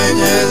mimi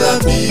mwenye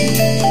dhambi,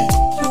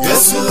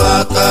 Yesu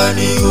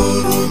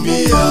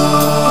akanihurumia,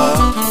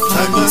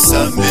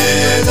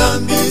 kanisamehe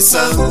dhambi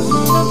zangu,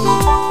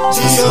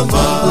 ndiyo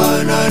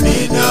maana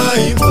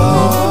ninaimba.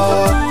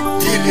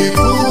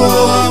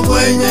 Nilikuwa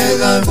mwenye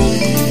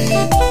dhambi,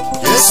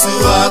 Yesu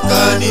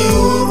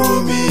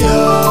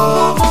akanihurumia,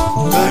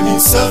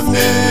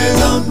 kanisamehe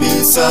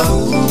dhambi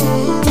zangu,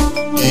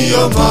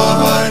 ndiyo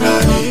maana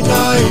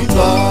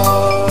ninaimba.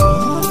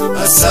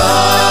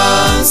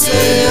 Asante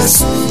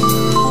Yesu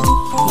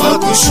kwa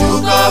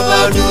kushuka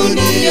hapa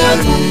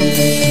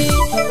duniani,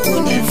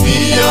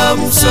 kunifia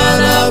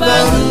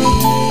msalabani,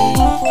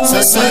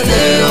 sasa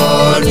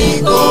leo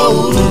niko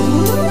huru.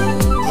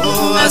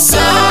 Oh,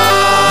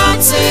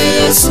 asante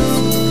Yesu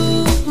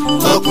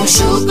kwa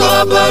kushuka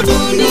hapa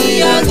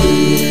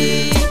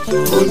duniani,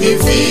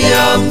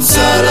 kunifia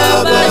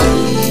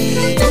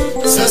msalabani,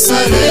 sasa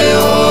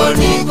leo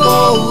niko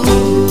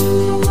huru.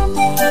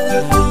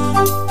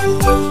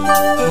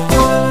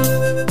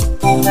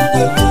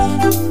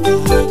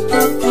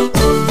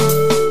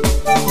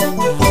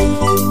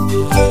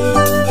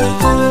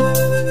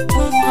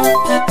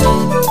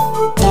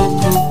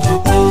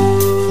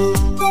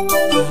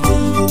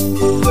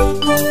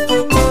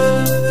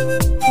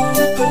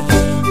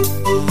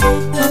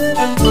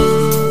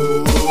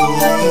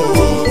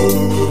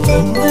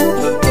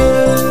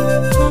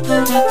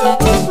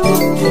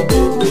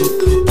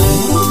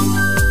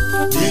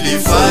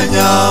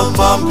 Nilifanya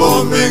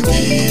mambo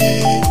mengi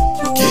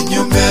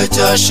kinyume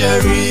cha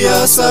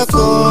sheria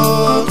zako,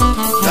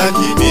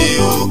 lakini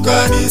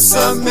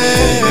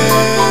ukanisamehe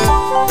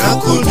na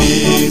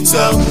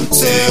kuniita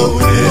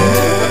mteule.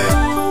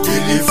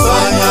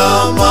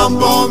 Nilifanya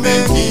mambo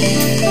mengi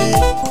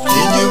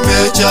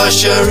kinyume cha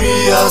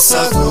sheria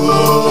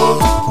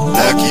zako,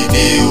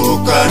 lakini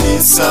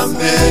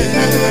ukanisamehe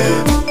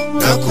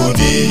na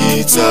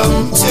kuniita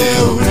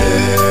mteule.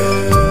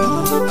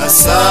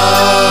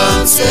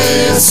 Asante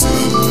Yesu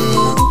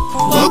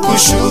kwa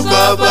kushuka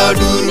hapa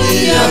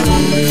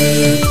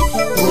duniani,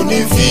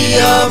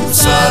 kunifia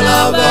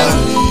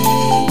msalabani,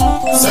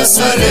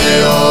 sasa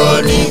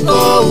leo niko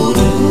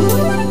huru.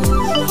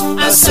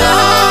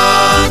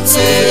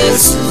 Asante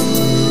Yesu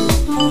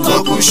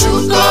kwa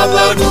kushuka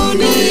hapa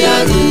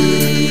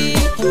duniani,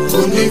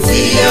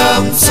 kunifia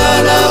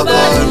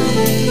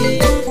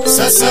msalabani,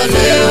 sasa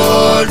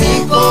leo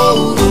niko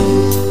huru.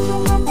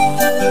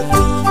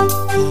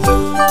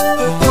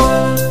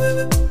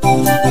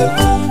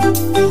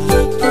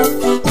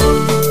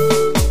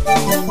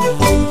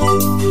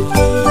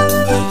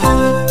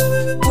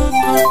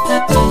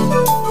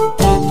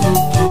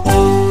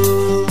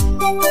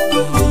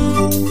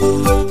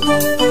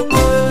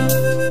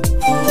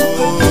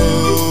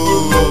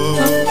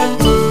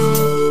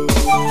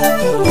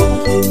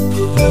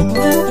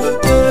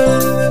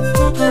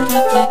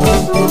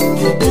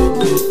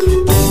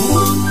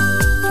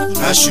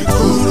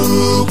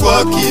 Nashukuru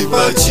kwa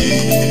kipaji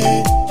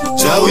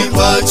cha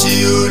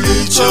uimbaji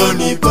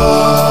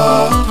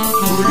ulichonipa,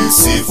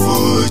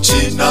 ulisifu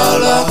jina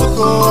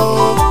lako,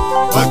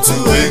 watu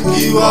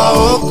wengi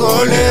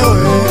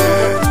waokolewe.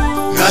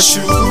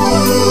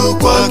 Nashukuru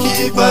kwa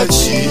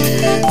kipaji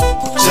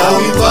cha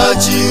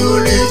uimbaji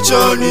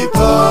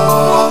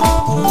ulichonipa,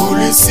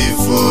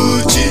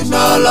 ulisifu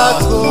jina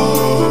lako,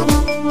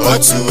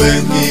 watu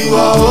wengi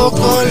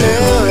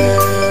waokolewe.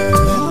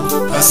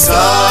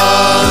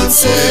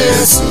 Asante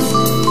Yesu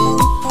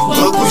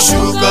kwa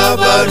kushuka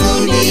hapa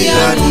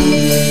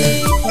duniani,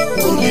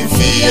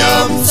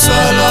 kunifia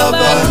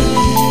msalabani,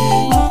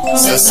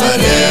 sasa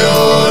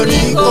leo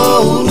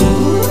niko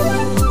huru.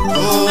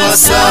 Oh,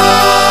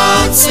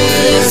 asante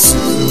Yesu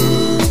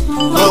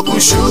kwa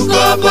kushuka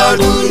hapa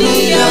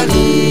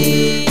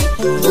duniani,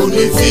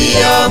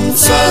 kunifia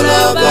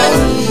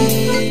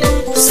msalabani,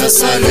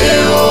 sasa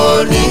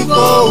leo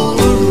niko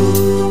huru.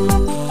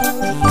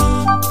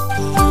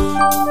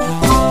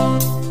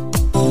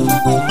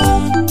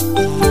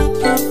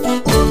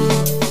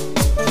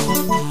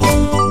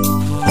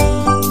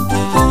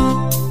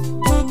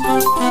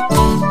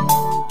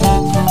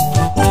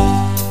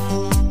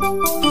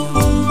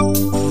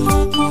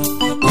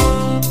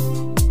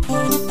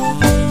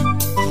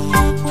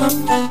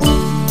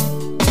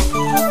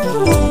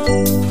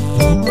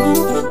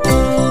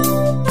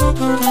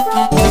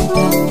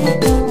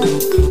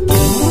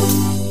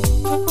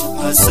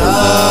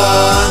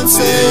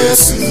 Asante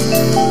Yesu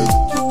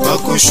kwa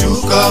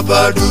kushuka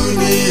hapa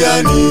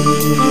duniani,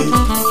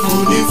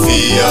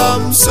 kunifia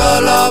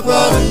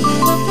msalabani,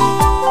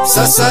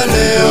 sasa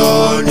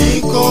leo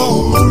niko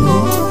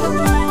huru.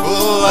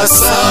 Oh,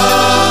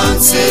 asante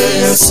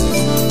Yesu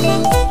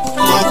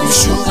kwa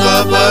kushuka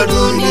hapa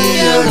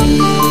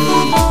duniani,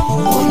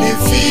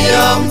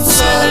 unifia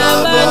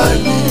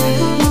msalabani,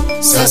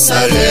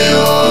 sasa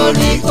leo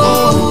niko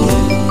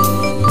huru.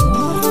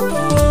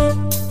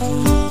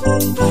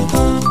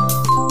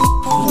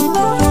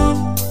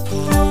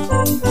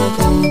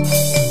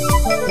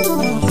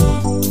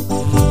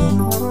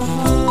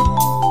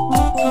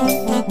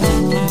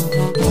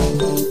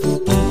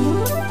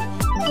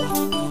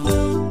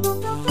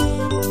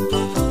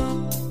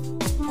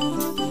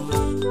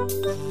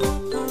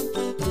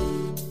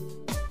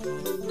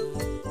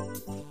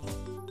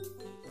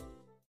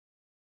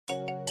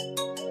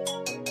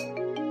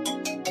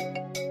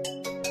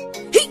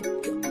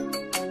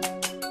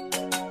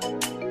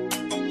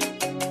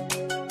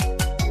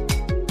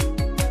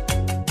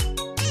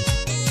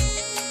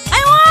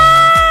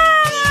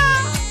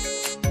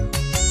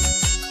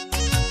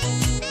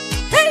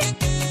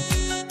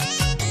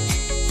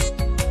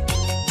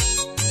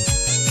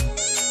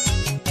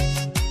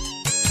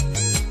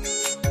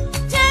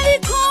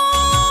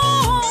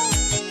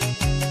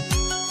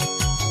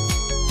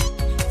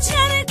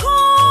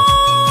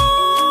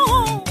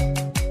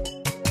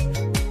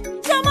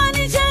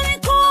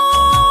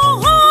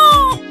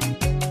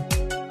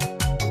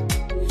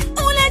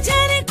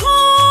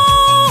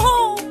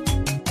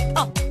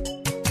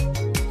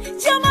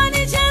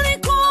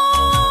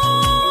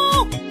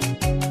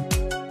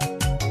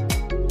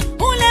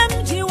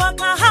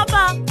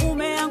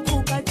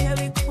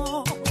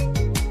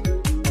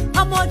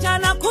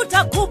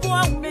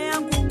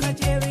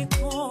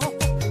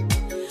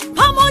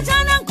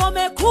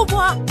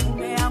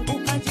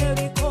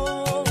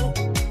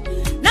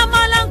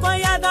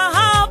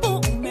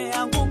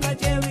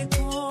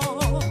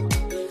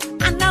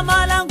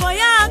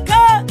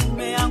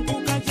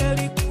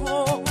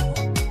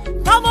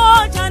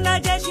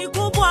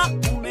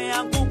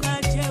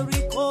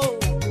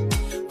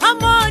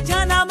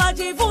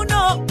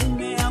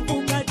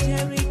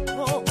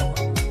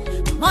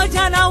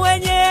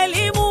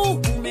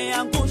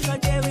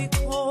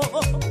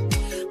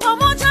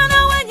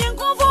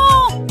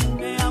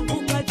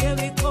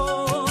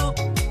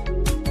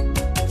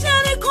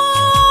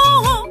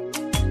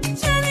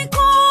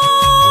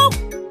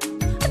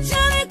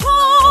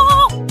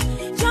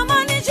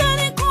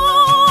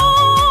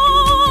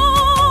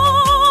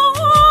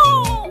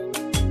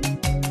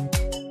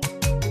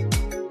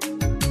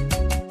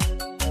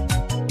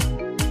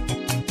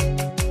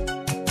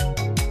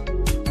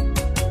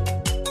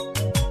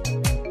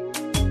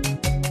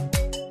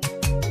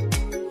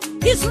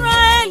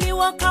 Israeli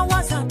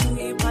wakawaza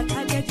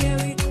tuipataje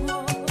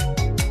Jericho.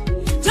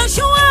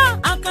 Joshua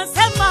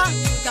akasema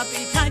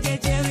tutapitaje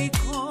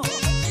Jericho.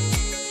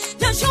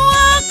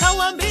 Joshua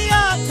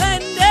akawaambia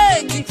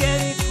twendeni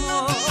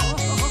Jericho.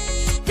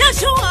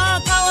 Joshua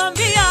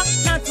akawaambia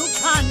na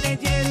tupande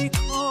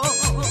Jericho.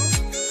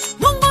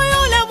 Mungu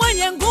yule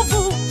mwenye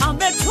nguvu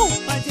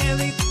ametupa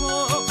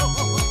Jericho.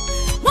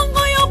 Mungu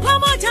yu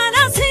pamoja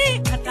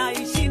nasi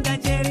ataishinda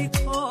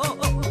Jericho.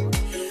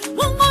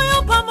 Mungu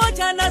yu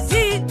pamoja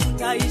nasi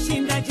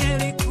tutaishinda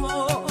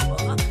Jericho.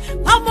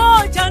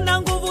 Pamoja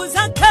na nguvu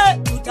zake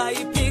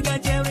tutaipiga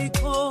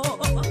Jericho.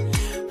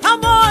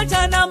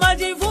 Pamoja na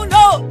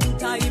majivuno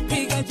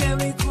tutaipiga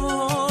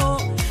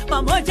Jericho.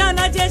 Pamoja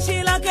na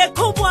jeshi lake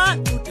kubwa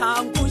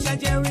tutaangusha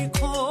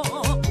Jericho.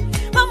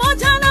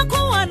 Pamoja na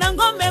kuwa na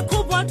ngome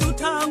kubwa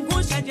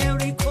tutaangusha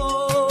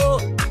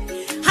Jericho.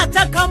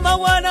 Hata kama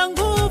wana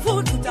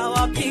nguvu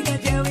tutawapiga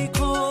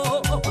Jericho.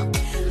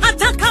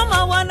 Hata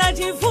kama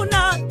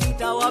wanajivuna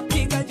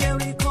tutawapiga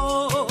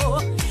Jericho.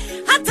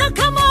 Hata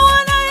kama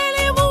wana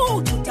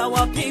elimu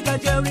tutawapiga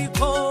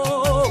Jericho.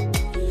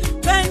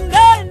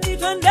 Twendeni,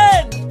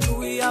 twendeni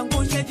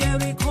tuiangushe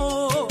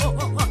Jericho.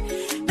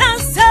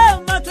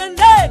 Nasema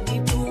twendeni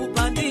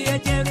tupandie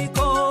Jericho.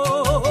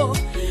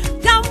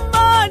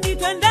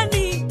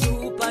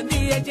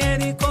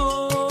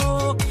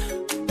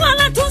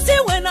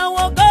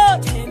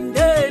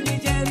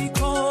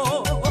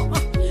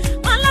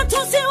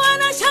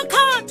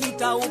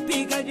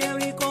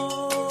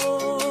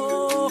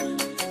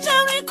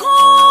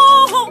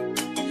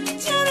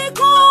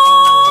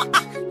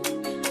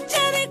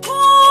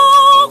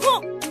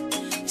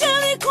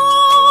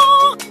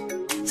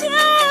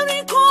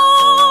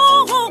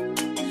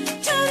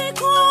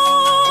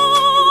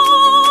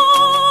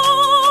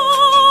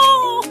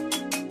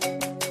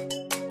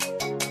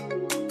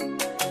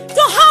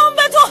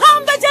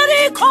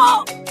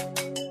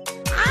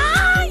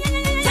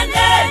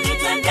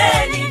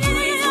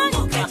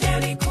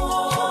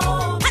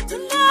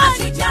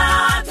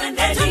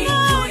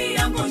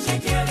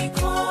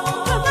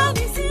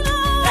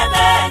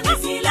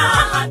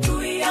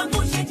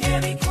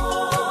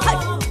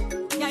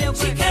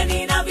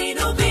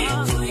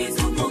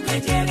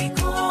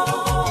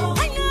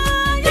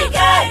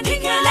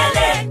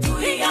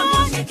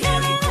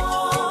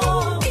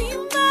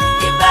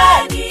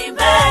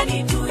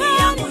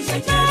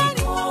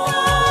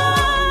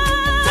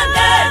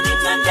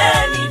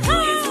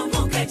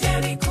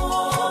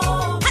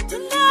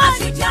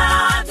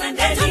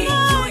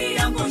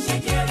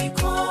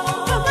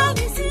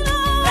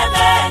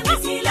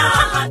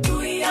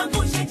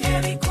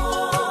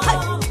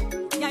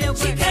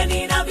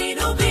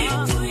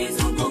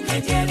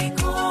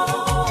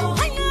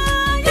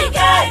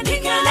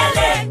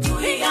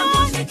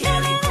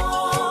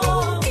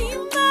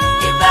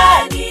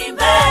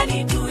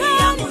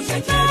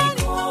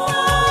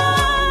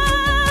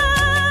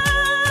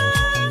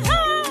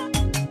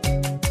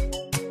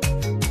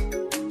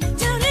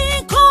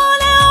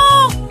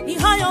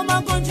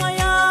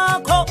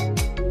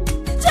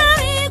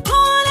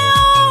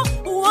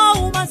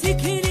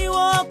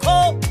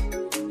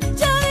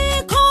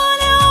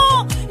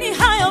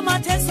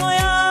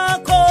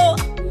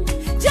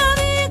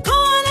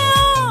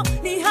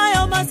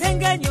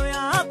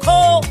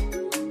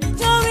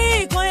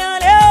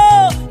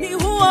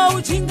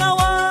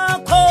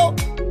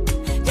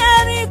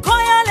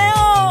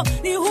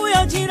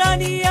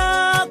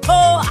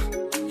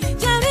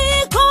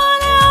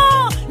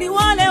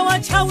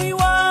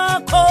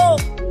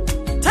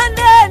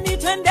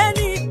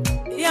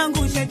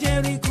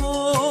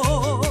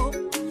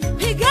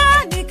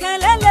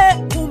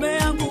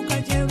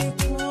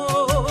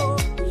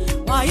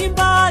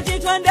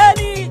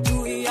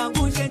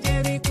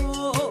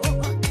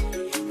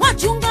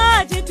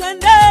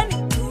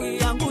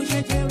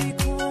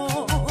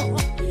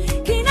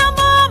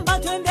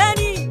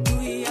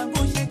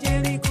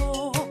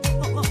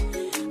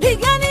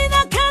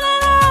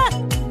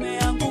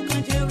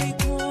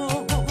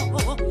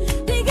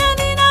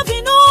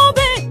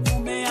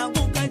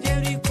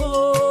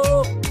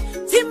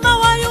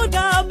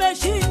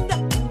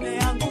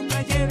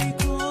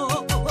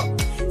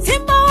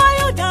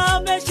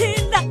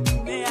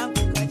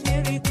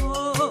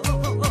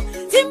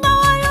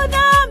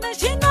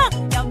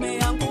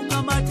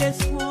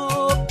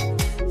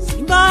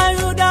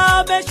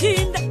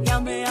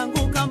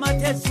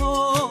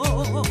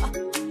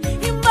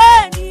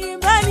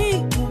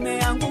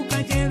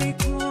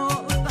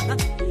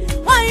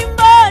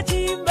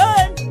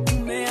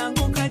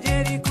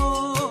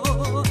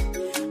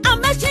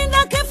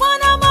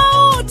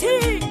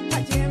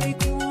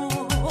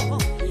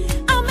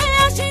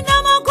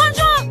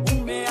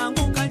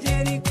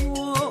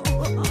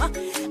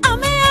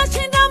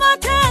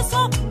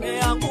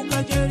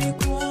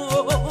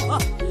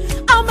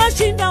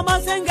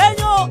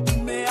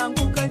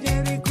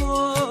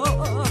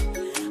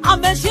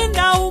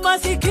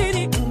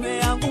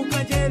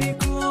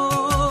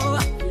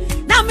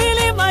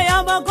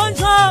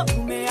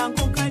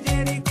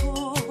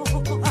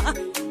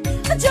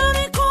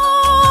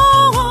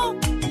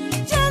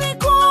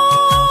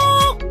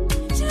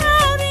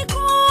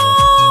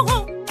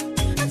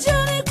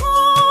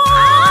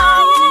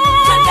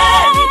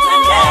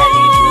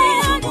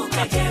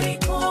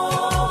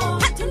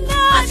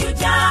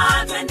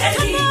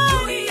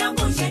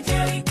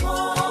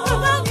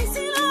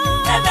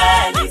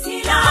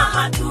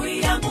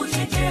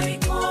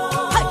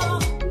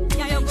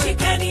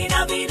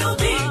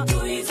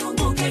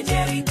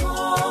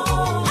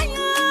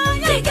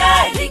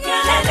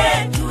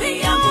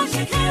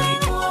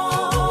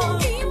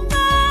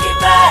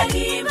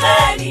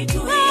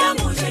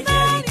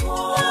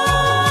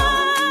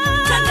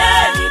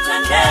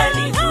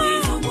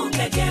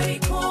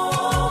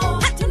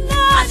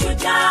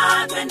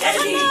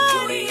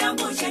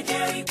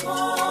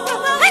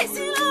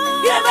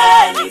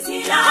 Bebeni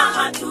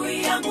silaha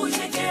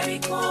tuiangushe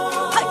Jericho.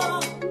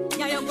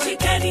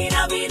 Shikeni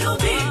na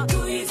vinubi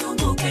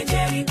tuizunguke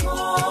Jericho.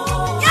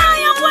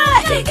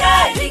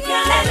 Shikeni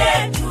kelele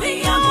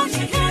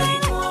tuiangushe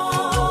Jericho.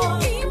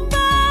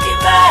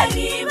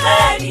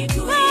 Imbeni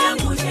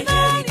tuiangushe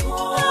Jericho.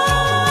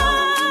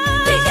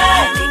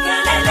 Shikeni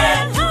kelele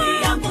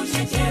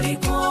tuiangushe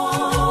Jericho.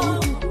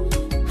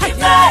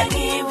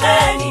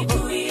 Imbeni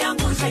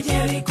tuiangushe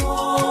Jericho.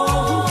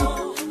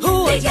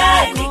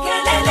 Shikeni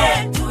kelele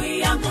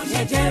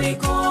tuiangushe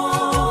Jericho.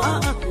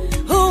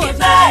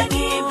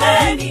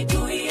 Imbeni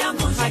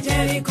tuiangushe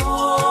Jericho.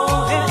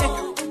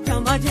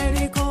 Kama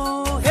Jericho.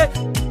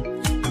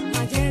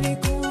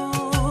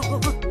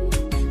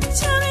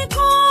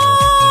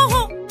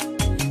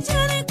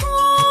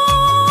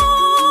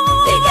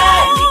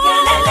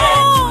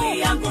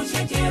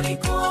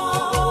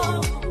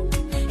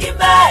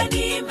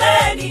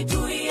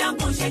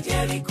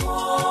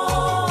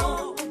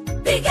 Jericho,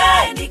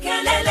 pigeni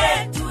kelele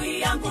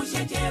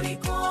tuiangushe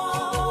Jericho.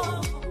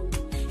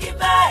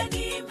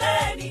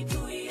 Imbeni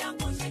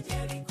tuiangushe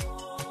Jericho.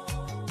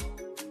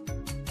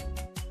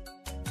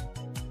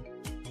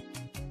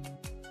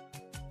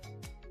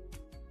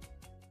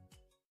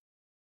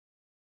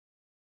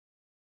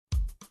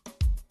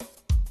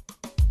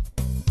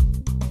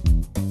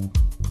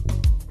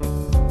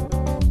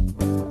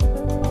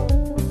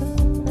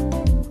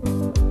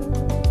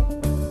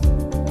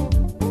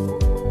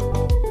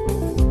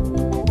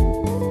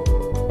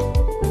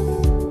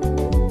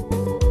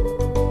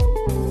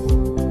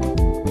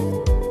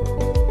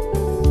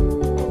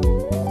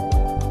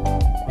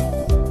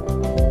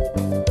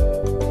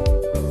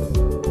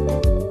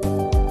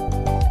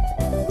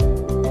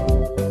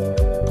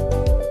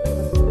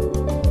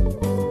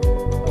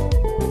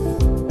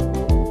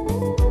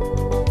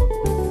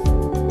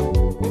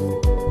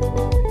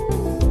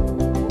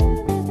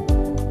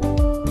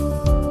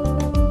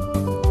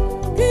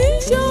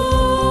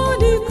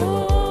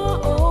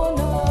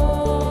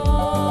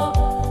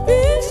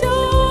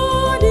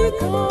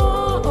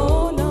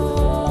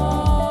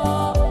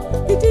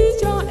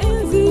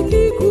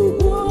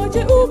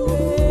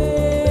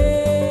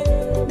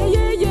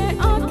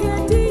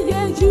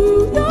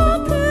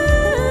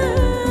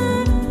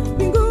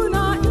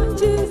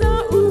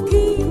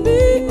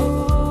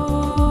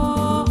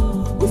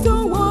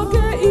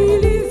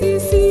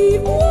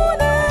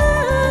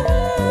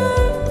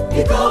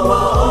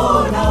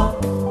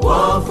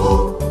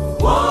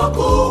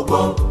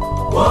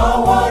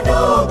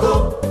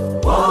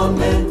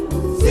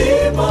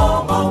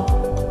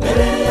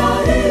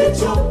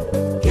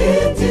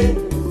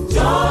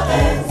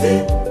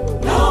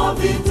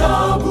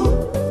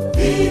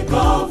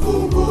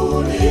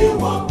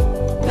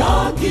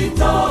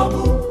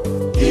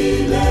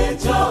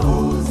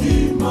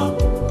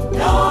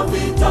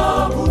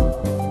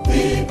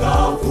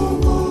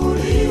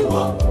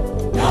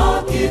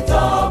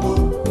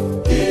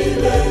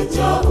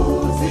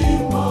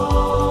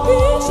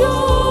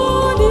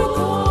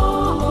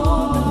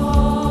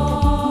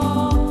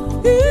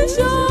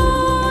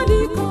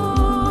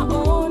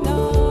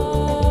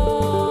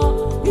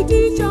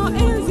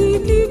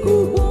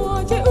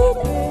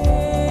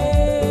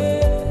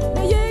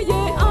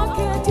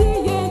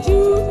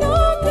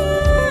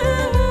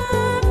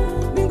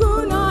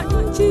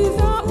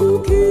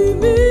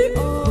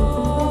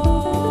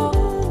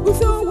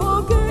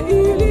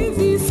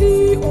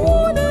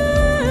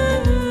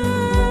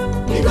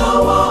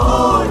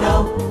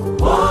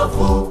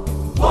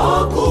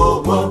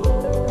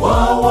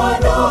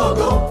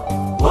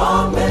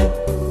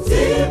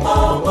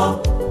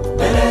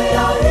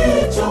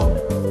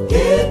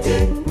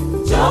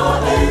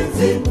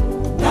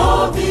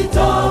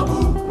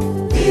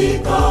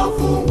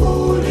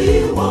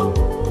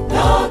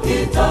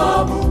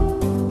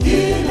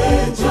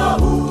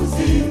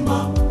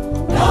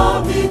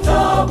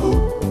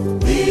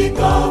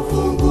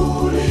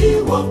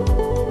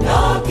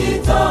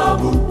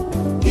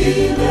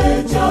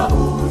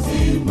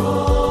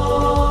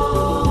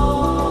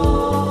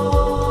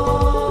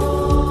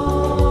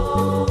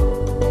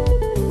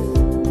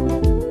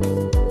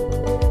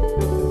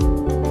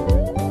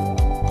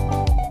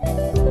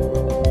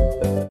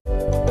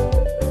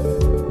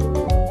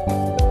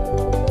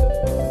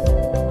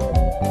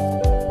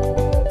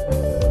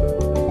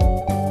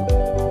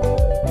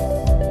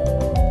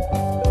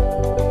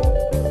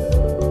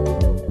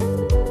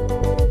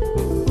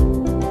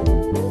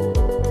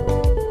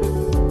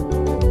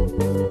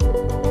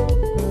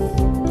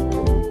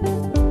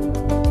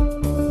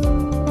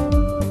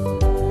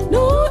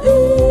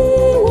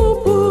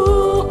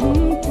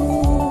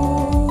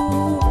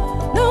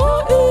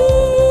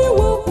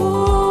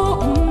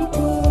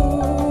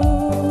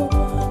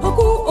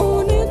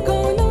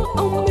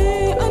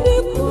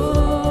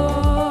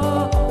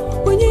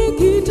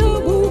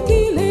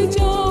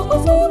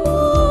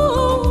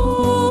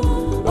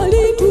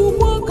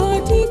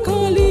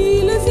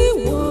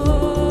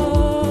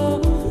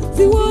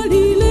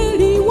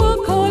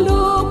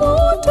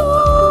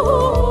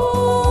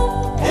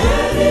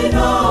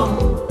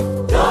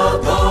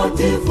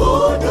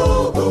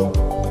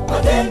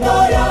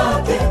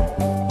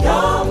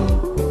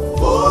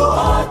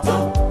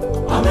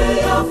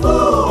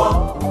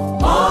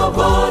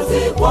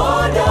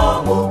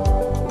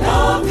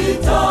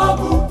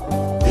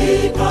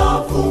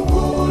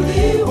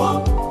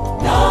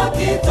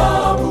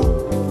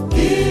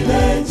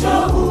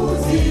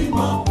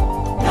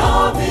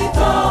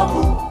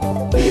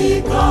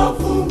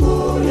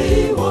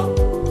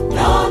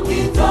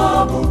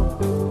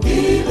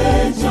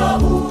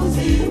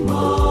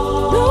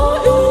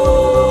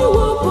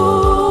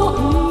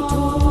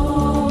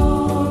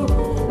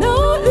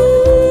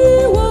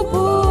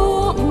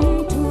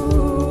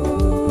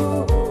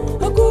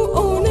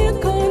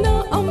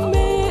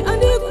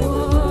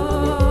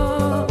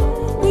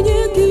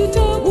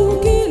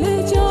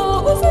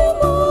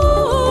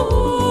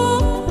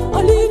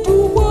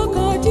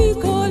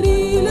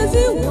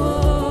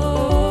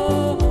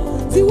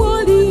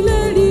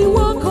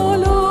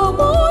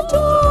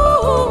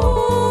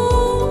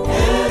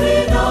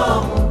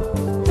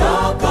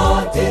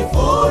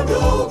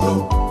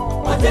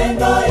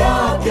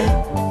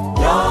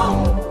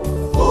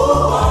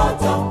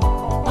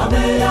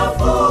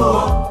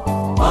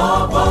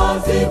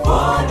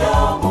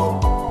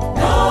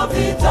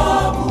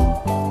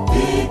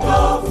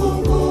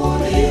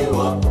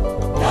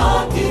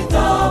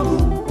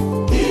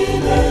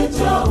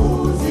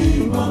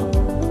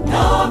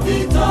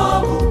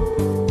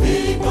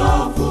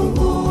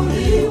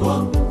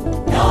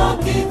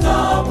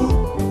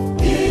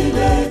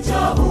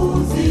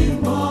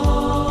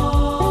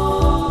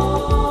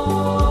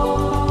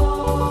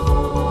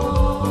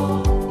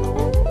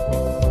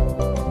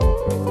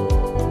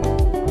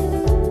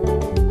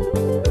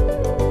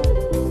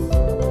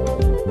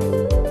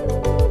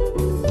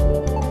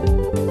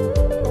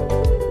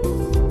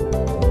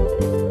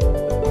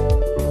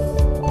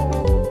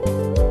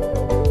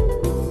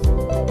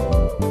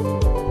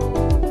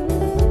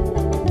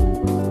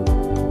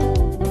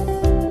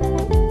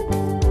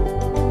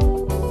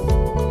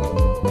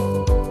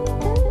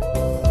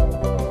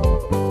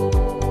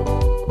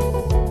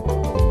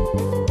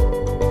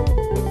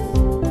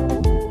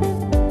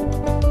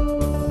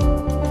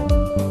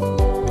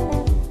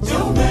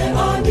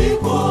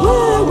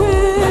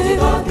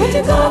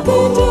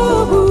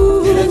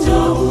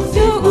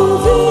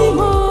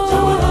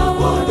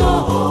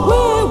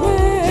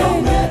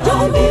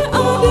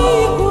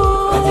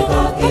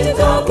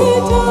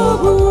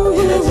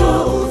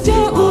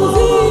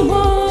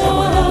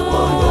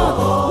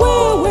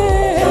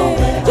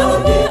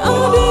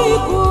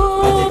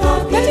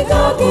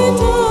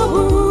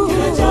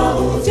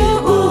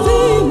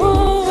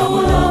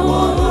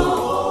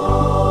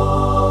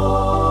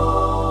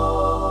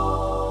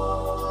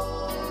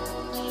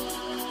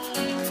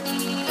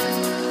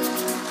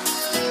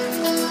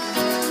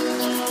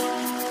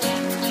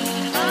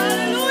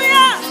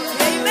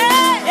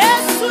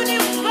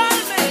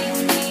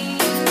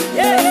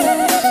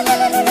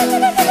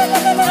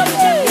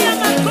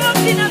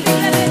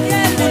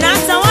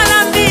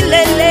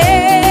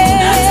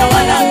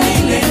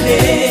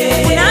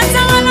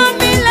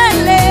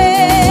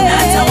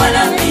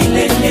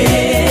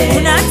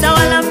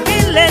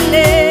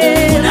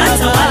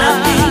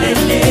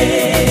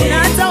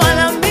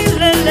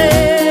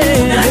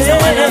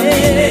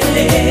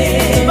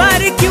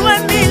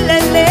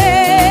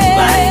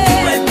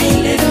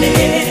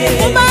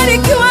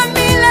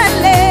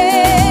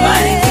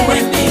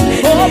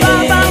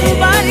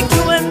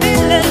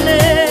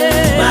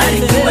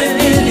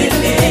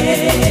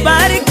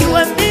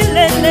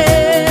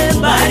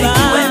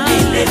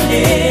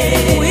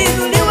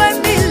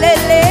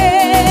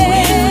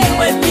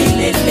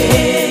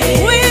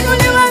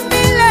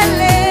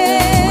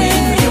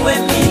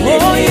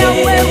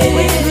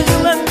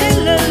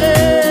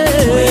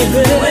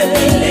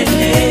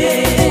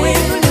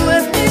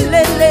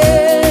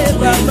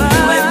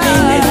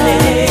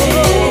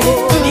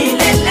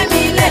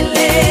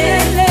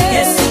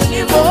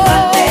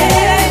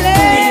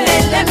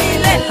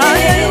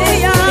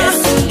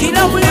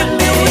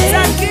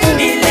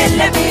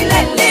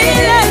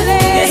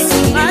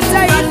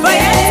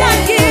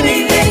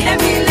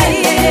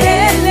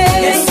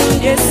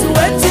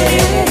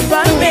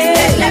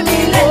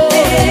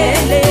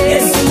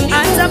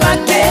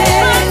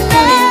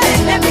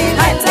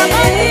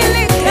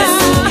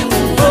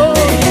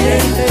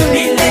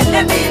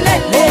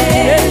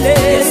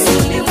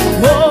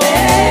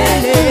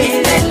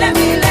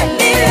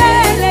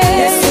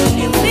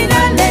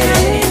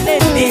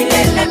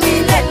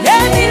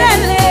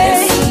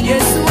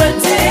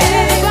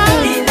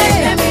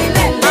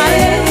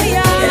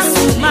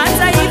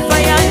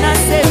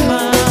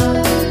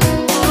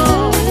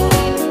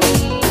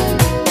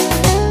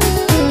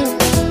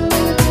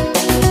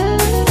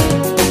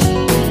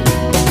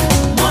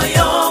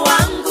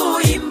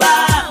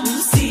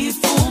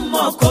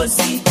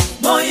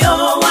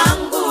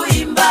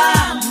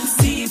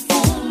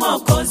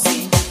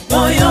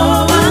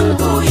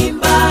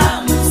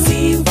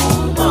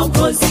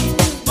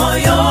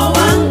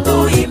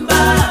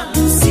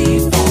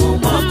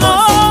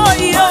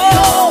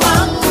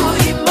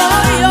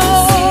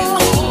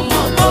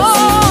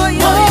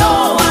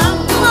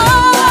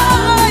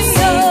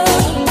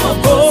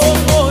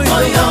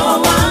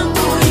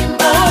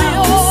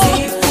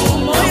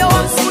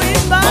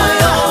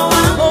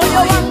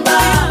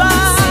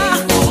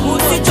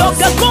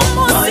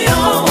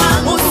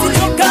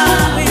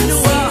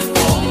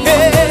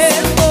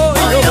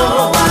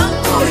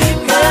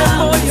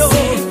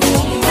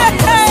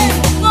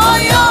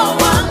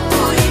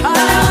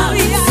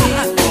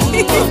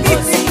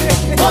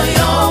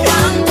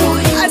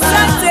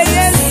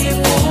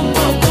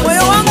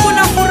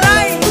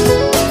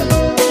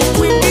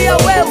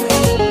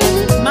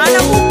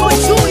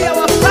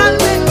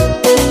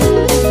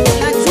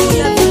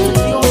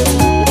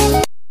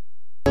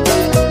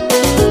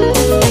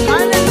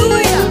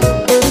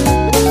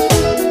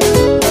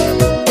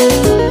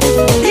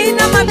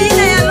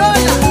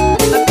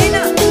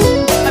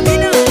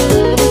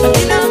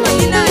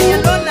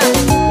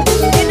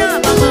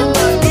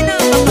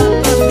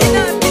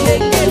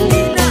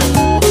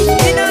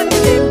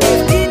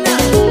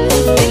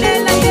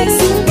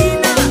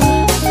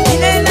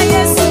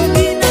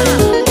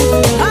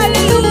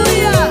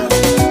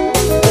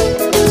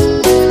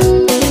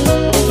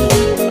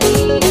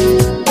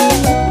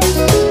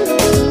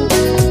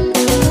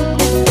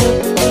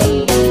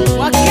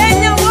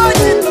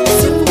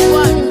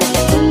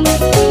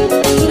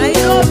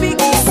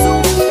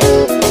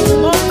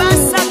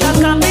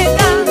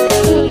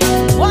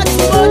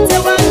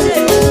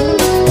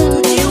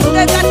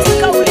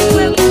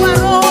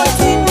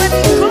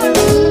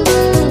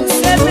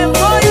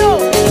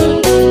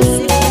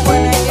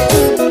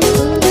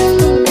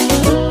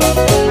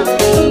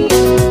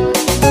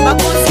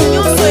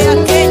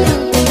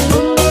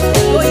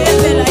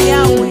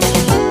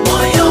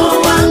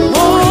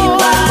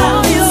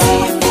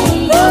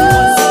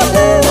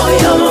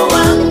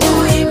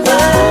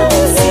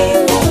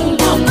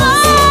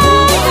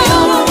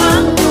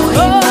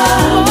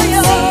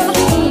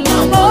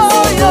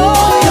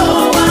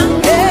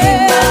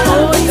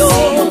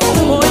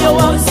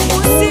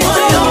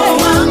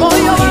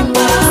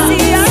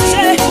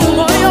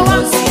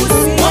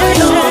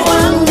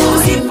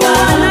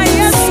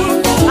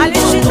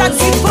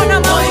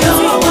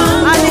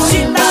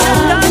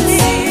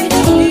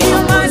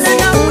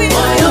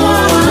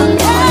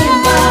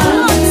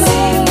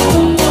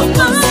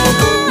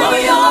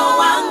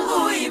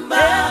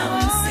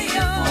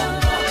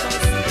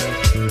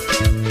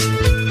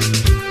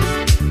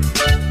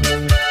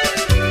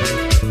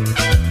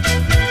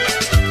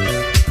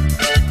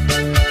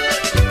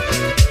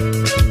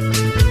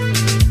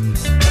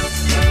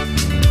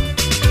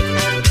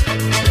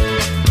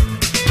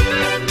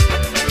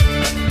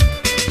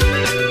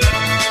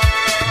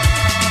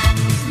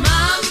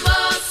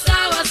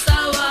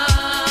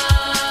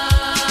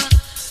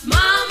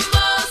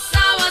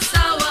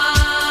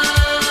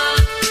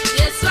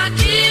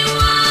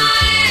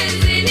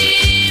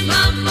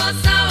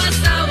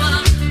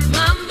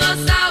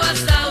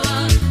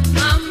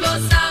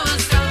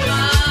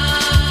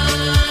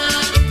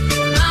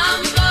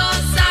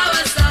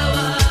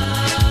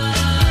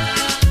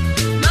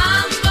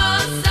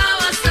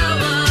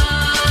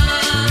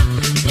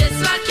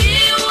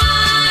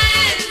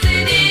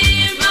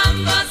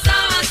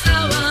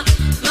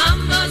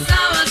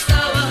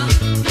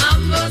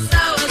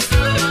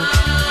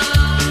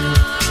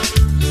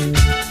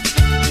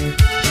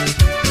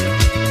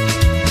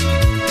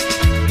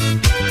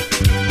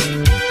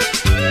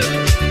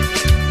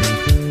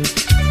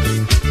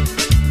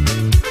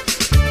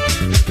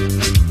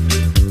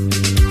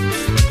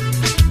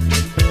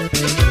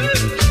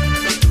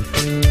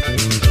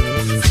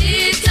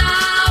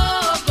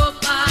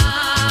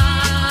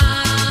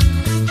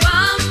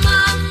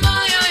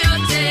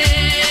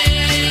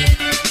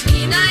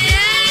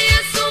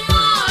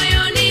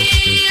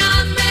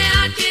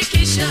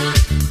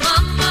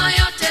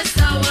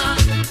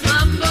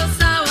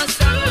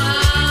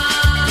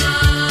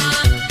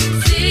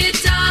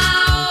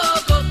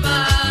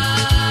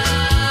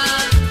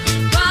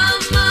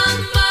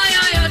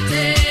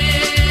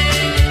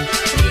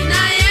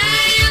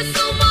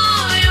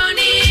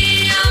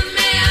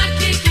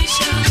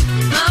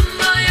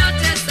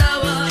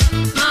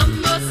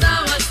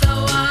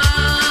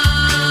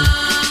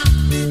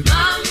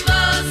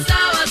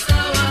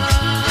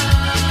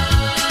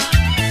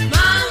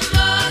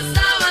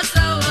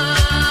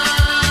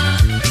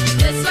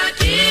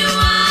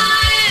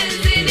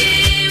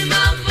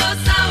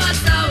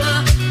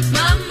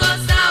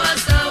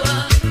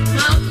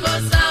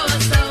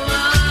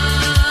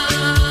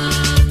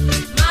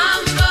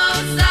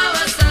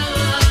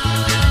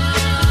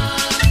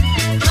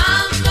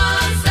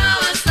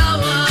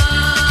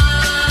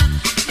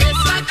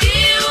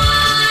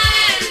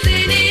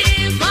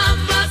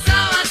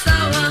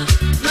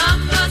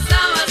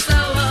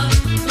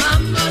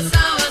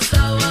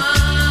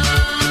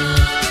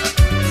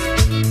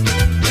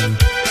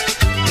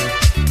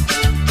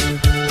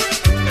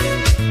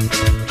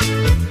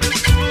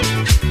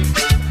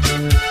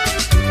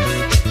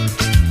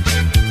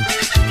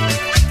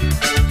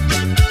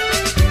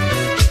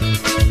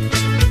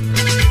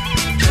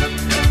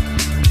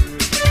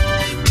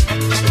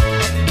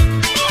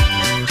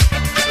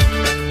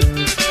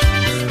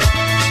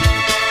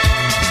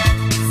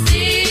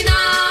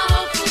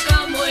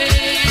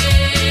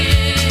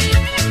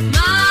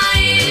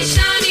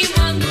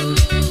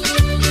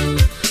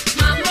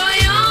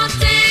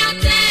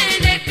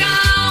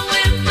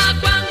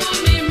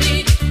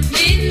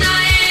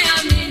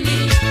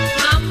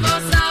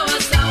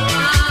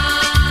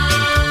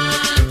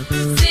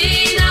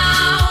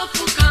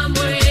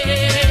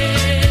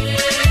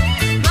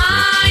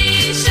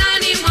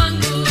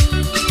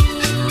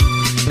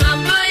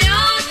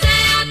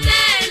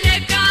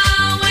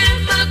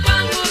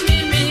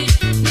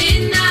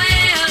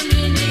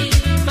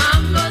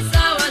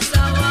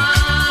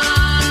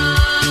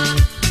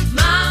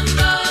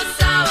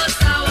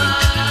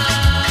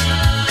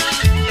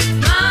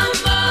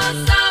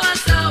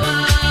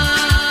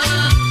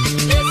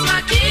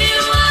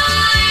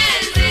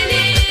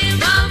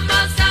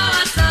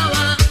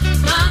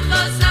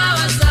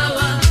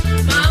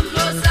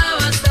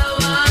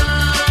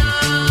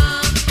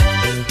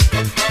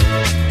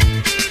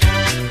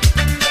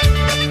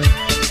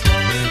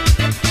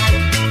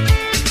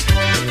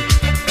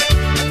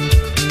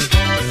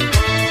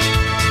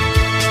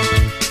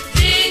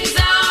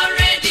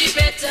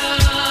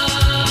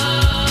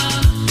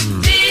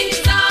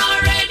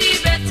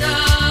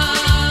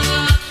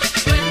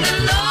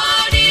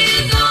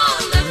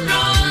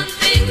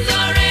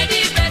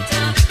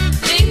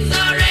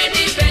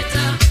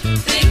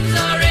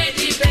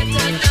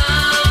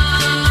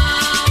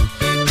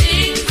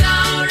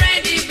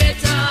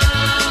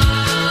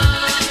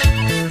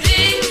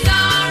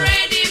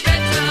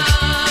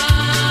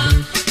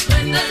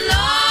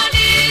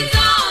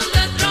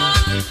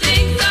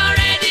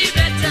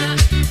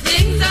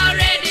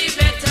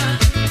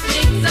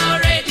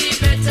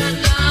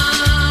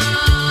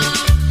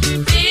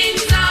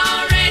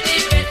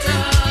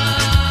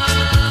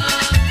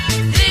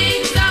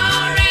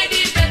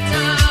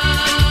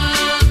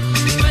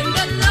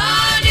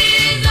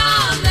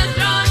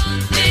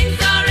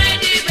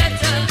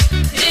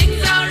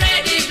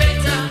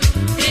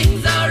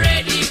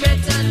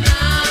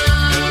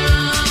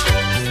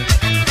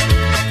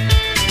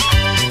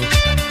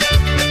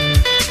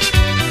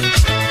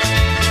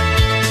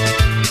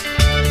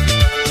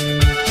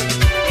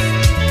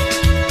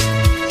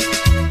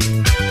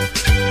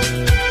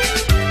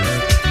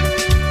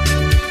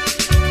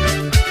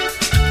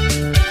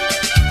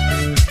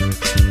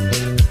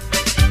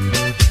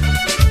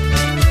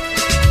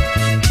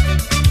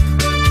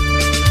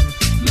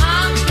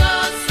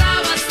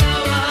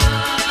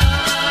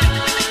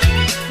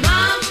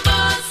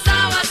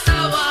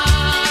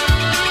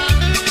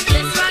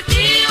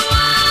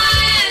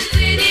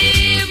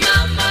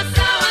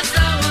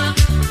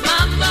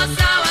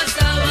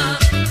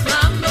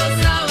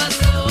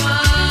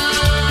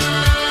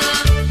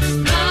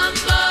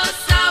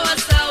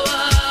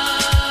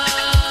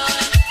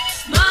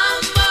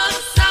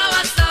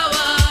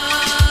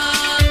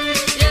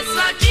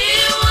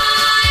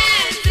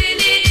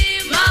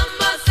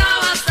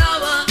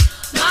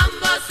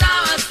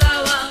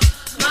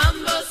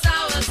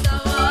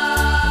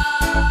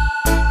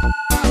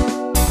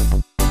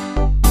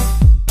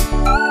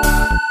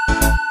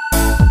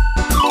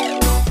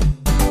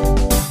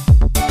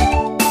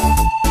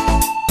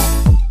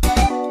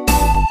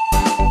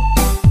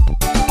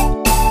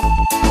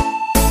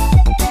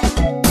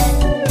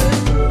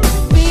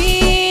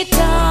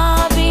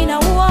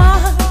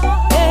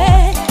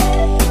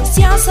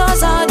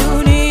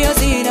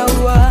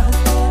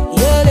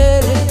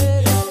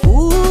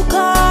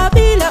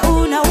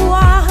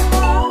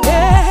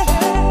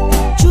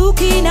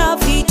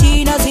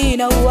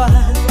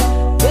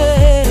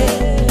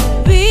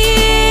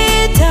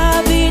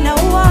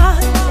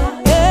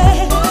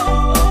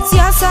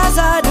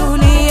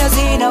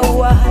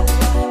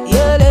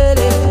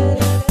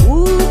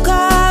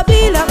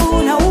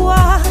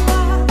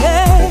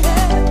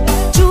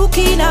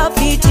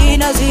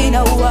 zina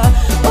zinaua.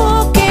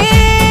 Oh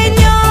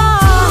Kenya,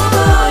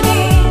 Tubuni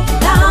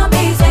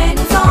dhambi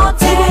zenu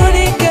zote.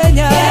 tubuni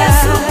Kenya.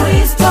 Yesu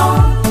Kristo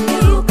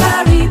yu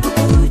karibu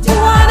kuja.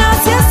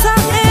 Wanasiasa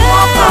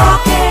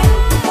Mwokoke,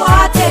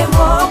 fuate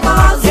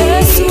Mwokozi.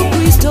 Yesu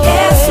Kristo,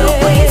 Yesu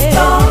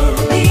Kristo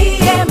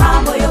ndiye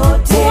mambo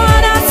yote.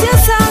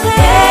 wanasiasa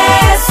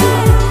Yesu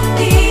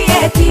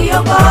ndiye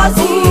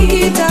kiongozi.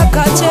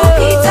 ukitaka cheo,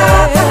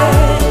 Ukitaka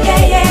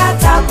yeye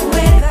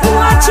atakuweka.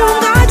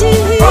 wachungaji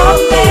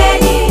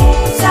Ombeni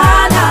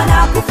sana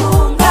na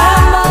kufunga.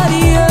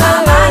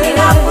 Amani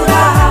na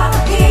furaha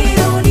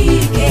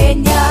irudi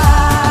Kenya.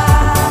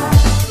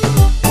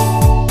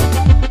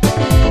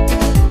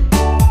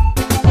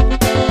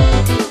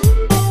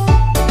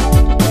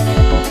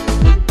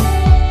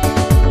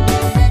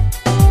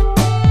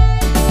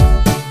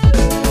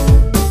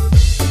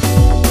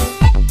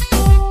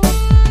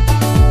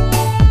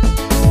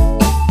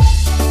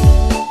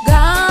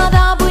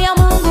 ghadhabu ya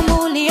Mungu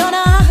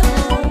muliona,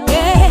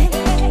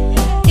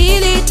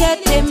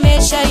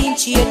 ilitetemesha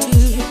nchi yetu.